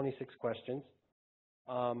possible, 26 questions.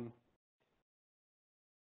 And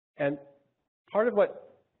part of what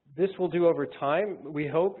this will do over time, we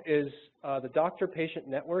hope, is the doctor-patient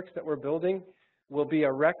networks that we're building will be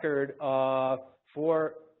a record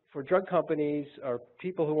for drug companies or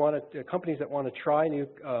people who want to, companies that want to try to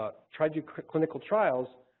do clinical trials.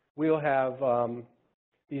 We'll have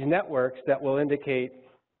these networks that will indicate,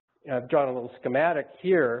 I've drawn a little schematic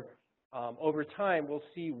here. Over time, we'll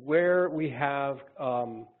see where we have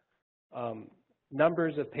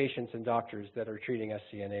numbers of patients and doctors that are treating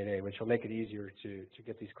SCN8A, which will make it easier to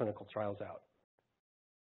get these clinical trials out.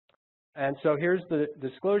 And so here's the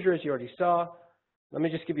disclosure, as you already saw. Let me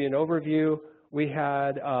just give you an overview. We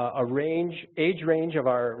had a age range of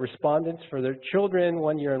our respondents for their children,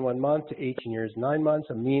 1 year and 1 month to 18 years, 9 months,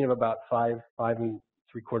 a mean of about 5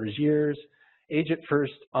 3/4 years. Age at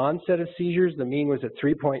first onset of seizures, the mean was at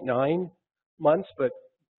 3.9 months, but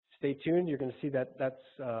stay tuned, you're going to see that that's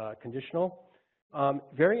conditional.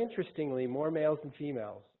 Very interestingly, more males than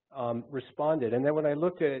females responded. And then when I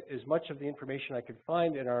looked at as much of the information I could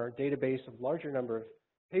find in our database of larger number of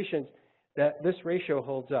patients, that this ratio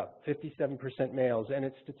holds up, 57% males, and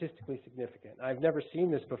it's statistically significant. I've never seen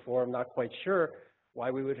this before. I'm not quite sure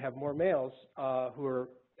why we would have more males who are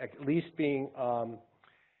at least being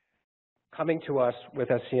coming to us with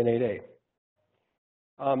SCN8A.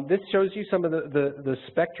 This shows you some of the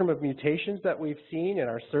spectrum of mutations that we've seen in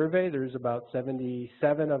our survey. There's about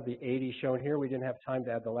 77 of the 80 shown here. We didn't have time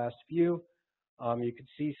to add the last few. You can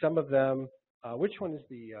see some of them. Which one is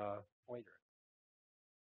the pointer?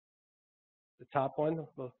 The top one?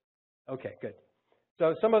 Okay, good.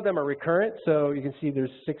 So some of them are recurrent. So you can see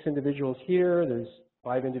there's 6 individuals here. There's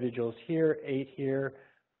 5 individuals here, 8 here,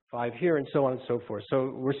 5 here, and so on and so forth.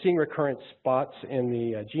 So we're seeing recurrent spots in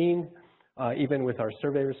the gene. Even with our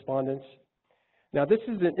survey respondents. Now, this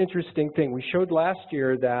is an interesting thing. We showed last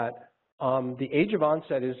year that the age of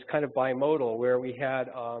onset is kind of bimodal, where we had,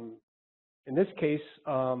 in this case,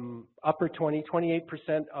 upper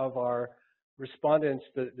 28% of our respondents,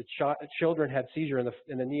 the children had seizure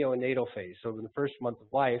in the neonatal phase, so in the first month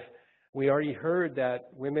of life. We already heard that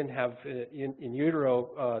women have in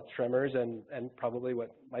utero tremors and probably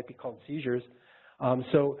what might be called seizures.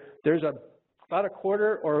 So there's about a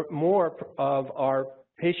quarter or more of our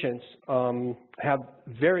patients have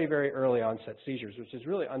very, very early onset seizures, which is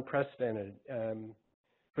really unprecedented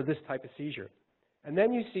for this type of seizure. And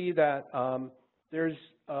then you see that there's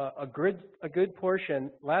a good portion.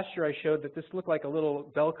 Last year I showed that this looked like a little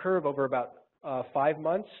bell curve over about 5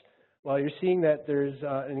 months. Well, you're seeing that there's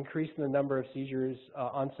an increase in the number of seizures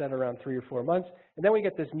onset around 3 or 4 months. And then we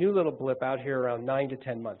get this new little blip out here around 9 to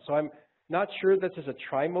 10 months. So I'm not sure this is a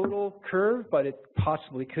trimodal curve, but it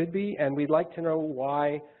possibly could be, and we'd like to know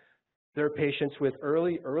why there are patients with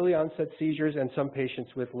early onset seizures and some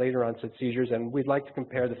patients with later onset seizures, and we'd like to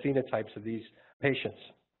compare the phenotypes of these patients.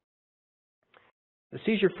 The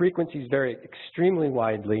seizure frequencies vary extremely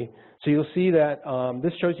widely, so you'll see that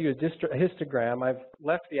this shows you a histogram. I've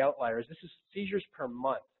left the outliers. This is seizures per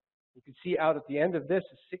month. You can see out at the end of this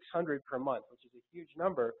is 600 per month, which is a huge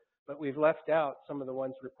number, but we've left out some of the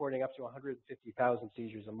ones reporting up to 150,000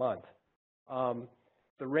 seizures a month.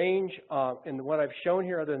 The range in what I've shown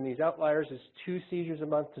here, other than these outliers, is 2 seizures a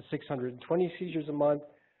month to 620 seizures a month,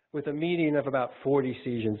 with a median of about 40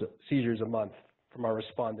 seizures a month from our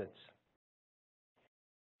respondents.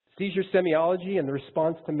 Seizure semiology and the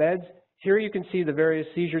response to meds. Here you can see the various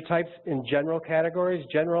seizure types in general categories: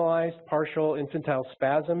 generalized, partial, infantile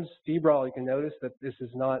spasms. Febrile, you can notice that this is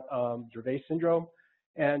not Dravet syndrome,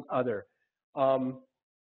 and other.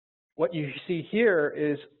 What you see here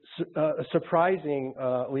is a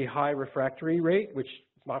surprisingly high refractory rate, which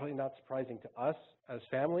is probably not surprising to us as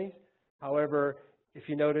families. However, if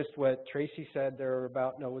you noticed what Tracy said, there are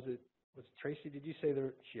about, no, was Tracy, did you say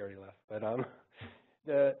there? She already left,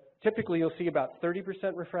 but typically you'll see about 30%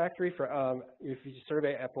 refractory for, if you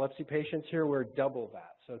survey epilepsy patients here, we're double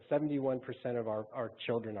that. So 71% of our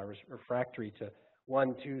children are refractory to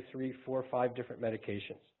 1, 2, 3, 4, 5 different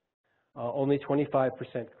medications. Only 25%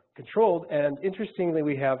 controlled, and interestingly,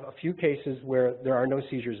 we have a few cases where there are no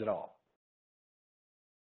seizures at all.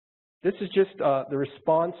 This is just the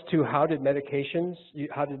response to how did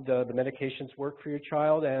the medications work for your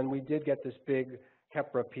child, and we did get this big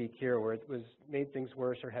Keppra peak here where it made things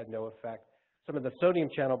worse or had no effect. Some of the sodium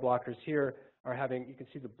channel blockers here are having, you can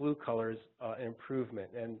see the blue colors, an improvement,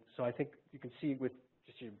 and so I think you can see with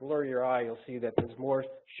just you blur your eye, you'll see that there's more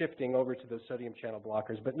shifting over to those sodium channel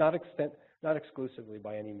blockers, but not exclusively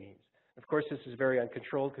by any means. Of course, this is very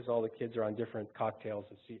uncontrolled because all the kids are on different cocktails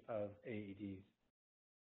of AEDs.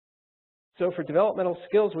 So for developmental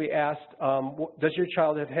skills, we asked, does your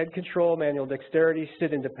child have head control, manual dexterity,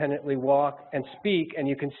 sit independently, walk, and speak? And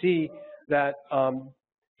you can see that,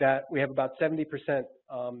 that we have about 70% that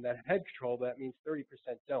have head control, but that means 30%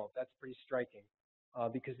 don't. That's pretty striking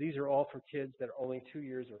because these are all for kids that are only 2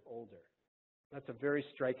 years or older. That's a very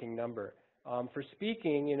striking number. For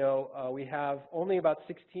speaking, you know, we have only about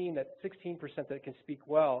 16% that can speak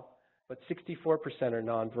well, but 64% are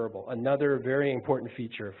nonverbal, another very important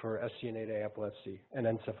feature for SCN8A epilepsy and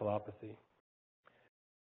encephalopathy.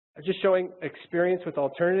 Just showing experience with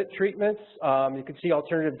alternative treatments. You can see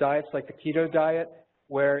alternative diets like the keto diet,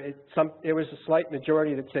 where there was a slight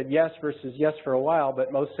majority that said yes versus yes for a while,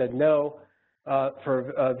 but most said no.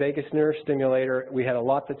 For a vagus nerve stimulator, we had a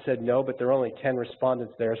lot that said no, but there were only 10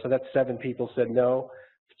 respondents there, so that's 7 people said no.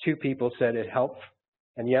 2 people said it helped,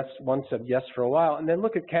 and yes, 1 said yes for a while. And then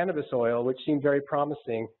look at cannabis oil, which seemed very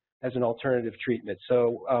promising as an alternative treatment.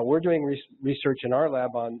 So we're doing research in our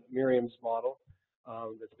lab on Miriam's model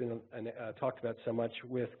that's been talked about so much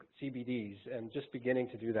with CBDs, and just beginning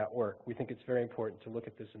to do that work. We think it's very important to look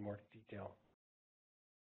at this in more detail.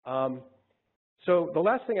 So the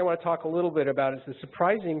last thing I want to talk a little bit about is the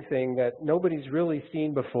surprising thing that nobody's really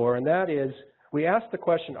seen before, and that is we asked the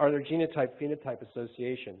question, are there genotype-phenotype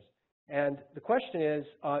associations? And the question is,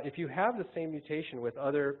 if you have the same mutation with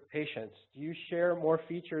other patients, do you share more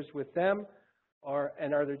features with them,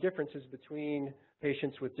 and are there differences between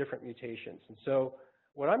patients with different mutations? And so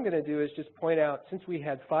what I'm going to do is just point out, since we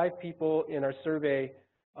had 5 people in our survey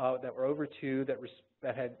that were over 2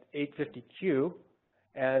 that had 850Q,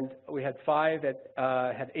 and we had 5 that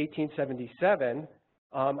had 1877,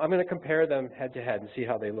 I'm going to compare them head-to-head and see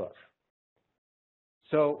how they look.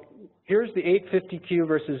 So here's the 850Q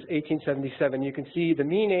versus 1877. You can see the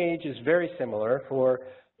mean age is very similar. For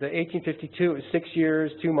the 1852, it was 6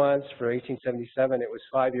 years, 2 months. For 1877, it was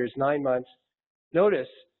 5 years, 9 months. Notice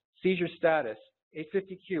seizure status,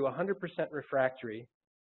 850Q, 100% refractory.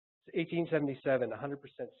 1877, 100%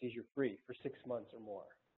 seizure-free for 6 months or more.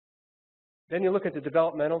 Then you look at the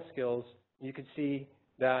developmental skills, you can see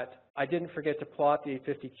that I didn't forget to plot the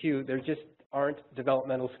 850Q. There just aren't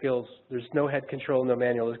developmental skills. There's no head control, no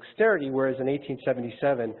manual dexterity, whereas in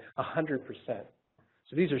 1877, 100%.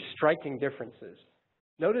 So these are striking differences.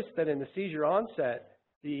 Notice that in the seizure onset,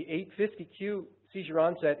 the 850Q seizure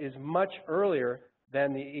onset is much earlier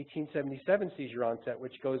than the 1877 seizure onset,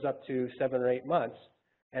 which goes up to 7 or 8 months,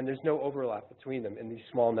 and there's no overlap between them in these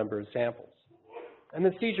small number of samples. And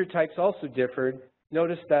the seizure types also differed.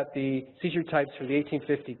 Notice that the seizure types for the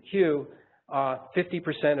 1850Q,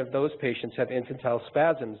 50% of those patients have infantile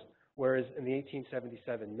spasms, whereas in the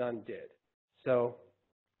 1877, none did. So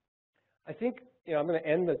I think I'm going to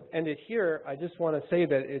end it here. I just want to say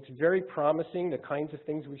that it's very promising, the kinds of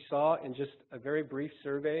things we saw in just a very brief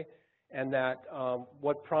survey, and that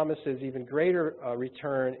what promises even greater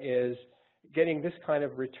return is getting this kind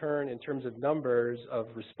of return in terms of numbers of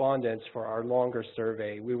respondents for our longer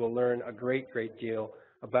survey. We will learn a great deal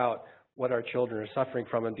about what our children are suffering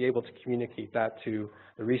from and be able to communicate that to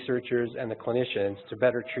the researchers and the clinicians to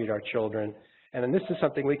better treat our children. And then this is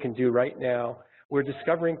something we can do right now. We're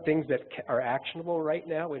discovering things that are actionable right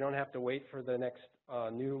now. We don't have to wait for the next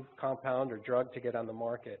new compound or drug to get on the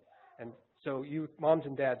market. And so you moms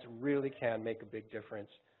and dads really can make a big difference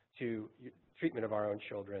to treatment of our own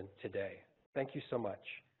children today. Thank you so much.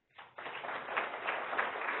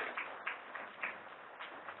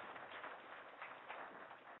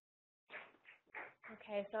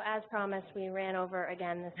 Okay, so as promised, we ran over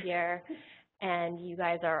again this year, and you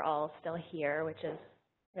guys are all still here, which is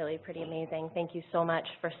really pretty amazing. Thank you so much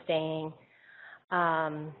for staying.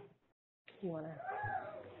 You want to?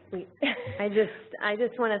 I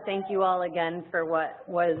just want to thank you all again for what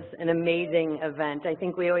was an amazing event. I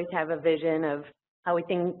think we always have a vision of how we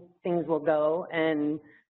think things will go, and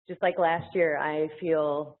just like last year, I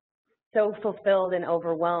feel so fulfilled and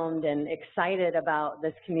overwhelmed and excited about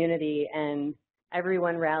this community and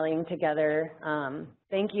everyone rallying together.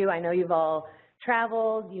 Thank you. I know you've all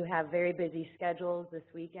traveled. You have very busy schedules this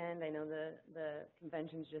weekend. I know the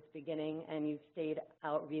convention's just beginning, and you've stayed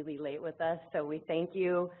out really late with us. So we thank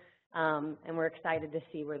you, and we're excited to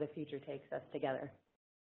see where the future takes us together.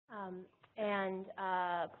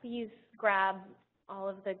 Please grab all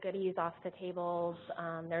of the goodies off the tables.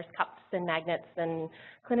 There's cups and magnets and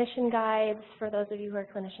clinician guides for those of you who are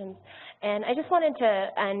clinicians. And I just wanted to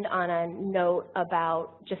end on a note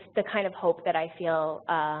about just the kind of hope that I feel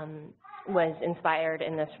was inspired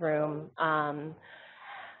in this room.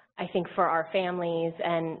 I think for our families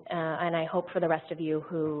and I hope for the rest of you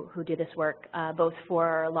who do this work, both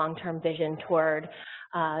for long-term vision toward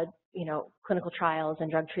clinical trials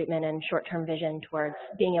and drug treatment, and short-term vision towards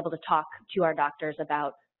being able to talk to our doctors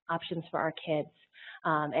about options for our kids.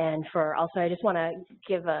 And for also, I just want to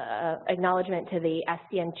give a acknowledgement to the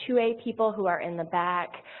SCN8A people who are in the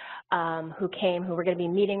back, who came, who we're going to be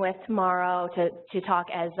meeting with tomorrow to talk,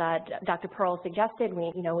 as Dr. Pearl suggested.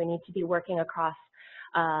 We need to be working across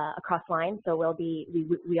lines, so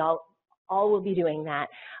we all will be doing that.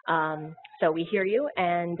 So we hear you,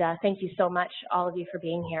 and thank you so much, all of you, for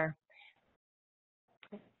being here.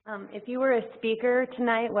 If you were a speaker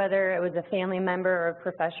tonight, whether it was a family member or a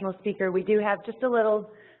professional speaker, we do have just a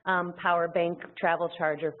little power bank travel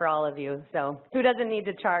charger for all of you. So who doesn't need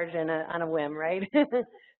to charge on a whim, right?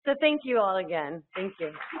 So thank you all again. Thank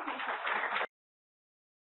you.